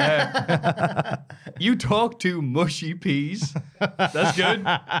 You talk to mushy peas. That's good.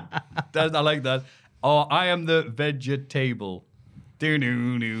 I like that. Or I am the vegetable.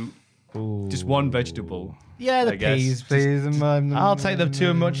 Just one vegetable. Yeah, the I guess. peas, please. I'll take the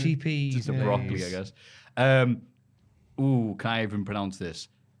two mushy peas. The broccoli, I guess. Can I even pronounce this?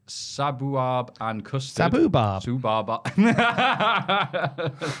 Sabuab and custard. Sabubab. Subaba.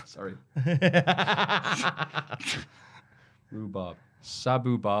 Sorry. Rhubarb.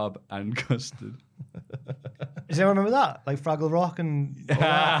 Sabubab and custard. Does anyone remember that? Like Fraggle Rock and all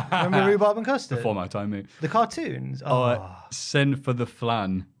that? Remember Rhubarb and Custard? Before my time, mate. The cartoons? Send for the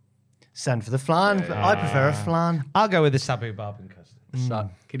flan. Send for the flan. I prefer a flan. I'll go with the sabu barb and custard.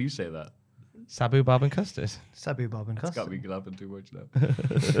 Can you say that? Sabu barb and custard. Sabu Bob and Custard. Got me laughing too much now.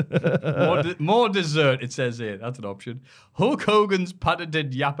 more dessert, it says here. That's an option. Hulk Hogan's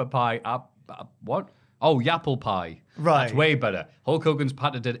patented yapper pie. What? Oh, yapple pie. Right. That's way better. Hulk Hogan's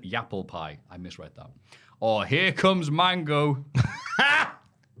patented yapple pie. I misread that. Or here comes mango.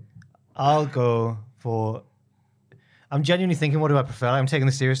 I'll go for... I'm genuinely thinking, what do I prefer? I'm taking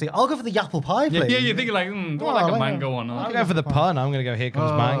this seriously. I'll go for the yapple pie, Yeah, please. you're thinking like, do I Oh, like I a like mango or I'll not? go for the pun. I'm going to go here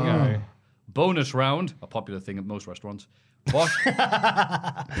comes mango. Bonus round, a popular thing at most restaurants. Botch.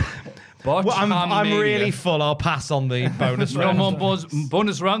 Well, I'm Ham-mania. really full. I'll pass on the bonus No round. more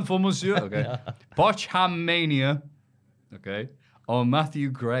bonus round for monsieur. Okay. Botch Ham Mania. Okay. Or Matthew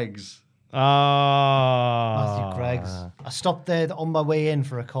Greg's. Oh. Matthew Greg's. I stopped there on my way in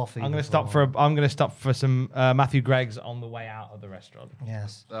for a coffee. I'm going to before. stop for some Matthew Greg's on the way out of the restaurant.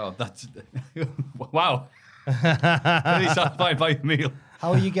 Yes. Oh, that's... wow. Really satisfied by the meal.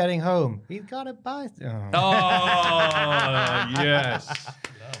 How are you getting home? We've got to buy... Oh, yes.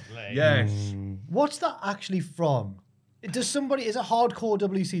 Lovely. Yes. What's that actually from? Is it hardcore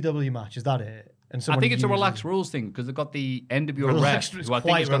WCW match? Is that it? And I someone think it's a uses- relaxed rules thing because they've got the NWO Relaxed, rep, it's who I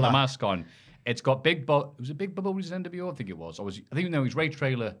think quite has got the relaxed. mask on. It's got was it Big Bubba who's NWO? I think it was. I think no, he's Ray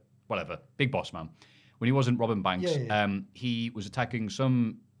Trailer, whatever, Big Boss Man. when he wasn't Robin Banks, Yeah. he was attacking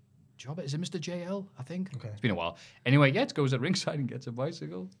some jobber. Is it Mr. JL? I think. Okay. It's been a while. Anyway, Yates goes at ringside and gets a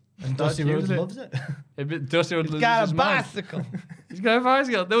bicycle. And Dusty Rhodes using loves it. Dusty Rhodes loses Got his a mind. bicycle. He's got a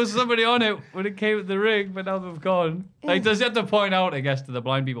bicycle. There was somebody on it when it came to the ring, but now they've gone. Like, does he have to point out, I guess, to the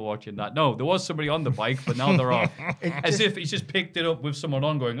blind people watching that? No, there was somebody on the bike, but now they're off. As if he's just picked it up with someone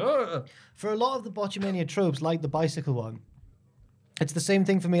on going, oh. For a lot of the Botchamania tropes, like the bicycle one, it's the same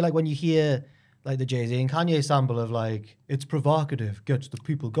thing for me. Like when you hear like the Jay-Z and Kanye sample of like, it's provocative, gets the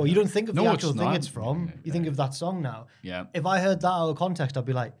people go. You don't think of the No, actual it's thing not. it's from. You think of that song now. Yeah. If I heard that out of context, I'd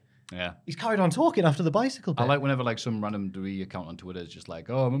be like, Yeah. he's carried on talking after the bicycle bit. I like whenever like some random WWE account on Twitter is just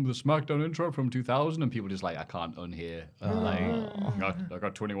like, oh, I remember the SmackDown intro from 2000, and people just like, I can't unhear. I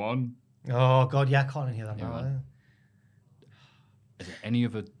got 21. Oh, God, yeah, I can't hear that now. man. Is there any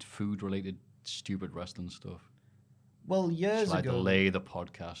other food-related stupid wrestling stuff? Well, years Shall I ago, delay the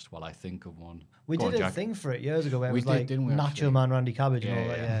podcast while I think of one? we Go did on, a Jack. thing for it years ago where it We was did, like didn't we, Nacho actually? Man, Randy Cabbage and all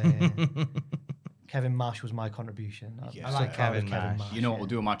Yeah, that. Yeah. Kevin Mash was my contribution. I like Kevin Nash. You know what? We'll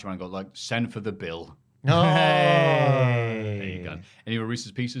do a match around and go like, send for the bill. No. There you go. Any of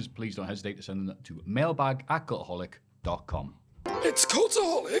Reese's Pieces, please don't hesitate to send them to mailbag@cultaholic.com. It's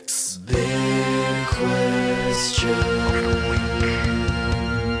Cultaholics.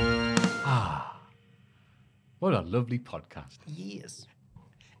 What a lovely podcast. Yes.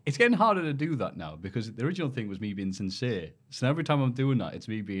 It's getting harder to do that now because the original thing was me being sincere. So every time I'm doing that, it's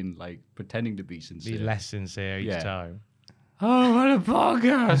me being like pretending to be sincere. Be less sincere each Yeah. time. Oh, what a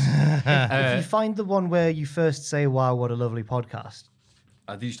podcast! If you find the one where you first say, wow, what a lovely podcast,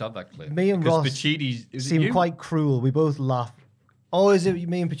 I used to have that clip. me and Ross Pacitti seem quite cruel. We both laugh. Oh, is it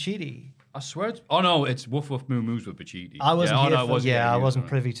me and Pacitti? I swear it's... Oh, no, it's Woof Woof Moo Moos with Pacitti. I wasn't yeah, here oh, no, for, yeah, I you wasn't were.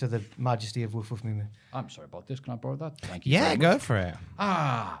 privy to the majesty of Woof Woof Moo Moo. I'm sorry about this. Can I borrow that? Thank you. Yeah, very go much. for it.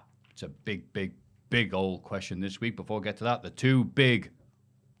 It's a big old question this week. Before I get to that, the two big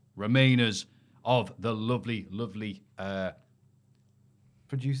remainers of the lovely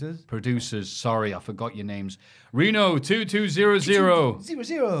Producers? Sorry, I forgot your names. Reno 2200.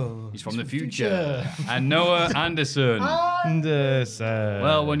 0-0. He's from the future. And Noah Anderson.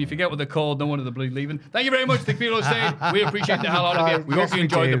 Well, when you forget what they're called, no wonder they're bloody leaving. Thank you very much, the people who stayed. We appreciate the hell out of you. We Yes, hope you we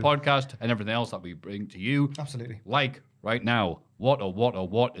enjoyed the do. podcast and everything else that we bring to you. Absolutely. Like right now, what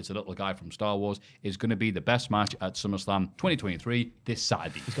is the little guy from Star Wars is going to be the best match at SummerSlam 2023 this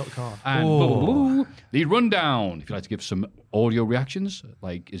Saturday. He's got the card. And the rundown, if you'd like to give some audio reactions,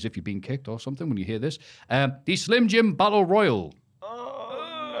 like as if you're being kicked or something when you hear this. The Slim Jim Battle Royal.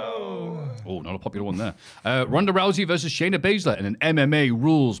 Oh, not a popular one there. Ronda Rousey versus Shayna Baszler in an MMA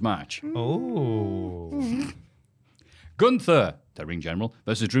rules match. Oh. Gunther, the ring general,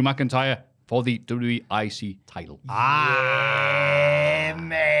 versus Drew McIntyre for the WWE IC title.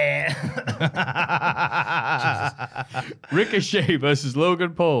 Man. Ricochet versus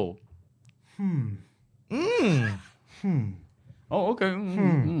Logan Paul. Oh, okay.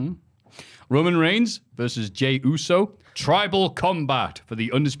 Roman Reigns versus Jey Uso. Tribal Combat for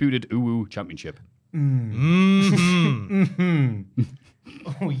the undisputed UWU Championship.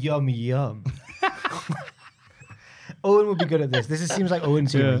 Oh, yum. Owen would be good at this. Seems like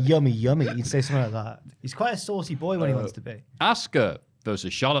Owen's yummy. He'd say something like that. He's quite a saucy boy when he wants to be. Asuka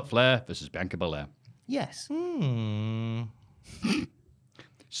versus Charlotte Flair versus Bianca Belair. Yes.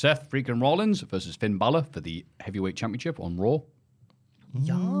 Seth freaking Rollins versus Finn Balor for the Heavyweight Championship on Raw.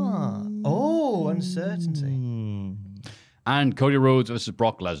 Yeah. Oh, uncertainty. And Cody Rhodes versus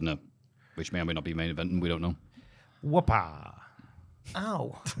Brock Lesnar, which may or may not be main event, and we don't know. Whoopa.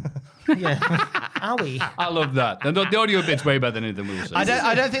 Ow. Yeah. Owie. I love that. The audio bit's way better than anything we were saying.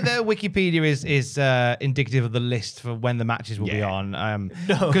 I don't think that Wikipedia is indicative of the list for when the matches will be on.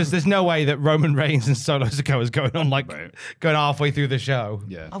 Because there's no way that Roman Reigns and Solo Sikoa is going on going halfway through the show.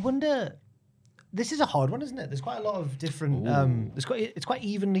 Yeah. I wonder. This is a hard one, isn't it? There's quite a lot of different. It's quite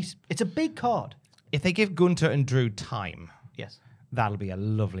evenly. It's a big card. If they give Gunter and Drew time, Yes. that'll be a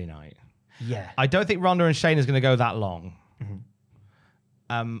lovely night. Yeah. I don't think Ronda and Shayna is going to go that long.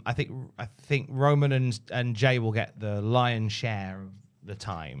 I think Roman and Jay will get the lion's share of the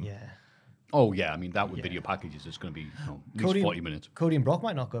time. Yeah. Oh, yeah. I mean, that with video packages, it's going to be at least 40 minutes. Cody and Brock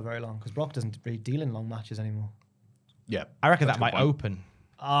might not go very long because Brock doesn't really deal in long matches anymore. Yeah. I reckon That's that a good might point. open.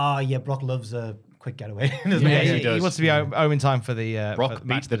 Yeah. Brock loves a quick getaway. doesn't Yeah, he? he does. he wants to be home in time for the Brock for the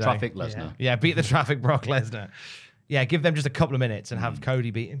match beats the today. traffic Lesnar. Yeah, beat the traffic, Brock Lesnar. Yeah, give them just a couple of minutes and have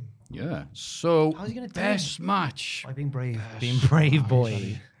Cody beat him. Yeah. So, How's he gonna do best match. By being brave. Being brave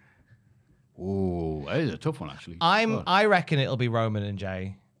boy. Oh, that is a tough one, actually. I reckon it'll be Roman and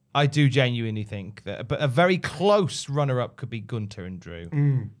Jay. I do genuinely think that, but a very close runner-up could be Gunter and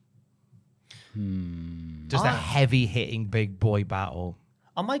Drew. Just a heavy-hitting big boy battle.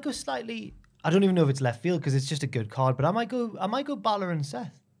 I might go slightly. I don't even know if it's left field because it's just a good card, but I might go Balor and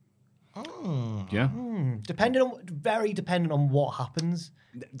Seth. Yeah. Very dependent on what happens.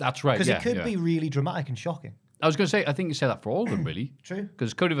 That's right. Because Yeah, it could yeah. be really dramatic and shocking. I was going to say, I think you say that for all of them, really. True.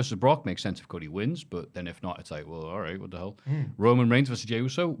 Because Cody versus Brock makes sense if Cody wins, but then if not, it's like, well, all right, what the hell? Roman Reigns versus Jey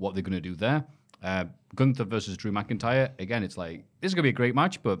Uso, what are they going to do there? Gunther versus Drew McIntyre, again, it's like, this is going to be a great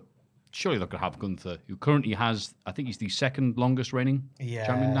match, but surely they're going to have Gunther, who currently has, I think he's the second longest reigning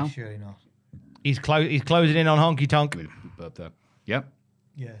champion now. Surely not. He's closing in on Honky Tonk. But, yeah.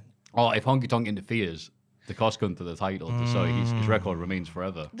 Yeah. Or if Honky Tonk interferes, they cost Gunther the title, so his record remains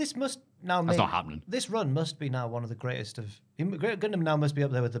forever. This must now That's not happening. This run must be now one of the greatest of. Gundam now must be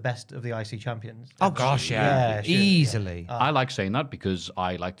up there with the best of the IC champions. Oh gosh, yeah, Yeah, sure, easily. I like saying that because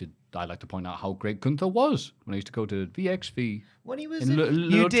I like to point out how great Gunther was when I used to go to VXV. When he was in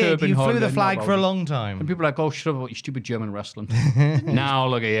You did. You flew the flag for a long And time. people are like, oh, shut up about your stupid German wrestling. Now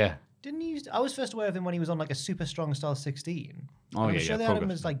look at you. Didn't he? I was first aware of him when he was on like a Super Strong Style 16. Oh, I'm yeah, sure yeah, they had him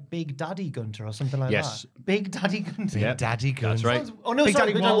Progress. as like Big Daddy Gunter or something like Yes. that. Big Daddy Gunter. Yeah. Daddy Gun. That's right. Oh no, Big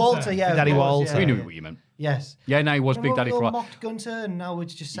sorry, Daddy Big Walter. Walter. Yeah, Big Daddy of course, Walter. yeah, We knew yeah. what you meant. Yes. Yeah, no, he was Big Remember Daddy when for we a all mocked Gunter, and now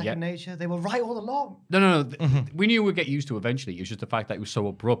it's just second nature. They were right all along. No. We knew we'd get used to eventually. It was just the fact that it was so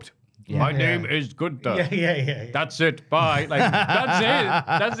abrupt. My name is Gunther. Yeah. That's it. Bye. Like, that's it.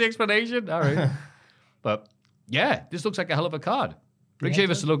 That's the explanation. All right. But yeah, this looks like a hell of a card. Ricochet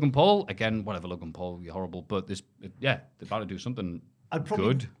versus Logan Paul. Again, whatever, Logan Paul, you're horrible. But they're about to do something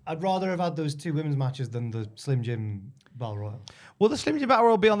good. I'd rather have had those two women's matches than the Slim Jim Battle Royal. Will the Slim Jim Battle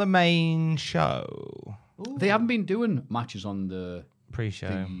Royal be on the main show? They haven't been doing matches on the Pre-show.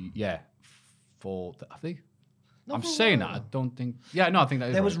 have they? Not I'm for a saying that. while. I don't think. Yeah, no, I think that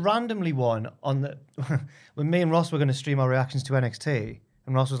is There was right. randomly one on the when me and Ross were going to stream our reactions to NXT,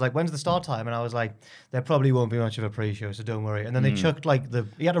 and Ross was like, "When's the start time?" And I was like, "There probably won't be much of a pre-show, so don't worry." And then they chucked like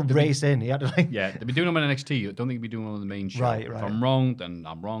he had to race in. He had to like, Yeah, they've been doing them on NXT. I don't think they'll be doing them on the main show. Right, If right. I'm wrong, then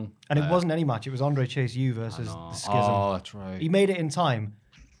I'm wrong. and it wasn't any match. It was Andre Chase U versus the Schism. Oh, that's right. He made it in time,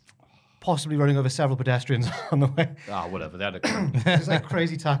 possibly running over several pedestrians on the way. Whatever. They had a. It's like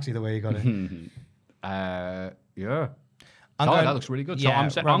Crazy Taxi the way he got it. Yeah. going- That looks really good. yeah,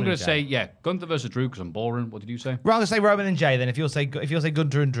 So I'm Roman going and to Jey. say, Gunther versus Drew because I'm boring. What did you say? We're going to say Roman and Jay then. If you'll say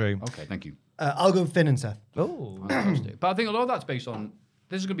Gunter and Drew. Okay, thank you. I'll go Finn and Seth. Oh. Fantastic. But I think a lot of that's based on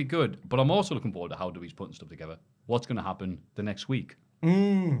this is going to be good. But I'm also looking forward to how Dewey's putting stuff together. What's going to happen the next week?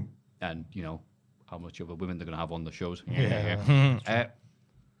 And how much of a women they're going to have on the shows.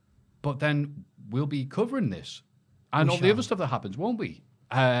 But then we'll be covering this and all the other stuff that happens, won't we?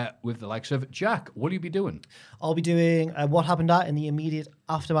 With the likes of Jack, what will you be doing? I'll be doing what happened in the immediate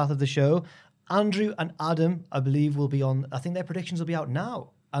aftermath of the show. Andrew and Adam, I believe, will be on. I think their predictions will be out now,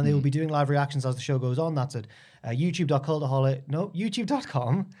 and they will be doing live reactions as the show goes on. That's at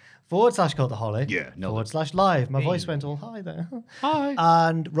youtube.cultaholic.com/cultaholic. Yeah, nailed it. /live. My voice went all high there. Hi.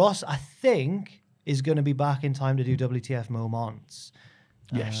 And Ross, I think, is going to be back in time to do WTF moments.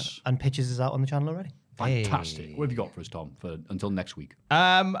 Yes. And Pitches is out on the channel already. Fantastic. What have you got for us, Tom, until next week?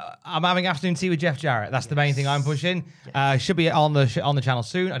 I'm having afternoon tea with Jeff Jarrett. That's the main thing I'm pushing. Should be on the channel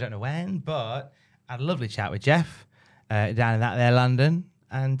soon. I don't know when, but I had a lovely chat with Jeff down in that there London,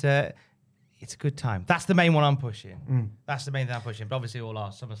 and it's a good time. That's the main one I'm pushing. That's the main thing I'm pushing. But obviously all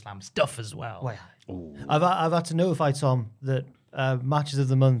our SummerSlam stuff as well. I've had to notify Tom that matches of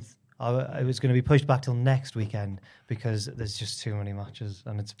the month it was going to be pushed back till next weekend because there's just too many matches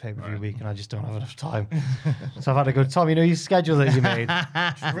and it's a pay-per-view week and I just don't have enough time. So I've had to go, Tom, you know your schedule that you made.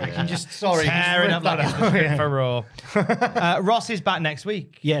 Tearing up that for Raw. Ross is back next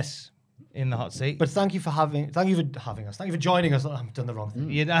week. Yes. In the hot seat. But thank you for having us. Thank you for joining us. I've done the wrong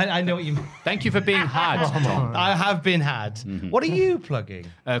thing. Yeah, I know what you mean. Thank you for being had, Tom. I have been had. What are you plugging?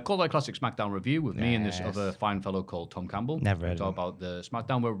 Cultaholic Classic SmackDown review with me and this other fine fellow called Tom Campbell. Never heard of Talk him. about the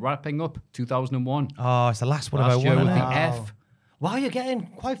SmackDown. We're wrapping up 2001. Oh, it's the last one Last of year 01, with isn't the it? F. Wow, you're getting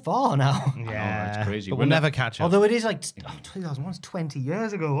quite far now. Yeah, it's crazy. But We're we'll not- never catch up. Although it is like 2001's 20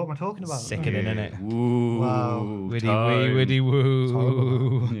 years ago. What am I talking about? Sickening, isn't it? Woo. Wow. Widdy time. wee, widdy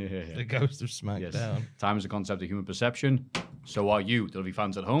woo. Yeah. The ghost of Yes. SmackDown. Time is a concept of human perception. So are you, WWE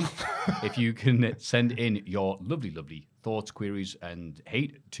fans at home. If you can send in your lovely, lovely thoughts, queries, and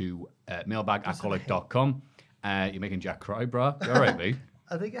hate to mailbag@colic.com. You're making Jack cry, brah. You all right, mate?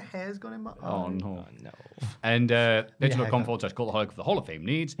 I think a hair's gone in my eye. Oh, no. No. And haircut. /cultaholic for the Hall of Fame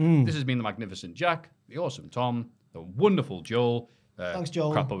needs. This has been the magnificent Jack, the awesome Tom, the wonderful Joel. Thanks,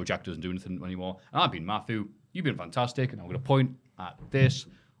 Joel. Crap over Jack doesn't do anything anymore. And I've been Maffew. You've been fantastic. And I'm going to point at this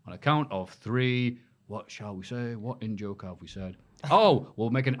on a count of 3. what shall we say? What in joke have we said? Oh,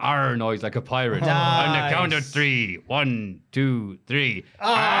 we'll make an R noise like a pirate. On the Nice. count of 3. 1, 2, 3.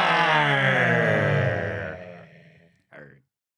 R.